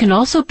 You can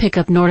also pick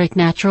up Nordic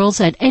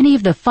Naturals at any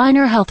of the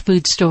finer health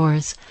food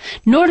stores.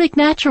 Nordic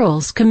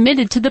Naturals,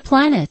 committed to the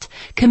planet,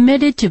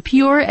 committed to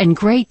pure and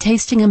great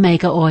tasting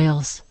omega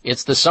oils.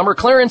 It's the summer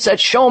clearance at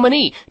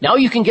Chamonix. Now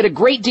you can get a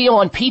great deal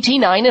on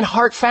PT9 and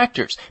Heart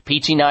Factors.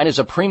 PT9 is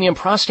a premium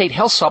prostate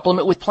health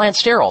supplement with plant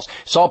sterols,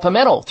 saw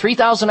palmetto,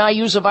 3,000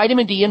 IUs of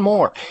vitamin D, and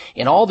more.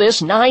 In all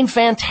this, 9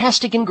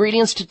 fantastic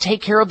ingredients to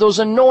take care of those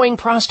annoying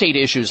prostate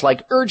issues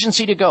like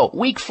urgency to go,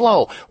 weak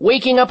flow,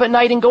 waking up at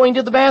night and going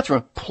to the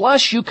bathroom.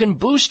 Plus, you can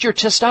boost your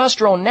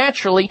testosterone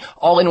naturally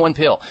all in one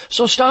pill.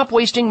 So stop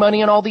wasting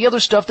money on all the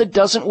other stuff that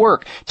doesn't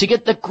work. To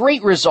get the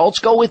great results,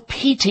 go with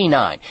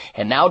PT9.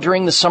 And now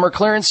during the summer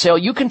clearance sale,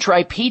 you can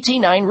try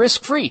PT9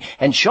 risk-free,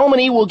 and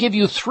Chamonix will give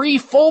you 3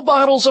 full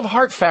bottles of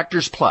Heart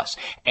Factors Plus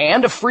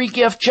and a free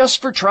gift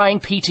just for trying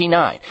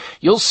PT9.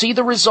 You'll see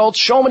the results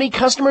Chamonix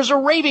customers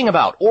are raving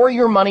about, or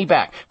your money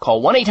back.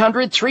 Call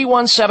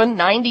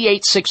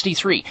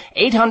 1-800-317-9863.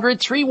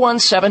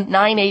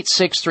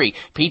 800-317-9863.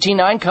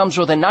 PT9 comes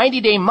with a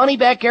 90-day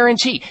money-back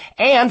guarantee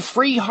and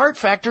free Heart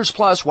Factors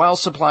Plus while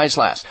supplies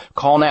last.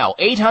 Call now,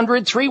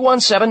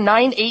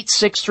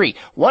 800-317-9863.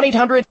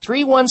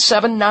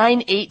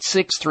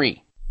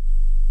 1-800-317-9863.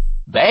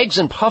 Bags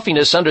and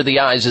puffiness under the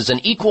eyes is an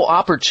equal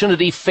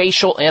opportunity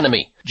facial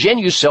enemy.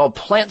 Genucell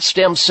Plant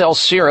Stem Cell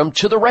Serum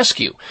to the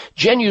rescue.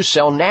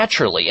 Genucell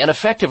naturally and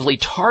effectively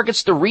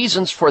targets the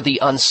reasons for the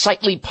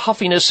unsightly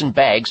puffiness and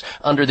bags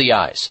under the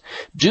eyes.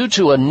 Due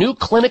to a new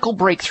clinical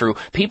breakthrough,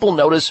 people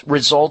notice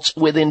results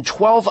within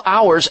 12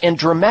 hours and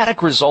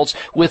dramatic results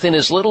within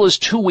as little as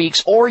 2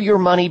 weeks, or your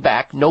money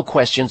back, no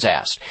questions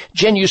asked.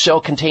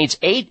 Genucell contains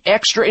 8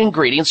 extra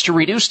ingredients to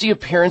reduce the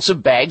appearance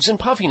of bags and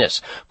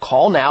puffiness.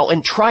 Call now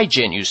and try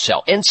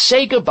Genucell and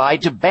say goodbye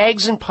to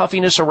bags and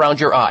puffiness around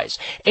your eyes.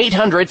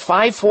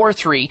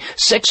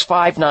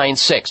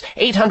 800-543-6596.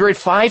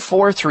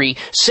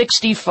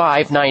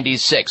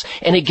 800-543-6596.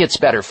 And it gets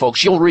better,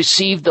 folks. You'll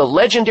receive the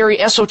legendary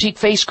Esotique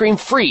face cream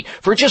free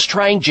for just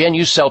trying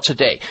Genucell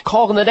today.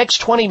 Call in the next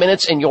 20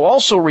 minutes and you'll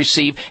also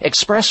receive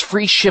express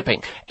free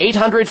shipping.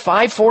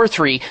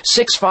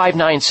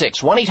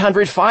 800-543-6596.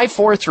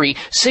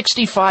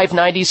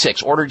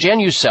 1-800-543-6596. Order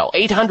Genucell.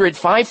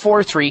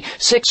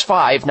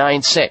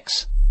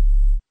 800-543-6596.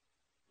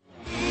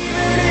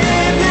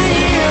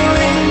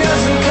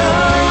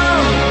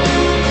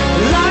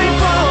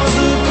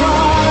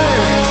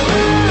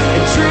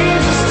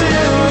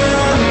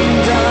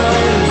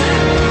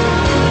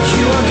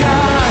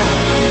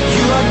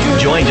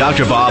 Join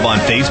Dr. Bob on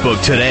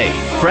Facebook today.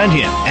 Friend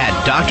him at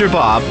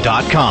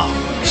drbob.com.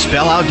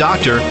 Spell out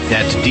doctor,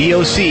 that's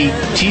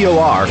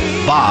D-O-C-T-O-R,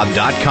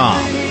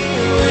 bob.com.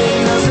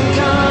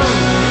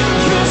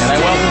 And I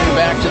welcome you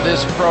back to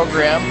this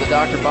program, the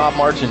Dr. Bob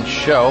Martin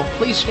Show.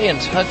 Please stay in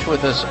touch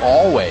with us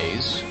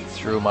always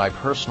through my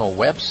personal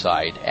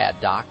website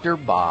at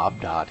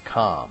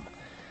drbob.com.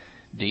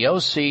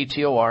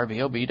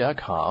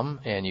 DOCTORBOB.com.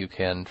 And you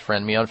can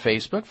friend me on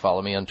Facebook,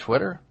 follow me on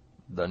Twitter.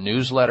 The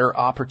newsletter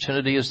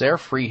opportunity is there,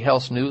 free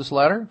health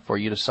newsletter for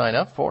you to sign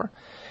up for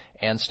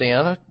and stay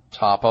on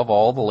top of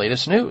all the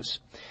latest news.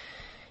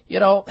 You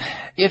know,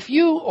 if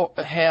you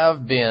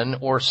have been,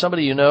 or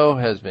somebody you know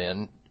has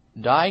been,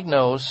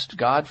 diagnosed,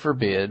 God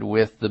forbid,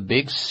 with the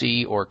big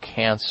C or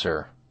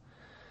cancer,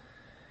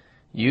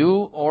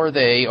 you or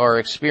they are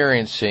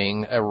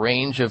experiencing a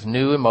range of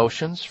new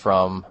emotions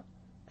from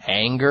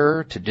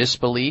anger to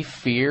disbelief,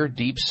 fear,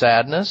 deep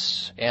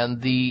sadness, and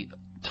the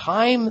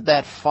time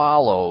that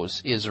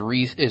follows is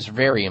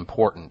very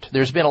important.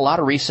 There's been a lot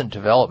of recent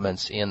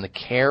developments in the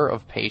care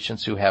of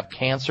patients who have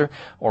cancer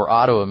or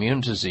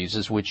autoimmune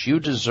diseases, which you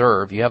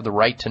deserve, you have the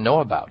right to know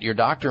about. Your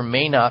doctor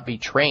may not be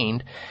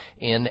trained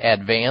in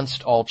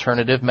advanced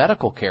alternative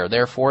medical care.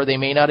 Therefore, they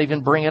may not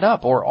even bring it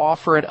up or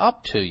offer it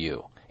up to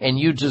you, and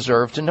you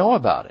deserve to know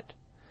about it.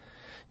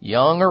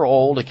 Young or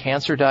old, a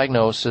cancer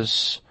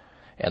diagnosis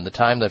and the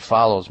time that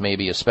follows may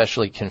be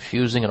especially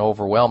confusing and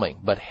overwhelming,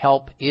 but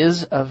help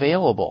is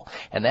available,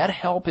 and that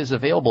help is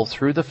available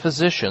through the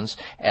physicians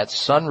at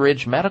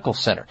Sunridge Medical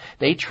Center.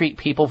 They treat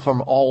people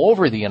from all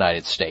over the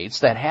United States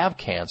that have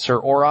cancer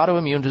or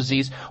autoimmune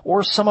disease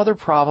or some other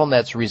problem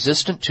that's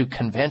resistant to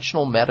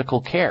conventional medical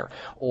care,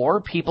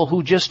 or people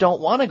who just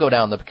don't want to go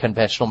down the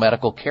conventional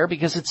medical care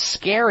because it's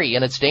scary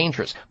and it's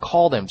dangerous.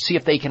 Call them, see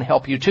if they can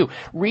help you too.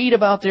 Read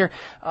about their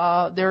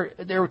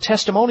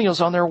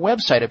testimonials on their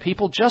website of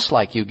people just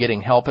like you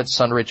getting help at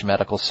Sunridge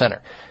Medical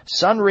Center.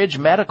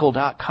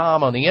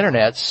 SunridgeMedical.com on the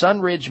internet,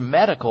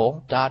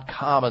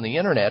 SunridgeMedical.com on the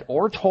internet,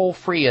 or toll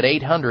free at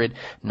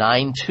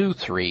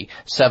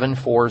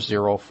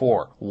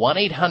 800-923-7404.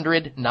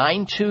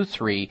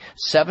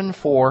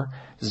 1-800-923-7404.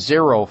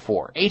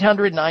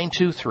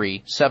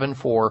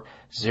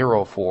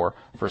 800-923-7404 for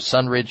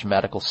Sunridge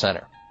Medical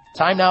Center.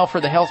 Time now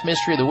for the Health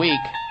Mystery of the Week.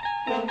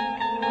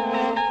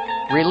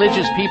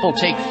 Religious people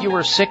take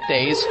fewer sick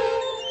days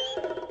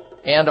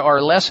and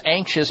are less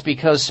anxious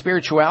because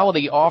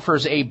spirituality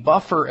offers a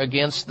buffer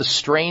against the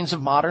strains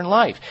of modern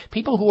life.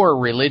 People who are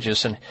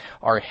religious and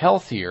are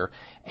healthier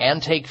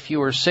and take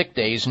fewer sick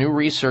days, new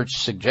research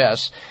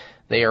suggests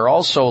they are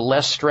also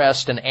less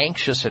stressed and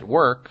anxious at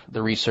work,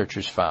 the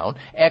researchers found.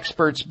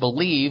 Experts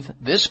believe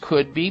this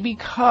could be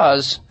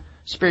because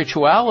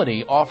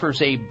spirituality offers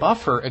a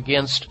buffer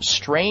against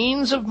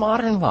strains of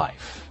modern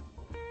life.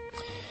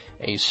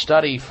 A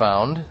study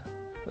found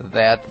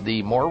that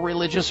the more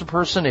religious a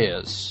person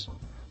is,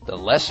 the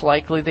less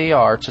likely they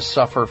are to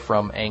suffer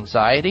from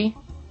anxiety,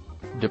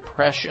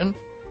 depression,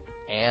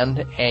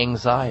 and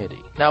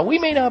anxiety. Now, we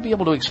may not be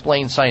able to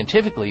explain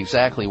scientifically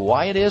exactly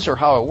why it is or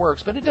how it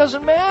works, but it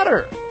doesn't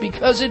matter,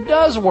 because it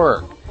does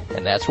work.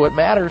 And that's what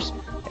matters,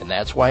 and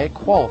that's why it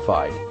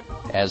qualified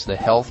as the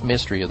Health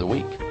Mystery of the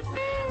Week.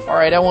 All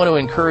right, I want to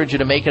encourage you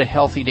to make it a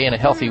healthy day and a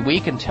healthy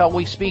week. Until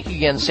we speak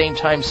again, same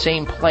time,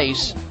 same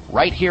place,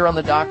 right here on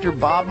the Dr.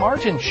 Bob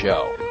Martin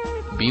Show.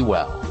 Be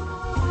well.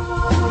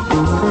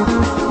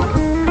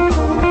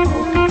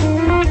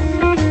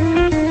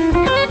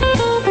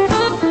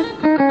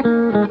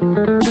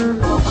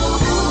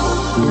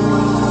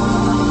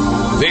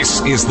 This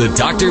is the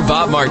Dr.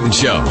 Bob Martin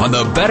Show on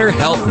the Better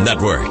Health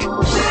Network.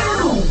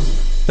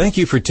 Thank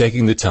you for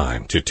taking the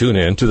time to tune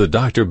in to the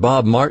Dr.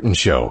 Bob Martin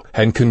Show,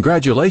 and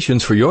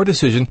congratulations for your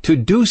decision to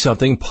do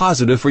something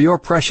positive for your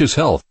precious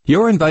health.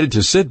 You're invited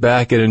to sit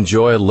back and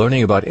enjoy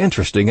learning about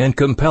interesting and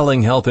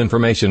compelling health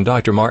information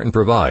Dr. Martin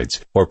provides.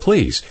 Or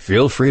please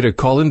feel free to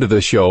call into the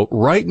show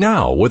right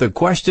now with a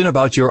question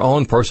about your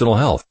own personal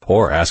health,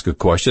 or ask a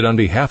question on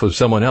behalf of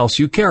someone else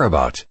you care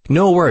about.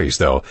 No worries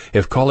though,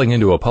 if calling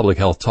into a public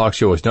health talk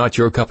show is not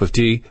your cup of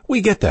tea,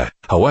 we get that.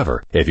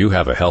 However, if you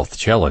have a health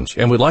challenge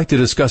and would like to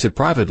discuss it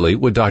privately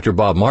with Dr.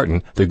 Bob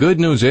Martin, the good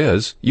news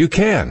is you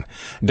can.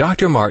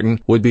 Dr.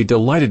 Martin would be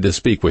delighted to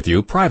speak with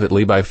you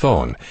privately by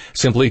phone.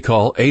 Simply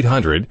call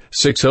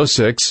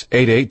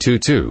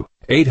 800-606-8822.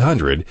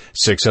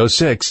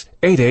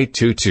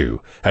 800-606-8822.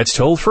 That's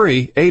toll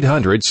free,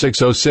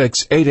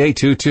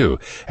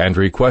 800-606-8822, and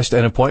request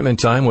an appointment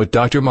time with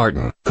Dr.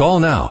 Martin. Call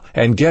now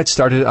and get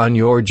started on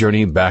your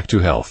journey back to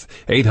health.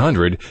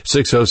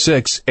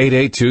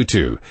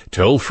 800-606-8822.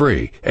 Toll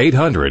free,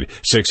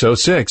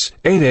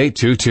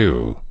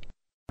 800-606-8822.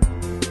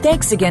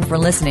 Thanks again for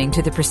listening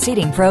to the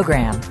preceding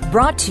program,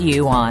 brought to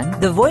you on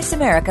the Voice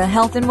America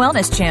Health and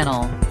Wellness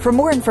Channel. For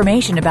more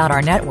information about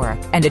our network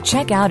and to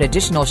check out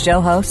additional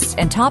show hosts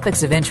and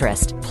topics of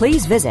interest,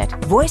 please visit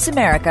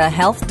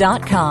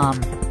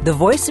voiceamericahealth.com. The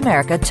Voice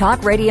America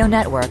Talk Radio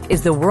Network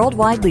is the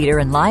worldwide leader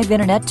in live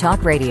Internet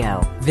talk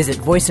radio. Visit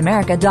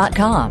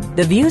voiceamerica.com.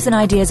 The views and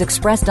ideas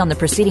expressed on the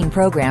preceding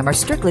program are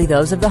strictly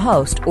those of the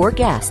host or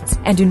guests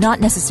and do not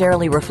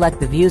necessarily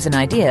reflect the views and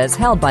ideas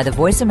held by the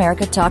Voice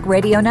America Talk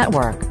Radio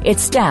Network,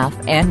 its staff,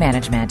 and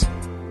management.